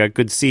me, I got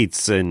good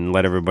seats, and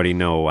let everybody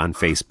know on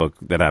Facebook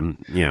that I'm,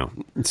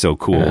 so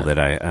cool that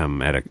I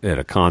am at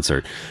a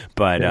concert.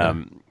 But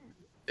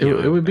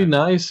it would be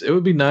nice. It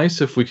would be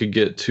nice if we could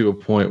get to a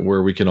point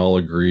where we can all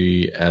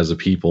agree as a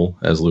people,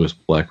 as Lewis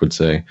Black would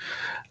say,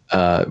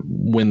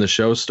 when the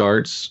show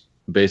starts.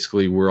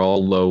 Basically, we're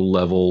all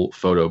low-level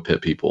photo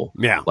pit people.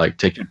 Yeah, like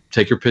take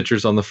your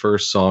pictures on the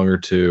first song or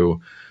two,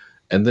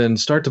 and then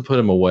start to put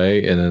them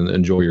away and then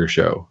enjoy your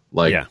show.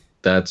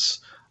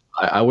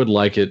 I would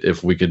like it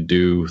if we could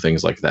do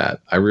things like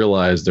that. I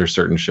realize there's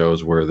certain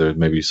shows where there's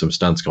maybe some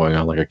stunts going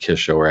on, like a Kiss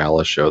show or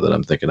Alice show that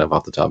I'm thinking of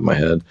off the top of my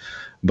head.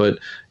 But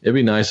it'd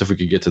be nice if we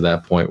could get to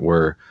that point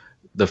where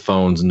the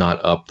phone's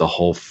not up the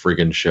whole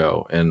friggin'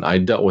 show. And I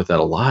dealt with that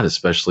a lot,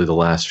 especially the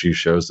last few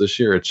shows this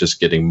year. It's just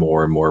getting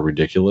more and more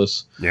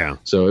ridiculous. Yeah.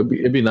 So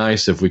it'd be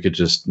nice if we could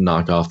just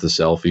knock off the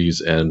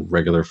selfies and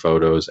regular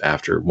photos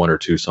after one or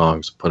two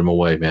songs, put them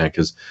away, man.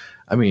 Because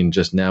I mean,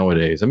 just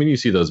nowadays, you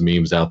see those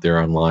memes out there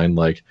online,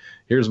 like,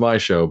 here's my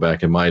show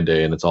back in my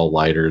day, and it's all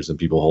lighters and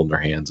people holding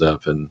their hands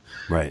up, and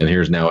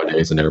here's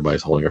nowadays, and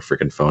everybody's holding a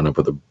freaking phone up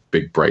with a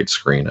big bright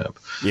screen up.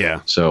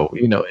 Yeah. So,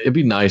 it'd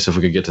be nice if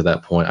we could get to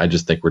that point. I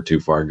just think we're too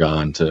far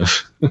gone to.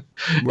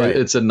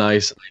 It's a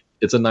nice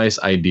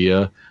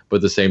idea, but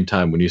at the same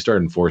time, when you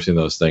start enforcing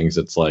those things,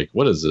 it's like,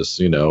 what is this?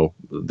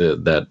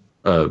 That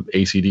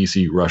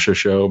AC/DC Russia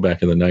show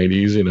back in the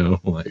 90s.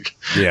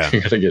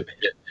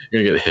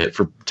 You're gonna get hit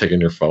for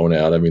taking your phone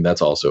out. I mean,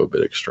 that's also a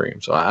bit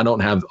extreme. So I don't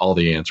have all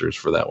the answers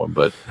for that one,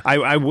 but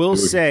I will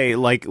say,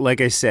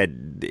 like I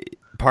said,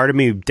 part of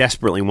me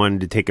desperately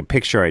wanted to take a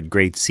picture. I had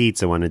great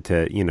seats. I wanted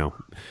to,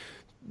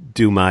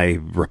 do my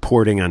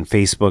reporting on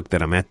Facebook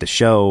that I'm at the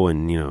show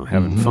and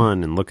having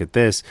fun and look at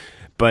this.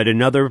 But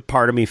another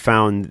part of me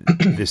found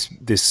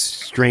this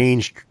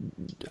strange,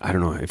 I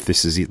don't know if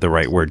this is the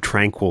right word,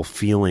 tranquil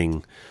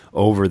feeling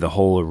over the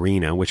whole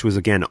arena, which was,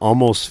 again,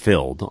 almost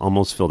filled.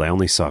 I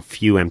only saw a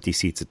few empty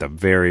seats at the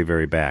very,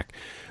 very back.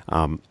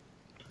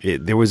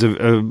 There was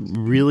a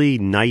really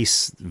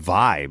nice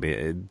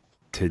vibe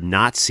to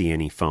not see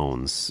any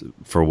phones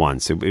for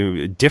once.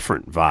 A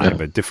different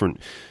vibe, a different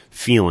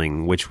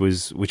feeling, which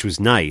was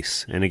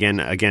nice. And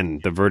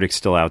again, the verdict's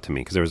still out to me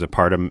because there was a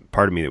part of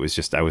me that was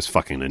just, I was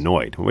fucking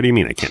annoyed. What do you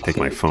mean I can't take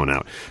my phone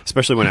out?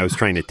 Especially when I was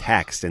trying to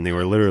text and they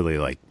were literally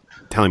like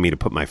telling me to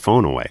put my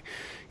phone away.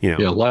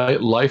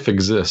 Life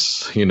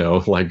exists,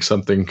 like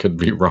something could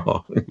be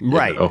wrong.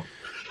 Right.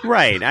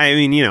 Right. I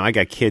mean, I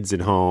got kids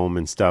at home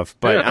and stuff,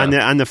 but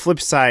on the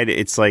flip side,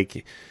 it's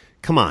like,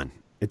 come on.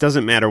 It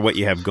doesn't matter what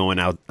you have going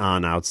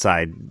on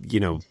outside,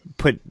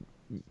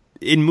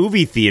 in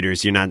movie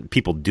theaters,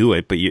 people do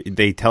it, but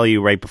they tell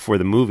you right before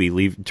the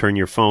movie, turn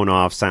your phone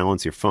off,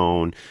 silence your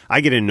phone.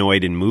 I get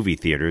annoyed in movie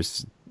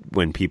theaters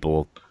when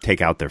people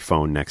take out their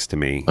phone next to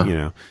me,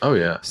 Oh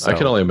yeah. So, I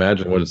can only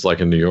imagine what it's like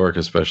in New York,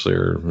 especially,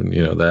 or,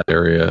 that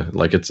area.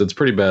 Like it's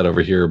pretty bad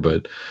over here,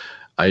 but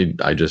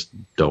I just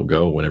don't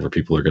go whenever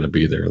people are going to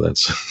be there.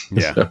 That's,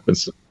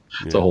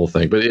 it's a whole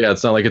thing, but yeah,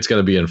 it's not like it's going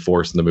to be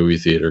enforced in the movie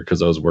theater because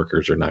those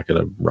workers are not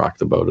going to rock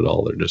the boat at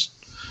all. They're just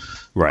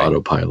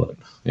autopilot.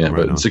 Yeah.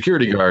 Right, but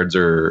security guards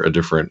are a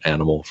different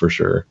animal for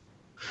sure.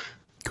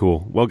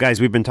 Cool. Well,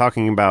 guys, we've been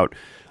talking about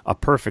A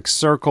Perfect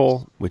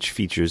Circle, which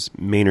features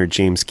Maynard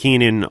James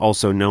Keenan,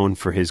 also known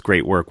for his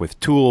great work with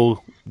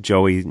Tool.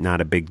 Joey,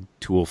 not a big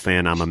Tool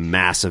fan. I'm a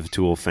massive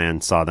Tool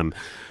fan. Saw them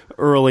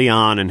early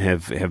on and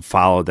have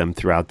followed them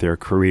throughout their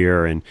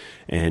career,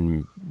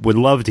 and would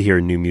love to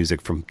hear new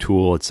music from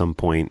Tool at some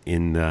point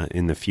in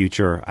the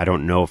future. I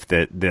don't know if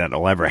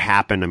that'll ever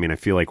happen. I mean, I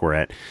feel like we're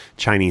at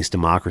Chinese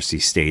democracy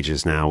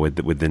stages now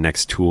with the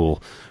next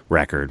Tool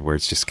record, where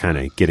it's just kind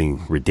of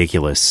getting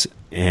ridiculous.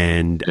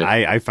 And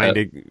I find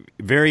it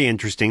very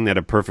interesting that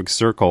A Perfect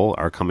Circle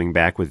are coming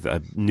back with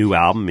a new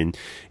album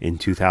in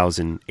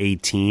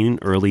 2018,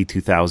 early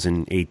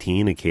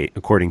 2018,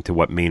 according to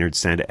what Maynard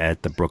said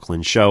at the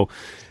Brooklyn show.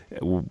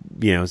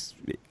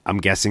 I'm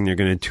guessing they're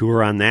going to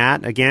tour on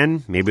that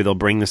again. Maybe they'll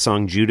bring the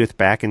song Judith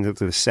back into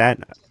the set.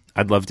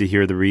 I'd love to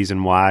hear the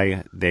reason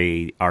why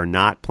they are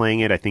not playing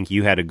it. I think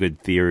you had a good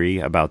theory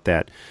about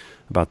that,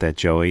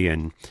 Joey.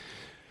 And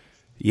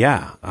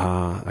yeah,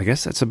 I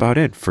guess that's about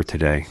it for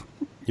today.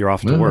 You're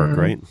off to work,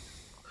 right?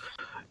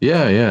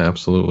 Yeah,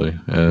 absolutely.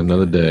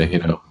 Another day,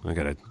 I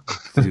gotta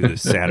do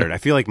this Saturday. I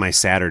feel like my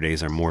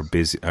Saturdays are more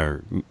busy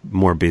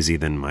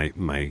than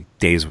my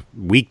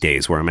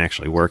weekdays where I'm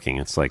actually working.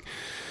 It's like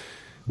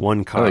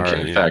one car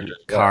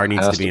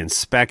needs to be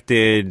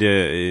inspected.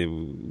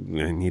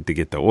 I need to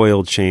get the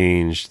oil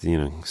changed.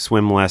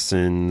 Swim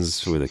lessons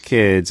for the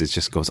kids. It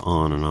just goes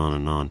on and on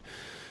and on.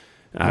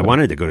 I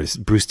wanted to go to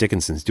Bruce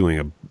Dickinson's doing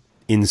a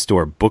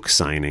in-store book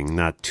signing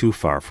not too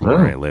far from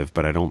where I live,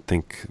 but I don't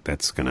think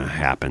that's going to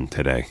happen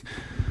today.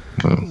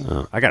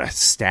 I got a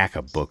stack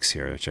of books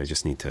here, which I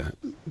just need to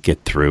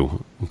get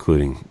through,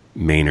 including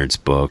Maynard's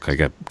book. I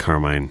got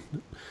Carmine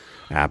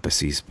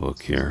Appice's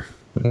book here.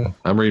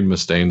 I'm reading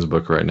Mustaine's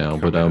book right now,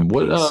 Carmine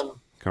but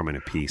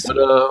Carmine Appice.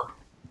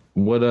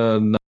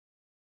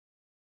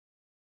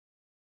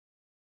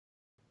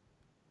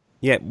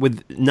 Yeah,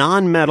 with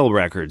non-metal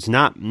records,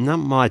 not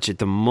much at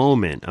the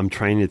moment. I'm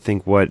trying to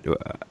think what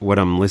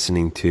I'm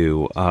listening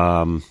to.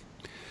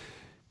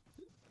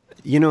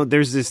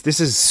 There's this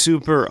is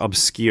super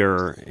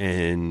obscure,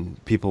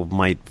 and people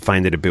might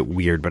find it a bit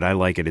weird, but I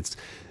like it. It's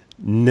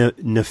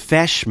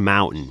Nefesh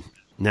Mountain.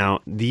 Now,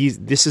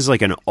 this is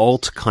like an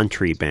alt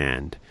country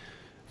band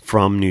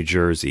from New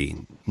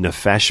Jersey,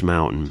 Nefesh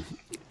Mountain,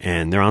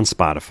 and they're on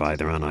Spotify,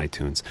 they're on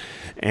iTunes,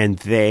 and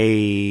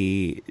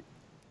they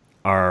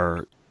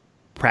are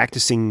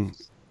practicing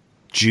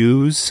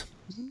Jews,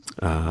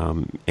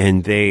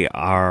 and they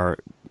are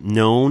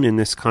known in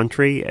this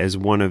country as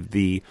one of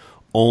the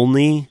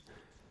only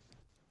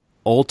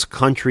alt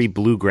country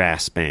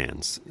bluegrass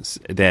bands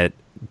that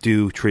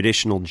do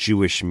traditional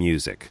Jewish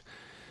music.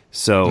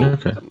 So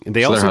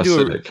they also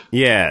do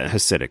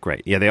Hasidic,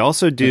 right? Yeah, they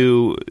also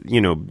do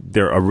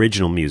their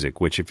original music,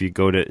 which if you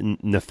go to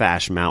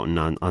Nefesh Mountain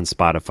on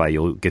Spotify,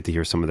 you'll get to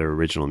hear some of their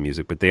original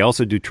music. But they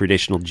also do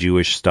traditional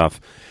Jewish stuff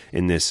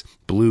in this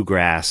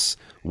bluegrass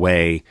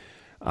way.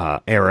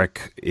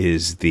 Eric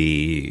is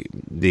the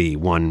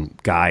one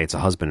guy. It's a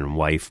husband and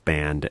wife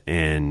band,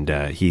 and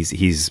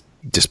he's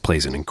just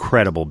plays an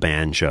incredible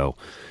banjo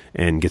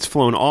and gets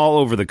flown all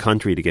over the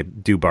country to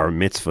do bar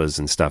mitzvahs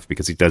and stuff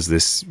because he does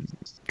this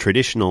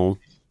traditional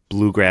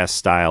bluegrass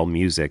style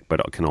music,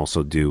 but can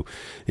also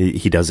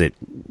he does it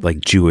like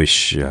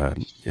Jewish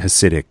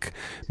Hasidic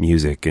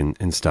music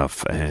and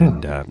stuff.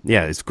 And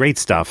it's great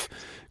stuff.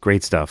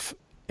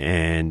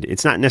 And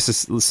it's not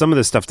necessarily, some of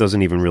the stuff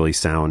doesn't even really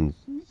sound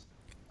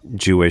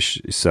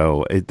Jewish,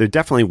 so they're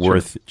definitely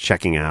worth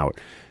checking out.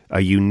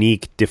 A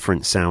unique,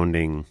 different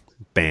sounding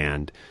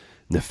band,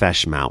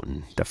 Nefesh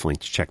Mountain. Definitely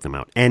check them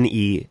out.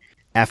 Nefesh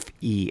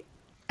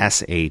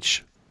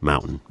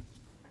Mountain.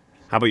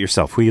 How about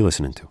yourself? Who are you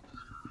listening to?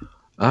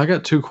 I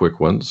got two quick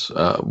ones.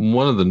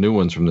 One of the new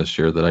ones from this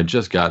year that I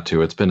just got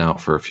to. It's been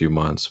out for a few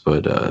months,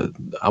 but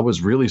I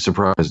was really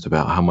surprised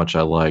about how much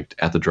I liked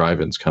At the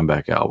Drive-In's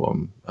comeback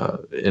album,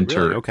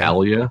 Inter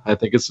Alia, I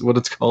think it's what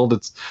it's called.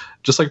 It's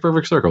just like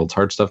Perfect Circle. It's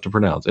hard stuff to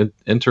pronounce.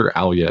 Inter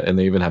Alia, and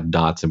they even have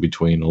dots in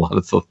between a lot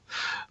of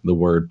the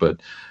word.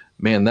 But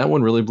man, that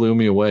one really blew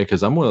me away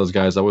because I'm one of those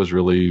guys. I was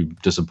really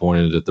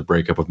disappointed at the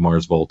breakup of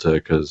Mars Volta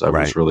because I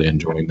was really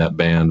enjoying that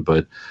band,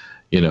 but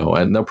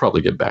and they'll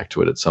probably get back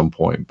to it at some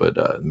point.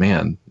 But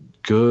man,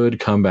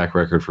 good comeback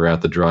record for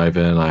At the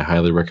Drive-In. I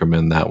highly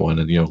recommend that one.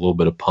 And a little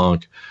bit of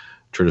punk,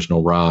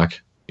 traditional rock,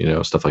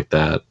 stuff like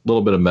that. A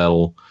little bit of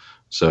metal.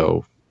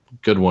 So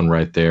good one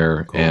right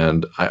there. Cool.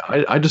 And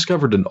I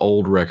discovered an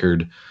old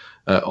record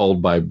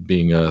old by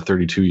being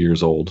 32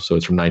 years old. So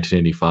it's from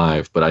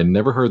 1985. But I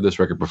never heard this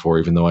record before,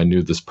 even though I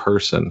knew this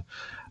person.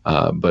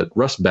 But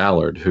Russ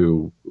Ballard,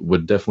 who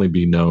would definitely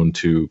be known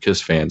to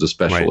Kiss fans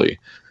especially.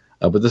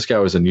 Right. But this guy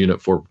was in Unit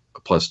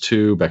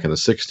 4+2 back in the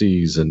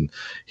 60s, and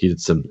he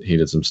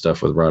did some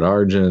stuff with Rod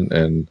Argent.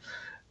 And,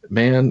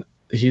 man,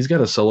 he's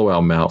got a solo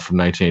album out from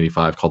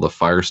 1985 called The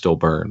Fire Still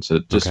Burns.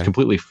 It just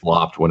completely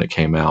flopped when it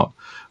came out.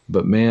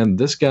 But, man,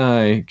 this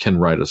guy can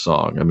write a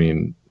song. I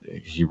mean,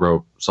 he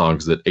wrote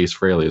songs that Ace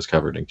Frehley has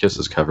covered and Kiss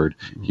has covered.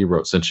 He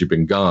wrote Since You've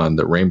Been Gone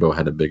that Rainbow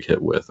had a big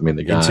hit with. I mean,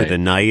 the guy... Into the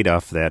Night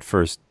off that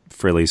first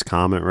Frehley's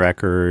Comet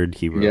record.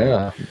 He wrote...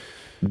 Yeah.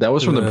 That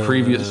was from the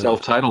previous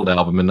self-titled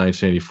album in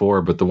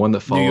 1984, but the one that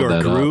followed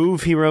that New York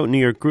Groove, he wrote New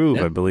York Groove,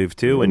 I believe,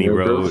 too. And he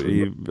wrote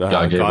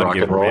God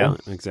Gave Roll. Yeah,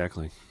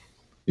 exactly.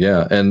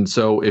 Yeah, and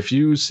so if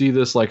you see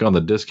this like on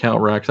the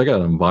discount racks, I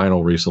got it on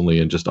vinyl recently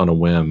and just on a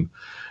whim,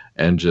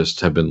 and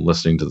just have been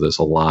listening to this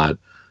a lot.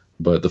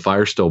 But The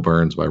Fire Still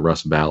Burns by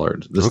Russ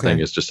Ballard. This thing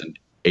is just an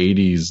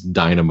 80s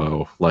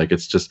dynamo. Like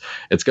it's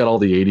got all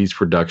the 80s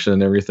production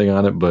and everything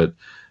on it, but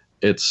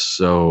it's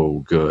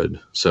so good.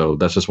 So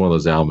that's just one of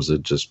those albums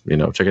that just,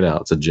 check it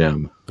out. It's a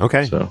gem.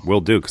 Okay, so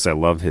will do, because I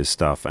love his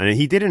stuff. And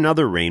he did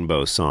another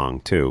Rainbow song,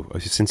 too,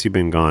 Since You've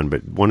Been Gone,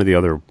 but one of the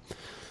other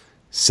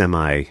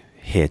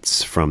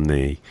semi-hits from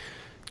the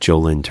Joe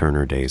Lynn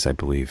Turner days, I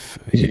believe.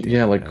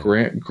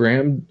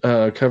 Graham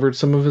covered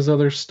some of his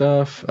other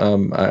stuff.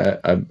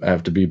 I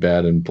have to be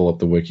bad and pull up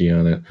the wiki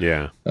on it.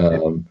 Yeah.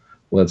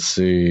 Let's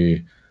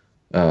see.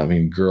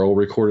 Girl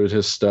recorded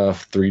his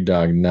stuff. Three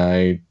Dog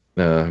Night.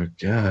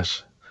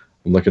 Gosh,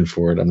 I'm looking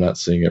for it. I'm not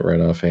seeing it right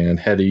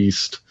offhand. Head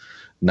East,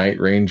 Night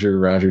Ranger,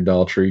 Roger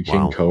Daltrey,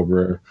 King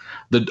Cobra.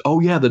 The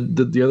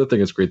other thing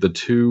that's great. The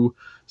two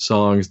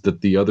songs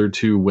that the other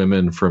two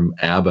women from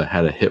ABBA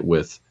had a hit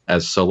with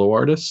as solo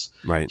artists.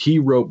 Right. He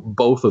wrote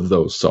both of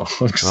those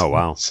songs. Oh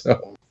wow.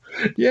 So,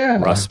 yeah.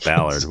 Russ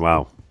Ballard.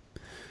 Wow.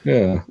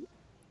 Yeah.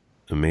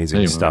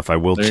 Amazing stuff. I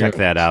will check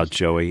that out,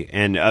 Joey.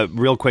 And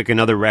real quick,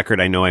 another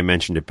record. I know I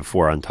mentioned it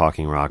before on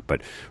Talking Rock,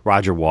 but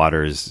Roger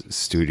Waters'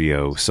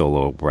 studio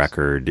solo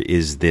record,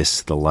 Is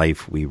This the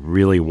Life We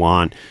Really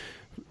Want?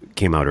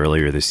 Came out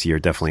earlier this year.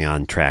 Definitely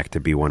on track to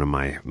be one of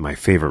my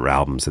favorite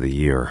albums of the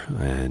year.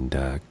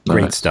 And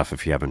great stuff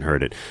if you haven't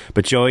heard it.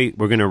 But Joey,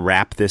 we're going to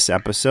wrap this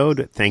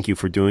episode. Thank you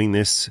for doing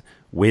this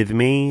with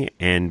me.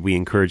 And we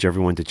encourage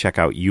everyone to check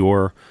out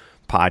your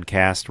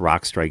podcast,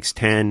 Rock Strikes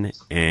 10,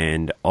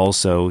 and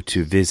also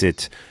to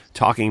visit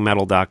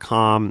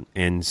talkingmetal.com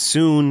and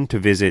soon to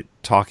visit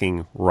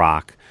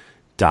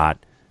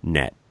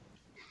talkingrock.net.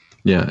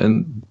 Yeah,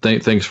 and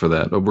thanks for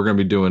that. We're going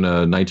to be doing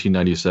a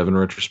 1997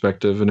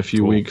 retrospective in a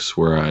few weeks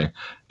where I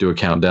do a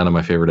countdown of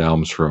my favorite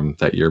albums from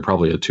that year,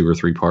 probably a 2 or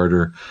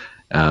 3-parter.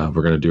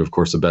 We're going to do, of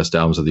course, the best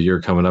albums of the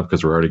year coming up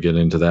because we're already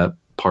getting into that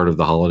part of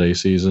the holiday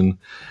season.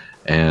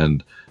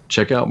 And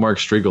check out Mark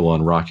Striegel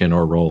on Rockin'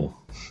 or Roll.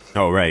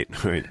 Oh, right.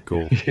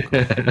 Cool.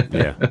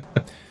 Yeah.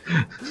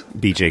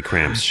 BJ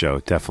Cramp's show.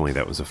 Definitely.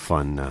 That was a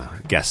fun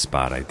guest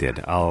spot I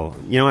did.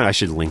 I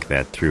should link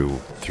that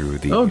through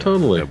the,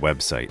 totally. The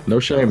website.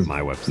 No shame.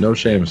 My website. No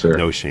shame, sir.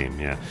 No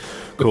shame. Yeah.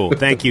 Cool.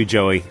 Thank you,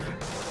 Joey.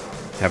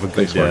 Have a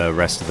good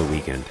rest of the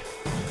weekend.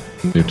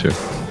 You too.